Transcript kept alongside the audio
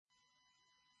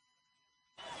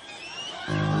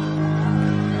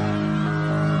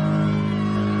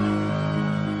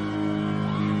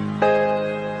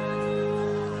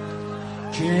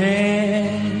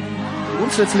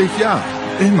Grundsätzlich ja,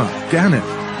 immer, gerne.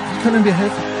 Wie können wir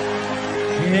helfen?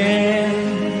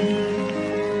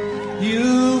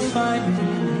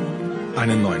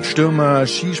 Einen neuen Stürmer,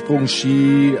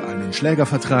 Skisprung-Ski, einen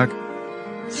Schlägervertrag.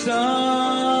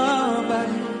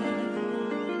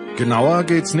 Genauer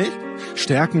geht's nicht?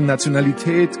 Stärken,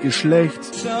 Nationalität,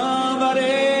 Geschlecht.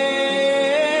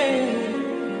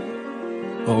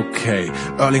 Okay,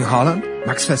 Erling Haaland,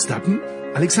 Max Verstappen,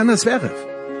 Alexander Zverev.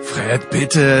 Fred,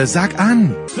 bitte, sag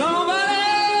an.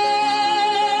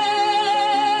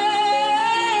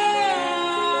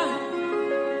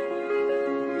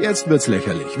 Jetzt wird's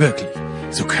lächerlich, wirklich.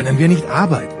 So können wir nicht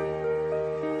arbeiten.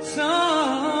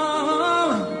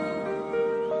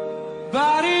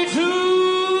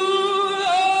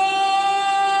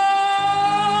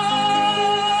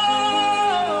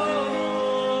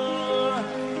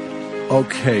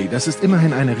 Okay, das ist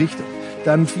immerhin eine Richtung.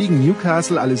 Dann fliegen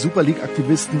Newcastle, alle Super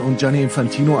League-Aktivisten und Gianni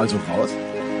Infantino also raus?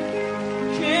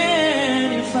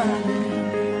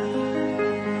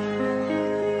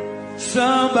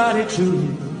 Somebody to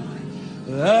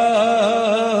love.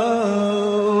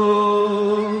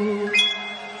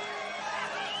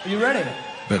 Are you ready?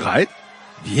 Bereit?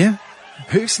 Wir?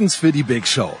 Höchstens für die Big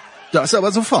Show. Das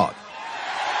aber sofort.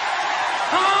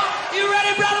 You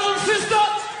ready, brothers and sisters?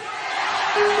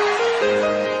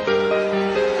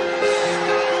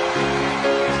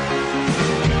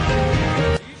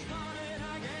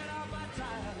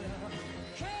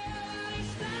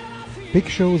 Big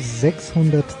Show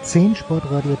 610,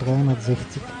 Sportradio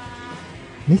 360.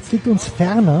 Nichts liegt uns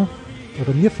ferner,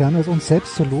 oder mir ferner, als uns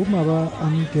selbst zu loben, aber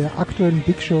an der aktuellen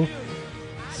Big Show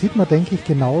sieht man, denke ich,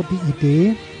 genau die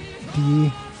Idee,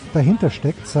 die dahinter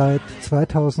steckt seit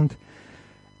 2011,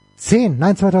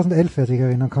 wer sich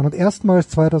erinnern kann, und erstmals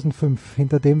 2005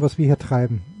 hinter dem, was wir hier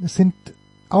treiben. Es sind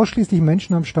ausschließlich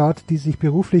Menschen am Start, die sich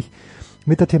beruflich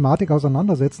mit der Thematik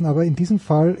auseinandersetzen, aber in diesem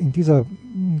Fall, in dieser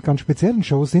ganz speziellen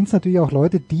Show, sind es natürlich auch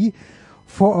Leute, die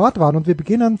vor Ort waren. Und wir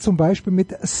beginnen zum Beispiel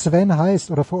mit Sven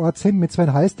Haist, oder vor Ort sind mit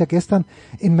Sven Haist, der gestern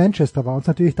in Manchester war, uns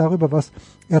natürlich darüber was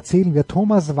erzählen wird.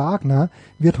 Thomas Wagner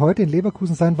wird heute in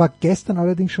Leverkusen sein, war gestern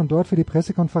allerdings schon dort für die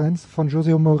Pressekonferenz von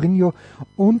José Mourinho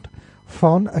und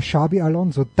von Xabi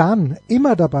Alonso. Dann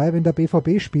immer dabei, wenn der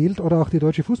BVB spielt oder auch die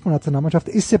deutsche Fußballnationalmannschaft,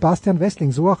 ist Sebastian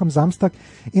Weßling, so auch am Samstag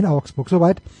in Augsburg.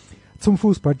 Soweit zum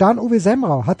Fußball. Dann Uwe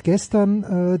Semrau hat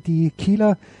gestern die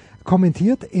Kieler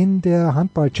kommentiert in der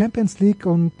Handball Champions League,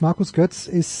 und Markus Götz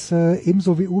ist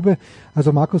ebenso wie Uwe,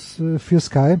 also Markus für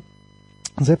Sky,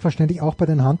 selbstverständlich auch bei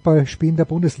den Handballspielen der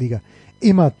Bundesliga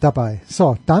immer dabei.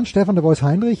 So, dann Stefan der Voice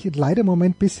Heinrich, leider im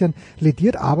Moment ein bisschen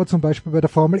lediert, aber zum Beispiel bei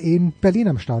der Formel E in Berlin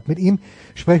am Start. Mit ihm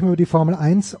sprechen wir über die Formel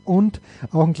 1 und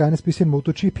auch ein kleines bisschen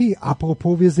MotoGP.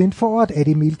 Apropos, wir sind vor Ort.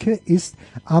 Edgar Mielke ist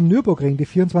am Nürburgring. Die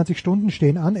 24 Stunden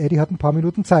stehen an. Eddie hat ein paar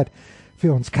Minuten Zeit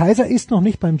für uns. Kayser ist noch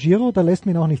nicht beim Giro, da lässt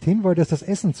man ihn auch nicht hin, weil das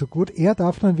Essen zu gut. Er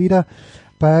darf dann wieder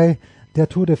bei der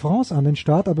Tour de France an den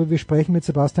Start, aber wir sprechen mit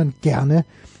Sebastian gerne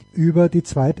über die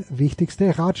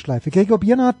zweitwichtigste Radschleife. Gregor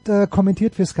Biernath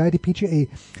kommentiert für Sky die PGA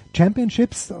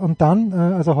Championships, und dann,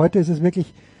 also heute ist es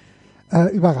wirklich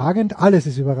überragend, alles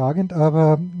ist überragend,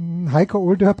 aber Heiko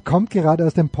Oldörp kommt gerade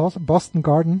aus dem Boston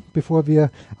Garden,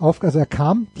 er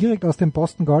kam direkt aus dem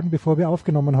Boston Garden, bevor wir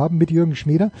aufgenommen haben mit Jürgen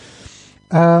Schmieder.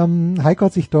 Heiko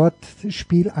hat sich dort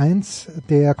Spiel 1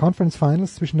 der Conference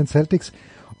Finals zwischen den Celtics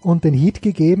und den Heat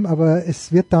gegeben, aber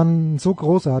es wird dann so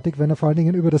großartig, wenn er vor allen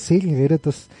Dingen über das Segeln redet,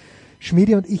 dass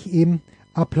Schmiede und ich ihm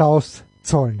Applaus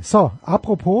zollen. So,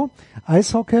 apropos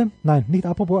Eishockey, nein, nicht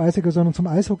apropos Eishockey, sondern zum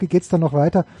Eishockey geht's dann noch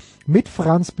weiter mit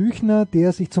Franz Büchner,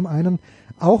 der sich zum einen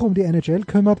auch um die NHL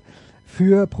kümmert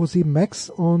für Pro7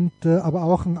 Max und aber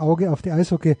auch ein Auge auf die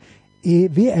Eishockey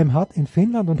WM hat in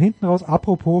Finnland, und hinten raus,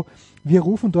 apropos, wir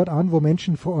rufen dort an, wo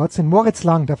Menschen vor Ort sind. Moritz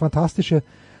Lang, der fantastische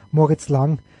Moritz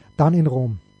Lang, dann in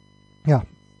Rom. Ja,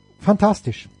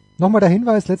 fantastisch. Nochmal der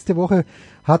Hinweis, letzte Woche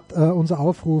hat unser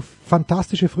Aufruf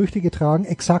fantastische Früchte getragen.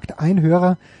 Exakt ein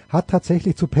Hörer hat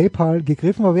tatsächlich zu PayPal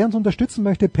gegriffen. Aber wer uns unterstützen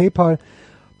möchte, PayPal,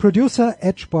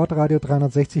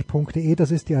 producer@sportradio360.de,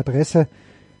 das ist die Adresse.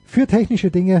 Für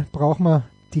technische Dinge brauchen wir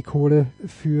die Kohle,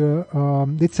 für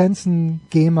Lizenzen,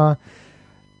 GEMA.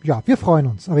 Ja, wir freuen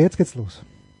uns. Aber jetzt geht's los.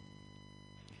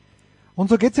 Und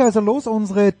so geht's ja also los,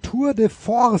 unsere Tour de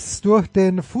Force durch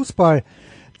den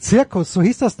Fußball-Zirkus. So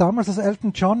hieß das damals, dass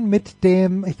Elton John mit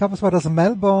dem, ich glaube es war das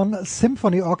Melbourne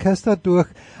Symphony Orchester, durch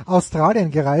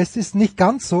Australien gereist ist. Nicht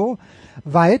ganz so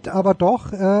weit, aber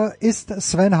doch ist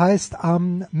Sven Haist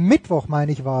am Mittwoch,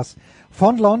 meine ich war's,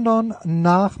 von London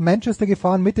nach Manchester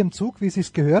gefahren mit dem Zug, wie es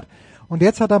sich gehört. Und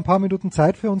jetzt hat er ein paar Minuten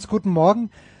Zeit für uns. Guten Morgen,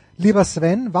 lieber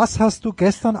Sven. Was hast du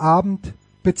gestern Abend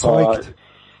bezeugt?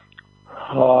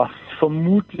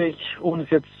 vermutlich, ohne es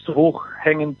jetzt zu hoch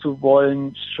hängen zu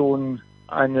wollen, schon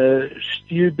eine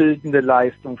stilbildende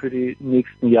Leistung für die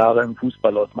nächsten Jahre im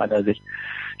Fußball aus meiner Sicht.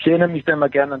 Ich erinnere mich dann mal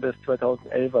gerne an das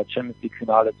 2011er Champions League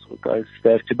Finale zurück, als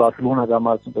der FC Barcelona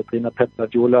damals unter Trainer Pep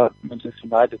Guardiola Manchester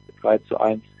United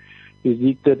 3:1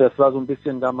 besiegte. Das war so ein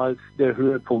bisschen damals der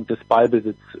Höhepunkt des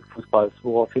Ballbesitzfußballs,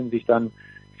 woraufhin sich dann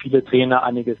viele Trainer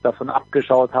einiges davon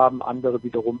abgeschaut haben, andere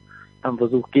wiederum haben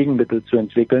versucht, Gegenmittel zu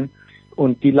entwickeln.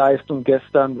 Und die Leistung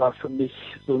gestern war für mich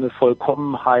so eine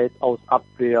Vollkommenheit aus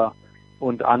Abwehr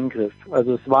und Angriff.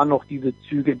 Also es waren noch diese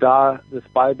Züge da des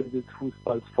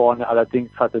Ballbesitzfußballs vorne, allerdings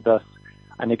hatte das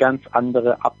eine ganz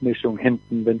andere Abmischung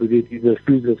hinten, wenn du dir diese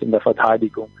Physis in der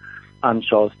Verteidigung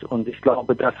anschaust. Und ich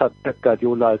glaube, das hat Pep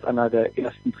Guardiola als einer der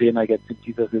ersten Trainer jetzt in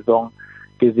dieser Saison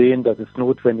gesehen, dass es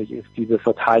notwendig ist, diese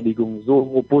Verteidigung so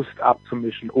robust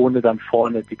abzumischen, ohne dann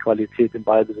vorne die Qualität im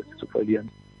Ballbesitz zu verlieren.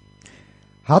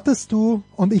 Hattest du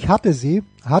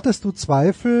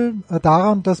Zweifel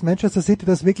daran, dass Manchester City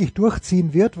das wirklich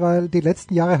durchziehen wird? Weil die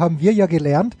letzten Jahre haben wir ja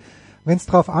gelernt, wenn es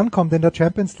drauf ankommt in der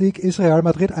Champions League, ist Real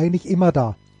Madrid eigentlich immer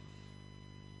da.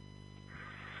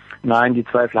 Nein, die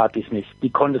Zweifel hatte ich nicht.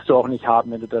 Die konntest du auch nicht haben,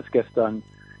 wenn du das gestern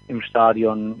im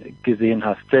Stadion gesehen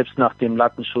hast. Selbst nach dem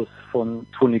Lattenschuss von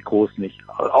Toni Kroos nicht.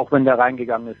 Auch wenn der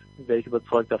reingegangen ist, wäre ich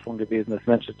überzeugt davon gewesen, dass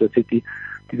Manchester City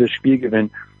dieses Spiel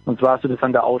gewinnt. Und zwar hast du das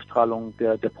an der Ausstrahlung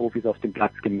der Profis auf dem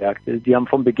Platz gemerkt. Die haben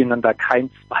von Beginn an da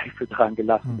keinen Zweifel dran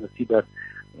gelassen, dass sie das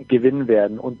gewinnen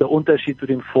werden. Und der Unterschied zu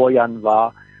den Vorjahren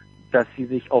war, dass sie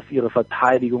sich auf ihre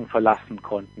Verteidigung verlassen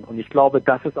konnten. Und ich glaube,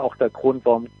 das ist auch der Grund,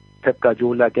 warum Pep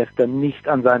Guardiola gestern nicht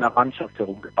an seiner Mannschaft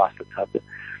herumgebastelt hatte.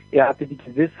 Er hatte die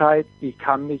Gewissheit, ich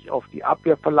kann mich auf die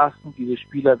Abwehr verlassen, diese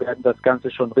Spieler werden das Ganze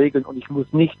schon regeln und ich muss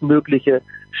nicht mögliche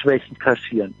Schwächen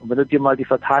kaschieren. Und wenn du dir mal die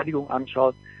Verteidigung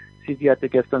anschaust, City hatte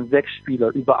gestern 6 Spieler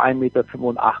über 1,85 Meter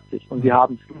und sie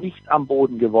haben es nicht am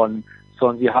Boden gewonnen,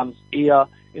 sondern sie haben es eher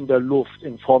in der Luft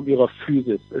in Form ihrer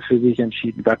Physis für sich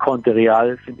entschieden. Da konnte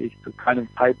Real, finde ich, zu keinem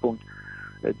Zeitpunkt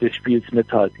des Spiels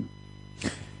mithalten.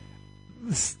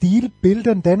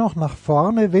 Stilbildern dennoch nach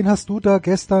vorne. Wen hast du da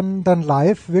gestern dann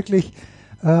live wirklich,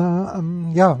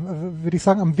 würde ich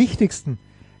sagen, am wichtigsten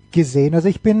gesehen? Also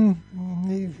ich werde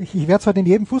es heute in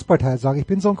jedem Fußballteil sagen, ich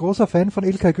bin so ein großer Fan von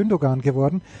İlkay Gündoğan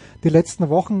geworden. Die letzten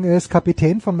Wochen, er ist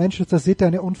Kapitän von Manchester City,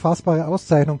 eine unfassbare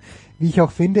Auszeichnung, wie ich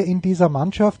auch finde, in dieser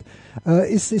Mannschaft.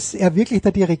 Ist er wirklich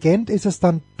der Dirigent? Ist es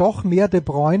dann doch mehr De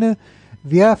Bruyne?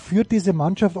 Wer führt diese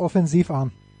Mannschaft offensiv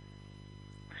an?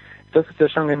 Das ist ja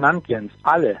schon genannt, Jens.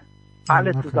 Alle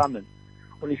zusammen.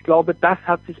 Und ich glaube, das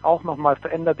hat sich auch nochmal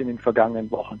verändert in den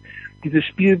vergangenen Wochen. Dieses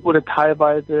Spiel wurde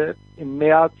teilweise im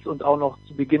März und auch noch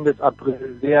zu Beginn des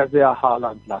April sehr, sehr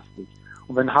Haaland-lastig.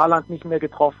 Und wenn Haaland nicht mehr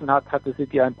getroffen hat, hatte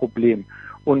City ein Problem.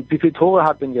 Und wie viele Tore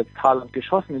hat denn jetzt Haaland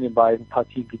geschossen in den beiden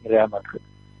Partien gegen Real Madrid?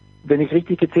 Wenn ich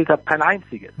richtig gezählt habe, kein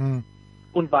einziges.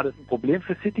 Und war das ein Problem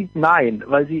für City? Nein,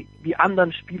 weil sie die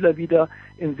anderen Spieler wieder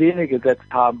in Szene gesetzt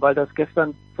haben, weil das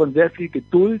gestern von sehr viel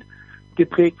Geduld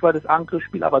geprägt war, das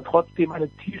Angriffsspiel, aber trotzdem eine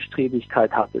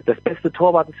Zielstrebigkeit hatte. Das beste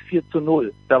Tor war das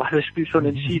 4:0. Da war das Spiel schon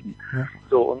entschieden. Ja.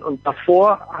 So, und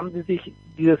davor haben sie sich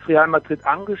dieses Real Madrid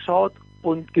angeschaut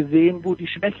und gesehen, wo die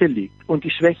Schwäche liegt. Und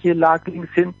die Schwäche lag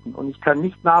links hinten. Und ich kann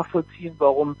nicht nachvollziehen,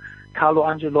 warum Carlo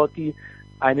Ancelotti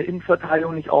eine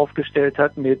Innenverteidigung nicht aufgestellt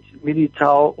hat mit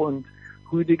Militao und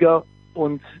Rüdiger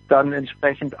und dann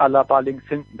entsprechend Alaba links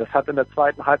hinten. Das hat in der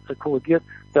zweiten Halbzeit korrigiert,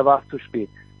 da war es zu spät.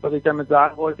 Was ich damit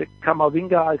sagen wollte,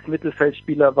 Camavinga als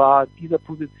Mittelfeldspieler war dieser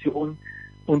Position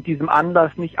und diesem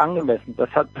Anlass nicht angemessen. Das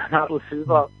hat Bernardo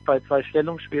Silva bei 2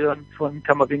 Stellungsspielern von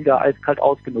Camavinga eiskalt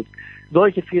ausgenutzt.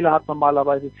 Solche Fehler hat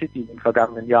normalerweise City in den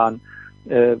vergangenen Jahren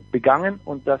begangen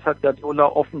und das hat Guardiola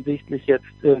offensichtlich jetzt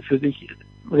für sich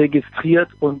registriert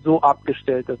und so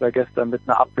abgestellt, dass er gestern mit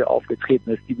einer Abwehr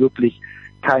aufgetreten ist, die wirklich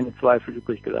keine Zweifel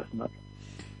übrig gelassen hat.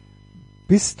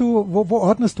 Wo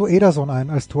ordnest du Ederson ein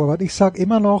als Torwart? Ich sage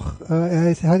immer noch, er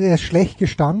ist schlecht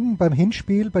gestanden beim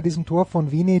Hinspiel, bei diesem Tor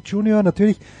von Vini Junior.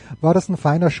 Natürlich war das ein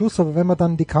feiner Schuss, aber wenn man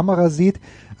dann die Kamera sieht,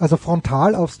 also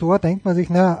frontal aufs Tor, denkt man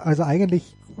sich, also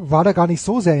eigentlich war der gar nicht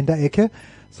so sehr in der Ecke,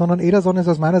 sondern Ederson ist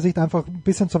aus meiner Sicht einfach ein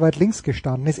bisschen zu weit links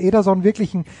gestanden. Ist Ederson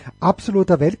wirklich ein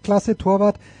absoluter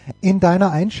Weltklasse-Torwart in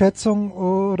deiner Einschätzung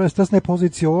oder ist das eine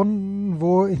Position,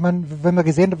 wo, ich meine, wenn man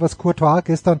gesehen hat, was Courtois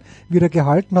gestern wieder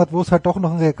gehalten hat, wo es halt doch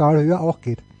noch ein Regal höher auch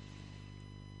geht?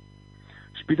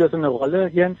 Spielt das eine Rolle,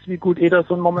 Jens, wie gut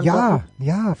Ederson momentan ist?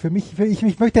 Ja,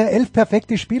 ich möchte ja 11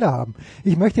 perfekte Spieler haben.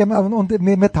 Ich möchte ja, und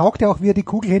mir taugt ja auch, wie er die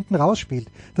Kugel hinten rausspielt.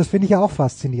 Das finde ich ja auch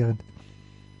faszinierend.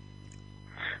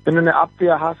 Wenn du eine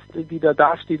Abwehr hast, die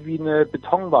da steht wie eine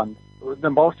Betonwand,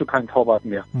 dann brauchst du keinen Torwart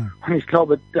mehr. Und ich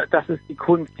glaube, das ist die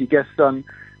Kunst, die gestern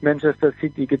Manchester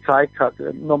City gezeigt hat.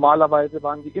 Normalerweise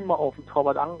waren sie immer auf den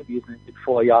Torwart angewiesen in den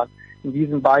Vorjahren. In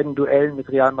diesen beiden Duellen mit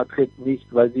Real Madrid nicht,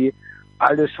 weil sie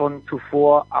alle schon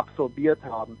zuvor absorbiert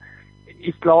haben.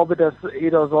 Ich glaube, dass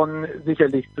Ederson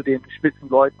sicherlich zu den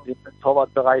Spitzenleuten im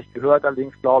Torwartbereich gehört.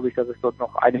 Allerdings glaube ich, dass es dort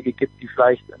noch einige gibt, die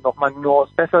vielleicht nochmal nur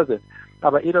besser sind.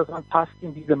 Aber Ederson passt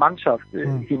in diese Mannschaft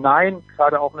hinein,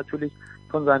 gerade auch natürlich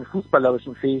von seinen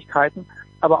fußballerischen Fähigkeiten,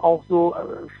 aber auch so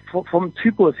vom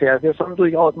Typus her. Er ist ja schon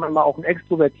durchaus manchmal auch ein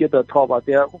extrovertierter Torwart,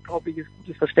 der unglaubliches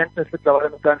gutes Verständnis mittlerweile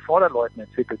mit seinen Vorderleuten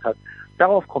entwickelt hat.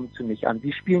 Darauf kommt es für mich an.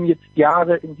 Sie spielen jetzt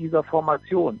Jahre in dieser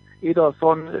Formation.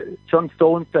 Ederson, John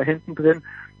Stones da hinten drin,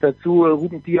 dazu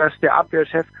Ruben Dias, der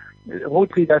Abwehrchef,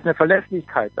 Rodri, da ist eine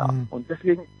Verlässlichkeit da. Und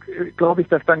deswegen glaube ich,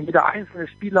 dass dann jeder einzelne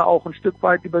Spieler auch ein Stück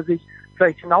weit über sich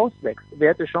vielleicht hinauswächst.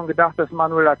 Wer hätte schon gedacht, dass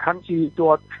Manuel Akanji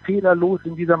dort fehlerlos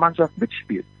in dieser Mannschaft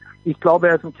mitspielt? Ich glaube,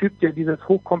 er ist ein Typ, der dieses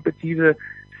hochkompetitive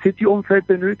City-Umfeld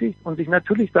benötigt und sich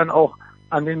natürlich dann auch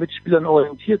an den Mitspielern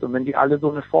orientiert. Und wenn die alle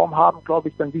so eine Form haben, glaube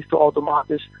ich, dann siehst du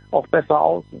automatisch auch besser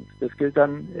aus. Und das gilt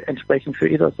dann entsprechend für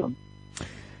Ederson.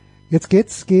 Jetzt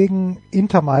geht's gegen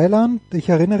Inter Mailand. Ich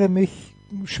erinnere mich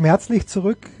schmerzlich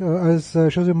zurück, als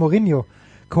José Mourinho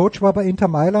Coach war bei Inter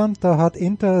Mailand. Da hat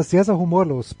Inter sehr, sehr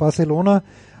humorlos Barcelona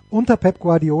unter Pep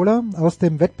Guardiola aus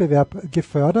dem Wettbewerb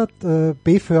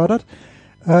befördert.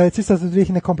 Jetzt ist das natürlich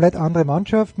eine komplett andere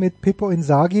Mannschaft mit Pippo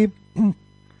Inzaghi.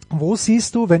 Wo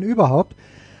siehst du, wenn überhaupt,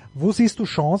 wo siehst du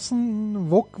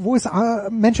Chancen? Wo ist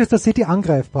Manchester City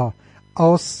angreifbar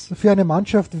für eine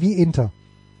Mannschaft wie Inter?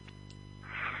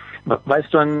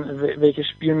 Weißt du, an welches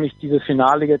Spiel mich dieses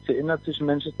Finale jetzt erinnert zwischen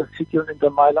Manchester City und Inter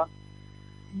Mailand?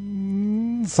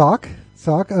 Sag.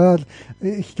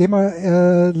 Ich gehe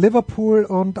mal Liverpool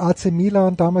und AC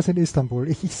Milan damals in Istanbul.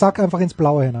 Ich sag einfach ins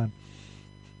Blaue hinein.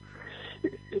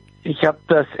 Ich habe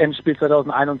das Endspiel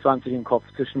 2021 im Kopf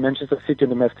zwischen Manchester City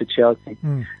und dem FC Chelsea.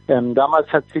 Damals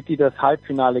hat City das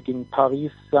Halbfinale gegen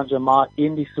Paris Saint-Germain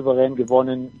ähnlich souverän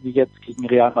gewonnen wie jetzt gegen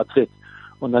Real Madrid.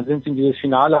 Und dann sind sie in dieses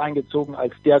Finale eingezogen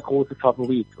als der große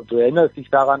Favorit. Und du erinnerst dich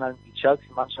daran an die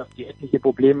Chelsea-Mannschaft, die etliche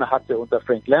Probleme hatte unter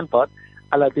Frank Lampard,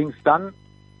 allerdings dann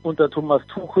unter Thomas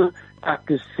Tuchel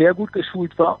taktisch sehr gut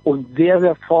geschult war und sehr,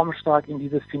 sehr formstark in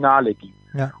dieses Finale ging.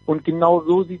 Ja. Und genau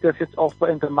so sieht das jetzt auch bei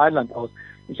Inter Mailand aus.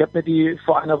 Ich habe mir die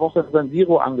vor einer Woche San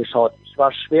Siro angeschaut. Ich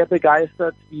war schwer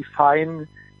begeistert, wie fein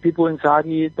Pippo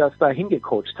Inzaghi das da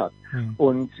hingecoacht hat.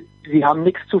 Und sie haben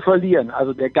nichts zu verlieren.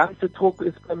 Also der ganze Druck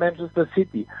ist bei Manchester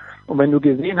City. Und wenn du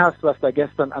gesehen hast, was da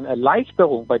gestern an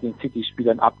Erleichterung bei den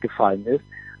City-Spielern abgefallen ist,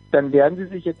 dann werden sie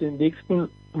sich jetzt in den nächsten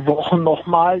Wochen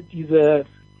nochmal diese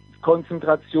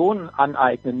Konzentration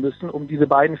aneignen müssen, um diese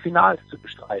beiden Finals zu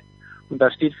bestreiten. Und da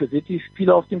steht für City viel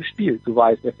auf dem Spiel. Du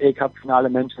weißt, FA Cup Finale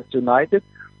Manchester United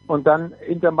und dann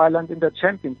Inter Mailand in der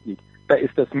Champions League. Da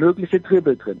ist das mögliche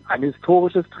Dribble drin. Ein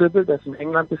historisches Dribble, das in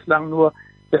England bislang nur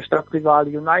der Stadtrivale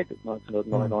United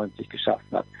 1999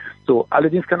 geschaffen hat. So,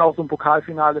 allerdings kann auch so ein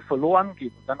Pokalfinale verloren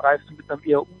gehen. Und dann reist du mit einem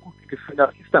eher unguten Gefühl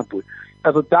nach Istanbul.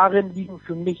 Also darin liegen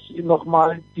für mich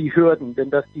nochmal die Hürden,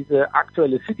 denn dass diese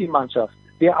aktuelle City-Mannschaft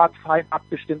derart fein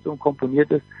abgestimmt und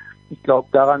komponiert ist, ich glaube,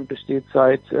 daran besteht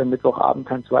seit Mittwochabend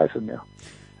kein Zweifel mehr.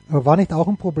 War nicht auch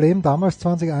ein Problem damals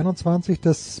 2021,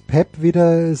 dass Pep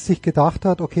wieder sich gedacht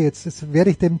hat, okay, jetzt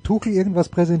werde ich dem Tuchel irgendwas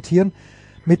präsentieren,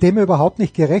 mit dem er überhaupt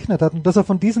nicht gerechnet hat und dass er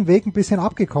von diesem Weg ein bisschen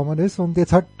abgekommen ist und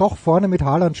jetzt halt doch vorne mit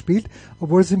Haaland spielt,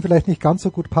 obwohl es ihm vielleicht nicht ganz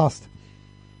so gut passt?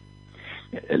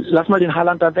 Lass mal den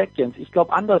Haaland da weg, Jens. Ich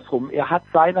glaube andersrum. Er hat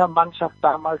seiner Mannschaft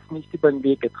damals nicht über den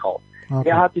Weg getraut. Okay.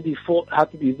 Er hatte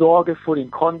die Sorge vor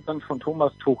den Kontern von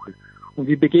Thomas Tuchel. Und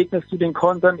wie begegnest du den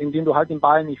Kontern? Indem du halt den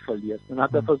Ball nicht verlierst. Dann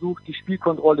hat er versucht, die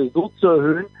Spielkontrolle so zu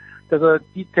erhöhen, dass er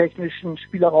die technischen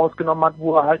Spieler rausgenommen hat,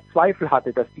 wo er halt Zweifel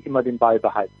hatte, dass die immer den Ball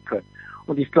behalten können.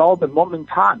 Und ich glaube,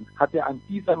 momentan hat er an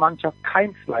dieser Mannschaft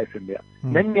keinen Zweifel mehr.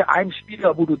 Nenn mir einen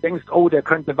Spieler, wo du denkst, oh, der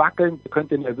könnte wackeln, der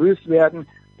könnte nervös werden,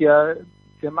 der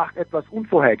macht etwas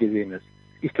Unvorhergesehenes.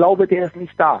 Ich glaube, der ist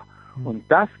nicht da. Und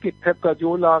das gibt Pep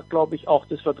Guardiola, glaube ich, auch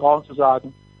das Vertrauen zu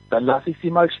sagen, dann lasse ich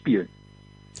sie mal spielen.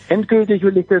 Endgültig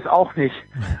will ich das auch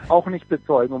nicht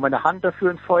bezeugen. Um meine Hand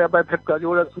dafür ins Feuer bei Pep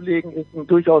Guardiola zu legen, ist ein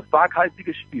durchaus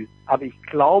waghalsiges Spiel. Aber ich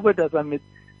glaube, dass er mit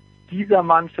dieser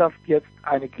Mannschaft jetzt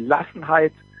eine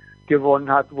Gelassenheit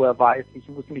gewonnen hat, wo er weiß, ich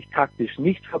muss mich taktisch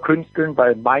nicht verkünsteln,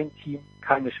 weil mein Team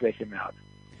keine Schwäche mehr hat.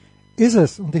 Ist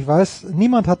es, und ich weiß,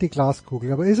 niemand hat die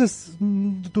Glaskugel, aber ist es,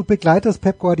 du begleitest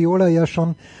Pep Guardiola ja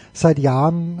schon seit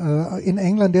Jahren, in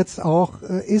England jetzt auch,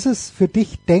 ist es für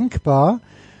dich denkbar,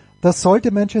 dass sollte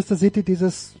Manchester City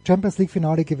dieses Champions League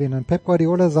Finale gewinnen, Pep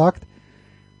Guardiola sagt,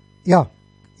 ja,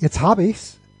 jetzt habe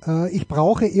ich's, ich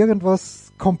brauche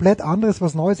irgendwas komplett anderes,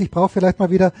 was Neues, ich brauche vielleicht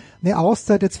mal wieder eine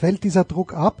Auszeit, jetzt fällt dieser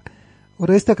Druck ab?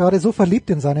 Oder ist er gerade so verliebt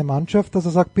in seine Mannschaft, dass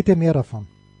er sagt, bitte mehr davon?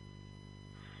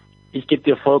 Ich gebe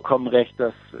dir vollkommen recht,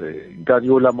 dass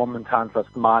Guardiola momentan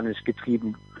fast manisch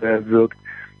getrieben wirkt,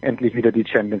 endlich wieder die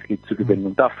Champions League zu gewinnen.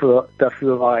 Und dafür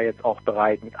war er jetzt auch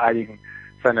bereit, mit einigen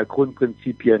seiner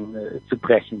Grundprinzipien zu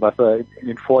brechen, was er in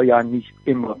den Vorjahren nicht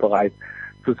immer bereit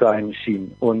zu sein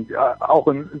schien. Und auch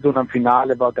in so einem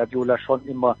Finale war Guardiola schon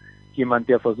immer jemand,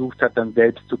 der versucht hat, dann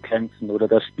selbst zu glänzen oder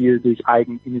das Spiel durch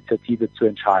Eigeninitiative zu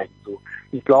entscheiden. So,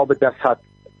 ich glaube, das hat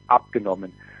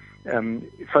abgenommen.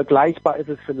 Vergleichbar ist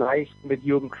es vielleicht mit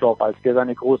Jürgen Klopp, als der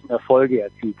seine großen Erfolge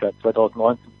erzielt hat.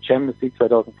 2019 die Champions League,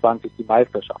 2020 die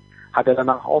Meisterschaft. Hat er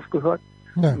danach aufgehört?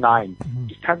 Ja. Nein.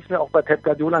 Ich kann es mir auch bei Pep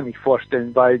Guardiola nicht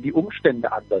vorstellen, weil die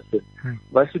Umstände anders sind.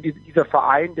 Weißt du, dieser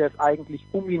Verein, der ist eigentlich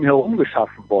um ihn herum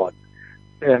geschaffen worden.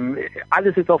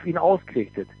 Alles ist auf ihn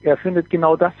ausgerichtet. Er findet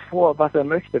genau das vor, was er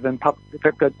möchte. Wenn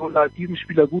Pep Guardiola diesen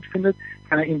Spieler gut findet,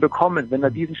 kann er ihn bekommen. Wenn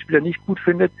er diesen Spieler nicht gut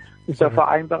findet, ist der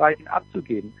Verein bereit, ihn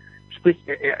abzugeben. Sprich,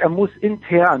 er muss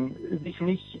intern sich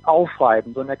nicht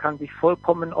aufreiben, sondern er kann sich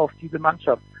vollkommen auf diese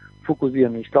Mannschaft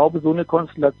fokussieren. Ich glaube, so eine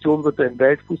Konstellation wird er im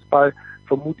Weltfußball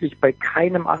vermutlich bei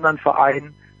keinem anderen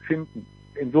Verein finden.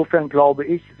 Insofern glaube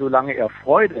ich, solange er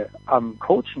Freude am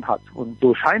Coachen hat, und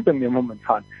so scheint er mir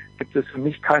momentan, gibt es für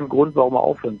mich keinen Grund, warum er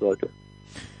aufhören sollte.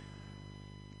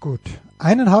 Gut,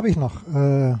 einen habe ich noch,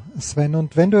 Sven,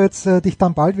 und wenn du jetzt dich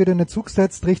dann bald wieder in den Zug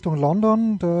setzt Richtung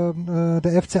London,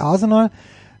 der FC Arsenal,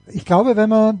 ich glaube, wenn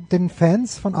man den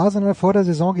Fans von Arsenal vor der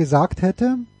Saison gesagt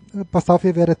hätte, passt auf,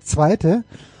 ihr werdet Zweite,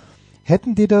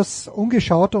 hätten die das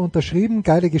ungeschauter unterschrieben,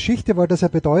 geile Geschichte, weil das ja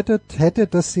bedeutet hätte,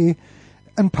 dass sie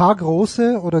ein paar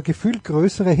große oder gefühlt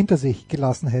größere hinter sich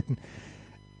gelassen hätten.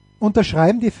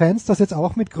 Unterschreiben die Fans das jetzt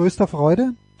auch mit größter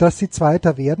Freude, dass sie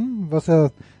Zweiter werden, was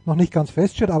ja noch nicht ganz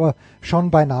feststeht, aber schon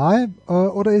beinahe?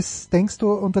 Oder denkst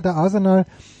du, unter der Arsenal,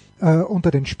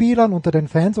 unter den Spielern, unter den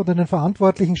Fans, unter den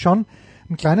Verantwortlichen schon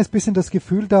ein kleines bisschen das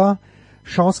Gefühl da,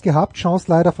 Chance gehabt, Chance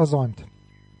leider versäumt?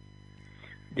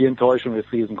 Die Enttäuschung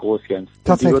ist riesengroß, Jens.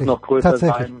 Tatsächlich. Die wird noch größer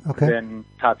sein, okay. wenn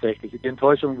tatsächlich. Die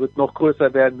Enttäuschung wird noch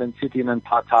größer werden, wenn City in ein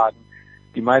paar Tagen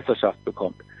die Meisterschaft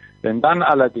bekommt. Wenn dann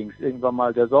allerdings irgendwann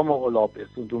mal der Sommerurlaub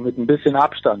ist und du mit ein bisschen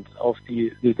Abstand auf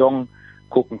die Saison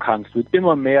gucken kannst, wird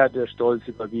immer mehr der Stolz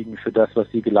überwiegen für das, was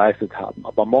sie geleistet haben.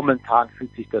 Aber momentan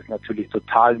fühlt sich das natürlich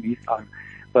total mies an,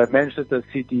 weil Manchester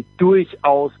City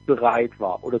durchaus bereit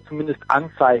war oder zumindest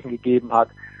Anzeichen gegeben hat,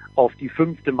 auf die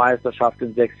 5. Meisterschaft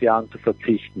in 6 Jahren zu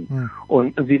verzichten.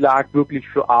 Und sie lag wirklich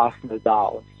für Arsenal da.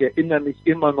 Und ich erinnere mich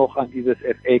immer noch an dieses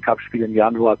FA-Cup-Spiel im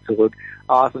Januar zurück.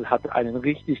 Arsenal hatte einen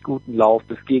richtig guten Lauf.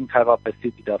 Das Gegenteil war bei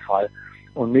City der Fall.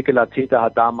 Und Mikel Arteta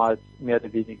hat damals mehr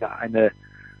oder weniger eine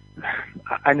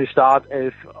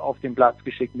Startelf auf den Platz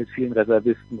geschickt mit vielen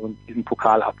Reservisten und diesen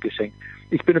Pokal abgeschenkt.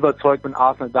 Ich bin überzeugt, wenn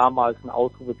Arsenal damals ein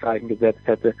Ausrufezeichen gesetzt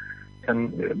hätte,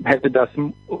 dann hätte das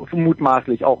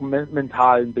mutmaßlich auch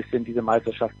mental ein bisschen diese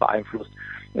Meisterschaft beeinflusst.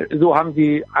 So haben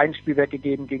sie ein Spiel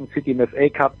weggegeben gegen City im FA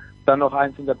Cup, dann noch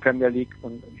eins in der Premier League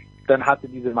und dann hatte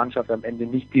diese Mannschaft am Ende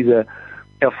nicht diese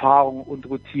Erfahrung und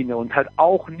Routine und halt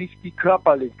auch nicht die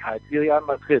Körperlichkeit wie Real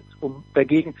Madrid, um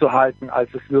dagegen zu halten, als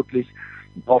es wirklich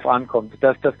drauf ankommt.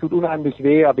 Das tut unheimlich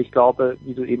weh, aber ich glaube,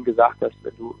 wie du eben gesagt hast,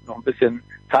 wenn du noch ein bisschen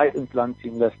Zeit ins Land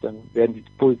ziehen lässt, dann werden die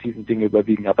positiven Dinge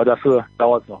überwiegen. Aber dafür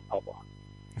dauert es noch ein paar Wochen.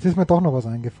 Es ist mir doch noch was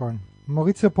eingefallen.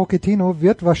 Maurizio Pochettino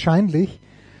wird wahrscheinlich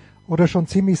oder schon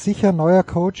ziemlich sicher neuer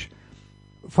Coach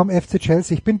vom FC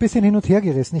Chelsea. Ich bin ein bisschen hin und her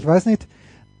gerissen. Ich weiß nicht,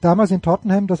 damals in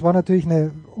Tottenham, das war natürlich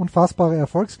eine unfassbare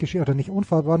Erfolgsgeschichte, oder nicht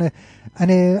unfassbar, war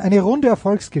eine runde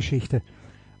Erfolgsgeschichte.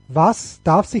 Was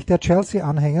darf sich der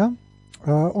Chelsea-Anhänger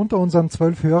unter unseren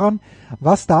 12 Hörern,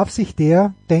 was darf sich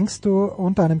der, denkst du,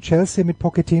 unter einem Chelsea mit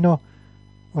Pochettino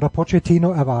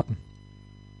erwarten?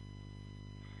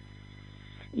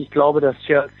 Ich glaube, dass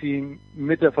Chelsea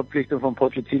mit der Verpflichtung von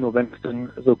Pochettino, wenn es denn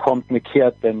so kommt, eine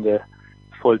Kehrtwende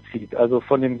vollzieht. Also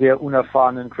von dem sehr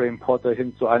unerfahrenen Graham Potter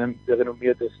hin zu einem der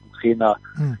renommiertesten Trainer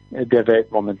der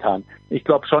Welt momentan. Ich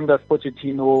glaube schon, dass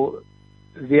Pochettino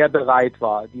sehr bereit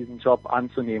war, diesen Job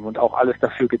anzunehmen und auch alles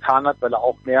dafür getan hat, weil er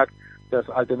auch merkt, dass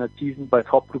Alternativen bei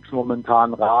Topclubs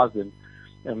momentan rar sind.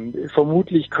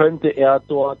 Vermutlich könnte er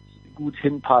dort gut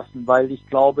hinpassen, weil ich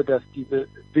glaube, dass diese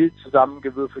wild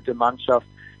zusammengewürfelte Mannschaft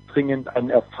dringend einen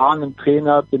erfahrenen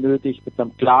Trainer benötigt mit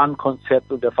einem klaren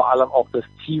Konzept und der vor allem auch das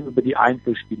Team über die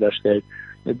Einzelspieler stellt.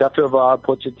 Dafür war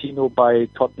Pochettino bei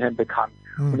Tottenham bekannt.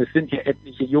 Und es sind hier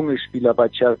etliche junge Spieler bei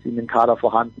Chelsea in den Kader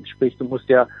vorhanden. Sprich, du musst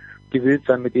ja gewillt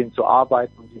sein, mit denen zu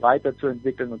arbeiten und sie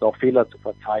weiterzuentwickeln und auch Fehler zu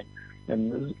verzeihen.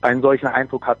 Einen solchen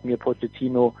Eindruck hat mir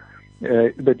Pochettino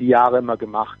über die Jahre immer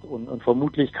gemacht. Und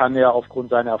vermutlich kann er aufgrund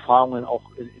seiner Erfahrungen auch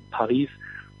in Paris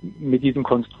mit diesem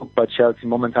Konstrukt bei Chelsea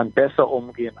momentan besser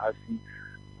umgehen als ein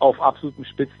auf absolutem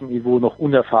Spitzenniveau noch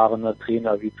unerfahrener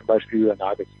Trainer wie zum Beispiel Herr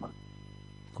Nagelsmann.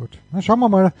 Gut, dann schauen wir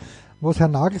mal, wo es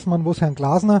Herrn Nagelsmann, wo es Herrn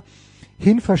Glasner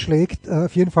hin verschlägt.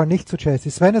 Auf jeden Fall nicht zu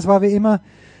Chelsea. Sven, es war wie immer,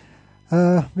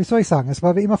 es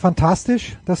war wie immer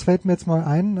fantastisch. Das fällt mir jetzt mal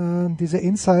ein, diese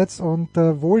Insights und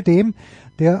wohl dem,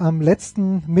 der am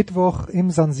letzten Mittwoch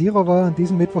im San Siro war, an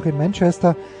diesem Mittwoch in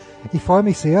Manchester. Ich freue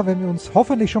mich sehr, wenn wir uns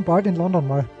hoffentlich schon bald in London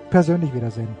mal persönlich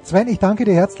wiedersehen. Sven, ich danke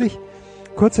dir herzlich.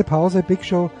 Kurze Pause, Big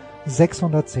Show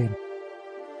 610.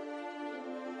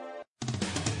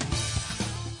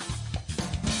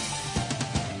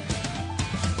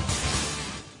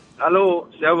 Hallo,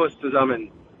 servus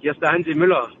zusammen. Hier ist der Hansi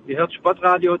Müller. Ihr hört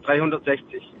Sportradio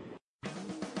 360.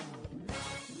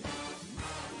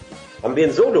 Haben wir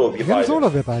ein Solo, wir beide?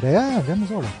 Solo, wir beide. Ja, wir haben ein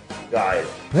Solo. Geil.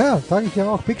 Ja, sage ich ja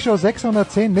auch. Big Show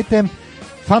 610 mit dem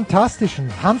fantastischen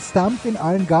Hans Dampf in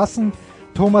allen Gassen,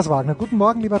 Thomas Wagner. Guten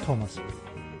Morgen, lieber Thomas.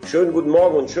 Schönen guten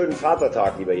Morgen und schönen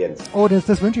Vatertag, lieber Jens. Oh,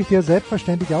 das wünsche ich dir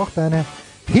selbstverständlich auch, deine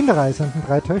hinreißenden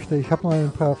 3 Töchter. Ich habe mal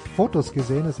ein paar Fotos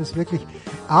gesehen. Es ist wirklich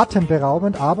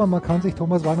atemberaubend, aber man kann sich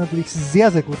Thomas Wagner natürlich sehr,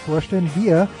 sehr gut vorstellen, wie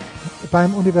er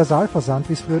beim Universalversand,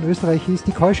 wie es früher in Österreich hieß,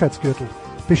 die Keuschheitsgürtel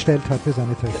bestellt hat für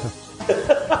seine Töchter.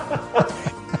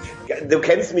 Du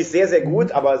kennst mich sehr, sehr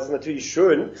gut, aber es ist natürlich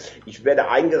schön. Ich werde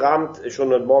eingerahmt, schon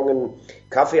heute Morgen einen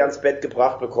Kaffee ans Bett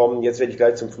gebracht bekommen. Jetzt werde ich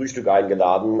gleich zum Frühstück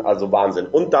eingeladen. Also Wahnsinn.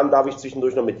 Und dann darf ich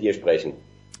zwischendurch noch mit dir sprechen.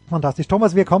 Fantastisch.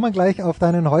 Thomas, wir kommen gleich auf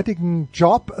deinen heutigen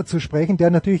Job zu sprechen, der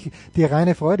natürlich die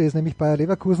reine Freude ist, nämlich Bayer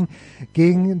Leverkusen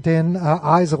gegen den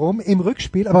AS Rom im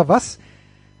Rückspiel. Aber was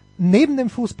neben dem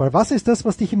Fußball, was ist das,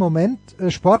 was dich im Moment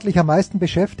sportlich am meisten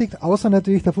beschäftigt, außer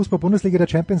natürlich der Fußball-Bundesliga, der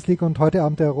Champions League und heute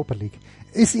Abend der Europa League?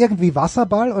 Ist irgendwie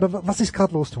Wasserball oder was ist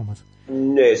gerade los, Thomas?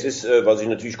 Nee, es ist, was ich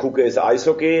natürlich gucke, ist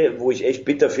Eishockey, wo ich echt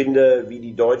bitter finde, wie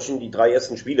die Deutschen die 3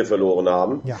 ersten Spiele verloren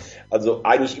haben. Ja. Also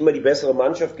eigentlich immer die bessere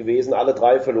Mannschaft gewesen, alle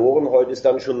 3 verloren. Heute ist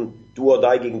dann schon Do or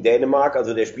Die gegen Dänemark,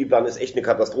 also der Spielplan ist echt eine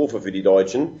Katastrophe für die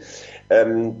Deutschen.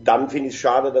 Dann finde ich es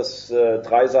schade, dass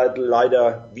Dreiseitel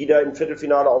leider wieder im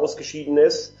Viertelfinale ausgeschieden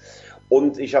ist.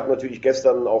 Und ich habe natürlich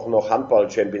gestern auch noch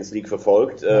Handball-Champions League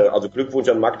verfolgt. Also Glückwunsch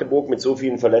an Magdeburg mit so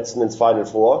vielen Verletzten ins Final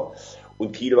Four.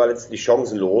 Und Kiel war letztlich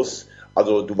chancenlos.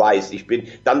 Also du weißt, ich bin...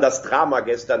 Dann das Drama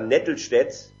gestern,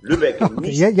 Nettelstedt, Lübeck.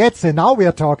 Nicht, jetzt, now we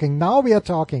are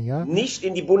talking, ja. Nicht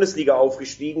in die Bundesliga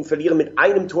aufgestiegen, verlieren mit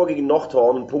einem Tor gegen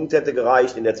Nordhorn. Ein Punkt hätte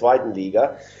gereicht in der 2.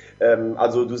 Liga.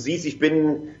 Also du siehst, ich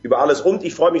bin über alles und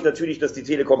ich freue mich natürlich, dass die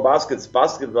Telekom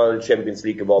Basketball Champions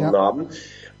League gewonnen haben.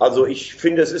 Also ich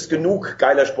finde, es ist genug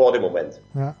geiler Sport im Moment.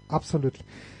 Ja, absolut.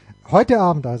 Heute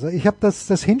Abend also. Ich habe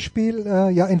das Hinspiel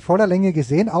ja in voller Länge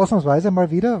gesehen, ausnahmsweise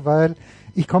mal wieder, weil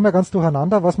ich komme ja ganz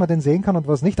durcheinander, was man denn sehen kann und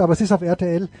was nicht. Aber es ist auf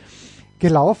RTL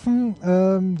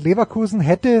gelaufen. Leverkusen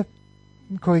hätte,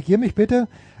 korrigier mich bitte,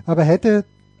 aber hätte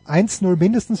 1-0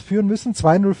 mindestens führen müssen,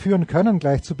 2-0 führen können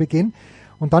gleich zu Beginn.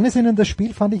 Und dann ist ihnen das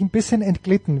Spiel, fand ich, ein bisschen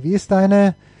entglitten. Wie ist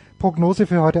deine Prognose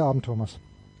für heute Abend, Thomas?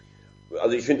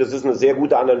 Also ich finde, das ist eine sehr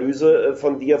gute Analyse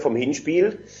von dir vom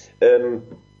Hinspiel.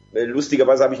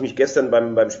 Lustigerweise habe ich mich gestern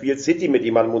beim Spiel City mit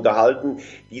jemandem unterhalten.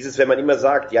 Wenn man immer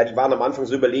sagt, ja, die waren am Anfang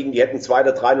so überlegen, die hätten 2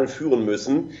 oder 3-0 führen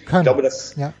müssen.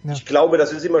 Ich glaube,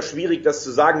 das ist immer schwierig, das zu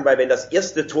sagen, weil wenn das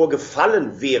erste Tor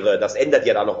gefallen wäre, das ändert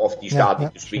ja dann auch oft die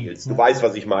Statik des Spiels. Du weißt,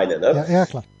 was ich meine, ne? Ja,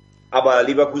 klar. Aber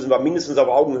Leverkusen war mindestens auf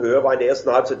Augenhöhe, war in der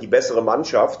ersten Halbzeit die bessere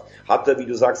Mannschaft, hatte, wie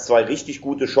du sagst, 2 richtig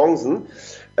gute Chancen.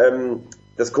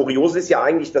 Das Kuriose ist ja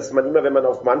eigentlich, dass man immer, wenn man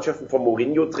auf Mannschaften von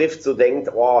Mourinho trifft, so denkt,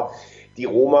 die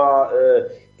Roma,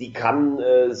 die kann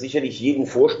sicherlich jeden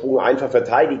Vorsprung einfach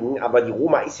verteidigen, aber die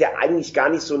Roma ist ja eigentlich gar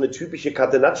nicht so eine typische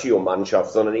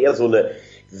Catenaccio-Mannschaft, sondern eher so eine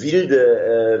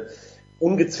wilde,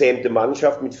 ungezähmte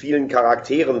Mannschaft mit vielen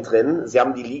Charakteren drin. Sie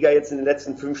haben die Liga jetzt in den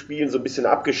letzten 5 Spielen so ein bisschen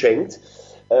abgeschenkt.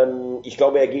 Ich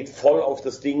glaube, er geht voll auf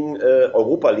das Ding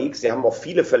Europa League. Sie haben auch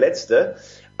viele Verletzte,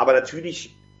 aber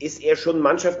natürlich ist er schon,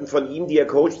 Mannschaften von ihm, die er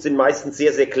coacht, sind meistens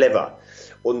sehr, sehr clever.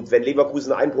 Und wenn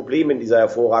Leverkusen ein Problem in dieser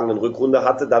hervorragenden Rückrunde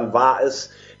hatte, dann war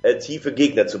es, tiefe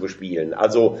Gegner zu bespielen.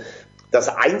 Also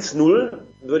das 1-0,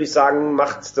 würde ich sagen,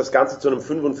 macht das Ganze zu einem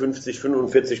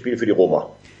 55-45 Spiel für die Roma.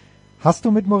 Hast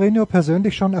du mit Mourinho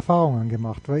persönlich schon Erfahrungen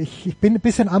gemacht? Weil ich bin ein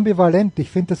bisschen ambivalent.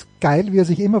 Ich finde es geil, wie er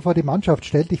sich immer vor die Mannschaft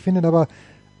stellt. Ich finde ihn aber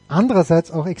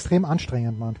andererseits auch extrem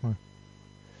anstrengend manchmal.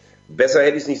 Besser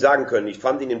hätte ich es nicht sagen können. Ich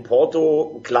fand ihn in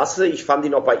Porto klasse, ich fand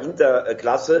ihn auch bei Inter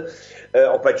klasse,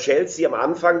 auch bei Chelsea am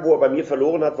Anfang, wo er bei mir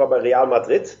verloren hat, war bei Real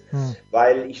Madrid,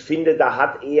 weil ich finde, da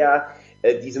hat er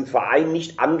diesem Verein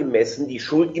nicht angemessen die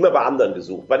Schuld immer bei anderen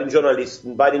gesucht. Bei den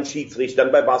Journalisten, bei den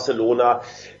Schiedsrichtern, bei Barcelona.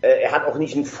 Er hat auch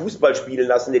nicht einen Fußball spielen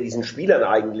lassen, der diesen Spielern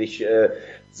eigentlich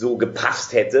so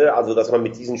gepasst hätte. Also, dass man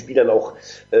mit diesen Spielern auch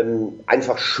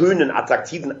einfach schönen,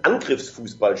 attraktiven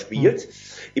Angriffsfußball spielt.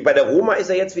 Bei der Roma ist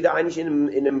er jetzt wieder eigentlich in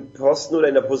einem Posten oder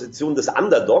in der Position des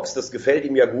Underdogs. Das gefällt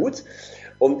ihm ja gut.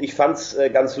 Und ich fand's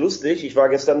ganz lustig. Ich war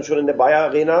gestern schon in der Bayer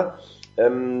Arena.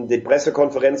 Die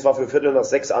Pressekonferenz war für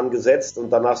 5:45 angesetzt und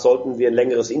danach sollten wir ein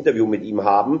längeres Interview mit ihm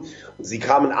haben. Und sie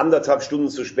kamen 1,5 Stunden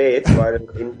zu spät, weil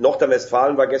in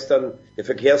Nordrhein-Westfalen war gestern der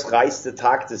verkehrsreichste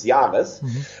Tag des Jahres.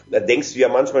 Und da denkst du ja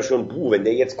manchmal schon, wenn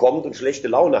der jetzt kommt und schlechte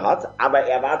Laune hat. Aber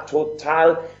er war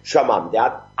total charmant. Er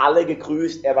hat alle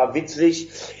gegrüßt, er war witzig.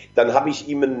 Dann habe ich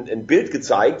ihm ein Bild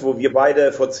gezeigt, wo wir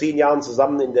beide vor 10 Jahren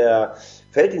zusammen in der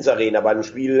Felddienstarena bei einem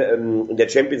Spiel in der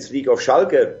Champions League auf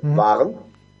Schalke waren.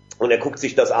 Und er guckt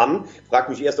sich das an, fragt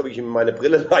mich erst, ob ich ihm meine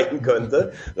Brille leihen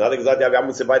könnte. Dann hat er gesagt, ja, wir haben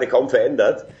uns ja beide kaum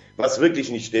verändert, was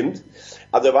wirklich nicht stimmt.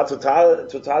 Also er war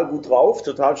total gut drauf,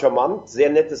 total charmant, sehr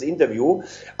nettes Interview.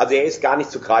 Also er ist gar nicht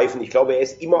zu greifen. Ich glaube, er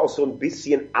ist immer auch so ein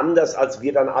bisschen anders, als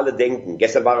wir dann alle denken.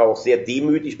 Gestern war er auch sehr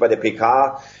demütig bei der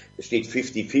PK. Es steht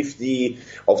 50-50,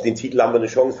 auf den Titel haben wir eine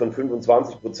Chance von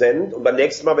 25%. Und beim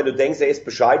nächsten Mal, wenn du denkst, er ist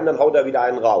bescheiden, dann haut er wieder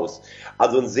einen raus.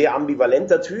 Also ein sehr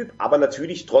ambivalenter Typ, aber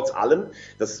natürlich trotz allem,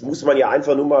 das muss man ja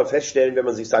einfach nur mal feststellen, wenn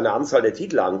man sich seine Anzahl der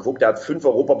Titel anguckt. Er hat 5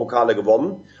 Europapokale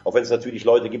gewonnen, auch wenn es natürlich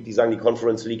Leute gibt, die sagen, die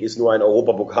Conference League ist nur ein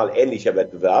Europapokal-ähnlicher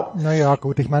Wettbewerb. Naja,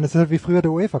 gut, ich meine, es ist halt wie früher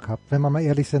der UEFA Cup, wenn wir mal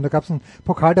ehrlich sind. Da gab es einen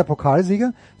Pokal der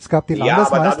Pokalsieger, es gab die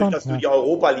Landesmeister. Ja, aber dadurch, dass du die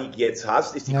Europa League jetzt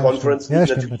hast, ist die Conference League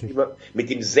natürlich immer mit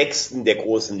dem 6. der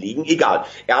großen Ligen. Egal.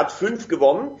 Er hat 5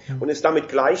 gewonnen und ist damit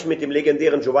gleich mit dem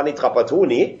legendären Giovanni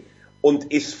Trapattoni und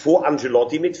ist vor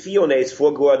Ancelotti mit 4 und er ist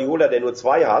vor Guardiola, der nur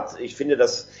 2 hat. Ich finde,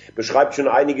 das beschreibt schon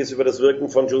einiges über das Wirken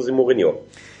von José Mourinho.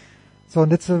 So,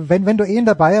 und jetzt, wenn du in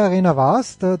der Bayer Arena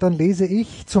warst, dann lese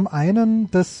ich zum einen,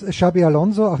 dass Xabi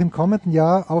Alonso auch im kommenden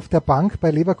Jahr auf der Bank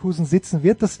bei Leverkusen sitzen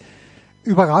wird. Das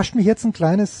überrascht mich jetzt ein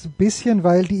kleines bisschen,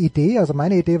 weil die Idee, also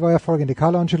meine Idee war ja folgende: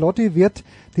 Carlo Ancelotti wird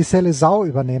die Seleção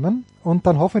übernehmen und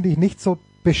dann hoffentlich nicht so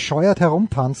bescheuert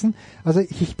herumtanzen. Also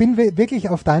ich bin wirklich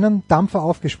auf deinen Dampfer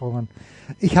aufgesprungen.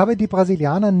 Ich habe die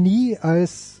Brasilianer nie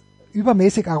als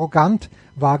übermäßig arrogant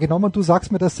wahrgenommen. Du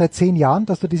sagst mir das seit 10 Jahren,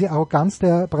 dass du diese Arroganz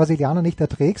der Brasilianer nicht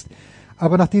erträgst.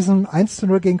 Aber nach diesem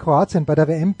 1:0 gegen Kroatien bei der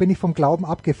WM bin ich vom Glauben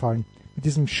abgefallen. Mit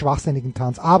diesem schwachsinnigen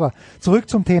Tanz. Aber zurück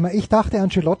zum Thema. Ich dachte,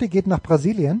 Ancelotti geht nach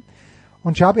Brasilien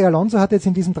und Xabi Alonso hat jetzt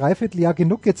in diesem Dreivierteljahr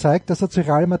genug gezeigt, dass er zu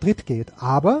Real Madrid geht.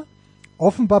 Aber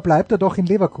offenbar bleibt er doch in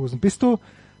Leverkusen. Bist du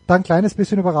da ein kleines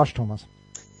bisschen überrascht, Thomas?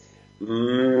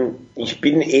 Ich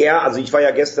bin ich war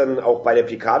ja gestern auch bei der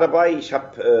PK dabei. Ich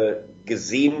habe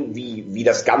gesehen, wie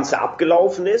das Ganze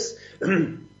abgelaufen ist.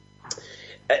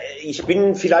 Ich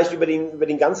bin vielleicht über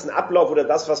den ganzen Ablauf oder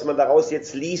das, was man daraus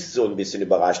jetzt liest, so ein bisschen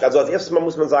überrascht. Also als erstes Mal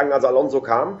muss man sagen, als Alonso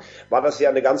kam, war das ja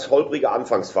eine ganz holprige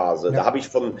Anfangsphase. Ja. Da habe ich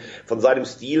von seinem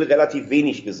Stil relativ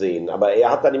wenig gesehen. Aber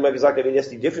er hat dann immer gesagt, er will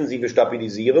erst die Defensive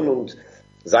stabilisieren und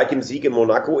seit dem Sieg in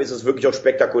Monaco ist es wirklich auch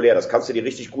spektakulär. Das kannst du dir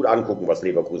richtig gut angucken, was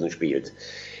Leverkusen spielt.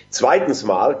 Zweitens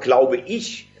mal glaube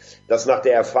ich, dass nach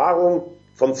der Erfahrung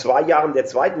von 2 Jahren der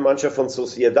zweiten Mannschaft von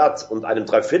Sociedad und einem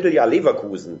Dreivierteljahr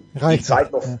Leverkusen die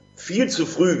Zeit noch viel zu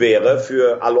früh wäre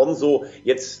für Alonso,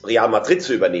 jetzt Real Madrid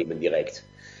zu übernehmen direkt.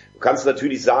 Du kannst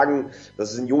natürlich sagen,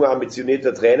 das ist ein junger,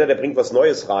 ambitionierter Trainer, der bringt was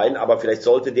Neues rein, aber vielleicht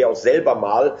sollte der auch selber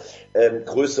mal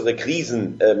größere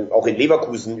Krisen auch in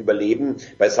Leverkusen überleben.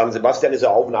 Bei San Sebastian ist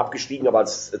er auf und abgestiegen, aber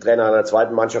als Trainer einer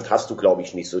zweiten Mannschaft hast du, glaube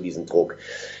ich, nicht so diesen Druck.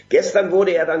 Gestern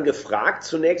wurde er dann gefragt,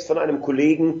 zunächst von einem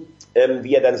Kollegen,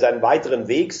 wie er dann seinen weiteren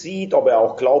Weg sieht, ob er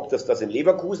auch glaubt, dass das in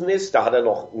Leverkusen ist. Da hat er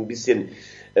noch ein bisschen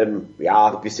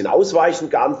ausweichend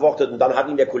geantwortet und dann hat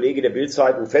ihn der Kollege der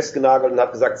Bild-Zeitung festgenagelt und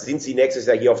hat gesagt, sind Sie nächstes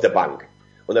Jahr hier auf der Bank?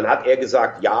 Und dann hat er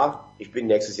gesagt, ja, ich bin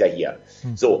nächstes Jahr hier.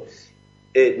 So,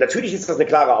 natürlich ist das eine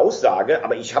klare Aussage,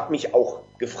 aber ich habe mich auch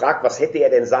gefragt, was hätte er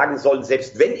denn sagen sollen,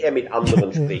 selbst wenn er mit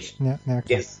anderen spricht.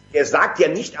 Er sagt ja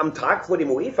nicht am Tag vor dem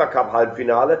UEFA Cup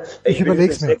Halbfinale, ich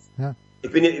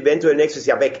bin eventuell nächstes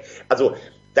Jahr weg. Also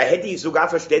da hätte ich sogar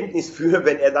Verständnis für,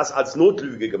 wenn er das als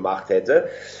Notlüge gemacht hätte.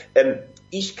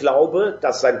 Ich glaube,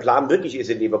 dass sein Plan wirklich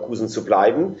ist, in Leverkusen zu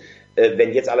bleiben.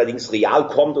 Wenn jetzt allerdings Real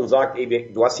kommt und sagt,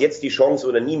 du hast jetzt die Chance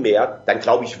oder nie mehr, dann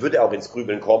glaube ich, wird er auch ins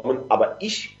Grübeln kommen. Aber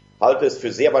ich halte es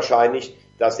für sehr wahrscheinlich,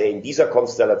 dass er in dieser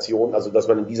Konstellation, also dass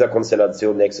man in dieser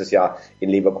Konstellation nächstes Jahr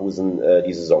in Leverkusen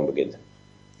die Saison beginnt.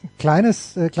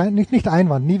 Nicht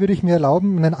Einwand, nie würde ich mir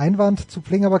erlauben, einen Einwand zu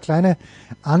pflegen, aber kleine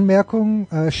Anmerkung.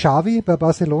 Xavi bei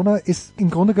Barcelona ist im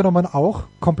Grunde genommen auch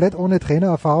komplett ohne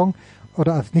Trainererfahrung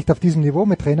oder nicht auf diesem Niveau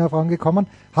mit Trainer vorangekommen,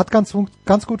 hat ganz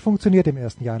gut funktioniert im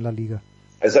ersten Jahr in La Liga.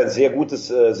 Es ist ein sehr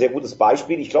gutes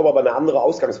Beispiel. Ich glaube aber eine andere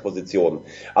Ausgangsposition.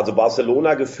 Also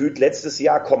Barcelona gefühlt letztes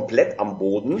Jahr komplett am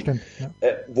Boden, Stimmt, ja.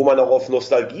 Wo man auch auf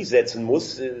Nostalgie setzen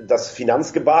muss. Das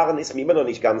Finanzgebaren ist mir immer noch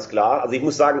nicht ganz klar. Also ich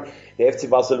muss sagen, der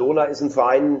FC Barcelona ist ein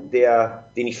Verein,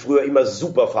 den ich früher immer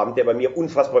super fand, der bei mir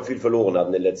unfassbar viel verloren hat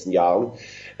in den letzten Jahren.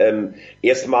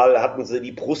 Erstmal hatten sie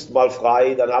die Brust mal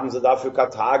frei, dann haben sie dafür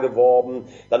Katar geworben,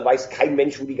 dann weiß kein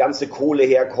Mensch, wo die ganze Kohle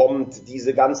herkommt,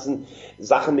 diese ganzen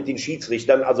Sachen mit den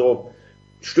Schiedsrichtern, also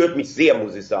stört mich sehr,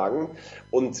 muss ich sagen.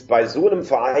 Und bei so einem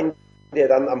Verein, der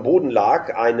dann am Boden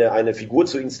lag, eine Figur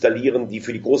zu installieren, die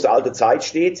für die große alte Zeit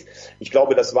steht. Ich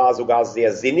glaube, das war sogar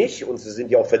sehr sinnig und sie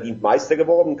sind ja auch verdient Meister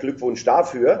geworden. Glückwunsch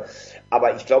dafür.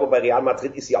 Aber ich glaube, bei Real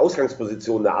Madrid ist die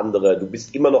Ausgangsposition eine andere. Du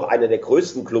bist immer noch einer der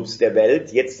größten Clubs der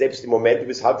Welt. Jetzt selbst im Moment, du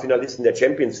bist Halbfinalisten der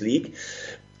Champions League.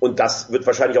 Und das wird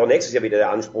wahrscheinlich auch nächstes Jahr wieder der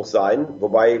Anspruch sein.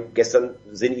 Wobei gestern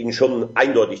sind ihnen schon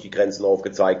eindeutig die Grenzen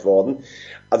aufgezeigt worden.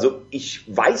 Also ich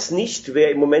weiß nicht,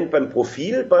 wer im Moment beim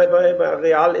Profil bei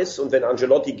Real ist. Und wenn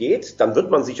Ancelotti geht, dann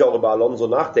wird man sicher auch über Alonso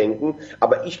nachdenken.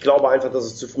 Aber ich glaube einfach, dass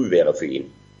es zu früh wäre für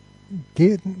ihn.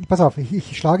 Pass auf,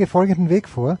 ich schlage folgenden Weg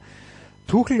vor.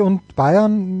 Tuchel und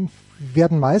Bayern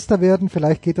werden Meister werden.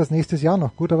 Vielleicht geht das nächstes Jahr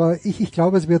noch gut. Aber ich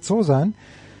glaube, es wird so sein.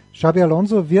 Xabi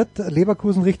Alonso wird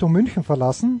Leverkusen Richtung München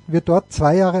verlassen, wird dort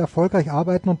 2 Jahre erfolgreich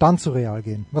arbeiten und dann zu Real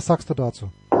gehen. Was sagst du dazu?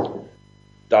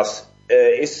 Das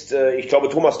ist, ich glaube,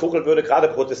 Thomas Tuchel würde gerade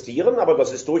protestieren, aber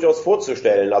das ist durchaus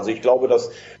vorzustellen. Also ich glaube,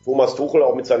 dass Thomas Tuchel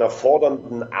auch mit seiner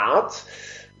fordernden Art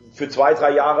für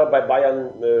 2-3 Jahre bei Bayern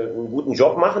einen guten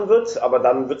Job machen wird, aber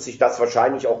dann wird sich das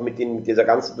wahrscheinlich auch mit dieser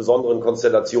ganzen besonderen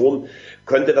Konstellation,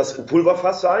 könnte das ein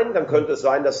Pulverfass sein, dann könnte es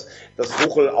sein, dass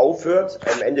Tuchel aufhört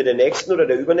am Ende der nächsten oder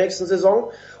der übernächsten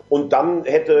Saison und dann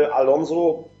hätte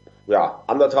Alonso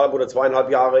 1,5 oder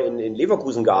 2,5 Jahre in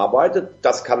Leverkusen gearbeitet,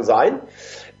 das kann sein.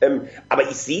 Aber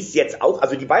ich sehe es jetzt auch,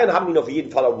 also die Bayern haben ihn auf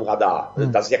jeden Fall auf dem Radar,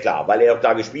 das ist ja klar, weil er auch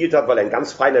da gespielt hat, weil er ein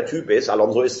ganz feiner Typ ist.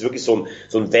 Alonso ist wirklich so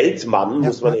ein Weltmann,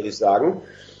 muss man ehrlich sagen.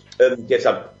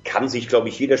 Deshalb kann sich, glaube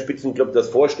ich, jeder Spitzenclub das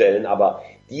vorstellen, aber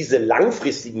diese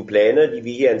langfristigen Pläne, die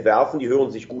wir hier entwerfen, die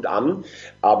hören sich gut an,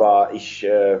 aber ich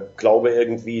glaube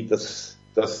irgendwie, dass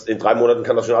in 3 Monaten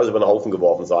kann das schon alles über den Haufen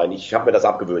geworfen sein. Ich habe mir das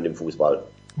abgewöhnt im Fußball.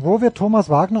 Wo wird Thomas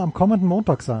Wagner am kommenden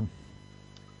Montag sein?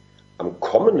 Am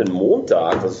kommenden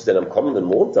Montag? Was ist denn am kommenden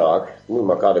Montag? Muss ich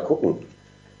mal gerade gucken.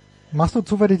 Machst du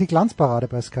zufällig die Glanzparade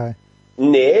bei Sky?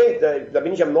 Nee, da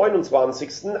bin ich am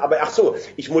 29. Aber ach so,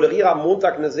 ich moderiere am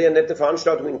Montag eine sehr nette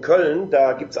Veranstaltung in Köln.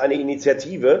 Da gibt's eine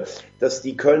Initiative, dass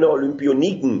die Kölner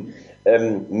Olympioniken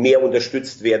mehr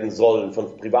unterstützt werden sollen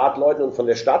von Privatleuten und von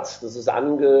der Stadt. Das ist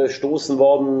angestoßen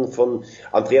worden von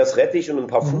Andreas Rettich und ein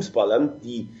paar Fußballern,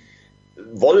 die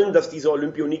wollen, dass diese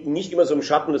Olympioniken nicht immer so im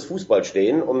Schatten des Fußballs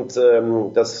stehen und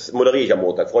das moderiere ich am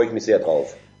Montag, freue ich mich sehr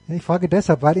drauf. Ich frage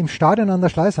deshalb, weil im Stadion an der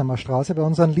Schleißheimer Straße bei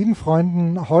unseren lieben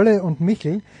Freunden Holle und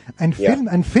Michel ein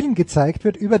Film gezeigt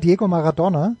wird über Diego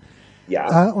Maradona,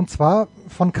 und zwar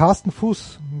von Carsten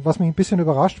Fuß, was mich ein bisschen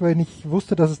überrascht, weil ich nicht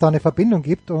wusste, dass es da eine Verbindung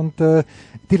gibt und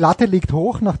die Latte liegt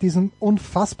hoch nach diesem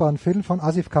unfassbaren Film von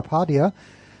Asif Kapadia.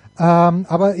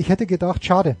 Aber ich hätte gedacht,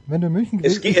 schade, wenn du in München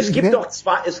es gibt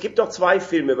doch 2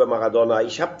 Filme über Maradona.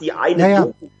 Ich habe die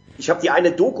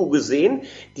eine Doku gesehen,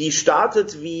 die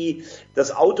startet wie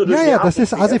das Auto durch die das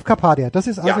ist Asif Kapadia. Das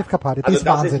ist Asif Kapadia. Also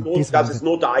das ist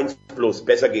Note 1+,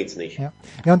 besser geht's nicht.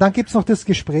 Ja, und dann gibt's noch das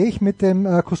Gespräch mit dem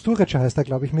Kusturica heißt er,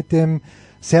 glaube ich, mit dem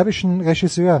serbischen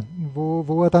Regisseur,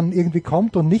 wo er dann irgendwie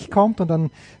kommt und nicht kommt und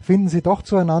dann finden sie doch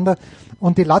zueinander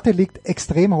und die Latte liegt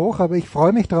extrem hoch, aber ich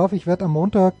freue mich drauf, ich werde am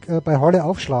Montag bei Holle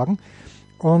aufschlagen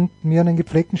und mir einen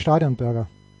gepflegten Stadionburger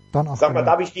dann auch. Sag mal,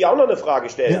 darf ich dir auch noch eine Frage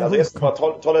stellen? Ja, also erstmal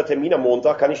toller Termin am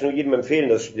Montag, kann ich nur jedem empfehlen,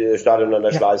 das Stadion an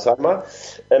der Schleißheimer.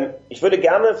 Ich würde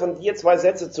gerne von dir 2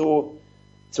 Sätze zu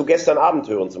gestern Abend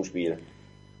hören zum Spiel.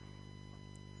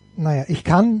 Naja, ich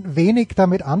kann wenig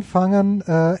damit anfangen.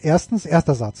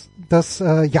 Erster Satz.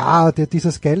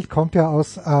 Dieses Geld kommt ja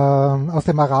aus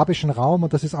dem arabischen Raum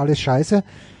und das ist alles scheiße.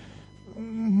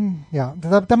 Ja,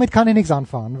 damit kann ich nichts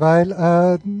anfangen, weil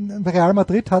Real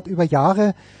Madrid hat über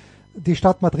Jahre, die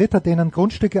Stadt Madrid hat denen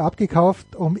Grundstücke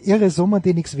abgekauft um irre Summen,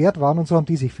 die nichts wert waren und so haben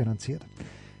die sich finanziert.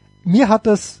 Mir hat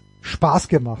das Spaß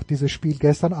gemacht, dieses Spiel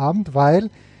gestern Abend, weil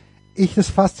ich es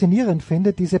faszinierend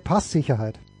finde, diese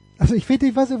Passsicherheit. Also ich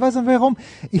weiß nicht warum.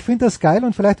 Ich finde das geil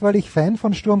und vielleicht, weil ich Fan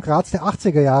von Sturm Graz der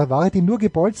 80er Jahre war, die nur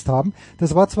gebolzt haben.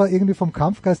 Das war zwar irgendwie vom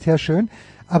Kampfgeist her schön,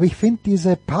 aber ich finde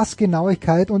diese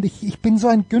Passgenauigkeit und ich bin so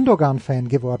ein Gündogan-Fan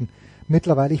geworden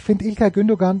mittlerweile. Ich finde İlkay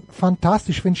Gündogan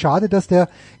fantastisch. Ich finde schade, dass der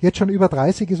jetzt schon über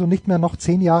 30 ist und nicht mehr noch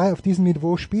 10 Jahre auf diesem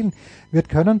Niveau spielen wird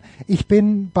können. Ich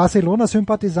bin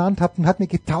Barcelona-Sympathisant, hat mir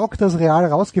getaugt, dass Real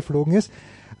rausgeflogen ist.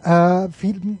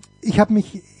 Ich habe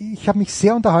mich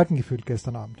sehr unterhalten gefühlt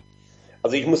gestern Abend.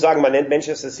 Also ich muss sagen, man nennt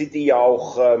Manchester City ja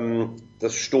auch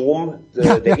das Sturm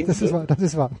der Insel. Das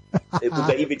ist wahr.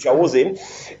 Unter Ivica Hosem.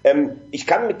 Ich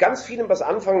kann mit ganz vielem was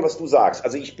anfangen, was du sagst.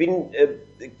 Also ich bin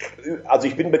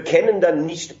bekennender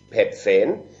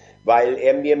Nicht-Pep-Fan, weil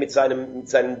er mir mit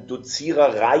seinen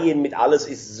Dozierereien, mit alles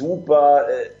ist super,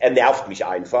 er nervt mich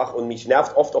einfach und mich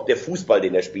nervt oft auch der Fußball,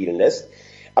 den er spielen lässt.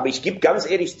 Aber ich gebe ganz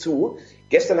ehrlich zu,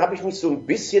 gestern habe ich mich so ein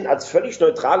bisschen als völlig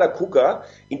neutraler Gucker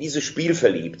in dieses Spiel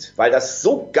verliebt, weil das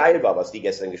so geil war, was die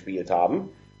gestern gespielt haben.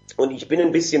 Und ich bin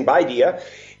ein bisschen bei dir.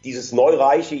 Dieses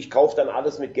Neureiche, ich kaufe dann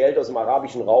alles mit Geld aus dem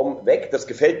arabischen Raum weg, das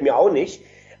gefällt mir auch nicht.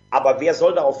 Aber wer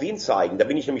soll da auf wen zeigen? Da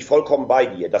bin ich nämlich vollkommen bei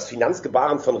dir. Das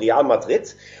Finanzgebaren von Real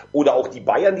Madrid oder auch die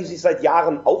Bayern, die sich seit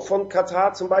Jahren auch von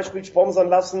Katar zum Beispiel sponsern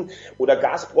lassen oder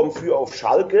Gazprom für auf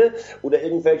Schalke oder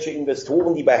irgendwelche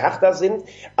Investoren, die bei Hertha sind.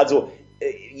 Also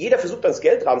jeder versucht ans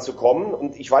Geld ranzukommen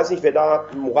und ich weiß nicht, wer da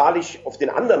moralisch auf den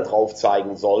anderen drauf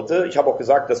zeigen sollte. Ich habe auch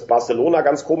gesagt, dass Barcelona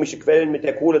ganz komische Quellen mit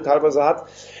der Kohle teilweise hat.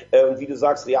 Und wie du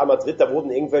sagst, Real Madrid, da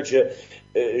wurden irgendwelche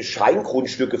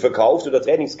Scheingrundstücke verkauft oder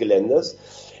Trainingsgeländes.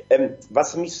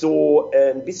 Was mich so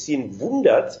ein bisschen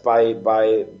wundert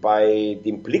bei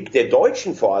dem Blick der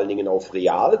Deutschen vor allen Dingen auf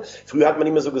Real. Früher hat man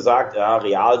immer so gesagt, ja,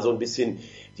 Real so ein bisschen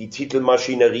die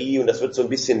Titelmaschinerie und das wird so ein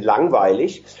bisschen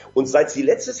langweilig. Und seit sie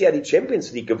letztes Jahr die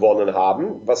Champions League gewonnen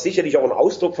haben, was sicherlich auch ein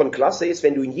Ausdruck von Klasse ist,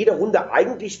 wenn du in jeder Runde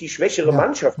eigentlich die schwächere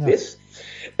Mannschaft bist,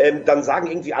 dann sagen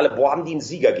irgendwie alle, boah, haben die einen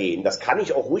Sieger gehen. Das kann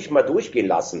ich auch ruhig mal durchgehen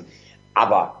lassen.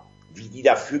 Aber wie die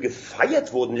dafür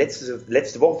gefeiert wurden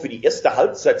letzte Woche für die erste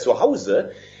Halbzeit zu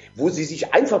Hause, wo sie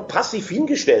sich einfach passiv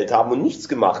hingestellt haben und nichts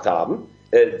gemacht haben.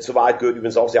 Zur Wahrheit gehört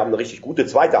übrigens auch, sie haben eine richtig gute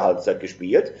zweite Halbzeit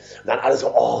gespielt. Und dann alle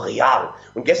so, oh, Real.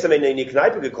 Und gestern, wenn du in die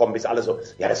Kneipe gekommen bist, alle so,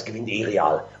 ja, das gewinnt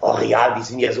Real. Oh, Real, die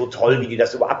sind ja so toll, wie die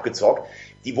das so abgezockt.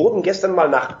 Die wurden gestern mal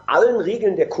nach allen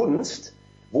Regeln der Kunst,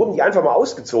 wurden die einfach mal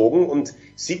ausgezogen und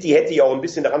City hätte ja auch ein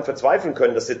bisschen daran verzweifeln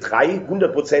können, dass sie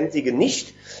 300-prozentige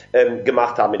nicht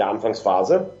gemacht haben in der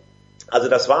Anfangsphase. Also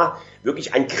das war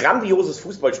wirklich ein grandioses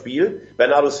Fußballspiel.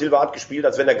 Bernardo Silva hat gespielt,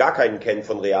 als wenn er gar keinen kennt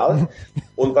von Real.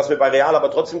 Und was mir bei Real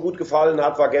aber trotzdem gut gefallen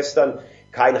hat, war gestern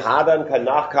kein Hadern, kein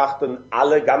Nachkarten.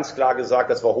 Alle ganz klar gesagt,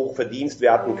 das war Hochverdienst.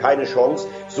 Wir hatten keine Chance.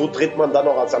 So tritt man dann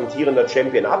noch als amtierender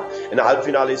Champion ab. In der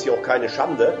Halbfinale ist ja auch keine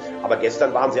Schande. Aber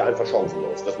gestern waren sie einfach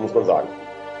chancenlos. Das muss man sagen.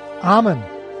 Amen.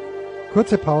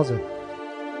 Kurze Pause.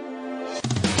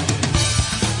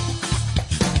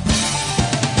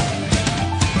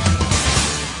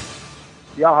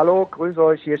 Ja, hallo, grüße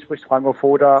euch, hier spricht Franco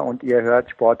Foda und ihr hört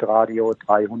Sportradio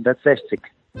 360.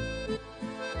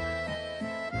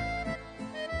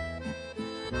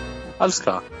 Alles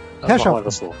klar.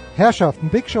 Herrschaften,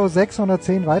 Big Show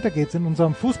 610, weiter geht's in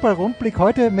unserem Fußball-Rundblick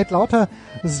heute mit lauter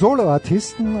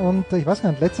Soloartisten und ich weiß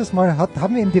gar nicht, letztes Mal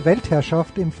haben wir ihm die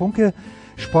Weltherrschaft im Funke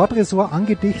Sportressort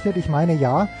angedichtet, ich meine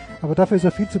ja, aber dafür ist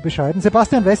er viel zu bescheiden.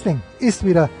 Sebastian Weßling ist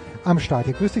wieder am Start.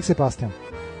 Hier, grüß dich, Sebastian.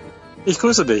 Ich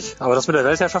grüße dich, aber das mit der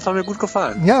Weltherrschaft hat mir gut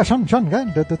gefallen. Ja, schon,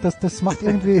 gell? Das macht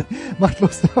irgendwie, macht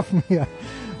Lust auf mehr.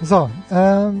 So,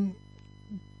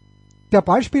 der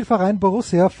Ballspielverein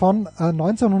Borussia von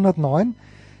 1909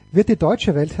 wird die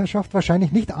deutsche Weltherrschaft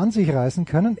wahrscheinlich nicht an sich reißen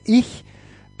können. Ich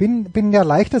bin ja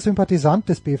leichter Sympathisant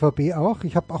des BVB auch.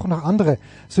 Ich habe auch noch andere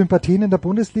Sympathien in der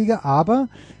Bundesliga, aber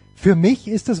für mich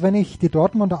ist es, wenn ich die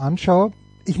Dortmunder anschaue,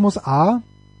 ich muss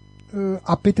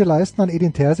Abbitte leisten an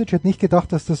Edin Terzic. Ich hätte nicht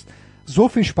gedacht, dass das so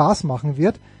viel Spaß machen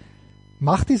wird.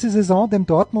 Macht diese Saison dem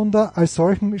Dortmunder als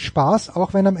solchen Spaß,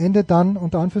 auch wenn am Ende dann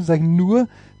unter Anführungszeichen nur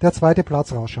der zweite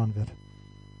Platz rausschauen wird?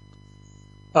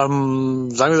 Sagen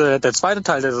wir, der zweite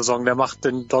Teil der Saison, der macht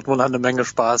den Dortmundern eine Menge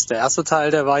Spaß. Der erste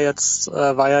Teil, der war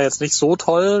ja jetzt nicht so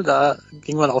toll. Da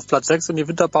ging man auf Platz 6 in die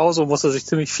Winterpause und musste sich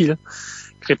ziemlich viel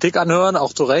Kritik anhören,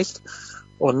 auch zu Recht.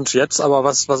 Und jetzt aber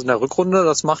was in der Rückrunde,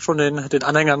 das macht schon den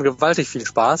Anhängern gewaltig viel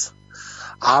Spaß.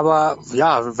 Aber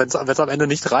ja, wenn es am Ende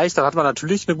nicht reicht, dann hat man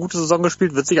natürlich eine gute Saison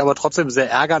gespielt, wird sich aber trotzdem sehr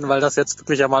ärgern, weil das jetzt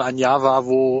wirklich einmal ein Jahr war,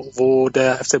 wo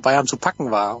der FC Bayern zu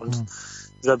packen war. Und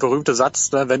dieser berühmte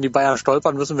Satz, ne, wenn die Bayern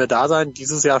stolpern, müssen wir da sein.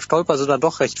 Dieses Jahr stolpern sie dann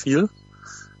doch recht viel.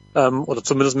 Oder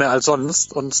zumindest mehr als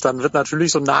sonst. Und dann wird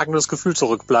natürlich so ein nagendes Gefühl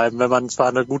zurückbleiben, wenn man zwar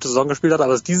eine gute Saison gespielt hat,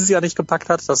 aber es dieses Jahr nicht gepackt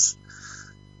hat. Das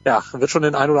wird schon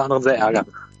den einen oder anderen sehr ärgern.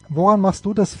 Woran machst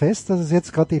du das fest? Das ist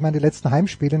jetzt gerade, ich meine, die letzten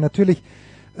Heimspiele. Natürlich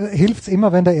hilft's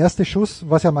immer, wenn der erste Schuss,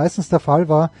 was ja meistens der Fall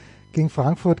war, gegen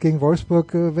Frankfurt, gegen Wolfsburg,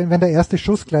 wenn der erste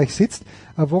Schuss gleich sitzt.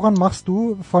 Woran machst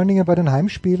du vor allen Dingen bei den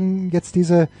Heimspielen jetzt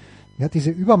diese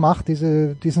Übermacht,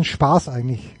 diesen Spaß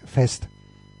eigentlich fest?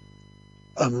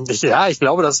 Ich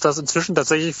glaube, dass inzwischen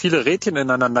tatsächlich viele Rädchen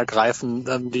ineinander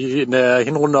greifen, die in der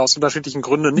Hinrunde aus unterschiedlichen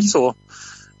Gründen nicht so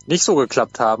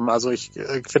geklappt haben. Also ich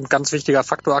finde, ganz wichtiger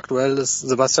Faktor aktuell ist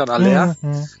Sebastian Aller,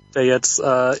 der jetzt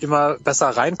immer besser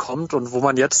reinkommt und wo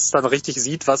man jetzt dann richtig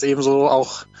sieht, was eben so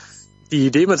auch die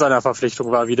Idee mit seiner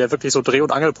Verpflichtung war, wie der wirklich so Dreh-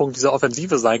 und Angelpunkt dieser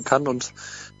Offensive sein kann und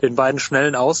den beiden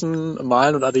schnellen Außen,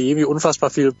 Malen und Adeyemi, unfassbar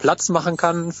viel Platz machen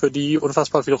kann, für die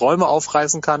unfassbar viel Räume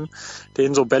aufreißen kann,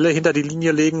 denen so Bälle hinter die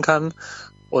Linie legen kann.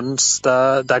 Und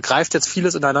da greift jetzt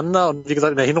vieles ineinander. Und wie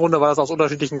gesagt, in der Hinrunde war das aus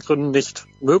unterschiedlichen Gründen nicht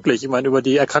möglich. Ich meine, über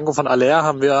die Erkrankung von Aller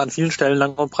haben wir an vielen Stellen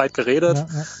lang und breit geredet.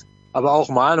 Ja. Aber auch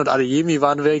Malen und Adeyemi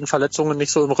waren wegen Verletzungen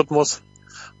nicht so im Rhythmus.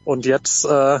 Und jetzt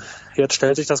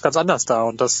stellt sich das ganz anders dar.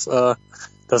 Und das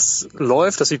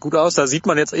läuft, das sieht gut aus. Da sieht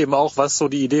man jetzt eben auch, was so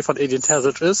die Idee von Edin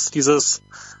Terzic ist. Dieses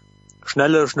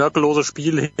schnelle, schnörkellose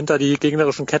Spiel hinter die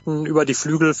gegnerischen Ketten, über die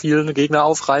Flügel vielen Gegner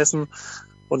aufreißen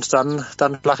und dann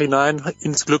flach hinein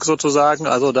ins Glück sozusagen.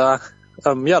 Also da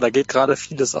geht gerade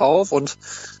vieles auf. Und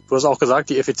du hast auch gesagt,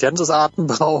 die Effizienz ist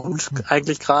atemberaubend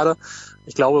eigentlich gerade.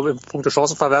 Ich glaube, in puncto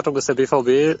Chancenverwertung ist der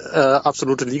BVB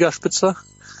absolute Ligaspitze.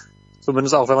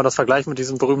 Zumindest auch, wenn man das vergleicht mit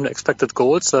diesen berühmten Expected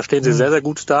Goals, da stehen sie sehr, sehr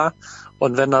gut da.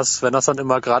 Und wenn das dann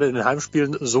immer gerade in den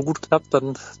Heimspielen so gut klappt,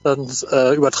 dann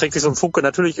überträgt sich so ein Funke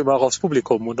natürlich immer auch aufs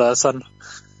Publikum. Und da ist dann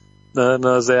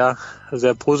eine sehr,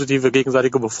 sehr positive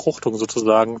gegenseitige Befruchtung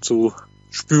sozusagen zu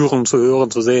spüren, zu hören,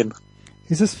 zu sehen.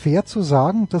 Ist es fair zu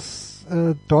sagen, dass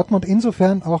Dortmund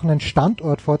insofern auch einen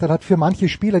Standortvorteil hat für manche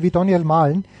Spieler wie Daniel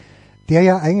Mahlen, der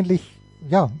ja eigentlich,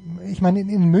 ich meine,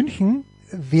 in München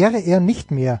wäre er nicht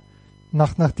mehr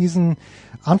nach diesen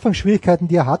Anfangsschwierigkeiten,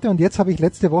 die er hatte. Und jetzt habe ich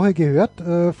letzte Woche gehört,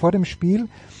 vor dem Spiel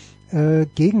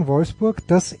gegen Wolfsburg,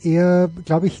 dass er,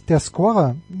 glaube ich, der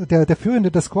Scorer, der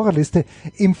Führende der Scorerliste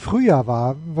im Frühjahr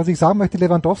war. Was ich sagen möchte,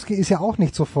 Lewandowski ist ja auch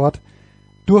nicht sofort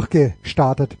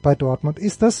durchgestartet bei Dortmund.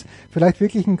 Ist das vielleicht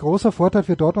wirklich ein großer Vorteil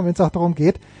für Dortmund, wenn es auch darum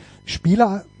geht,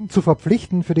 Spieler zu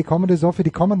verpflichten für die kommende Saison, für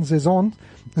die kommenden Saison,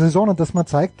 und dass man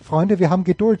zeigt, Freunde, wir haben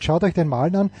Geduld, schaut euch den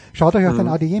Malen an, schaut euch auch den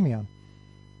Adeyemi an.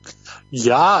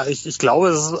 Ja, ich glaube,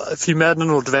 es ist vielmehr eine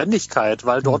Notwendigkeit,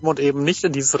 weil Dortmund eben nicht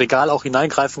in dieses Regal auch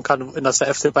hineingreifen kann, in das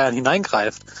der FC Bayern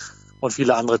hineingreift und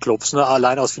viele andere Clubs,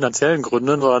 allein aus finanziellen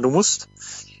Gründen, sondern du musst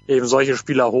eben solche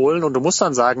Spieler holen und du musst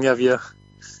dann sagen, ja, wir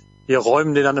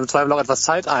räumen denen dann im Zweifel auch etwas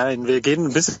Zeit ein. Wir gehen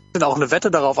ein bisschen auch eine Wette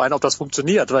darauf ein, ob das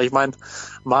funktioniert, weil ich meine,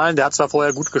 Malen, der hat zwar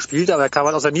vorher gut gespielt, aber er kam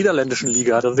halt aus der niederländischen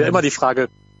Liga. Das ist ja immer die Frage,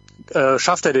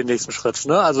 schafft er den nächsten Schritt,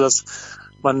 ne? Also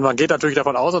man geht natürlich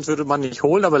davon aus, sonst würde man nicht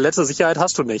holen, aber letzte Sicherheit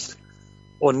hast du nicht.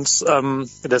 Und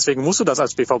deswegen musst du das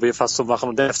als BVB fast so machen.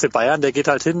 Und der FC Bayern, der geht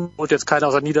halt hin, holt jetzt keiner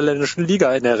aus der niederländischen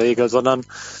Liga in der Regel, sondern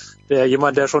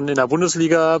jemand, der schon in der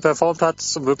Bundesliga performt hat,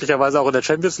 möglicherweise auch in der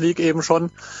Champions League eben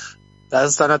schon. Da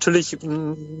ist dann natürlich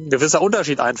ein gewisser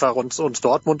Unterschied einfach. Und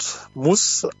Dortmund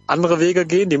muss andere Wege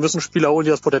gehen. Die müssen Spieler holen,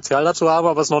 die das Potenzial dazu haben,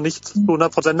 aber es noch nicht zu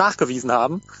 100% nachgewiesen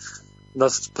haben. Und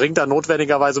das bringt dann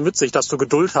notwendigerweise mit sich, dass du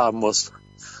Geduld haben musst.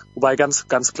 Wobei ganz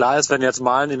klar ist, wenn jetzt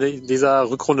Malen in dieser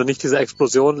Rückrunde nicht diese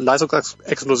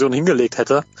Leistungsexplosion hingelegt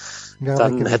hätte,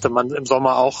 dann hätte man im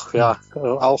Sommer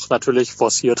auch natürlich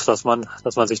forciert, dass man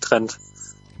sich trennt.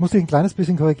 Ich muss dich ein kleines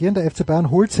bisschen korrigieren, der FC Bayern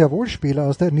holt sehr wohl Spieler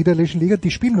aus der niederländischen Liga, die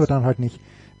spielen nur dann halt nicht,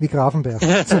 wie Grafenberg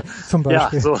zum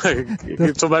Beispiel. Ja,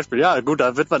 so, zum Beispiel, ja gut,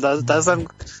 da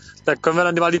können wir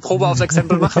dann mal die Probe aufs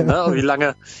Exempel machen, ne?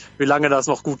 Wie lange das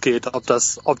noch gut geht, ob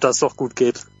das noch gut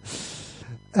geht.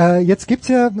 Jetzt gibt's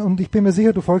ja, und ich bin mir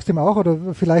sicher, du folgst ihm auch oder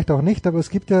vielleicht auch nicht, aber es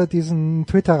gibt ja diesen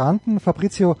Twitteranten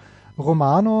Fabrizio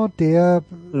Romano, der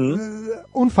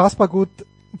unfassbar gut,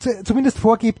 zumindest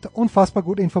vorgibt, unfassbar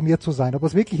gut informiert zu sein. Ob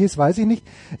es wirklich ist, weiß ich nicht.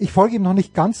 Ich folge ihm noch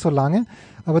nicht ganz so lange,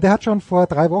 aber der hat schon vor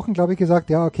 3 Wochen, glaube ich, gesagt,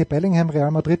 ja, okay, Bellingham,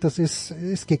 Real Madrid, das ist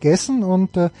gegessen und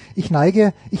ich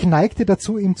neigte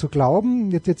dazu, ihm zu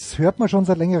glauben. Jetzt hört man schon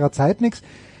seit längerer Zeit nichts.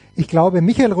 Ich glaube,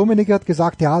 Michael Rummenigge hat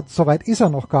gesagt, ja, soweit ist er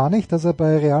noch gar nicht, dass er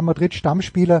bei Real Madrid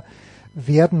Stammspieler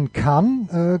werden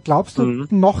kann. Glaubst du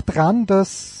noch dran,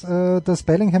 dass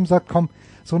Bellingham sagt, komm,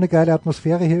 so eine geile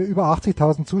Atmosphäre hier, über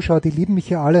 80.000 Zuschauer, die lieben mich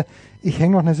hier alle, ich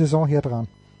hänge noch eine Saison hier dran?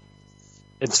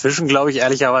 Inzwischen glaube ich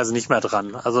ehrlicherweise nicht mehr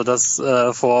dran. Also das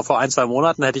vor 1-2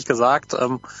 Monaten hätte ich gesagt,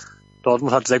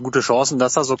 Dortmund hat sehr gute Chancen,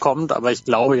 dass das so kommt, aber ich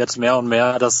glaube jetzt mehr und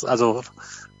mehr,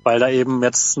 weil da eben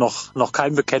jetzt noch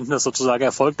kein Bekenntnis sozusagen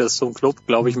erfolgt ist zum Club,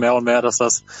 glaube ich mehr und mehr, dass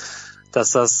das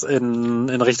dass das in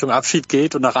Richtung Abschied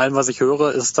geht. Und nach allem, was ich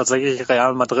höre, ist tatsächlich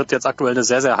Real Madrid jetzt aktuell eine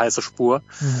sehr, sehr heiße Spur.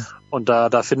 Mhm. Und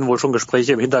da finden wohl schon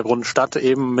Gespräche im Hintergrund statt,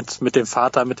 eben mit dem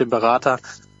Vater, mit dem Berater.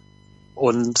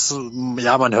 Und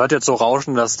ja, man hört jetzt so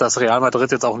rauschen, dass das Real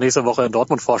Madrid jetzt auch nächste Woche in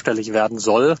Dortmund vorstellig werden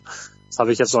soll. Das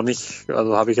habe ich jetzt noch nicht,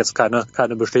 also habe ich jetzt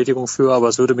keine Bestätigung für, aber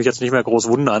es würde mich jetzt nicht mehr groß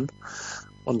wundern.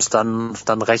 Und dann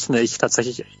rechne ich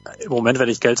tatsächlich, im Moment, wenn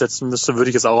ich Geld setzen müsste,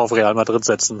 würde ich es auch auf Real Madrid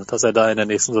setzen, dass er da in der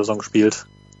nächsten Saison spielt.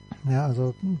 Ja,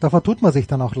 also da vertut man sich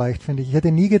dann auch leicht, finde ich. Ich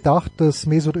hätte nie gedacht, dass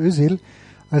Mesut Özil,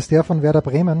 als der von Werder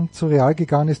Bremen zu Real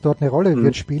gegangen ist, dort eine Rolle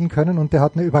wird spielen können, und der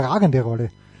hat eine überragende Rolle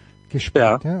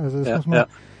gespielt. Ja, also das muss man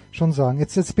schon sagen.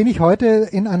 Jetzt bin ich heute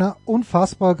in einer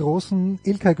unfassbar großen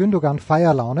İlkay Gündoğan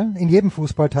Feierlaune, in jedem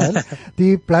Fußballteil.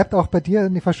 Die bleibt auch bei dir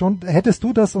nicht verschont. Hättest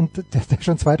du das, und der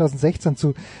schon 2016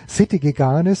 zu City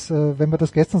gegangen ist, wenn man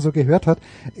das gestern so gehört hat,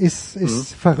 ist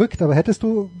verrückt. Aber hättest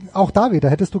du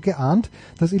geahnt,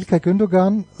 dass İlkay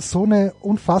Gündoğan so eine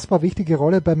unfassbar wichtige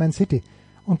Rolle bei Man City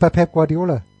und bei Pep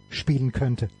Guardiola spielen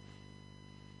könnte?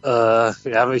 Ja,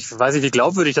 ich weiß nicht, wie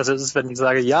glaubwürdig das ist, wenn ich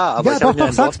sage ja, aber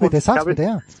sag's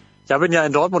bitte. Ich habe ihn ja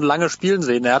in Dortmund lange spielen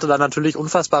sehen. Er hatte da natürlich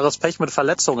unfassbares Pech mit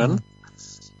Verletzungen.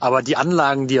 Aber die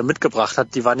Anlagen, die er mitgebracht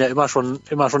hat, die waren ja immer schon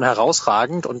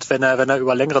herausragend. Und wenn er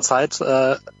über längere Zeit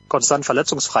konstant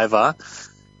verletzungsfrei war,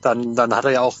 dann hat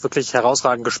er ja auch wirklich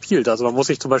herausragend gespielt. Also man muss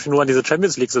sich zum Beispiel nur an diese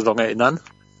Champions League Saison erinnern,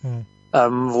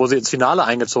 wo sie ins Finale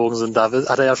eingezogen sind. Da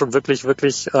hat er ja schon wirklich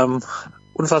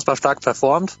unfassbar stark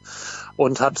performt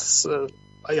und hat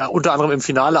unter anderem im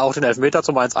Finale auch den Elfmeter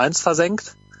zum 1-1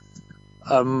 versenkt.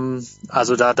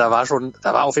 Also da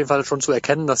war auf jeden Fall schon zu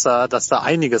erkennen, dass da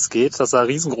einiges geht, dass da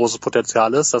riesengroßes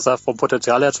Potenzial ist, dass er vom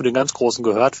Potenzial her zu den ganz Großen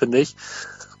gehört, finde ich.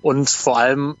 Und vor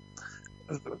allem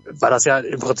war das ja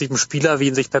im Prinzip ein Spieler, wie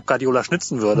ihn sich Pep Guardiola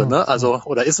schnitzen würde, ne? Also,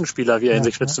 oder ist ein Spieler, wie er ihn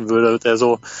sich schnitzen würde, der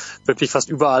so wirklich fast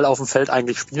überall auf dem Feld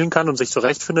eigentlich spielen kann und sich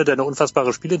zurechtfindet, der eine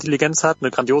unfassbare Spielintelligenz hat,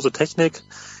 eine grandiose Technik,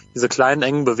 diese kleinen,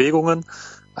 engen Bewegungen.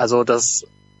 Also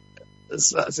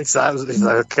ich sage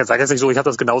jetzt nicht so, ich habe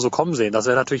das genauso kommen sehen. Das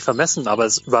wäre natürlich vermessen, aber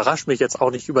es überrascht mich jetzt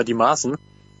auch nicht über die Maßen,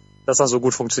 dass das so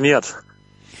gut funktioniert.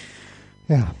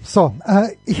 Ja, so.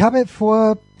 Ich habe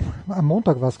am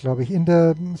Montag war es, glaube ich, in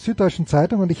der Süddeutschen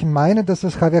Zeitung, und ich meine, dass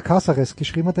das Javier Cáceres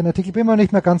geschrieben hat, den Artikel, bin mir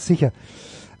nicht mehr ganz sicher.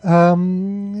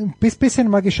 Bisschen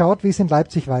mal geschaut, wie es in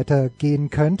Leipzig weitergehen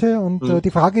könnte, und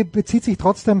die Frage bezieht sich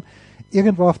trotzdem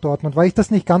irgendwo auf Dortmund, weil ich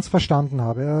das nicht ganz verstanden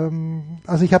habe.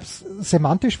 Also ich habe es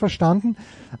semantisch verstanden,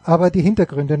 aber die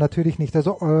Hintergründe natürlich nicht.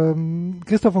 Also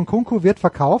Christoph Nkunku wird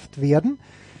verkauft werden,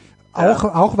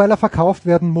 auch weil er verkauft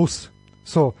werden muss.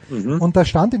 So. Und da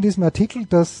stand in diesem Artikel,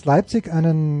 dass Leipzig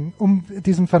um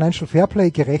diesem Financial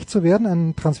Fairplay gerecht zu werden,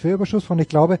 einen Transferüberschuss von, ich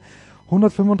glaube,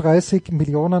 135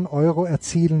 Millionen Euro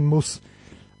erzielen muss.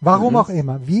 Warum auch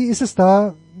immer. Wie ist es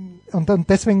da? Und dann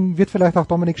deswegen wird vielleicht auch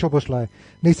Dominik Szoboszlai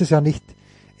nächstes Jahr nicht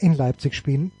in Leipzig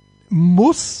spielen.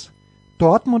 Muss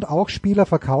Dortmund auch Spieler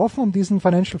verkaufen, um diesem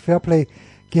Financial Fairplay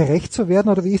gerecht zu werden?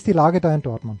 Oder wie ist die Lage da in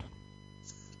Dortmund?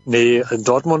 Nee, in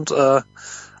Dortmund,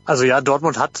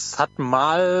 Dortmund hat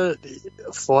mal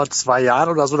vor 2 Jahren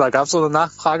oder so, da gab es so eine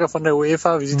Nachfrage von der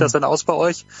UEFA. Wie sieht das denn aus bei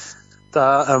euch?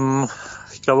 Da,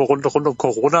 ich glaube, rund um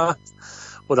Corona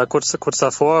oder kurz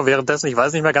davor, währenddessen, ich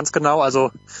weiß nicht mehr ganz genau,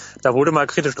 also da wurde mal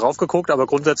kritisch drauf geguckt, aber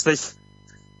grundsätzlich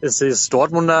ist das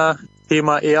Dortmunder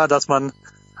Thema eher, dass man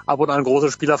ab und an große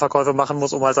Spielerverkäufe machen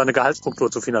muss, um halt seine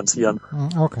Gehaltsstruktur zu finanzieren.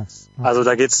 Okay. Also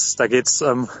da geht's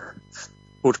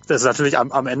gut, das ist natürlich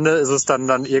am Ende ist es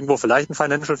dann irgendwo vielleicht ein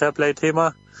Financial Fairplay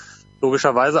Thema,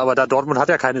 logischerweise, aber da Dortmund hat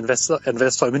ja keinen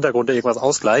Investor im Hintergrund, der irgendwas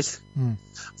ausgleicht.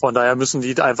 Von daher müssen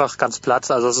die einfach ganz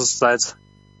platt, also es ist seit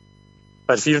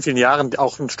vielen, vielen Jahren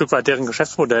auch ein Stück weit deren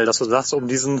Geschäftsmodell, dass du sagst, um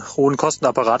diesen hohen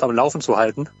Kostenapparat am Laufen zu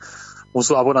halten, musst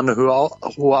du ab und an eine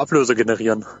hohe Ablöse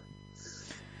generieren.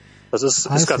 Das ist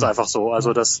ganz einfach so.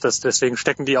 Also deswegen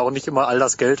stecken die auch nicht immer all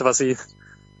das Geld, was sie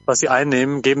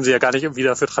einnehmen, geben sie ja gar nicht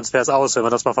wieder für Transfers aus, wenn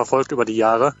man das mal verfolgt über die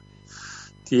Jahre.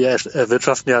 Die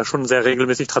erwirtschaften ja schon sehr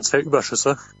regelmäßig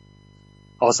Transferüberschüsse.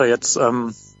 Außer jetzt,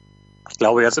 ich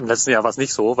glaube jetzt im letzten Jahr war es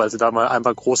nicht so, weil sie da mal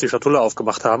einmal groß die Schatulle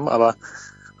aufgemacht haben, aber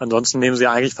ansonsten nehmen sie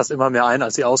ja eigentlich fast immer mehr ein,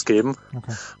 als sie ausgeben.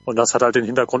 Okay. Und das hat halt den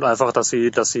Hintergrund einfach, dass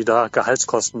sie da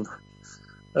Gehaltskosten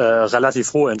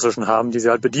relativ hohe inzwischen haben, die sie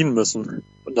halt bedienen müssen.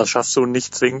 Und das schaffst du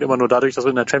nicht zwingend immer nur dadurch, dass du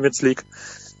in der Champions League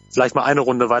vielleicht mal eine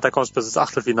Runde weiterkommst bis ins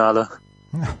Achtelfinale.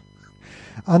 Ja.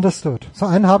 Understood. So,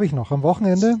 einen habe ich noch. Am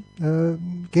Wochenende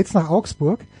geht's nach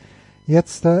Augsburg.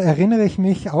 Jetzt erinnere ich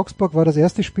mich, Augsburg war das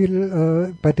erste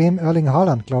Spiel, bei dem Erling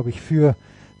Haaland, glaube ich, für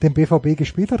dem BVB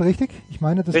gespielt hat, richtig? Ich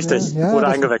meine, das richtig, wurde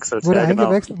eingewechselt. Wurde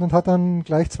eingewechselt und hat dann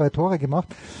gleich 2 Tore gemacht.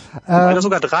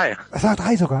 Sogar 3. Also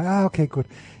 3 sogar, ja, okay, gut.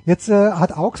 Jetzt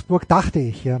hat Augsburg, dachte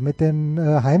ich ja, mit dem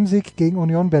Heimsieg gegen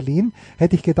Union Berlin,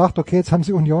 hätte ich gedacht, okay, jetzt haben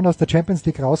sie Union aus der Champions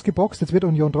League rausgeboxt, jetzt wird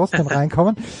Union trotzdem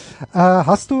reinkommen.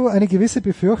 Hast du eine gewisse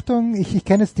Befürchtung? Ich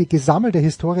kenne jetzt die gesammelte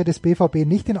Historie des BVB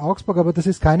nicht in Augsburg, aber das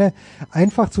ist keine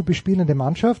einfach zu bespielende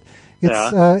Mannschaft.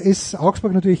 Jetzt ist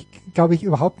Augsburg natürlich, glaube ich,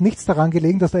 überhaupt nichts daran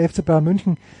gelegen, dass der FC Bayern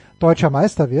München deutscher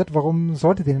Meister wird. Warum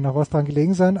sollte denen noch was dran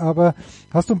gelegen sein? Aber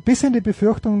hast du ein bisschen die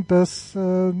Befürchtung, dass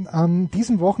an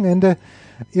diesem Wochenende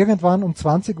irgendwann um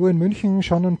 20 Uhr in München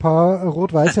schon ein paar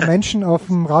rot-weiße Menschen auf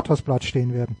dem Rathausplatz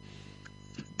stehen werden?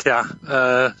 Tja,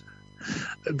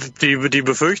 die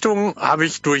Befürchtung habe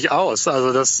ich durchaus.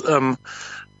 Also das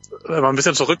wenn man ein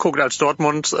bisschen zurückguckt, als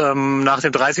Dortmund nach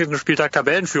dem 30. Spieltag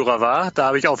Tabellenführer war, da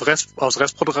habe ich aufs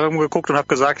Restprogramm geguckt und habe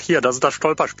gesagt, hier, das ist das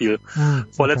Stolperspiel.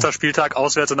 Vorletzter Spieltag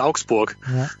auswärts in Augsburg.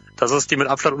 Ja. Das ist die mit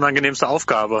Abstand unangenehmste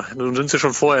Aufgabe. Nun sind sie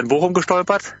schon vorher in Bochum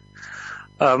gestolpert.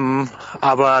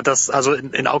 Aber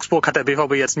in Augsburg hat der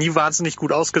BVB jetzt nie wahnsinnig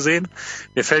gut ausgesehen.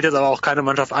 Mir fällt jetzt aber auch keine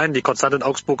Mannschaft ein, die konstant in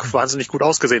Augsburg wahnsinnig gut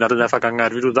ausgesehen hat in der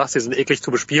Vergangenheit. Wie du sagst, die sind eklig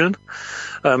zu bespielen.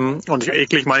 Und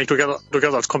eklig meine ich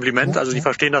durchaus als Kompliment. Also die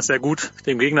verstehen das sehr gut,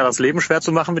 dem Gegner das Leben schwer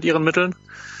zu machen mit ihren Mitteln.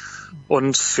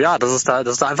 Und ja, das ist da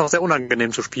einfach sehr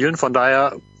unangenehm zu spielen. Von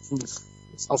daher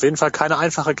ist auf jeden Fall keine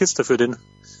einfache Kiste für den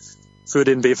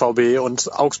BVB.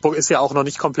 Und Augsburg ist ja auch noch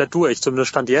nicht komplett durch, zumindest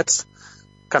Stand jetzt.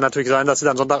 Kann natürlich sein, dass sie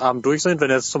dann Sonntagabend durch sind. Wenn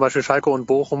jetzt zum Beispiel Schalke und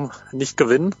Bochum nicht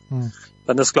gewinnen,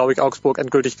 dann ist, glaube ich, Augsburg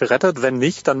endgültig gerettet. Wenn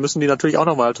nicht, dann müssen die natürlich auch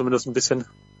nochmal zumindest ein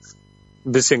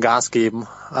bisschen Gas geben.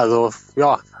 Also,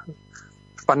 ja,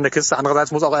 spannende Kiste.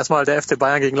 Andererseits muss auch erstmal der FC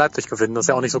Bayern gegen Leipzig gewinnen. Das ist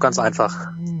ja auch nicht so ganz einfach.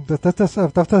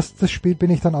 Das Spiel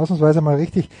bin ich dann ausnahmsweise mal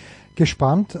richtig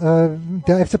gespannt.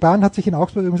 Der FC Bayern hat sich in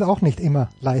Augsburg übrigens auch nicht immer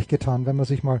leicht getan, wenn man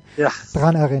sich mal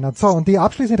dran erinnert. So, und die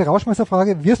abschließende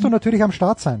Rauschmeisterfrage, wirst du natürlich am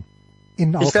Start sein?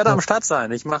 Ich werde am Start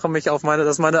sein. Ich mache mich auf das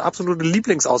ist meine absolute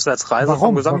Lieblingsauswärtsreise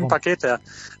vom gesamten Paket her.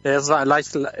 Es war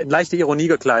in leichte Ironie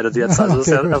gekleidet jetzt. Also es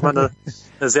ist ja erstmal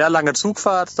eine sehr lange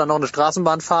Zugfahrt, dann noch eine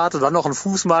Straßenbahnfahrt und dann noch ein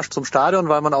Fußmarsch zum Stadion,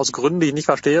 weil man aus Gründen, die ich nicht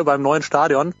verstehe, beim neuen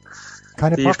Stadion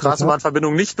die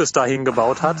Straßenbahnverbindung nicht bis dahin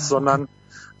gebaut hat, sondern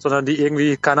die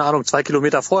irgendwie, keine Ahnung, 2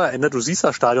 Kilometer vorher endet. Du siehst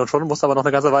das Stadion schon, musst aber noch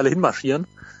eine ganze Weile hinmarschieren.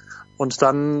 Und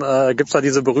dann gibt's da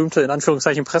diese berühmte, in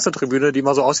Anführungszeichen, Pressetribüne, die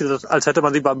immer so aussieht, als hätte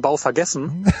man sie beim Bau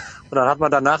vergessen. Und dann hat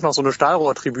man danach noch so eine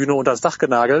Stahlrohrtribüne unter das Dach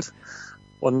genagelt.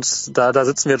 Und da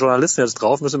sitzen wir Journalisten jetzt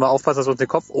drauf, müssen immer aufpassen, dass wir uns den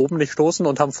Kopf oben nicht stoßen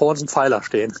und haben vor uns einen Pfeiler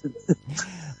stehen.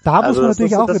 Da muss man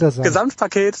natürlich auch wieder sagen.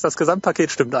 Das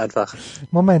Gesamtpaket stimmt einfach.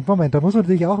 Moment, da muss man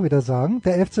natürlich auch wieder sagen,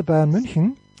 der FC Bayern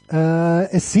München,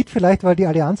 es sieht vielleicht, weil die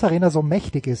Allianz Arena so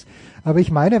mächtig ist. Aber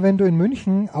ich meine, wenn du in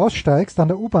München aussteigst an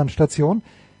der U-Bahn-Station,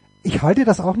 ich halte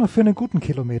das auch noch für einen guten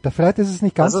Kilometer. Vielleicht ist es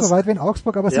nicht ganz so weit wie in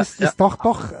Augsburg, aber es ist doch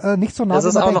nicht so nah. Das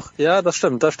ist auch noch, das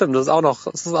stimmt. Das ist auch noch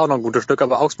ein gutes Stück,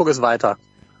 aber Augsburg ist weiter.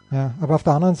 Ja, aber auf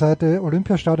der anderen Seite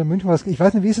Olympiastadion München, ich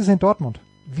weiß nicht, wie ist es in Dortmund?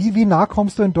 Wie nah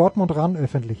kommst du in Dortmund ran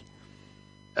öffentlich?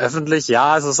 Öffentlich,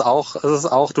 ja, es ist auch,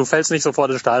 du fällst nicht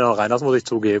sofort ins Stadion rein, das muss ich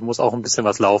zugeben, muss auch ein bisschen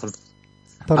was laufen.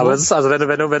 Aber es ist also, wenn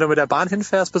du mit der Bahn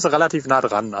hinfährst, bist du relativ nah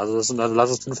dran. Also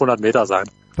lass es 500 Meter sein.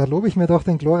 Da lobe ich mir doch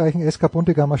den glorreichen SK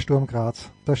Buntegammer Sturm Graz.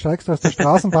 Da steigst du aus der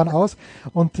Straßenbahn aus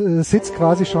und sitzt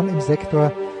quasi schon im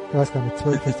Sektor, ich weiß gar nicht,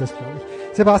 12 ist das, glaube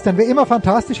ich. Sebastian, wie immer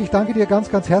fantastisch. Ich danke dir ganz,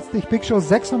 ganz herzlich. Big Show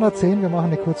 610. Wir machen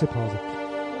eine kurze Pause.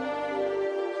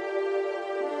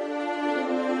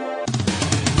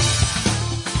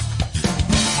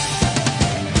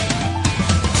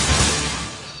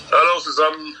 Hallo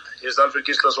zusammen. Hier ist Alfred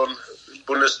Gislason,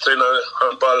 Bundestrainer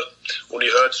Handball und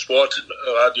ihr hört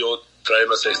Sportradio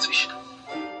 360.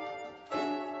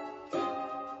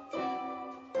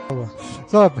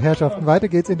 So, Herrschaften, weiter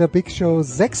geht's in der Big Show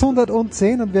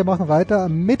 610 und wir machen weiter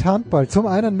mit Handball. Zum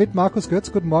einen mit Markus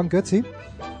Götz. Guten Morgen, Götzi.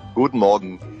 Guten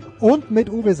Morgen. Und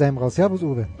mit Uwe Semrau. Servus,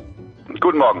 Uwe.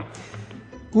 Guten Morgen.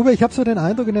 Uwe, ich habe so den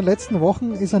Eindruck, in den letzten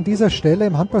Wochen ist an dieser Stelle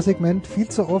im Handballsegment viel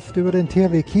zu oft über den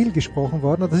THW Kiel gesprochen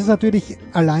worden. Und das ist natürlich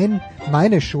allein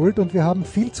meine Schuld und wir haben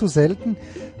viel zu selten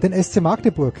den SC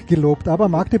Magdeburg gelobt. Aber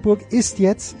Magdeburg ist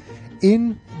jetzt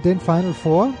in den Final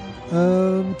Four.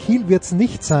 Kiel wird's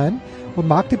nicht sein. Und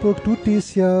Magdeburg tut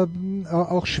dies ja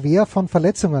auch schwer von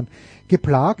Verletzungen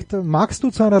geplagt. Magst du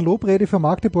zu einer Lobrede für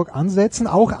Magdeburg ansetzen,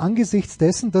 auch angesichts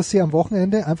dessen, dass sie am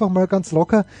Wochenende einfach mal ganz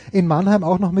locker in Mannheim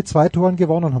auch noch mit 2 Toren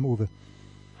gewonnen haben, Uwe?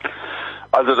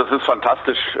 Also das ist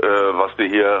fantastisch, was wir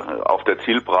hier auf der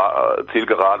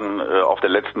Zielgeraden, auf der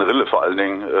letzten Rille vor allen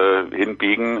Dingen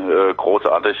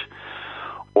großartig.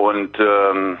 Und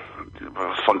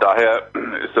von daher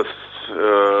ist das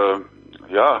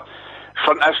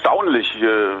schon erstaunlich,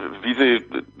 wie sie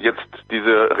jetzt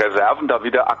diese Reserven da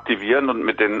wieder aktivieren und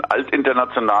mit den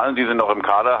Altinternationalen, die sie noch im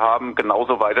Kader haben,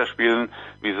 genauso weiterspielen,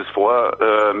 wie sie es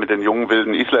vorher mit den jungen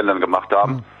wilden Isländern gemacht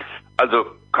haben. Also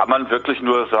kann man wirklich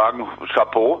nur sagen,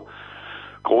 Chapeau,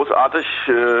 großartig.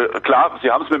 Klar, sie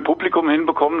haben es mit dem Publikum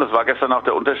hinbekommen, das war gestern auch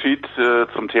der Unterschied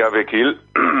zum THW Kiel,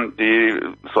 die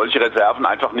solche Reserven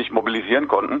einfach nicht mobilisieren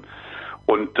konnten.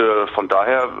 Und von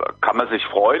daher kann man sich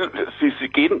freuen. Sie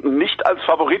gehen nicht als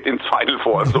Favorit ins Final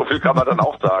vor, so viel kann man dann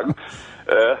auch sagen.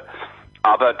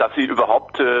 Aber dass sie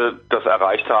überhaupt das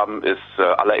erreicht haben, ist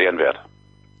aller Ehren wert.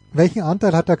 Welchen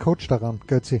Anteil hat der Coach daran,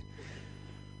 Götzi?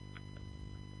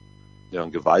 Ja,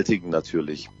 einen gewaltigen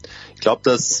natürlich. Ich glaube,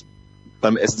 dass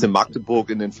beim SC Magdeburg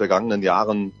in den vergangenen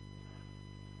Jahren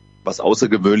was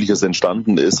Außergewöhnliches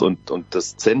entstanden ist und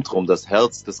das Zentrum, das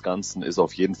Herz des Ganzen ist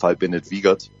auf jeden Fall Bennett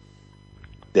Wiegert,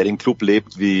 der den Club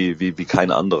lebt wie kein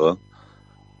anderer,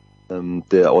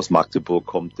 der aus Magdeburg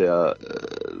kommt, der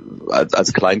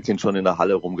als Kleinkind schon in der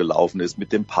Halle rumgelaufen ist,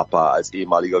 mit dem Papa als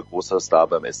ehemaliger großer Star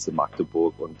beim SC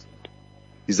Magdeburg, und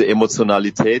diese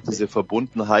Emotionalität, diese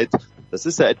Verbundenheit, das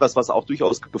ist ja etwas, was auch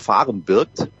durchaus Gefahren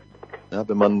birgt. Ja,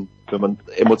 wenn man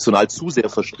emotional zu sehr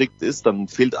verstrickt ist, dann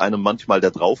fehlt einem manchmal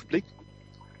der Draufblick.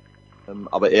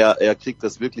 Aber er kriegt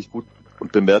das wirklich gut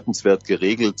und bemerkenswert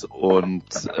geregelt, und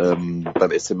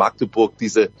beim SC Magdeburg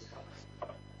diese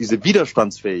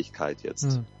Widerstandsfähigkeit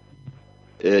jetzt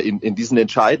in diesen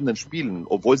entscheidenden Spielen,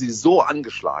 obwohl sie so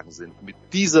angeschlagen sind, mit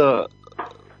dieser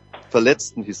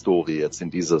verletzten Historie jetzt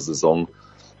in dieser Saison,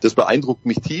 das beeindruckt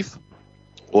mich tief,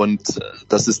 und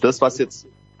das ist das, was jetzt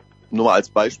nur mal als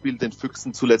Beispiel den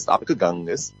Füchsen zuletzt abgegangen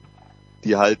ist.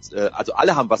 Die halt, also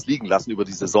alle haben was liegen lassen über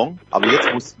die Saison, aber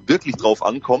jetzt, wo es wirklich drauf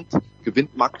ankommt,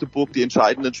 gewinnt Magdeburg die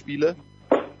entscheidenden Spiele.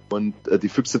 Und die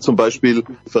Füchse zum Beispiel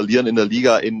verlieren in der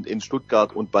Liga in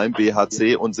Stuttgart und beim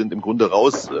BHC und sind im Grunde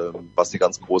raus, was die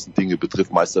ganz großen Dinge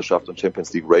betrifft, Meisterschaft und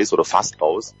Champions League Race, oder fast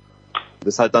raus.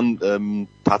 Das ist halt dann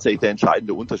tatsächlich der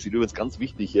entscheidende Unterschied. Übrigens ganz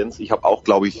wichtig, Jens, ich habe auch,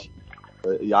 glaube ich,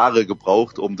 Jahre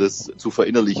gebraucht, um das zu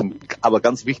verinnerlichen. Aber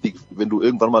ganz wichtig, wenn du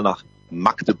irgendwann mal nach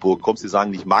Magdeburg kommst, die sagen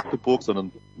nicht Magdeburg,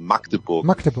 sondern Magdeburg.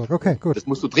 Magdeburg, okay, gut. Das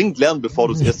musst du dringend lernen, bevor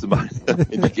du das erste Mal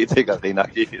in die GTEC Arena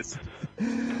gehst.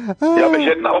 Ja, mich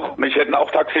hätten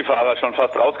auch Taxifahrer schon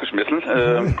fast rausgeschmissen.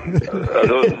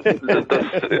 Also das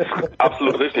ist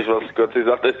absolut richtig, was Götzi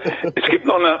sagt. Es gibt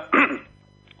noch eine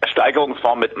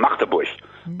Steigerungsform mit Magdeburg.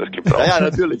 Das gibt's auch. Ja,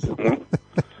 natürlich.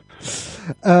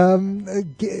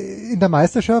 In der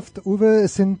Meisterschaft, Uwe,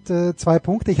 es sind 2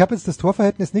 Punkte. Ich habe jetzt das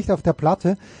Torverhältnis nicht auf der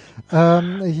Platte.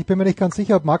 Ich bin mir nicht ganz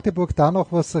sicher, ob Magdeburg da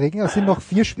noch was regeln. Es sind noch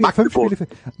 5 Spiele für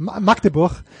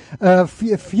Magdeburg. 4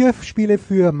 Spiele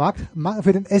für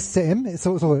für den SCM.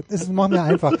 So, das machen wir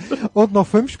einfach. Und noch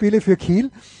 5 Spiele für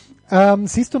Kiel.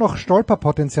 Siehst du noch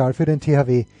Stolperpotenzial für den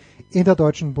THW in der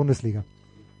deutschen Bundesliga?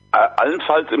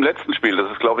 Allenfalls im letzten Spiel,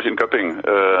 das ist, glaube ich, in Köpping.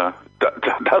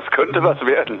 Das könnte was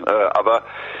werden. Aber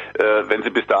wenn sie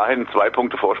bis dahin 2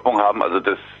 Punkte Vorsprung haben, also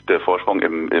der Vorsprung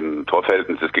im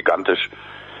Torverhältnis ist gigantisch.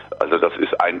 Also das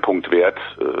ist 1 Punkt wert.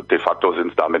 De facto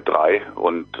sind es damit 3.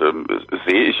 Und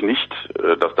sehe ich nicht,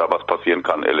 dass da was passieren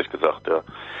kann, ehrlich gesagt. Ja.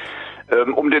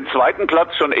 Um den 2.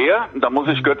 Platz schon eher. Da muss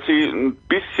ich Götzi ein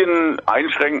bisschen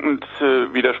einschränkend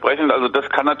widersprechen. Also das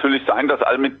kann natürlich sein, dass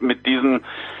all mit diesen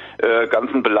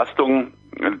ganzen Belastungen,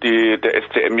 die der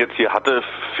SCM jetzt hier hatte,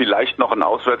 vielleicht noch ein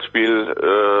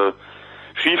Auswärtsspiel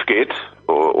schief geht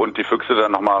und die Füchse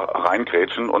dann nochmal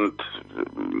reingrätschen und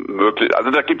möglich.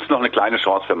 Also da gibt's noch eine kleine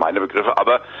Chance für meine Begriffe,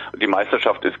 aber die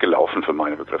Meisterschaft ist gelaufen für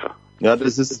meine Begriffe. Ja,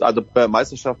 das ist, also bei der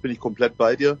Meisterschaft bin ich komplett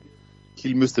bei dir.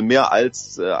 Kiel müsste mehr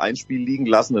als ein Spiel liegen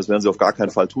lassen, das werden sie auf gar keinen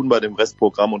Fall tun bei dem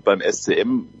Restprogramm, und beim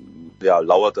SCM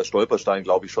lauert der Stolperstein,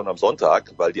 glaube ich, schon am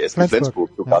Sonntag, weil die SC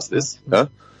Flensburg zu Gast ist. Ja.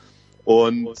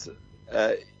 Und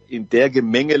in der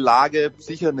Gemengelage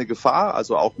sicher eine Gefahr,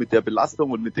 also auch mit der Belastung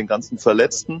und mit den ganzen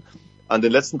Verletzten. An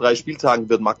den letzten 3 Spieltagen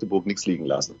wird Magdeburg nichts liegen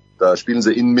lassen. Da spielen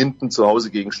sie in Minden zu Hause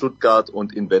gegen Stuttgart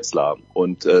und in Wetzlar.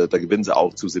 Und da gewinnen sie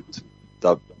auch zu 7.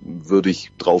 Da würde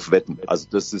ich drauf wetten. Also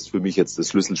das ist für mich jetzt das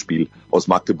Schlüsselspiel aus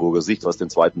Magdeburger Sicht, was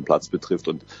den 2. Platz betrifft.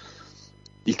 Und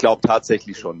ich glaube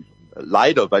tatsächlich schon,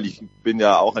 leider, weil ich bin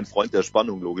ja auch ein Freund der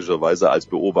Spannung, logischerweise als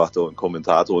Beobachter und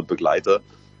Kommentator und Begleiter,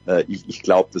 ich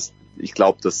glaube, dass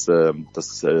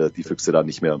die Füchse da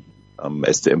nicht mehr am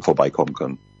SCM vorbeikommen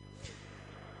können.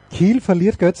 Kiel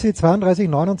verliert, Götzi,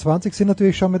 32-29, sind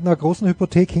natürlich schon mit einer großen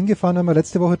Hypothek hingefahren, haben wir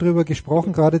letzte Woche drüber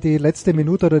gesprochen, gerade die letzte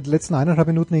Minute oder die letzten 1,5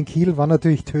 Minuten in Kiel waren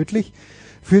natürlich tödlich,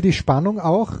 für die Spannung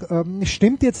auch.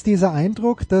 Stimmt jetzt dieser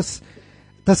Eindruck, dass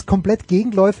das komplett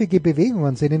gegenläufige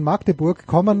Bewegungen sind? In Magdeburg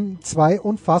kommen 2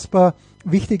 unfassbar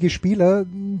wichtige Spieler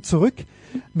zurück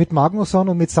mit Magnusson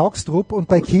und mit Saugstrup, und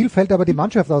bei Kiel fällt aber die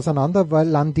Mannschaft auseinander, weil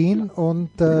Landin und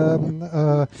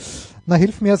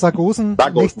hilf mir, Sargosen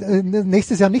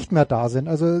nächstes Jahr nicht mehr da sind.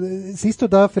 Also siehst du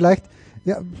da vielleicht,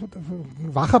 ja,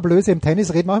 Wacherblöße im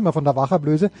Tennis, reden wir auch immer von der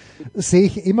Wacherblöße, sehe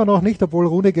ich immer noch nicht, obwohl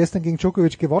Rune gestern gegen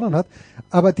Djokovic gewonnen hat.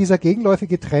 Aber dieser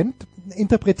gegenläufige Trend,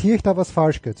 interpretiere ich da was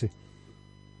falsch, Götzi?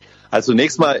 Also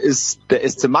zunächst mal ist der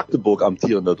SC Magdeburg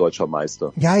amtierender deutscher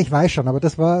Meister. Ja, ich weiß schon, aber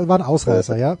das war ein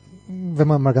Ausreißer, ja, wenn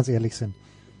wir mal ganz ehrlich sind.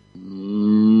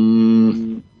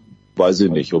 Weiß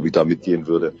ich nicht, ob ich da mitgehen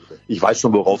würde. Ich weiß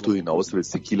schon, worauf du hinaus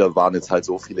willst. Die Kieler waren jetzt halt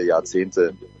so viele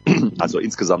Jahrzehnte, also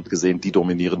insgesamt gesehen, die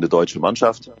dominierende deutsche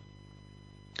Mannschaft.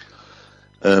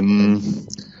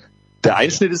 Der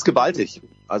Einschnitt ist gewaltig.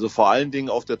 Also vor allen Dingen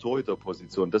auf der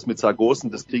Torhüterposition. Das mit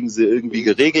Sargosen, das kriegen sie irgendwie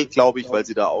geregelt, glaube ich, weil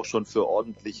sie da auch schon für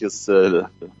ordentliches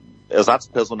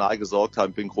Ersatzpersonal gesorgt haben.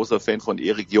 Ich bin großer Fan von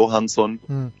Erik Johansson,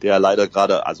 der leider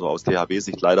gerade, also aus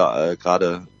THW-Sicht leider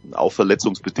gerade auch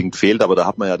verletzungsbedingt fehlt. Aber da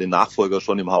hat man ja den Nachfolger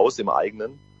schon im Haus, im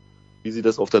eigenen. Wie sie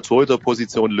das auf der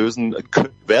Torhüterposition lösen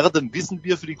werden, wissen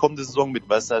wir für die kommende Saison mit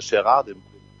Vincent Gérard, dem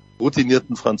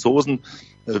routinierten Franzosen.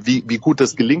 Wie gut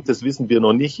das gelingt, das wissen wir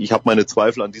noch nicht. Ich habe meine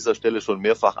Zweifel an dieser Stelle schon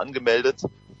mehrfach angemeldet.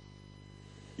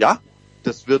 Ja,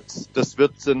 das wird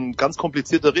ein ganz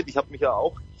komplizierter Ritt. Ich habe mich ja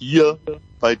auch hier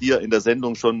bei dir in der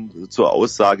Sendung schon zur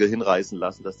Aussage hinreißen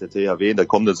lassen, dass der THW in der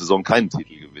kommenden Saison keinen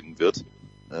Titel gewinnen wird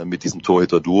mit diesem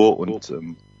Torhüter-Duo. Und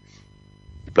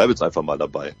ich bleibe jetzt einfach mal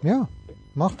dabei. Ja,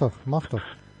 mach doch.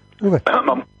 Uwe.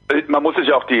 Man muss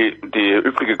sich auch die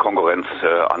übrige Konkurrenz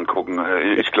angucken.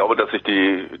 Ich glaube, dass sich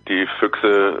die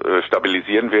Füchse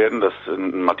stabilisieren werden.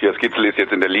 Matthias Gitzel ist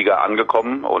jetzt in der Liga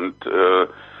angekommen und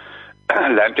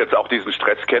lernt jetzt auch diesen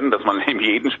Stress kennen, dass man in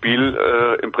jedem Spiel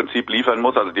im Prinzip liefern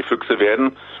muss. Also die Füchse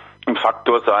werden ein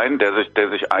Faktor sein, der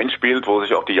sich einspielt, wo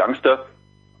sich auch die Youngster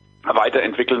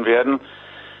weiterentwickeln werden.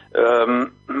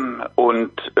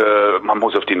 Und man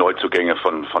muss auf die Neuzugänge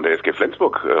von der SG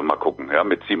Flensburg mal gucken, ja,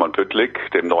 mit Simon Püttlik,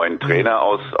 dem neuen Trainer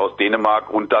aus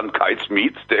Dänemark, und dann Kai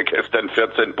Smits, der gestern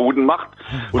 14 Buden macht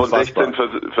von 16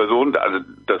 Versuchen. Also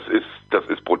das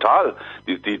ist brutal.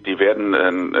 Die werden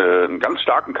einen ganz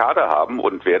starken Kader haben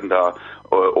und werden da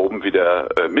oben wieder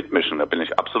mitmischen. Da bin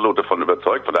ich absolut davon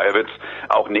überzeugt. Von daher wird es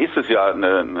auch nächstes Jahr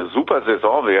eine super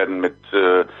Saison werden mit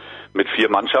 4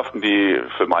 Mannschaften, die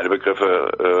für meine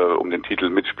Begriffe um den Titel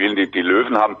mitspielen. Die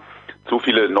Löwen haben zu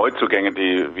viele Neuzugänge,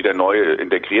 die wieder neu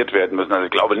integriert werden müssen. Also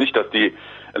ich glaube nicht, dass die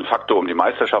ein Faktor um die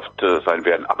Meisterschaft sein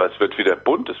werden. Aber es wird wieder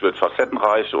bunt, es wird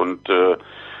facettenreich und der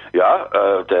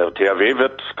THW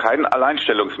wird kein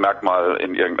Alleinstellungsmerkmal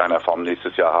in irgendeiner Form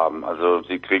nächstes Jahr haben. Also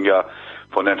sie kriegen ja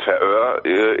von den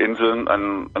Färöerinseln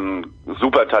ein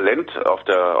super Talent auf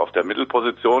der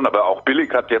Mittelposition, aber auch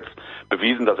Billig hat jetzt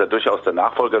bewiesen, dass er durchaus der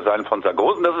Nachfolger sein von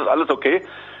Sargosen. Das ist alles okay,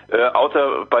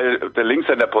 außer bei der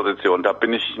Linkshänderposition, da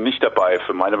bin ich nicht dabei.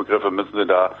 Für meine Begriffe müssen sie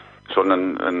da schon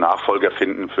einen Nachfolger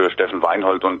finden für Steffen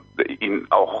Weinhold und ihn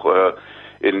auch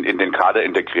in den Kader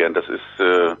integrieren. Das ist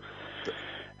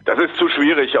zu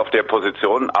schwierig auf der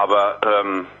Position, aber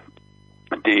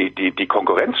die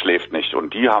Konkurrenz schläft nicht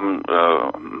und die haben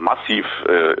massiv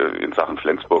in Sachen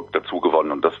Flensburg dazu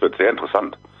gewonnen und das wird sehr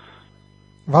interessant.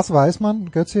 Was weiß man,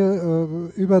 Götzi,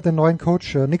 über den neuen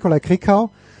Coach Nikolai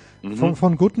Krikau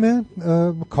von Gutme?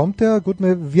 Kommt er?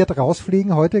 Gutme wird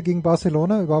rausfliegen heute gegen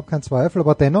Barcelona, überhaupt kein Zweifel,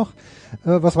 aber dennoch,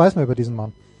 was weiß man über diesen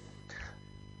Mann?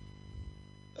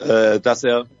 Dass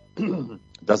er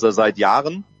seit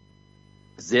Jahren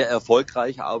sehr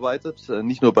erfolgreich arbeitet,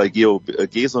 nicht nur bei GOG,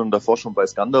 sondern davor schon bei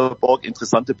Skanderborg.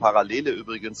 Interessante Parallele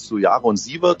übrigens zu Jaron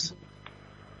Sievert.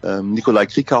 Nikolai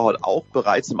Krikau hat auch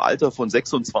bereits im Alter von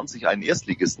 26 einen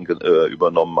Erstligisten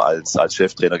übernommen als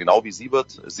Cheftrainer, genau wie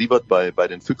Sievert bei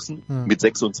den Füchsen mit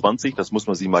 26, das muss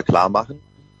man sich mal klar machen.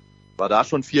 War da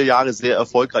schon 4 Jahre sehr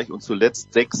erfolgreich und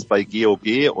zuletzt 6 bei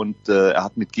GOG und er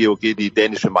hat mit GOG die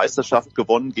dänische Meisterschaft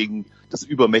gewonnen gegen das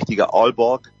übermächtige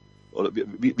Aalborg. Oder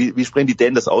wie sprechen die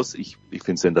Dänen das aus? Ich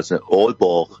finde es sensationell.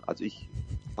 Aalborg. Also ich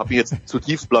habe mich jetzt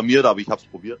zutiefst blamiert, aber ich habe es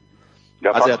probiert.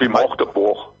 Ja, also fast wie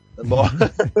Magdeburg.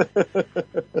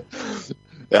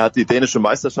 Er hat die dänische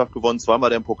Meisterschaft gewonnen, 2-mal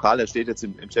den Pokal. Er steht jetzt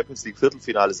im Champions League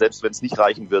Viertelfinale. Selbst wenn es nicht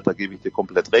reichen wird, da gebe ich dir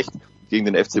komplett recht. Gegen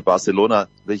den FC Barcelona.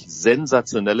 Welch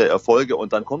sensationelle Erfolge.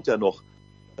 Und dann kommt ja noch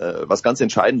was ganz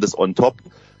Entscheidendes on top.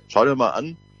 Schau dir mal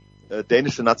an,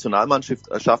 dänische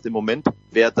Nationalmannschaft im Moment,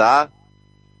 wer da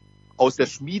aus der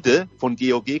Schmiede von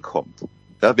GOG kommt.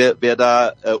 Ja, wer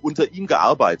da unter ihm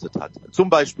gearbeitet hat, zum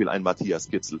Beispiel ein Matthias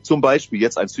Gitzel, zum Beispiel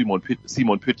jetzt ein Simon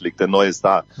Püttlik, der neue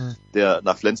Star, der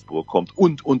nach Flensburg kommt,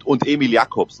 und Emil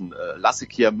Jakobsen, Lasse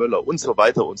Kier Möller und so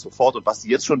weiter und so fort, und was sie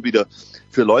jetzt schon wieder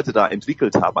für Leute da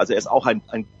entwickelt haben. Also er ist auch ein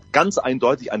ganz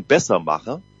eindeutig ein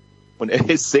Bessermacher, und er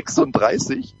ist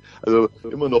 36, also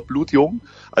immer noch blutjung,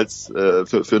 als für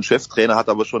einen Cheftrainer, hat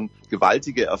aber schon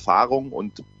gewaltige Erfahrung,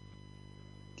 und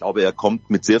ich glaube, er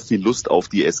kommt mit sehr viel Lust auf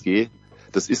die SG.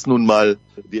 Das ist nun mal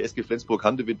die SG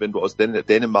Flensburg-Handewitt, wenn du aus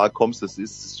Dänemark kommst, das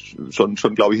ist schon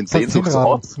glaube ich, ein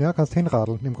Sehnsuchtsort. Ja, kannst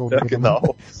hinradeln im Grunde. Ja,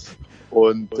 genau.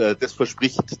 Und das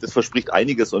verspricht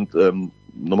einiges, und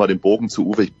nochmal den Bogen zu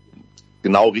Uwe,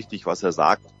 genau richtig, was er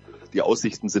sagt. Die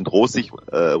Aussichten sind rosig,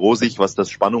 was das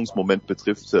Spannungsmoment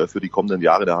betrifft für die kommenden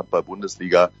Jahre der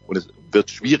Handball-Bundesliga, und es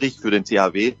wird schwierig für den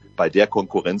THW, bei der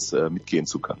Konkurrenz mitgehen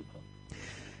zu können.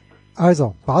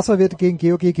 Also, Barca wird gegen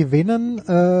GOG gewinnen,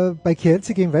 bei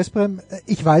Kielce gegen Veszprém.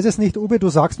 Ich weiß es nicht, Uwe, du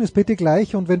sagst mir es bitte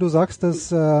gleich, und wenn du sagst, dass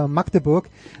Magdeburg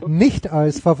nicht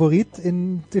als Favorit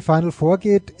in die Final Four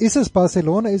geht, ist es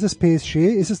Barcelona, ist es PSG,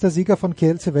 ist es der Sieger von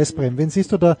Kielce Veszprém? Wen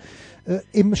siehst du da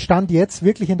im Stand jetzt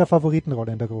wirklich in der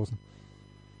Favoritenrolle, in der großen?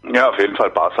 Ja, auf jeden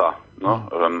Fall Barca. Ne?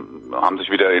 Haben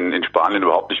sich wieder in Spanien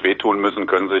überhaupt nicht wehtun müssen,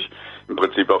 können sich im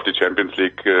Prinzip auf die Champions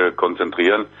League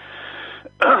konzentrieren.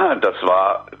 Das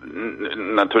war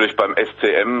natürlich beim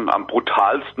SCM am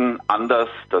brutalsten anders.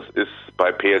 Das ist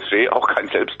bei PSG auch kein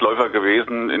Selbstläufer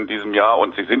gewesen in diesem Jahr,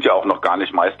 und sie sind ja auch noch gar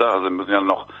nicht Meister. Also sie müssen ja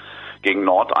noch gegen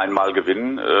Nord einmal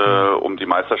gewinnen, um die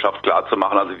Meisterschaft klar zu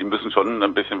machen. Also die müssen schon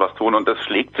ein bisschen was tun, und das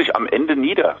schlägt sich am Ende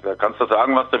nieder. Da kannst du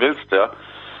sagen, was du willst, ja.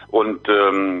 Und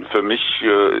für mich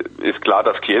ist klar,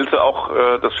 dass Kielce auch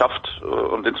das schafft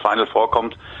und ins Final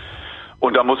vorkommt.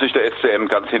 Und da muss sich der SCM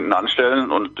ganz hinten anstellen,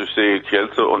 und ich sehe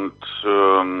Kielce und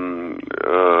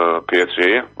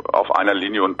PSG auf einer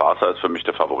Linie, und Barca ist für mich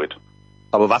der Favorit.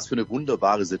 Aber was für eine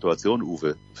wunderbare Situation,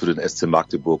 Uwe, für den SC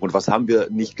Magdeburg. Und was haben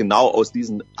wir nicht genau aus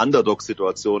diesen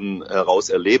Underdog-Situationen heraus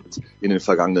erlebt in den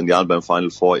vergangenen Jahren beim Final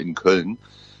Four in Köln.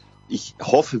 Ich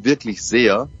hoffe wirklich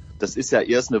sehr, das ist ja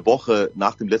erst eine Woche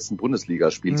nach dem letzten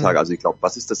Bundesligaspieltag, also ich glaube,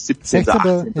 was ist das, 17.,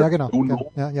 18. Ja, genau. Juni?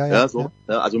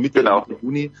 Also Mitte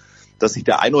Juni, dass sich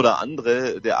der ein oder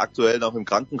andere, der aktuell noch im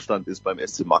Krankenstand ist beim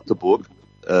SC Magdeburg,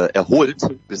 erholt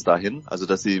bis dahin. Also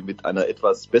dass sie mit einer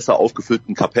etwas besser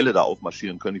aufgefüllten Kapelle da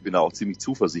aufmarschieren können. Ich bin da auch ziemlich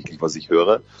zuversichtlich, was ich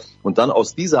höre. Und dann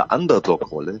aus dieser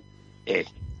Underdog-Rolle,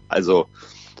 also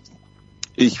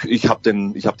ich habe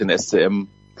den SCM,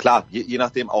 klar, je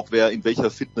nachdem auch wer in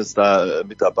welcher Fitness da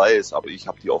mit dabei ist, aber ich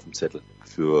habe die auf dem Zettel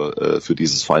für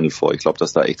dieses Final Four. Ich glaube,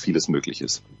 dass da echt vieles möglich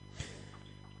ist.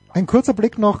 Ein kurzer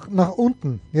Blick noch nach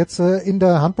unten. Jetzt in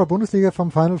der Handball-Bundesliga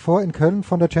vom Final Four in Köln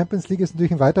von der Champions League ist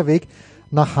natürlich ein weiter Weg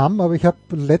nach Hamm, aber ich habe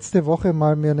letzte Woche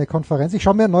mal mir eine Konferenz, ich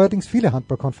schaue mir neuerdings viele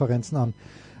Handballkonferenzen an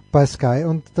bei Sky,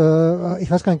 und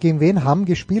ich weiß gar nicht, gegen wen Hamm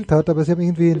gespielt hat, aber sie haben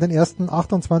irgendwie in den ersten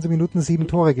 28 Minuten 7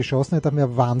 Tore geschossen. Ich dachte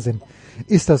mir, Wahnsinn,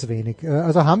 ist das wenig.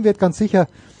 Also Hamm wird ganz sicher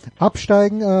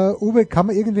absteigen. Uwe, kann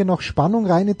man irgendwie noch Spannung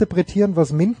reininterpretieren,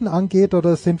 was Minden angeht,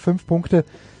 oder sind 5 Punkte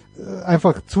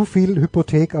einfach zu viel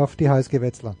Hypothek auf die HSG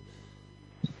Wetzlar?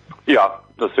 Ja,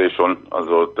 das sehe ich schon.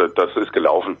 Also das ist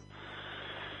gelaufen.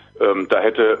 Da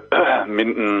hätte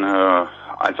Minden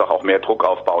einfach auch mehr Druck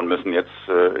aufbauen müssen jetzt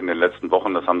in den letzten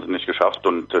Wochen. Das haben sie nicht geschafft.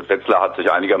 Und Wetzlar hat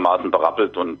sich einigermaßen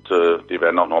berappelt, und die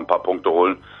werden auch noch ein paar Punkte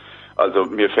holen. Also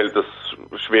mir fällt es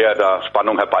schwer, da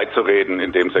Spannung herbeizureden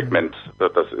in dem Segment.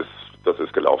 Das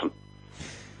ist gelaufen.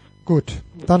 Gut,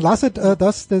 dann lasset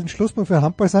das den Schlusspunkt für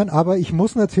Handball sein, aber ich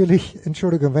muss natürlich,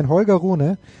 Entschuldigung, wenn Holger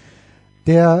Rune,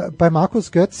 der bei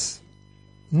Markus Götz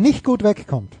nicht gut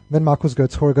wegkommt, wenn Markus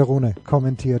Götz Holger Rune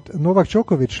kommentiert, Novak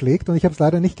Djokovic schlägt, und ich habe es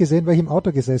leider nicht gesehen, weil ich im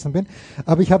Auto gesessen bin,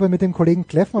 aber ich habe mit dem Kollegen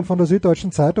Kleffmann von der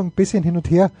Süddeutschen Zeitung ein bisschen hin und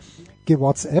her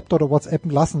gewhatsappt oder whatsappen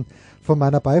lassen von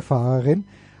meiner Beifahrerin,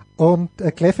 und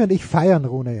Kleffi und ich feiern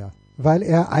Rune ja, weil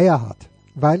er Eier hat,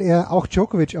 weil er auch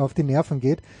Djokovic auf die Nerven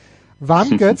geht.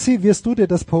 Wann, Götzi, wirst du dir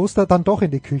das Poster dann doch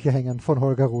in die Küche hängen von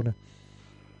Holger Rune?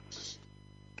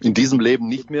 In diesem Leben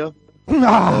nicht mehr.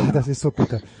 Das ist so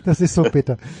bitter. Das ist so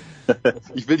bitter.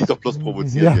 Ich will dich doch bloß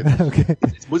provozieren. Ja, okay.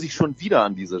 Jetzt muss ich schon wieder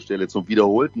an dieser Stelle zum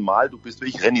wiederholten Mal, du bist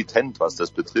wirklich renitent, was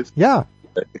das betrifft,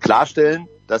 klarstellen,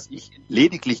 dass ich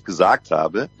lediglich gesagt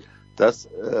habe, dass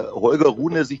Holger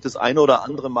Rune sich das eine oder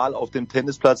andere Mal auf dem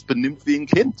Tennisplatz benimmt wie ein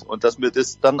Kind, und dass mir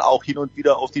das dann auch hin und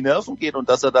wieder auf die Nerven geht, und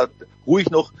dass er da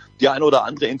ruhig noch die eine oder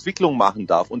andere Entwicklung machen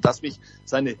darf, und dass mich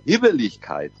seine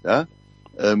Hibbeligkeit, das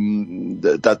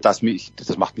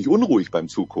macht mich unruhig beim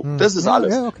Zugucken. Das ist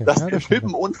alles. Ja, okay. Dass der Typ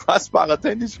ein unfassbarer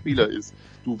Tennisspieler ist.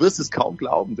 Du wirst es kaum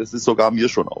glauben. Das ist sogar mir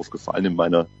schon aufgefallen in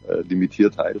meiner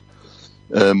Limitiertheit.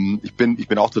 Ich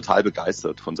bin auch total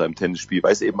begeistert von seinem Tennisspiel,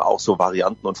 weil es eben auch so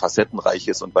varianten- und facettenreich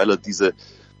ist und weil er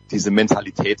diese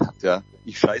Mentalität hat, ja.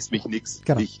 Ich scheiß mich nix.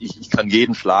 Genau. Ich kann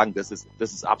jeden schlagen. Das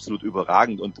ist absolut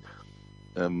überragend. Und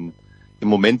im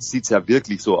Moment sieht's ja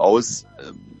wirklich so aus,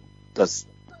 dass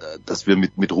wir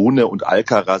mit Rune und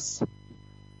Alcaraz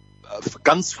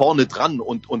ganz vorne dran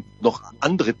und noch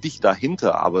andere dicht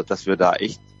dahinter, aber dass wir da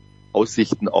echt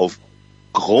Aussichten auf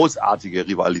großartige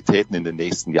Rivalitäten in den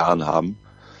nächsten Jahren haben.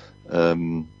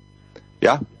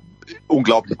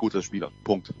 Unglaublich guter Spieler.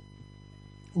 Punkt.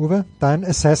 Uwe, dein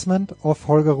Assessment auf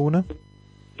Holger Rune?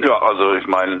 Ja, also ich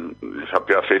meine, ich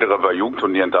habe ja Federer bei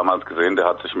Jugendturnieren damals gesehen, der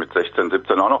hat sich mit 16,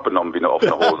 17 auch noch benommen wie eine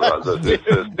offene Hose. Also es ist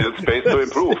still space to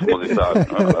improve, muss ich sagen.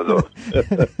 Also,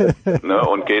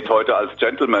 und geht heute als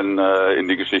Gentleman in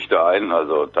die Geschichte ein.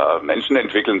 Also da Menschen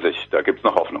entwickeln sich, da gibt's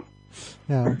noch Hoffnung.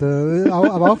 Ja,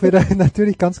 aber auch wieder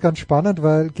natürlich ganz, ganz spannend,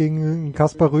 weil gegen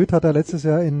Kaspar Rüth hat er letztes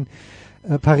Jahr in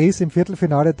Paris im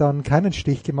Viertelfinale dann keinen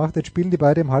Stich gemacht. Jetzt spielen die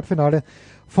beiden im Halbfinale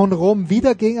von Rom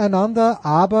wieder gegeneinander,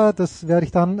 aber das werde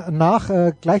ich dann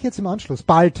gleich jetzt im Anschluss,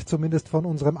 bald zumindest von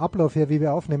unserem Ablauf her, wie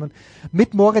wir aufnehmen,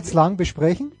 mit Moritz Lang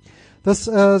besprechen. Das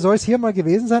soll es hier mal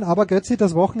gewesen sein, aber Götzi,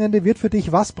 das Wochenende wird für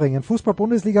dich was bringen?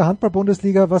 Fußball-Bundesliga,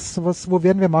 Handball-Bundesliga, wo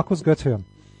werden wir Markus Götz hören?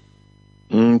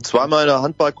 Zweimal eine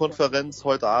Handballkonferenz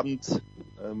heute Abend,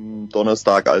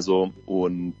 Donnerstag also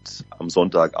und am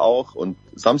Sonntag auch. Und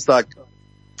Samstag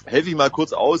helfe ich mal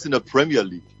kurz aus in der Premier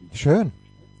League. Schön.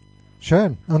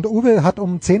 Und Uwe hat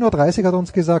um 10.30 Uhr hat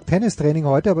uns gesagt, Tennistraining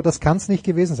heute, aber das kann es nicht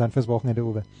gewesen sein fürs Wochenende,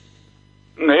 Uwe.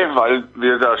 Nee, weil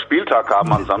wir da Spieltag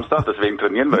haben am Samstag, deswegen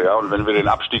trainieren wir ja. Und wenn wir den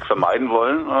Abstieg vermeiden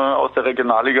wollen aus der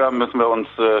Regionalliga, müssen wir uns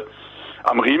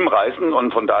am Riemen reißen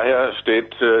und von daher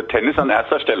steht Tennis an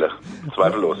erster Stelle,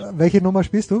 zweifellos. Welche Nummer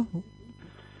spielst du?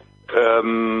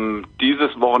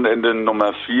 Dieses Wochenende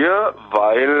Nummer 4,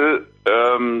 weil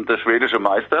der schwedische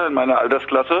Meister in meiner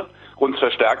Altersklasse uns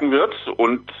verstärken wird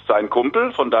und sein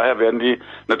Kumpel, von daher werden die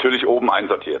natürlich oben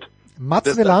einsortiert.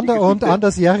 Mats Welander und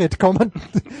Anders Jarret kommen.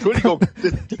 Entschuldigung,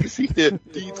 die Geschichte,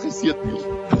 die interessiert mich.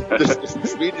 Das ist ein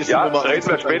schwedische Nummer. Reden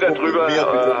wir später drüber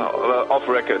off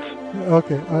record.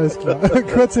 Okay, alles klar.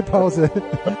 Kurze Pause.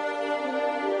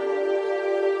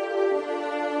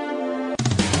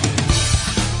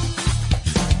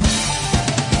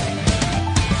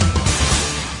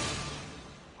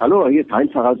 Hallo, hier ist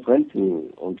Heinz Harald Frenzen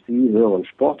und Sie hören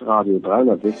Sportradio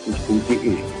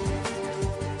 360.de.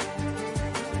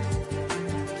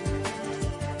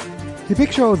 Die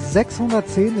Big Show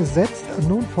 610 setzt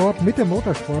nun fort mit dem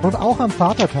Motorsport und auch am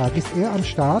Vatertag ist er am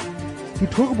Start. Die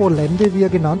Turbolende, wie er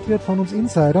genannt wird von uns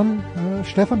Insidern,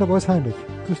 Stefan der Voice Heinrich.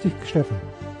 Grüß dich, Stefan.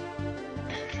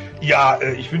 Ja,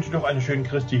 ich wünsche noch eine schöne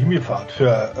Christi Himmelfahrt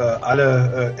für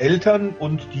alle Eltern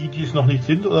und die es noch nicht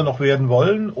sind oder noch werden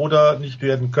wollen oder nicht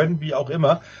werden können, wie auch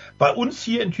immer. Bei uns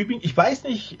hier in Tübingen, ich weiß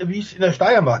nicht, wie es in der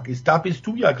Steiermark ist, da bist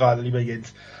du ja gerade, lieber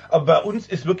Jens, aber bei uns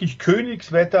ist wirklich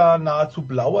Königswetter, nahezu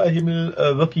blauer Himmel,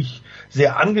 wirklich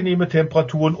sehr angenehme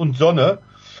Temperaturen und Sonne.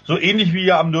 So ähnlich wie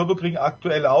ja am Nürburgring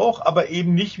aktuell auch, aber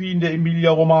eben nicht wie in der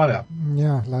Emilia-Romagna.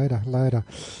 Ja, leider.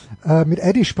 Mit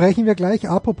Eddie sprechen wir gleich,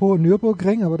 apropos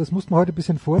Nürburgring, aber das mussten wir heute ein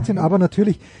bisschen vorziehen. Aber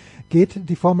natürlich geht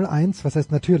die Formel 1, was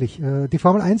heißt natürlich? Die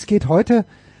Formel 1 geht heute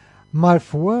mal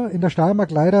vor. In der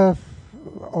Steiermark leider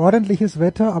ordentliches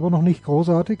Wetter, aber noch nicht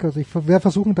großartig. Also ich werde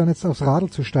versuchen, dann jetzt aufs Radl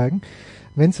zu steigen,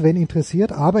 wenn es wen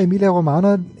interessiert. Aber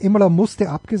Emilia-Romagna, Imola musste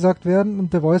abgesagt werden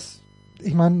und der Voice,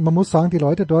 ich meine, man muss sagen, die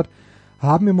Leute dort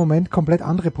haben im Moment komplett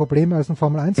andere Probleme als ein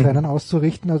Formel-1-Rennen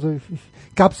auszurichten. Also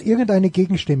gab es irgendeine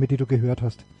Gegenstimme, die du gehört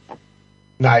hast?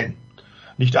 Nein,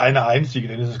 nicht eine einzige,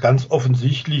 denn es ist ganz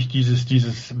offensichtlich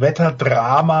dieses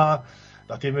Wetterdrama,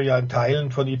 nachdem wir ja in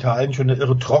Teilen von Italien schon eine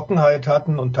irre Trockenheit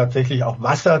hatten und tatsächlich auch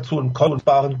Wasser zu einem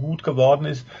kostbaren Gut geworden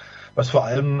ist, was vor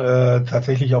allem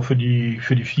tatsächlich auch für die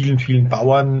vielen, vielen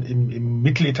Bauern im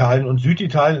Mittelitalien und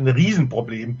Süditalien ein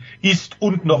Riesenproblem ist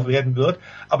und noch werden wird.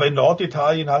 Aber in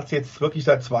Norditalien hat es jetzt wirklich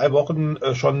seit 2 Wochen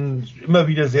schon immer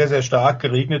wieder sehr, sehr stark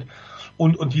geregnet.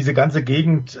 Und diese ganze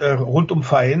Gegend rund um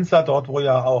Faenza, dort wo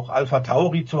ja auch Alpha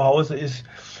Tauri zu Hause ist,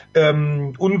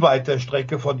 unweit der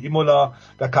Strecke von Imola,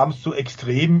 da kam es zu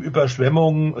extremen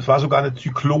Überschwemmungen. Es war sogar eine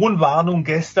Zyklonwarnung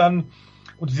gestern.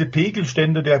 Und diese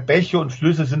Pegelstände der Bäche und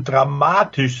Flüsse sind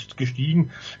dramatisch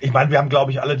gestiegen. Ich meine, wir haben, glaube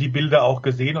ich, alle die Bilder auch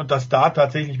gesehen. Und dass da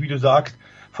tatsächlich, wie du sagst,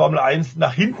 Formel 1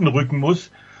 nach hinten rücken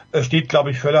muss, steht, glaube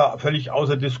ich, völlig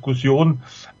außer Diskussion.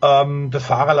 Das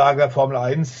Fahrerlager Formel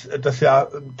 1, das ja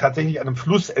tatsächlich an einem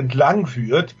Fluss entlang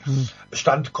führt,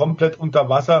 stand komplett unter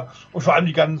Wasser. Und vor allem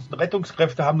die ganzen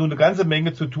Rettungskräfte haben nun eine ganze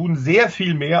Menge zu tun. Sehr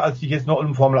viel mehr, als sich jetzt noch um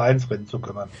ein Formel 1 Rennen zu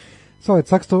kümmern. So,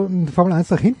 jetzt sagst du, Formel 1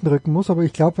 nach hinten rücken muss, aber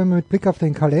ich glaube, wenn man mit Blick auf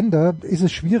den Kalender, ist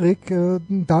es schwierig,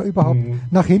 da überhaupt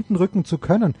nach hinten rücken zu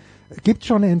können. Gibt es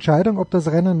schon eine Entscheidung, ob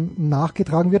das Rennen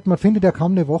nachgetragen wird? Man findet ja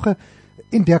kaum eine Woche,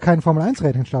 in der kein Formel 1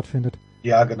 Rennen stattfindet.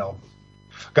 Ja, genau.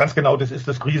 Ganz genau, das ist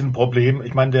das Riesenproblem.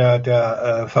 Ich meine,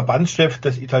 der Verbandschef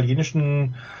des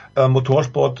italienischen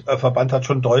Motorsportverband hat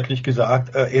schon deutlich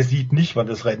gesagt, er sieht nicht, wann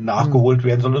das Rennen nachgeholt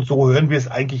werden soll. Und so hören wir es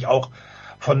eigentlich auch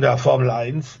von der Formel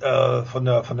 1, von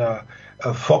der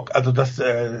FOC, also dass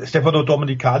Stefano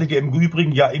Domenicali, der im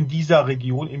Übrigen ja in dieser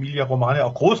Region Emilia-Romagna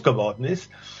auch groß geworden ist,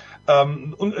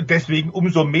 und deswegen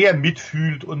umso mehr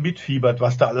mitfühlt und mitfiebert,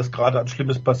 was da alles gerade an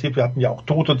Schlimmes passiert. Wir hatten ja auch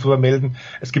Tote zu vermelden.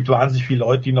 Es gibt wahnsinnig viele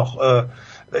Leute, die noch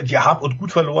die Hab und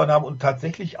Gut verloren haben und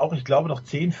tatsächlich auch, ich glaube, noch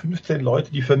 10, 15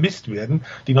 Leute, die vermisst werden,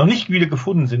 die noch nicht wieder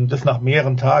gefunden sind, das nach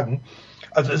mehreren Tagen.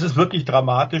 Also es ist wirklich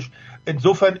dramatisch.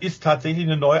 Insofern ist tatsächlich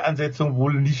eine Neuansetzung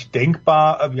wohl nicht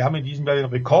denkbar. Wir haben in diesem Jahr den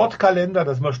Rekordkalender,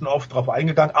 da sind wir schon oft drauf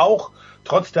eingegangen. Auch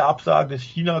trotz der Absage des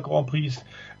China Grand Prix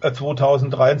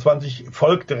 2023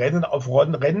 folgt Rennen auf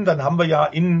Rennen. Dann haben wir ja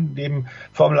in dem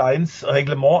Formel 1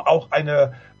 Reglement auch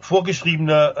eine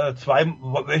vorgeschriebene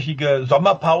 2-wöchige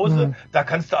Sommerpause. Da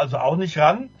kannst du also auch nicht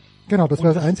ran. Genau, das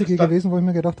wäre das Einzige gewesen, wo ich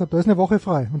mir gedacht habe, da ist eine Woche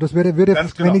frei. Und das würde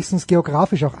wenigstens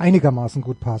geografisch auch einigermaßen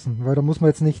gut passen, weil da muss man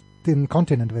jetzt nicht den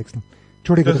Kontinent wechseln.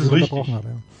 Entschuldige, dass ich unterbrochen habe.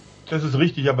 Ja. Das ist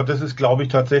richtig, aber das ist, glaube ich,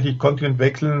 tatsächlich Kontinent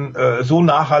wechseln. So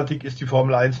nachhaltig ist die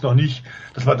Formel 1 noch nicht,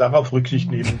 dass man darauf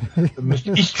Rücksicht nehmen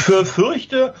müsste. Ich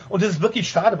fürchte, und das ist wirklich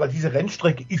schade, weil diese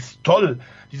Rennstrecke ist toll.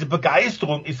 Diese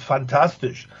Begeisterung ist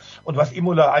fantastisch. Und was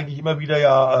Imola eigentlich immer wieder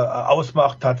ja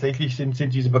ausmacht, tatsächlich sind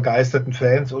diese begeisterten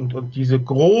Fans und diese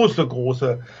große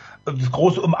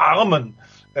Umarmen.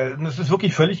 Es ist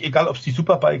wirklich völlig egal, ob es die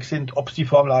Superbikes sind, ob es die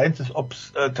Formel 1 ist, ob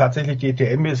es tatsächlich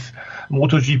DTM ist,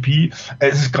 MotoGP.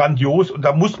 Es ist grandios und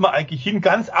da muss man eigentlich hin,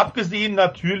 ganz abgesehen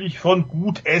natürlich von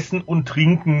gut Essen und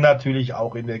Trinken natürlich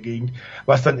auch in der Gegend,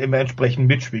 was dann immer entsprechend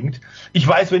mitschwingt. Ich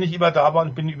weiß, wenn ich immer da war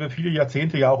und bin über viele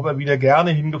Jahrzehnte ja auch immer wieder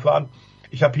gerne hingefahren.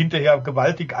 Ich habe hinterher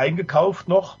gewaltig eingekauft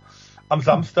noch am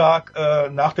Samstag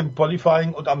nach dem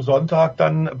Qualifying und am Sonntag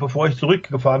dann, bevor ich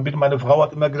zurückgefahren bin. Meine Frau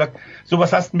hat immer gesagt, so,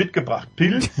 was hast du mitgebracht?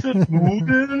 Pilze,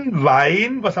 Nudeln,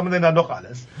 Wein, was haben wir denn da noch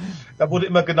alles? Da wurde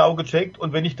immer genau gecheckt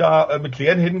und wenn ich da mit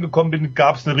leeren Händen gekommen bin,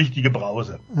 gab es eine richtige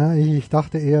Brause. Ja, ich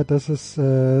dachte eher, dass dass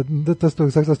du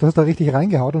gesagt hast, du hast da richtig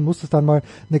reingehauen und musstest dann mal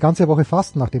eine ganze Woche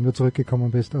fasten, nachdem du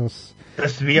zurückgekommen bist aus.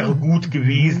 Das wäre gut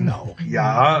gewesen auch,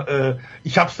 ja.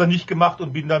 Ich habe es dann nicht gemacht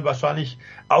und bin dann wahrscheinlich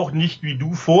auch nicht wie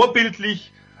du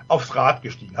vorbildlich aufs Rad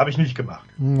gestiegen. Habe ich nicht gemacht.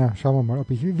 Ja, schauen wir mal,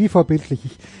 wie vorbildlich.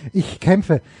 Ich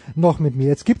kämpfe noch mit mir.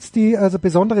 Jetzt gibt's die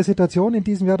besondere Situation in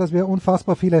diesem Jahr, dass wir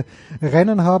unfassbar viele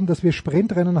Rennen haben, dass wir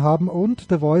Sprintrennen haben und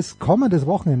The Voice kommendes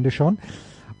Wochenende schon.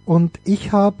 Und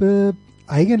ich habe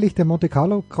eigentlich den Monte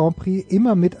Carlo Grand Prix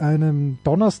immer mit einem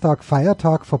Donnerstag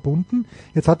Feiertag verbunden.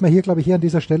 Jetzt hat man hier, glaube ich, hier an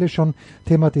dieser Stelle schon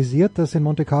thematisiert, dass in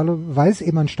Monte Carlo, weil es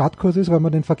eben ein Stadtkurs ist, weil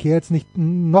man den Verkehr jetzt nicht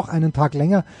noch einen Tag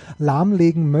länger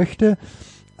lahmlegen möchte,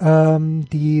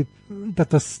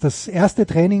 das erste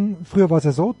Training, früher war es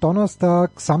ja so,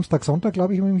 Donnerstag, Samstag, Sonntag,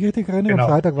 glaube ich, wenn ich mich richtig erinnere, genau,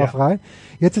 und Freitag war frei.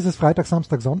 Jetzt ist es Freitag,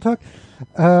 Samstag, Sonntag.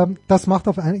 Das macht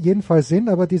auf jeden Fall Sinn,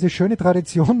 aber diese schöne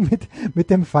Tradition mit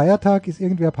dem Feiertag ist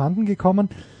irgendwie abhanden gekommen.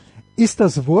 Ist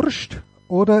das wurscht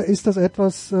oder ist das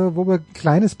etwas, wo wir ein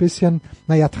kleines bisschen,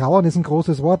 trauern ist ein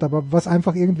großes Wort, aber was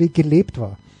einfach irgendwie gelebt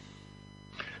war?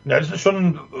 Ja, das ist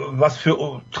schon was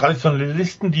für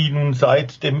Traditionalisten, die nun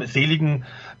seit dem seligen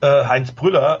Heinz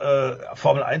Brüller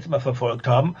Formel 1 immer verfolgt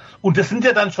haben. Und das sind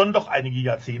ja dann schon doch einige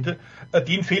Jahrzehnte.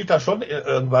 Denen fehlt da schon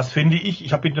irgendwas, finde ich.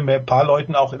 Ich habe mit ein paar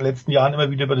Leuten auch in den letzten Jahren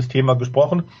immer wieder über das Thema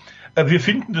gesprochen. Wir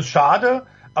finden das schade,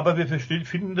 aber wir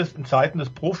finden das in Zeiten des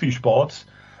Profisports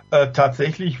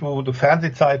tatsächlich, wo du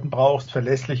Fernsehzeiten brauchst,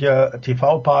 verlässliche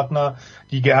TV-Partner,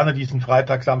 die gerne diesen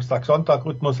Freitag, Samstag,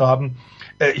 Sonntag-Rhythmus haben.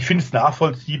 Ich finde es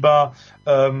nachvollziehbar,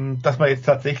 dass man jetzt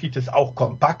tatsächlich das auch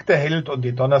kompakter hält und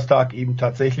den Donnerstag eben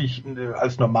tatsächlich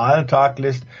als normalen Tag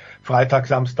lässt. Freitag,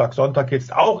 Samstag, Sonntag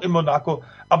jetzt auch in Monaco.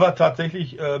 Aber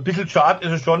tatsächlich, ein bisschen schade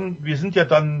ist es schon. Wir sind ja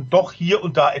dann doch hier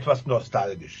und da etwas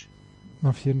nostalgisch.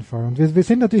 Auf jeden Fall. Und wir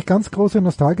sind natürlich ganz große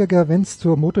Nostalgiker, wenn es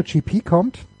zur MotoGP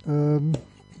kommt,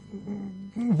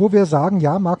 wo wir sagen,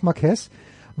 ja, Marc Marquez,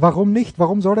 warum nicht?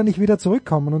 Warum soll er nicht wieder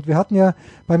zurückkommen? Und wir hatten ja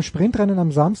beim Sprintrennen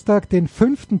am Samstag den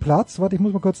 5. Platz. Warte, ich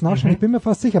muss mal kurz nachschauen. Ich bin mir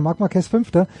fast sicher. Marc Marquez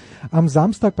 5. Am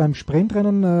Samstag beim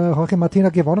Sprintrennen. Jorge Martin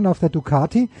hat gewonnen auf der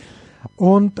Ducati.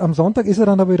 Und am Sonntag ist er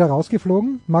dann aber wieder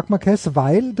rausgeflogen, Marc Marquez,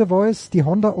 weil The Voice, die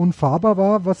Honda unfahrbar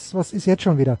war. Was ist jetzt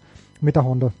schon wieder mit der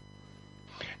Honda?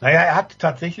 Naja, er hat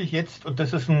tatsächlich jetzt, und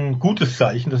das ist ein gutes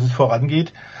Zeichen, dass es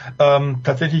vorangeht,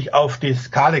 tatsächlich auf das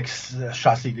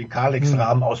Kalex-Chassis, den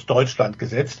Kalex-Rahmen aus Deutschland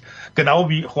gesetzt. Genau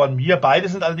wie Juan Mir. Beide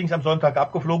sind allerdings am Sonntag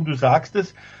abgeflogen, du sagst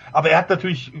es. Aber er hat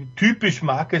natürlich typisch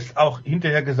Marquez auch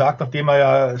hinterher gesagt, nachdem er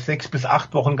ja 6 bis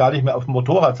 8 Wochen gar nicht mehr auf dem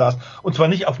Motorrad saß, und zwar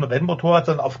nicht auf einem Rennmotorrad,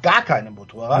 sondern auf gar keinem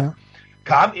Motorrad. Ja.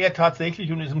 Kam er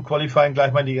tatsächlich und ist im Qualifying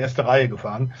gleich mal in die erste Reihe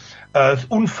gefahren. Ist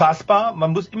unfassbar.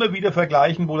 Man muss immer wieder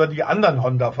vergleichen, wo da die anderen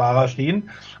Honda-Fahrer stehen.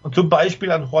 Und zum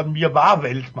Beispiel an Juan Mir war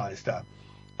Weltmeister.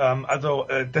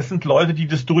 Das sind Leute, die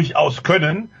das durchaus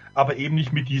können, aber eben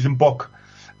nicht mit diesem Bock.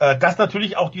 Dass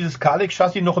natürlich auch dieses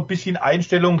Kalex-Chassis noch ein bisschen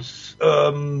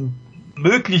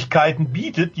Einstellungsmöglichkeiten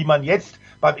bietet, die man jetzt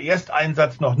beim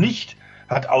Ersteinsatz noch nicht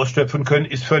hat ausschöpfen können,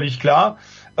 ist völlig klar.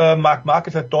 Marc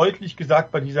Marquez hat deutlich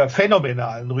gesagt, bei dieser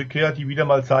phänomenalen Rückkehr, die wieder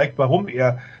mal zeigt, warum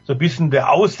er so ein bisschen der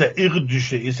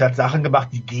Außerirdische ist, hat Sachen gemacht,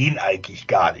 die gehen eigentlich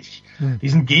gar nicht. Die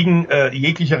sind gegen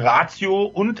jegliche Ratio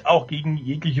und auch gegen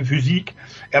jegliche Physik.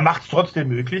 Er macht es trotzdem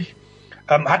möglich.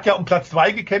 Hat ja um Platz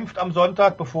 2 gekämpft am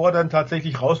Sonntag, bevor er dann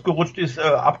tatsächlich rausgerutscht ist,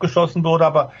 abgeschossen wurde.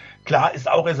 Aber klar ist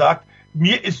auch, er sagt,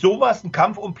 mir ist sowas, ein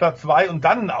Kampf um Platz 2 und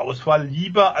dann ein Ausfall,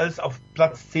 lieber als auf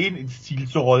Platz 10 ins Ziel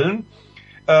zu rollen.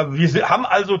 Wir haben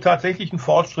also tatsächlich einen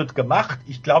Fortschritt gemacht.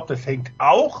 Ich glaube, das hängt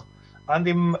auch an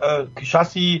dem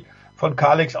Chassis von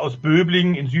Kalex aus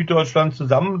Böblingen in Süddeutschland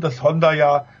zusammen, dass Honda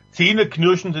ja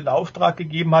zähneknirschend in Auftrag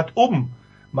gegeben hat, um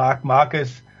Marc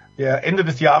Marquez, der Ende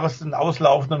des Jahres einen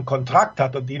auslaufenden Kontrakt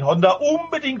hat und den Honda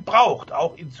unbedingt braucht,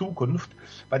 auch in Zukunft,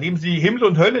 bei dem sie Himmel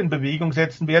und Hölle in Bewegung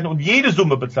setzen werden und jede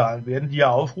Summe bezahlen werden, die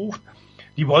er aufruft.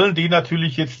 Die wollen den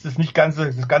natürlich jetzt das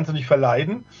Ganze nicht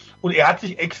verleiden. Und er hat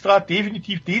sich extra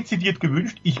definitiv dezidiert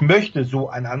gewünscht, ich möchte so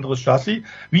ein anderes Chassis,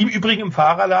 wie im Übrigen im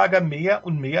Fahrerlager mehr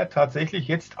und mehr tatsächlich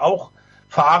jetzt auch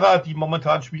Fahrer, die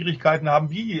momentan Schwierigkeiten haben,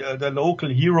 wie der Local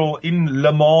Hero in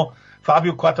Le Mans,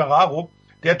 Fabio Quartararo,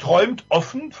 der träumt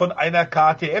offen von einer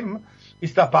KTM,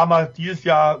 ist da ein paar Mal dieses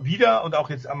Jahr wieder und auch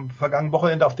jetzt am vergangenen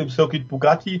Wochenende auf dem Circuit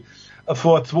Bugatti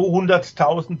vor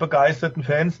 200.000 begeisterten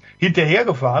Fans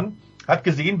hinterhergefahren, hat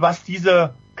gesehen, was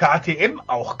diese KTM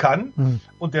auch kann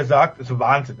und der sagt, das ist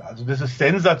Wahnsinn, also das ist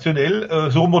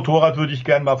sensationell, so ein Motorrad würde ich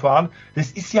gern mal fahren.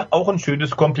 Das ist ja auch ein schönes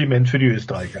Kompliment für die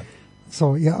Österreicher.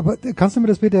 So, ja, aber kannst du mir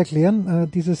das bitte erklären,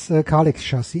 dieses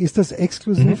Kalex-Chassis, ist das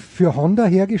exklusiv für Honda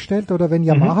hergestellt oder wenn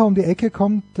Yamaha um die Ecke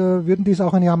kommt, würden die es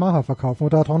auch an Yamaha verkaufen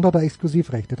oder hat Honda da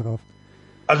Exklusivrechte drauf?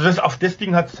 Also auf das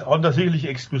Ding hat Honda sicherlich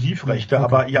Exklusivrechte, okay.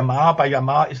 Aber bei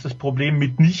Yamaha ist das Problem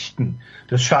mitnichten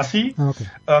das Chassis. Okay.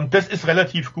 Das ist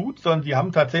relativ gut, sondern die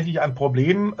haben tatsächlich ein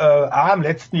Problem, im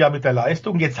letzten Jahr mit der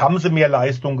Leistung. Jetzt haben sie mehr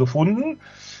Leistung gefunden.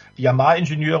 Die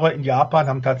Yamaha-Ingenieure in Japan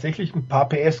haben tatsächlich ein paar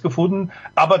PS gefunden,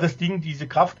 aber das Ding, diese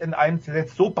Kraft N1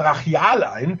 setzt so brachial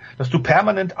ein, dass du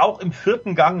permanent auch im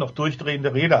 4. Gang noch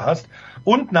durchdrehende Räder hast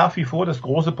und nach wie vor das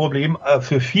große Problem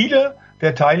für viele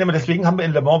der Teilnehmer, deswegen haben wir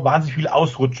in Le Mans wahnsinnig viel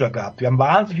Ausrutscher gehabt. Wir haben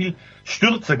wahnsinnig viel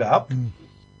Stürze gehabt,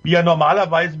 wie ja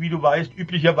normalerweise, wie du weißt,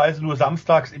 üblicherweise nur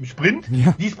samstags im Sprint.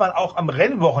 Ja. Diesmal auch am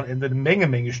Rennwochenende eine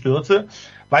Menge Stürze,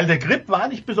 weil der Grip war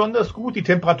nicht besonders gut, die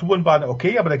Temperaturen waren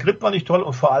okay, aber der Grip war nicht toll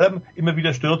und vor allem immer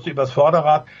wieder Stürze übers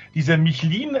Vorderrad. Diese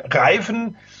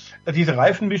Michelin-Reifen, diese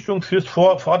Reifenmischung fürs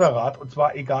Vorderrad, und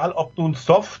zwar egal ob nun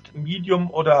Soft,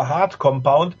 Medium oder Hard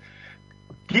Compound,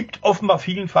 gibt offenbar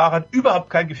vielen Fahrern überhaupt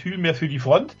kein Gefühl mehr für die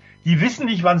Front. Die wissen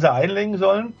nicht, wann sie einlenken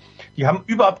sollen. Die haben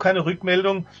überhaupt keine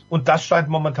Rückmeldung und das scheint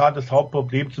momentan das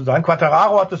Hauptproblem zu sein.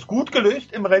 Quartararo hat das gut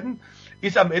gelöst im Rennen,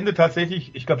 ist am Ende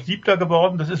tatsächlich, ich glaube, 7.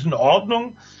 geworden. Das ist in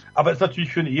Ordnung, aber ist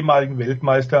natürlich für einen ehemaligen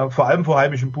Weltmeister, vor allem vor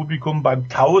heimischem Publikum, beim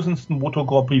 1000. Moto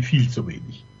Grand Prix viel zu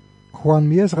wenig. Juan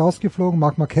Mir ist rausgeflogen,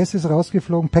 Marc Marquez ist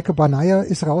rausgeflogen, Pecco Bagnaia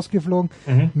ist rausgeflogen,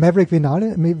 Maverick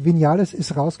Viñales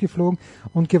ist rausgeflogen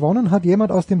und gewonnen hat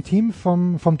jemand aus dem Team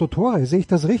vom Dottore. Sehe ich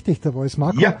das richtig, der Voice?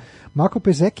 Marco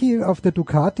Bezzecchi auf der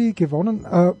Ducati gewonnen,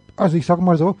 also ich sage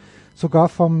mal so, sogar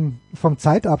vom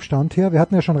Zeitabstand her, wir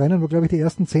hatten ja schon Rennen, wo glaube ich die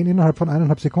ersten 10 innerhalb von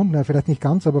 1,5 Sekunden, ja, vielleicht nicht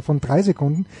ganz, aber von 3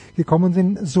 Sekunden gekommen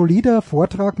sind. Solider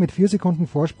Vortrag mit 4 Sekunden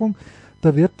Vorsprung.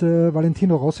 Da wird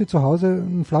Valentino Rossi zu Hause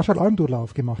einen Flascherl Almdudler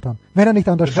aufgemacht haben, wenn er nicht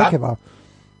an der Strecke war.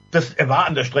 Er war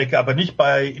an der Strecke, aber nicht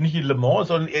in Le Mans,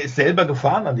 sondern er ist selber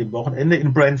gefahren an dem Wochenende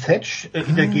in Brands Hatch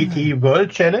in der GT World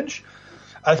Challenge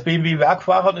als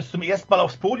BMW-Werkfahrer und ist zum ersten Mal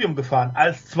aufs Podium gefahren,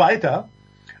 als Zweiter.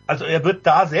 Also er wird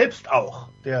da selbst auch,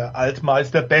 der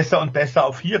Altmeister, besser und besser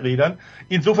auf 4 Rädern.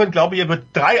 Insofern glaube ich, er wird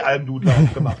 3 Almdudler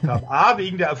aufgemacht haben. A,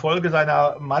 wegen der Erfolge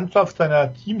seiner Mannschaft,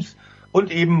 seiner Teams, und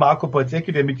eben Marco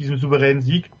Bezzecchi, der mit diesem souveränen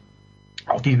Sieg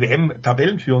auch die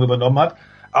WM-Tabellenführung übernommen hat,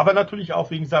 aber natürlich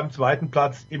auch wegen seinem 2.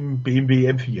 Platz im BMW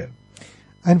M4.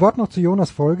 Ein Wort noch zu Jonas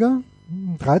Folger.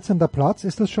 13. Platz,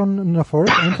 ist das schon ein Erfolg,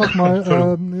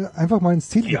 einfach mal ins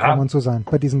Ziel gekommen zu sein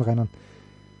bei diesem Rennen?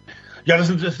 Ja, das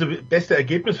ist das beste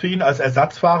Ergebnis für ihn als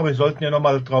Ersatzfahrer. Wir sollten ja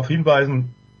nochmal darauf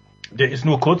hinweisen, der ist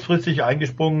nur kurzfristig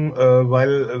eingesprungen,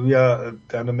 weil wir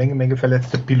da eine Menge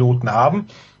verletzte Piloten haben.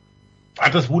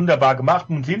 Hat das wunderbar gemacht.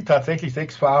 Nun sind tatsächlich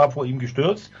 6 Fahrer vor ihm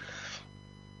gestürzt.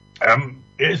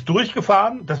 Er ist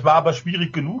durchgefahren, das war aber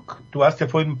schwierig genug. Du hast ja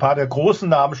vorhin ein paar der großen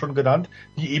Namen schon genannt,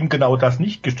 die eben genau das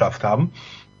nicht geschafft haben.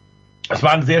 Es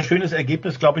war ein sehr schönes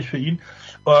Ergebnis, glaube ich, für ihn.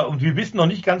 Und wir wissen noch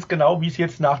nicht ganz genau, wie es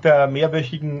jetzt nach der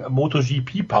mehrwöchigen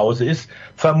MotoGP-Pause ist.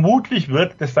 Vermutlich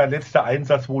wird das sein letzter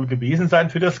Einsatz wohl gewesen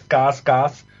sein für das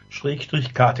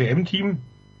Gas-KTM-Team.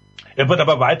 Er wird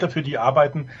aber weiter für die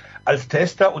arbeiten als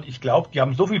Tester und ich glaube, die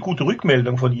haben so viel gute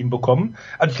Rückmeldungen von ihm bekommen.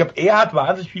 Also ich glaube, er hat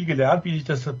wahnsinnig viel gelernt, wie sich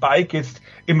das Bike jetzt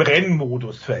im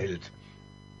Rennmodus verhält.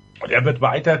 Und er wird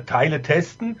weiter Teile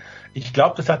testen. Ich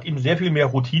glaube, das hat ihm sehr viel mehr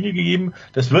Routine gegeben.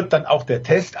 Das wird dann auch der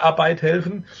Testarbeit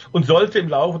helfen. Und sollte im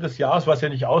Laufe des Jahres, was ja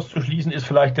nicht auszuschließen ist,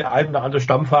 vielleicht der ein oder andere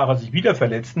Stammfahrer sich wieder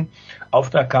verletzen,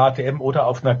 auf einer KTM oder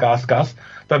auf einer Gas-Gas,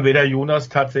 dann wäre der Jonas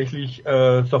tatsächlich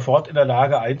sofort in der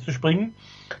Lage einzuspringen.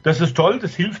 Das ist toll.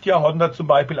 Das hilft ja Honda zum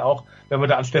Beispiel auch, wenn wir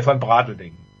da an Stefan Bradl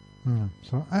denken. Ja,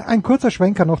 so. Ein kurzer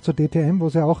Schwenker noch zur DTM, wo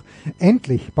es ja auch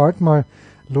endlich bald mal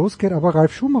losgeht, aber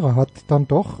Ralf Schumacher hat dann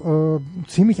doch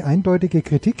ziemlich eindeutige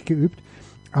Kritik geübt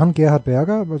an Gerhard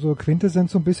Berger, also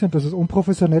Quintessenz so ein bisschen, dass es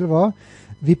unprofessionell war,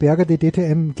 wie Berger die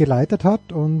DTM geleitet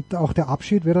hat und auch der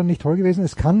Abschied wäre dann nicht toll gewesen.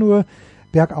 Es kann nur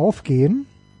bergauf gehen.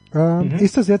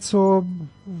 Ist das jetzt so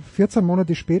 14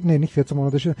 Monate später, nee, nicht 14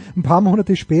 Monate, ein paar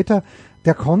Monate später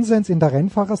der Konsens in der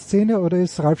Rennfahrerszene oder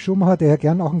ist Ralf Schumacher, der ja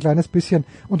gern auch ein kleines bisschen,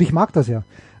 und ich mag das ja,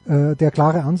 der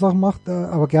klare Ansagen macht,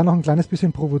 aber gern noch ein kleines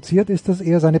bisschen provoziert, ist das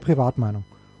eher seine Privatmeinung?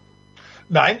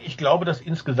 Nein, ich glaube, dass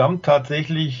insgesamt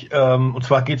tatsächlich, und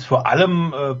zwar geht es vor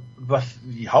allem, was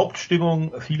die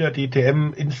Hauptstimmung vieler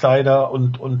DTM-Insider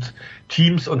und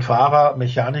Teams und Fahrer,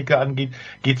 Mechaniker angeht,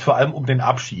 geht es vor allem um den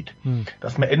Abschied.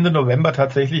 Dass man Ende November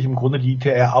tatsächlich im Grunde die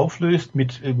ITR auflöst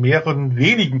mit mehreren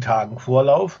wenigen Tagen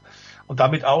Vorlauf und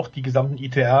damit auch die gesamten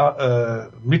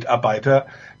ITR-Mitarbeiter,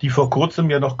 die vor kurzem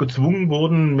ja noch gezwungen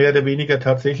wurden, mehr oder weniger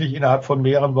tatsächlich innerhalb von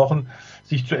mehreren Wochen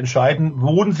sich zu entscheiden,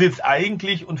 Wohnsitz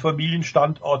eigentlich und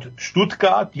Familienstandort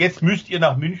Stuttgart, jetzt müsst ihr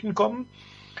nach München kommen.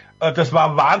 Das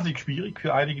war wahnsinnig schwierig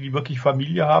für einige, die wirklich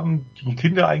Familie haben, die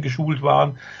Kinder eingeschult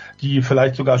waren, die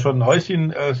vielleicht sogar schon ein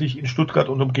Häuschen sich in Stuttgart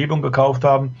und Umgebung gekauft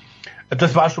haben.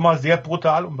 Das war schon mal sehr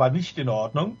brutal und war nicht in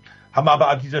Ordnung. Haben aber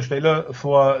an dieser Stelle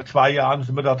vor 2 Jahren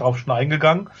sind wir da drauf schon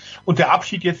eingegangen. Und der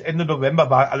Abschied jetzt Ende November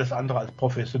war alles andere als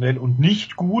professionell und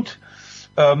nicht gut.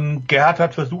 Gerhard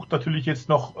hat versucht natürlich jetzt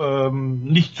noch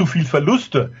nicht zu viel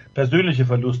Verluste, persönliche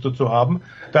Verluste zu haben.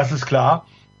 Das ist klar.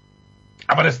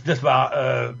 Aber das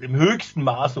war im höchsten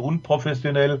Maße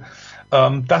unprofessionell.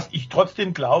 Dass ich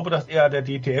trotzdem glaube, dass er der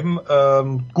DTM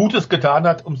Gutes getan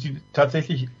hat, um sie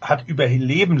tatsächlich hat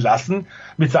überleben lassen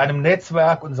mit seinem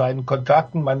Netzwerk und seinen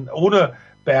Kontakten. Ohne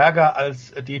Berger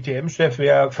als DTM-Chef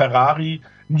wäre Ferrari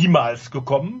niemals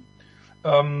gekommen.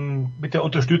 Mit der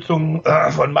Unterstützung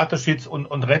von Mateschitz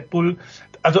und Red Bull.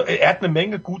 Also er hat eine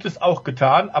Menge Gutes auch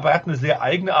getan, aber er hat eine sehr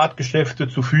eigene Art, Geschäfte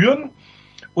zu führen.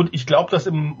 Und ich glaube, dass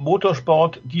im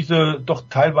Motorsport diese doch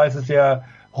teilweise sehr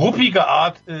ruppige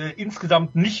Art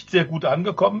insgesamt nicht sehr gut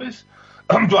angekommen ist.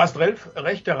 Du hast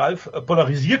recht, der Ralf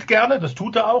polarisiert gerne, das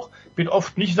tut er auch. Bin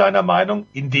oft nicht seiner Meinung,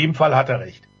 in dem Fall hat er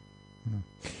recht.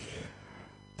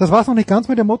 Das war's noch nicht ganz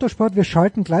mit dem Motorsport. Wir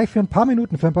schalten gleich für ein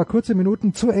paar kurze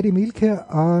Minuten zu Edgar Mielke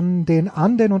an den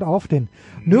und auf den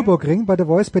Nürburgring. Bei The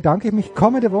Voice bedanke ich mich.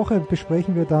 Kommende Woche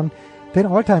besprechen wir dann den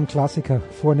Alltime-Klassiker,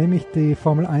 vornehmlich die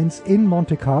Formel 1 in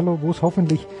Monte Carlo, wo es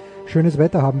hoffentlich schönes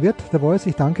Wetter haben wird. The Voice,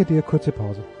 ich danke dir. Kurze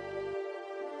Pause.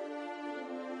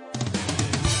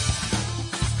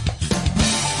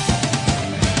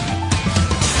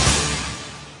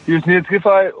 Hier ist Nils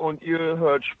Giffey und ihr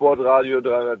hört Sportradio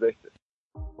 360.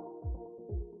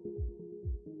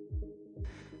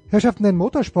 Herrschaften, den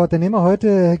Motorsport, den nehmen wir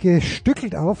heute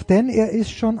gestückelt auf, denn er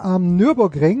ist schon am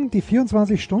Nürburgring, die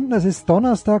 24 Stunden, es ist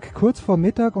Donnerstag, kurz vor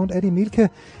Mittag und Edgar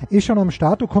Mielke ist schon am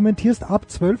Start. Du kommentierst ab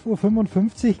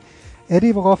 12.55 Uhr.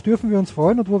 Eddie, worauf dürfen wir uns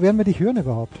freuen und wo werden wir dich hören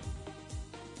überhaupt?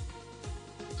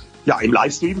 Ja, im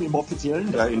Livestream, im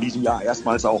offiziellen, der in diesem Jahr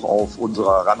erstmals auch auf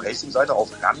unserer Run-Racing-Seite auf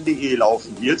ran.de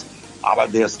laufen wird. Aber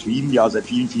der Stream ja seit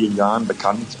vielen, vielen Jahren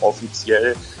bekannt,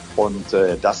 offiziell. Und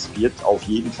das wird auf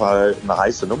jeden Fall eine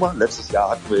heiße Nummer. Letztes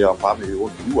Jahr hatten wir ja ein paar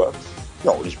Millionen Viewer.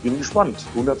 Ja, und ich bin gespannt.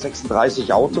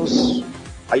 136 Autos,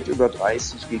 weit über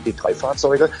 30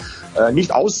 GT3-Fahrzeuge.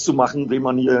 Nicht auszumachen, wen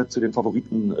man hier zu den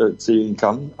Favoriten zählen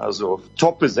kann. Also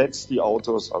top besetzt die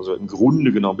Autos, also im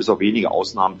Grunde genommen bis auf wenige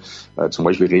Ausnahmen, zum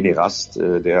Beispiel René Rast,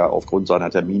 der aufgrund seiner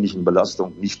terminlichen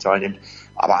Belastung nicht teilnimmt.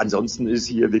 Aber ansonsten ist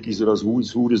hier wirklich so das Who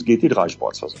is Who des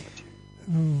GT3-Sports versammelt.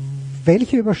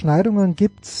 Welche Überschneidungen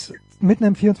gibt's mit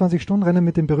einem 24-Stunden-Rennen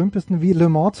mit den berühmtesten wie Le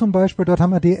Mans zum Beispiel? Dort haben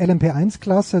wir die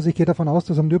LMP1-Klasse, also ich gehe davon aus,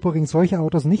 dass am Nürburgring solche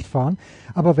Autos nicht fahren.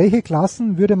 Aber welche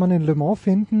Klassen würde man in Le Mans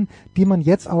finden, die man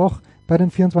jetzt auch bei den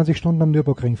 24 Stunden am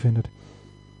Nürburgring findet?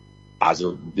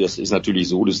 Also das ist natürlich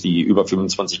so, dass die über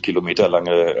 25 Kilometer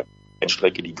lange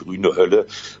Rennstrecke, die grüne Hölle,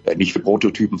 nicht für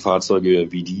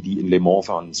Prototypenfahrzeuge wie die in Le Mans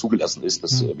fahren, zugelassen ist.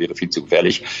 Das wäre viel zu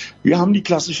gefährlich. Wir haben die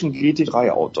klassischen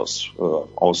GT3-Autos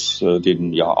aus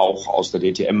den ja auch aus der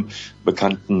DTM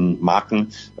bekannten Marken.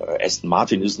 Aston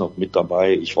Martin ist noch mit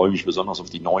dabei. Ich freue mich besonders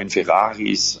auf die neuen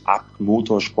Ferraris, Abt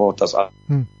Motorsport, das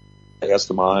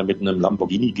erste Mal mit einem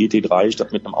Lamborghini GT3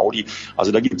 statt mit einem Audi.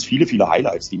 Also da gibt es viele, viele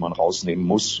Highlights, die man rausnehmen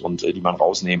muss und die man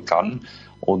rausnehmen kann.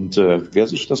 Und wer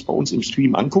sich das bei uns im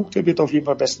Stream anguckt, der wird auf jeden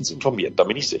Fall bestens informiert, da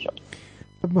bin ich sicher.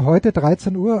 Heute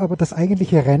 13 Uhr, aber das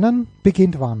eigentliche Rennen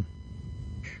beginnt wann?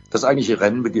 Das eigentliche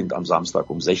Rennen beginnt am Samstag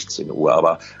um 16 Uhr,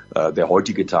 aber der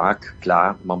heutige Tag,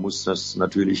 klar, man muss das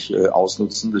natürlich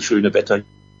ausnutzen, das schöne Wetter.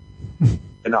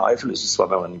 In der Eifel ist es zwar,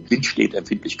 wenn man im Wind steht,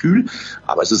 empfindlich kühl,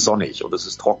 aber es ist sonnig und es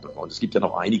ist trocken. Und es gibt ja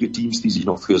noch einige Teams, die sich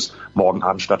noch fürs morgen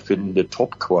Abend stattfindende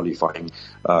Top-Qualifying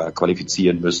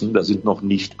qualifizieren müssen. Da sind noch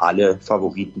nicht alle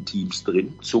Favoritenteams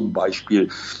drin. Zum Beispiel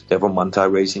der vom Manthey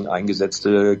Racing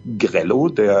eingesetzte Grello,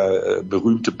 der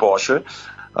berühmte Porsche.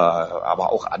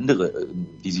 Aber auch andere,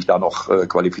 die sich da noch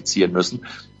qualifizieren müssen.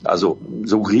 Also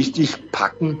so richtig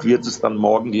packend wird es dann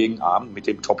morgen gegen Abend mit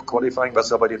dem Top-Qualifying, was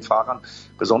ja bei den Fahrern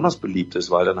besonders beliebt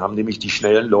ist, weil dann haben nämlich die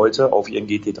schnellen Leute auf ihren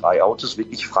GT3-Autos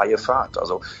wirklich freie Fahrt.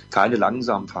 Also keine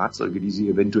langsamen Fahrzeuge, die sie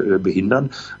eventuell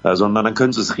behindern, sondern dann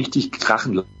können sie es richtig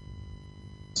krachen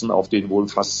lassen auf den wohl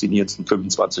faszinierendsten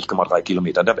 25,3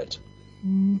 Kilometern der Welt.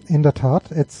 In der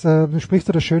Tat. Jetzt sprichst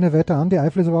du das schöne Wetter an. Die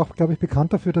Eifel ist aber auch, glaube ich,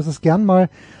 bekannt dafür, dass es gern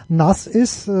mal nass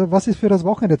ist. Was ist für das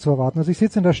Wochenende zu erwarten? Also ich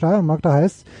sitze in der Steiermark, da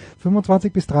heißt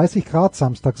 25 bis 30 Grad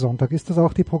Samstag, Sonntag. Ist das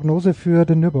auch die Prognose für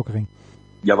den Nürburgring?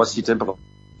 Ja, was die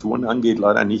Temperaturen angeht,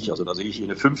 leider nicht. Also da sehe ich hier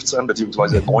eine 15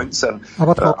 bzw. 19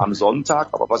 am Sonntag.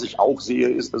 Aber was ich auch sehe,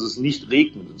 ist, dass es nicht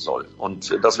regnen soll.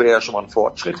 Und das wäre ja schon mal ein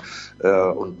Fortschritt.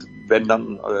 Und wenn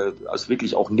dann es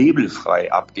wirklich auch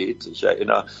nebelfrei abgeht. Ich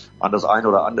erinnere an das ein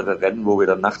oder andere Rennen, wo wir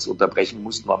dann nachts unterbrechen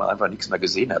mussten, weil man einfach nichts mehr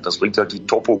gesehen hat. Das bringt halt die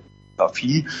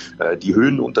Topografie, die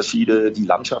Höhenunterschiede, die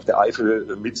Landschaft der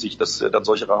Eifel mit sich, dass dann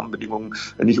solche Rahmenbedingungen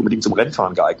nicht unbedingt zum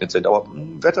Rennfahren geeignet sind. Aber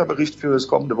ein Wetterbericht für das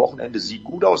kommende Wochenende sieht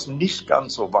gut aus, nicht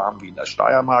ganz so warm wie in der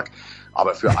Steiermark,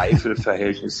 aber für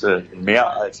Eifel-Verhältnisse mehr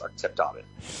als akzeptabel.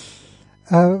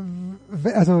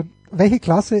 Also welche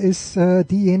Klasse ist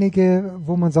diejenige,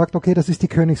 wo man sagt, okay, das ist die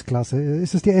Königsklasse?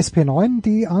 Ist es die SP9,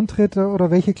 die antritt,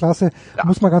 oder welche Klasse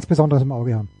muss man ganz besonders im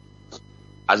Auge haben?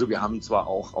 Also wir haben zwar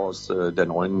auch aus der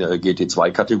neuen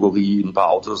GT2-Kategorie ein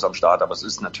paar Autos am Start, aber es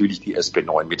ist natürlich die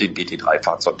SP9 mit den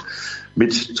GT3-Fahrzeugen,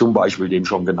 mit zum Beispiel dem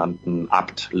schon genannten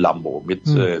Abt Lambo, mit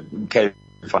Kelvin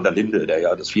van der Linde, der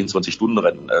ja das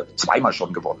 24-Stunden-Rennen zweimal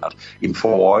schon gewonnen hat. Im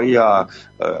Vorjahr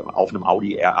auf einem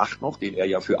Audi R8 noch, den er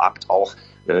ja für Abt auch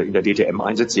in der DTM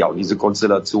einsetzt. Ja, und diese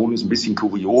Konstellation ist ein bisschen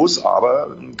kurios,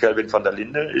 aber Kelvin van der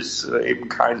Linde ist eben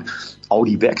kein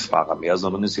Audi-Werksfahrer mehr,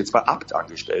 sondern ist jetzt bei Abt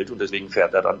angestellt und deswegen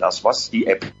fährt er dann das, was die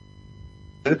App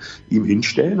ihm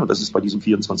hinstellen, und das ist bei diesem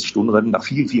 24-Stunden-Rennen nach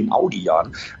vielen, vielen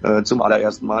Audi-Jahren zum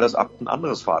allerersten Mal, dass Abt ein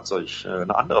anderes Fahrzeug,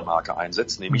 eine andere Marke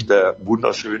einsetzt, nämlich der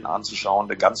wunderschön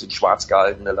anzuschauende, ganz in schwarz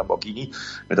gehaltene Lamborghini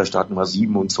mit der Startnummer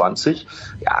 27.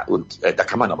 Ja, und da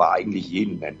kann man aber eigentlich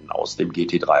jeden nennen aus dem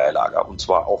GT3-Lager, und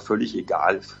zwar auch völlig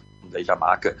egal, von welcher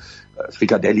Marke.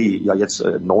 Fricadelli ja jetzt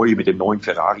neu mit dem neuen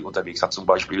Ferrari unterwegs, hat zum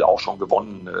Beispiel auch schon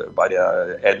gewonnen bei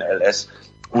der NLS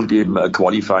und dem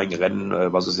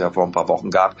Qualifying-Rennen, was es ja vor ein paar Wochen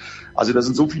gab. Also da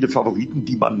sind so viele Favoriten,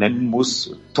 die man nennen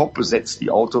muss. Top besetzt,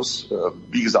 die Autos.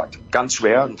 Wie gesagt, ganz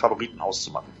schwer, einen Favoriten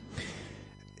auszumachen.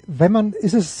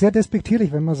 Ist es sehr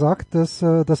despektierlich, wenn man sagt, dass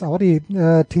das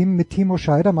Audi-Team mit Timo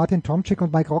Scheider, Martin Tomczyk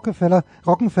und Mike Rockenfeller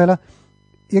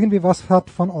irgendwie was hat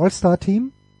von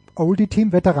All-Star-Team,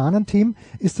 Oldie-Team, Veteranenteam?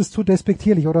 Ist das zu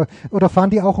despektierlich oder fahren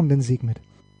die auch um den Sieg mit?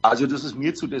 Also das ist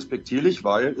mir zu despektierlich,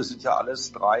 weil es sind ja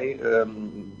alles 3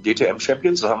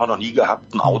 DTM-Champions. Das haben wir noch nie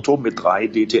gehabt. Ein Auto mit 3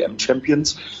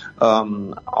 DTM-Champions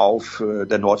auf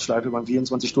der Nordschleife beim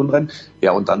 24-Stunden-Rennen.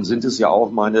 Ja, und dann sind es ja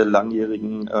auch meine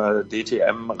langjährigen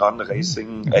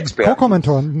DTM-Run-Racing-Experten.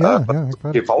 Co-Kommentatoren, ja.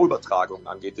 TV-Übertragungen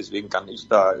angeht. Deswegen kann ich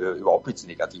da überhaupt nichts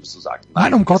Negatives zu sagen.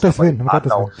 Nein, um Gottes Willen.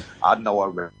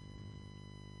 Adenauer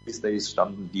Days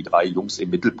standen die 3 Jungs im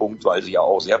Mittelpunkt, weil sie ja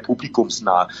auch sehr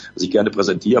publikumsnah sich gerne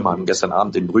präsentieren. Wir haben gestern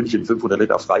Abend in Brünnchen 500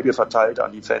 Liter Freibier verteilt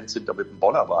an die Fans, sind da mit dem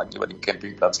Bollerwagen über den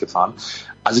Campingplatz gefahren.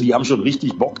 Also die haben schon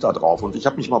richtig Bock da drauf. Und ich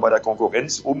habe mich mal bei der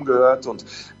Konkurrenz umgehört und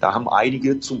da haben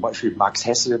einige, zum Beispiel Max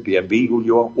Hesse, BMW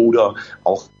Junior oder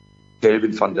auch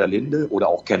Kelvin van der Linde oder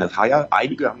auch Kenneth Heyer.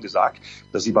 Einige haben gesagt,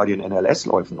 dass sie bei den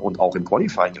NLS-Läufen und auch im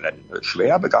Qualifying-Rennen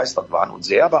schwer begeistert waren und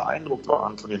sehr beeindruckt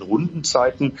waren von den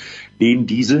Rundenzeiten, denen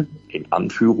diese, in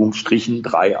Anführungsstrichen,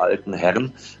 3 alten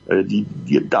Herren, die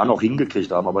da noch hingekriegt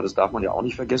haben. Aber das darf man ja auch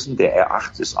nicht vergessen. Der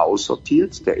R8 ist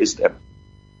aussortiert, der ist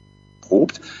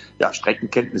erprobt. Ja,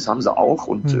 Streckenkenntnis haben sie auch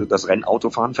und das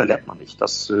Rennautofahren verlernt man nicht.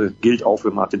 Das gilt auch für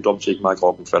Martin Domczyk, Mike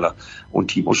Rockenfeller und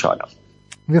Timo Scheider.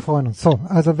 Wir freuen uns. So,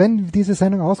 also wenn diese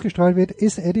Sendung ausgestrahlt wird,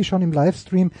 ist Eddie schon im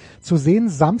Livestream zu sehen.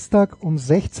 Samstag um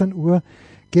 16 Uhr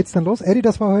geht's dann los. Eddie,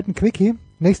 das war heute ein Quickie.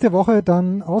 Nächste Woche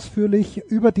dann ausführlich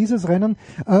über dieses Rennen.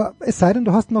 Es sei denn,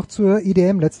 du hast noch zur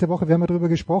IDM letzte Woche, wir haben ja darüber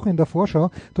gesprochen in der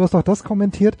Vorschau, du hast auch das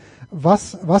kommentiert.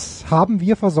 Was haben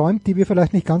wir versäumt, die wir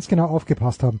vielleicht nicht ganz genau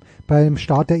aufgepasst haben beim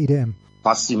Start der IDM?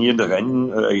 Faszinierende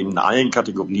Rennen in allen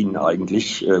Kategorien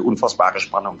eigentlich. Unfassbare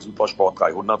Spannung, Supersport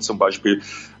 300 zum Beispiel.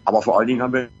 Aber vor allen Dingen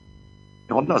haben wir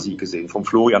einen Honda-Sieg gesehen vom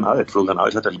Florian Alt. Florian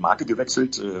Alt hat ja die Marke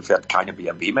gewechselt, fährt keine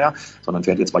BMW mehr, sondern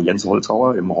fährt jetzt bei Jens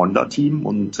Holzhauer im Honda-Team.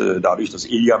 Und dadurch, dass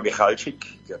Ilja Michalczyk,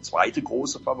 der zweite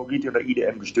große Favorit in der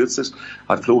IDM, gestürzt ist,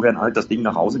 hat Florian Alt das Ding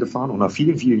nach Hause gefahren und nach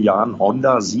vielen, vielen Jahren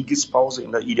Honda-Siegespause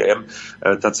in der IDM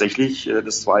tatsächlich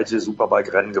das zweite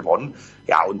Superbike-Rennen gewonnen.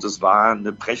 Ja, und es war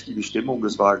eine prächtige Stimmung,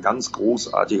 es war ganz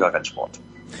großartiger Rennsport.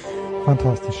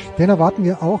 Fantastisch. Den erwarten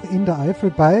wir auch in der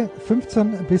Eifel bei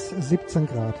 15 bis 17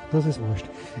 Grad. Das ist wurscht.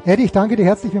 Eddie, ich danke dir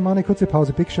herzlich. Wir machen eine kurze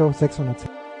Pause. Big Show 610.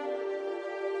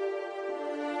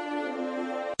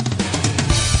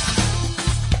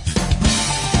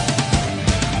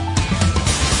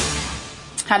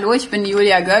 Hallo, ich bin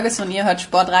Julia Görges und ihr hört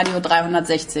Sportradio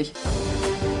 360.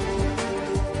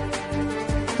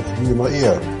 Wie immer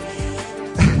eher.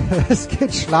 Es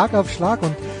geht Schlag auf Schlag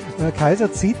und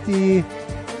Kayser zieht die...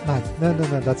 Nein,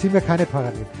 da ziehen wir keine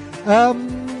Parallelen.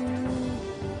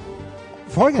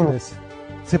 Folgendes,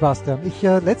 Sebastian.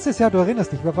 Letztes Jahr, du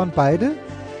erinnerst dich, wir waren beide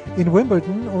in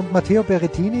Wimbledon und Matteo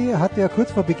Berrettini hat ja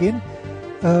kurz vor Beginn,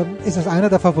 ist als einer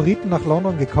der Favoriten nach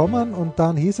London gekommen und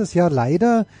dann hieß es ja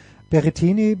leider,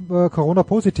 Berrettini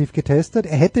Corona-positiv getestet.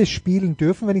 Er hätte spielen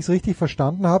dürfen, wenn ich es richtig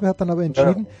verstanden habe, hat dann aber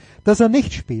entschieden, dass er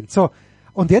nicht spielt. So.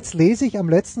 Und jetzt lese ich am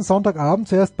letzten Sonntagabend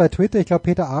zuerst bei Twitter, ich glaube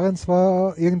Peter Ahrens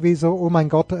war irgendwie so, oh mein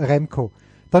Gott, Remco.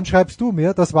 Dann schreibst du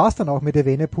mir, das war's dann auch mit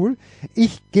Evenepoel.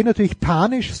 Ich gehe natürlich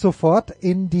panisch sofort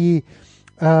in die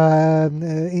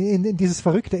in dieses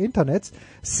verrückte Internet,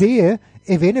 sehe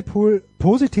Evenepoel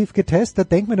positiv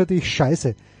getestet, denke mir natürlich,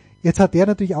 scheiße. Jetzt hat der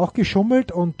natürlich auch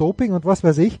geschummelt und Doping und was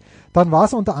weiß ich. Dann war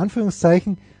es unter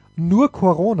Anführungszeichen nur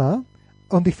Corona.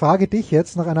 Und ich frage dich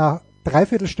jetzt nach einer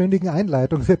dreiviertelstündigen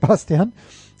Einleitung, Sebastian,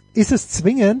 ist es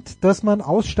zwingend, dass man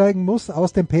aussteigen muss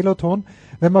aus dem Peloton,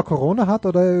 wenn man Corona hat?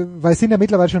 Oder, weil es sind ja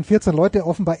mittlerweile schon 14 Leute,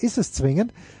 offenbar ist es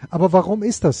zwingend. Aber warum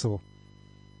ist das so?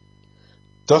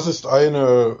 Das ist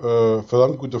eine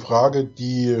verdammt gute Frage,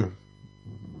 die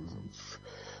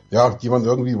man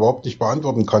irgendwie überhaupt nicht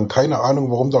beantworten kann. Keine Ahnung,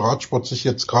 warum der Radsport sich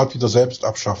jetzt gerade wieder selbst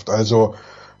abschafft. Also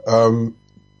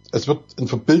es wird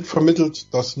ein Bild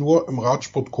vermittelt, dass nur im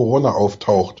Radsport Corona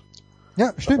auftaucht.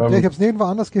 Ja, stimmt. Ich habe es nirgendwo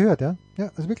anders gehört, ja. Ja,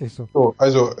 ist wirklich so.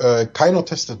 Also keiner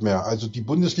testet mehr. Also die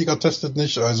Bundesliga testet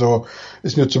nicht. Also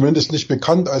ist mir zumindest nicht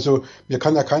bekannt. Also mir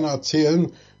kann ja keiner erzählen,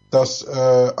 dass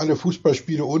alle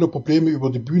Fußballspiele ohne Probleme über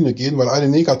die Bühne gehen, weil alle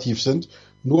negativ sind.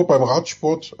 Nur beim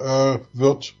Radsport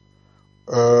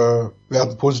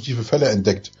werden positive Fälle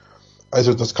entdeckt.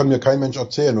 Also das kann mir kein Mensch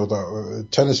erzählen. Oder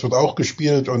Tennis wird auch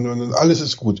gespielt und alles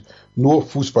ist gut. Nur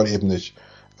Fußball eben nicht.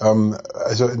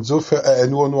 Also insofern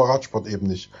nur Radsport eben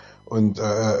nicht. Und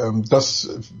das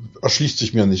erschließt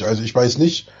sich mir nicht. Also ich weiß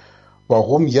nicht,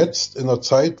 warum jetzt in der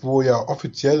Zeit, wo ja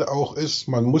offiziell auch ist,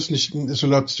 man muss nicht in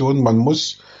Isolation, man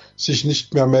muss sich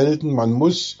nicht mehr melden, man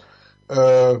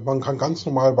kann ganz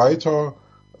normal weiter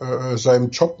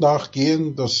seinem Job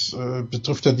nachgehen, das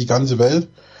betrifft ja die ganze Welt.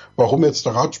 Warum jetzt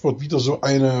der Radsport wieder so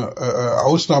eine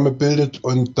Ausnahme bildet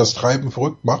und das Treiben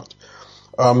verrückt macht.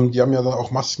 Die haben ja dann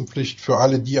auch Maskenpflicht für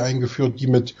alle die eingeführt, die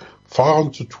mit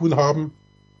Fahrern zu tun haben,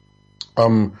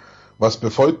 was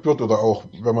befolgt wird oder auch,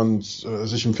 wenn man es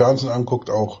sich im Fernsehen anguckt,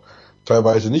 auch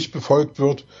teilweise nicht befolgt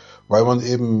wird, weil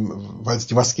es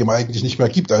die Maske eben eigentlich nicht mehr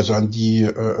gibt. Also an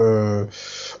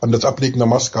das Ablegen der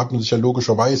Maske hat man sich ja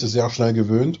logischerweise sehr schnell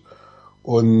gewöhnt.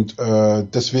 Und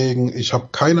deswegen, ich habe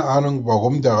keine Ahnung,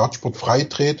 warum der Radsport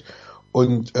freidreht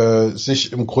und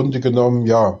sich im Grunde genommen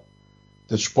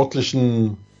des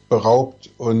Sportlichen beraubt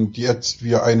und jetzt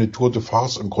wir eine Tour de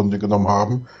farce im Grunde genommen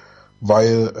haben,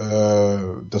 weil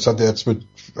das hat er jetzt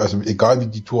also egal wie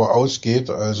die Tour ausgeht,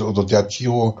 also oder der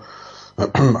Giro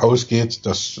ausgeht,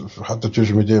 das hat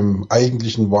natürlich mit dem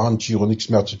eigentlichen wahren Giro nichts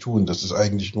mehr zu tun. Das ist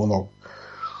eigentlich nur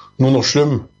noch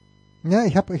schlimm. Ja,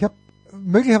 ich hab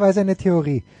möglicherweise eine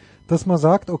Theorie, dass man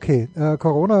sagt, okay,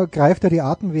 Corona greift ja die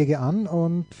Atemwege an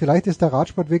und vielleicht ist der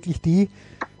Radsport wirklich die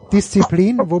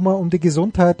Disziplin, wo man um die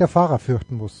Gesundheit der Fahrer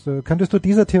fürchten muss. Könntest du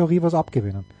dieser Theorie was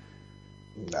abgewinnen?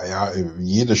 Naja,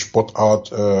 jede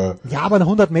Sportart... ja, aber ein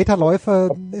 100-Meter-Läufer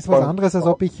ist was anderes, als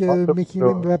ob ich mich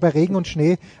bei Regen und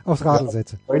Schnee aufs Radl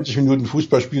setze. 90 Minuten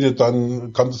Fußball spiele,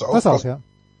 dann kann das auch was. Ja.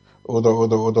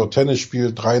 Oder Tennis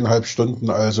spielt 3,5 Stunden,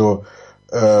 also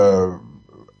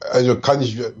kann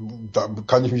ich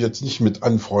mich jetzt nicht mit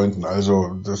anfreunden.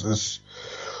 Also das ist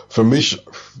für mich,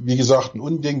 wie gesagt, ein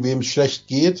Unding, wem es schlecht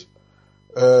geht,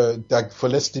 der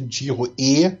verlässt den Giro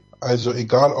also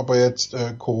egal, ob er jetzt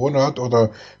Corona hat oder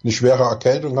eine schwere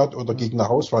Erkältung hat oder gegen eine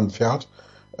Hauswand fährt,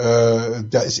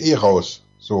 der ist raus.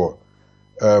 So,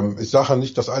 ich sage ja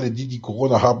nicht, dass alle die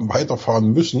Corona haben,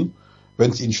 weiterfahren müssen.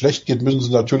 Wenn es ihnen schlecht geht, müssen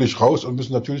sie natürlich raus und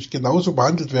müssen natürlich genauso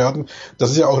behandelt werden. Das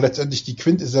ist ja auch letztendlich die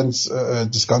Quintessenz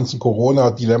des ganzen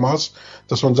Corona-Dilemmas,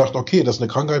 dass man sagt, okay, das ist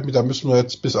eine Krankheit, mit der müssen wir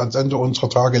jetzt bis ans Ende unserer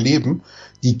Tage leben.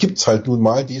 Die gibt's halt nun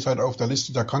mal, die ist halt auf der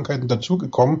Liste der Krankheiten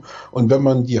dazugekommen. Und wenn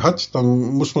man die hat,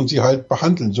 dann muss man sie halt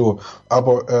behandeln. So,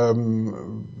 aber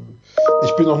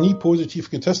ich bin noch nie positiv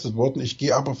getestet worden. Ich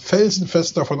gehe aber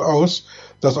felsenfest davon aus,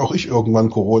 dass auch ich irgendwann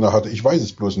Corona hatte. Ich weiß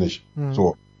es bloß nicht.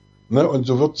 So. Ne, und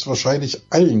so wird es wahrscheinlich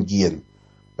allen gehen.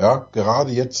 Ja,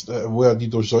 gerade jetzt, wo ja die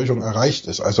Durchseuchung erreicht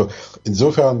ist. Also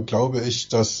insofern glaube ich,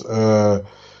 dass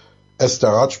es der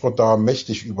Radsport da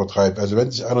mächtig übertreibt. Also wenn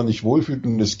sich einer nicht wohlfühlt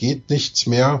und es geht nichts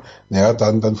mehr,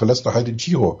 dann verlässt er halt den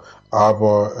Giro.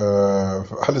 Aber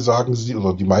alle sagen sie,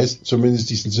 oder die meisten zumindest,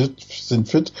 die sind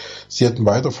fit, sie hätten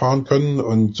weiterfahren können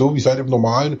und so wie es halt im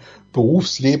normalen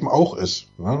Berufsleben auch ist.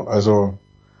 Ne? Also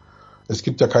es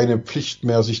gibt ja keine Pflicht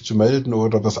mehr, sich zu melden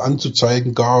oder das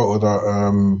anzuzeigen gar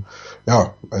oder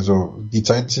also die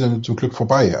Zeiten sind dann zum Glück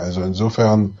vorbei. Also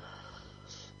insofern,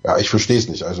 ich verstehe es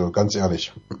nicht, also ganz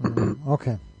ehrlich.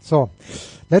 Okay, so.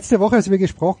 Letzte Woche, als wir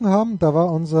gesprochen haben, da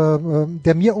war unser,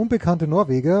 der mir unbekannte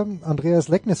Norweger, Andreas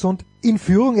Leknesund, in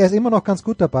Führung. Er ist immer noch ganz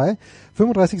gut dabei.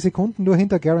 35 Sekunden nur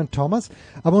hinter Geraint Thomas.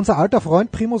 Aber unser alter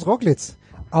Freund Primož Roglič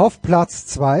auf Platz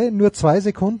 2, nur 2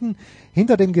 Sekunden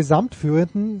hinter dem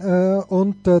Gesamtführenden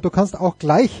und du kannst auch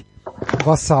gleich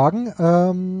was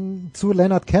sagen zu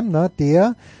Lennart Kemna,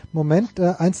 der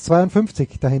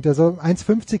 1,52 dahinter, also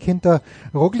 1,50 hinter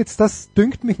Roglič. Das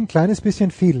dünkt mich ein kleines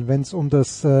bisschen viel, wenn es um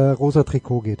das rosa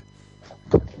Trikot geht.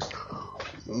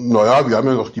 Naja, wir haben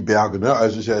ja noch die Berge, ne?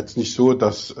 Also ist ja jetzt nicht so,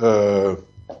 dass der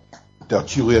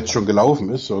Giro jetzt schon gelaufen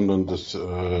ist, sondern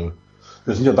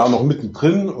wir sind ja da noch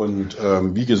mittendrin und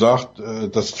wie gesagt,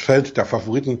 das Feld der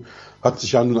Favoriten hat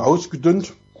sich ja nun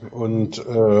ausgedünnt und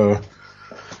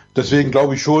deswegen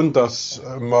glaube ich schon, dass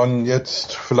man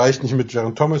jetzt vielleicht nicht mit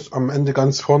Geraint Thomas am Ende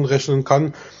ganz vorn rechnen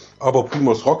kann, aber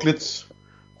Primož Roglič,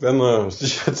 wenn er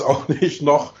sich jetzt auch nicht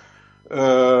noch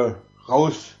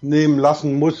rausnehmen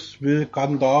lassen muss,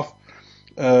 darf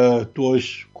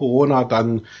durch Corona,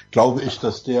 dann glaube ich,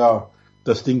 dass der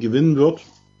das Ding gewinnen wird.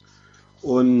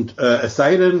 Und es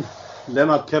sei denn,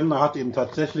 Lennart Kemna hat eben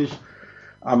tatsächlich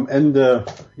am Ende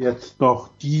jetzt noch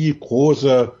die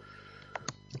große,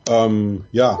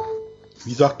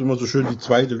 wie sagt man so schön, die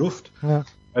zweite Luft. Ja.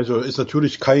 Also ist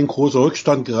natürlich kein großer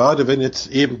Rückstand, gerade wenn jetzt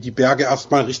eben die Berge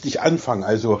erstmal richtig anfangen.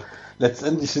 Also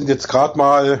letztendlich sind jetzt gerade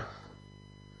mal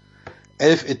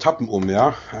 11 Etappen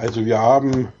ja. Also wir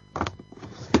haben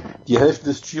die Hälfte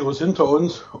des Giros hinter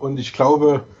uns und ich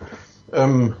glaube,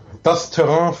 das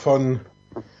Terrain von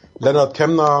Lennart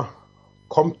Kemna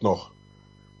kommt noch.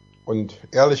 Und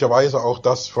ehrlicherweise auch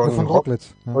das von Roglič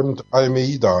und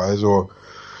Almeida. Also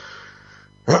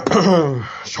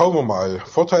schauen wir mal.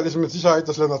 Vorteil ist mit Sicherheit,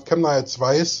 dass Lennart Kemna jetzt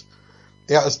weiß,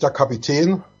 er ist der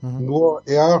Kapitän. Nur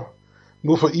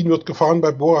für ihn wird gefahren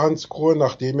bei Bora Hansgrohe,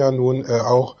 nachdem ja nun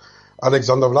auch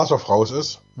Alexander Vlasov raus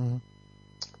ist.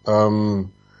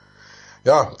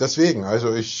 Deswegen.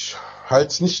 Also ich halte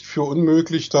es nicht für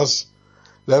unmöglich, dass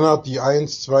Lennart die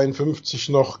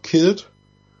 1,52 noch killt.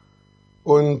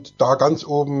 und da ganz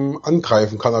oben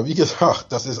angreifen kann. Aber wie gesagt,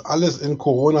 das ist alles in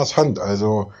Coronas Hand.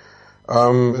 Also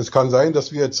es kann sein,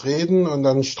 dass wir jetzt reden und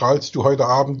dann strahlst du heute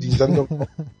Abend die Sendung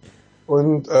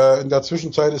und in der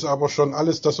Zwischenzeit ist aber schon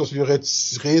alles das, was wir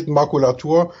jetzt reden,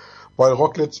 Makulatur, weil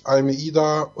Rocklitz,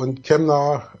 Almeida und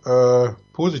Kemna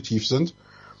positiv sind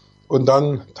und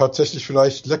dann tatsächlich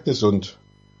vielleicht Leknesund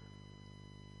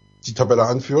die Tabelle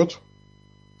anführt,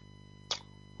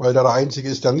 weil der Einzige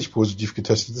ist, der nicht positiv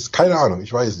getestet ist. Keine Ahnung,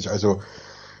 ich weiß nicht. Also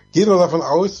gehen wir davon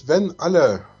aus, wenn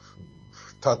alle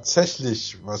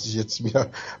tatsächlich, was ich jetzt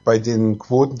mir bei den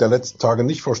Quoten der letzten Tage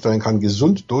nicht vorstellen kann,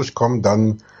 gesund durchkommen,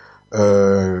 dann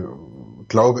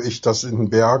glaube ich, dass in den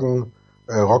Bergen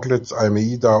Rocklitz,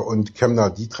 Almeida und Kemna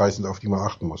die drei sind, auf die man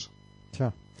achten muss.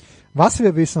 Tja. Was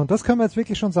wir wissen, und das können wir jetzt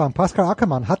wirklich schon sagen, Pascal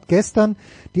Ackermann hat gestern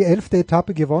die 11.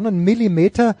 Etappe gewonnen,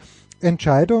 Millimeter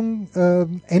Entscheidung,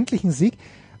 endlich ein Sieg.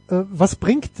 Was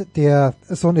bringt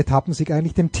so ein Etappensieg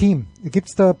eigentlich dem Team?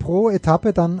 Gibt's da pro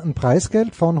Etappe dann ein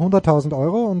Preisgeld von 100.000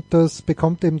 € und das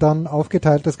bekommt eben dann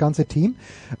aufgeteilt das ganze Team?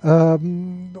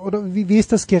 Oder wie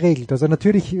ist das geregelt? Also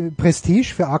natürlich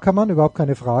Prestige für Ackermann, überhaupt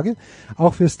keine Frage,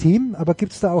 auch fürs Team, aber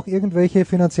gibt's da auch irgendwelche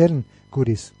finanziellen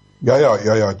Goodies?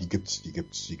 Ja, die gibt's,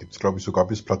 glaube ich, sogar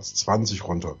bis Platz 20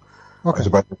 runter. Okay.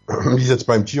 Also wie jetzt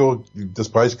beim Giro, das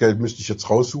Preisgeld müsste ich jetzt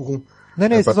raussuchen.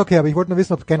 Nee, ist das okay, aber ich wollte nur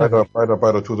wissen, ob generell. Bei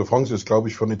der Tour de France ist, glaube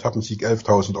ich, für einen Etappensieg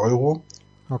 11.000 €.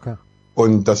 Okay.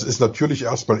 Und das ist natürlich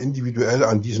erstmal individuell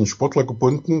an diesen Sportler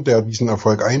gebunden, der diesen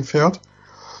Erfolg einfährt.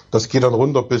 Das geht dann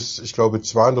runter bis, ich glaube,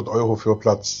 200 € für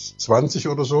Platz 20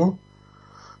 oder so.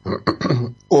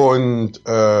 Und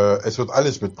es wird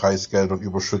alles mit Preisgeldern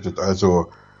überschüttet. Also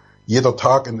jeder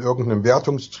Tag in irgendeinem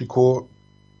Wertungstrikot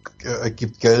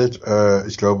gibt Geld.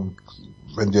 Ich glaube,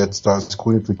 wenn du jetzt das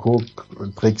grüne Trikot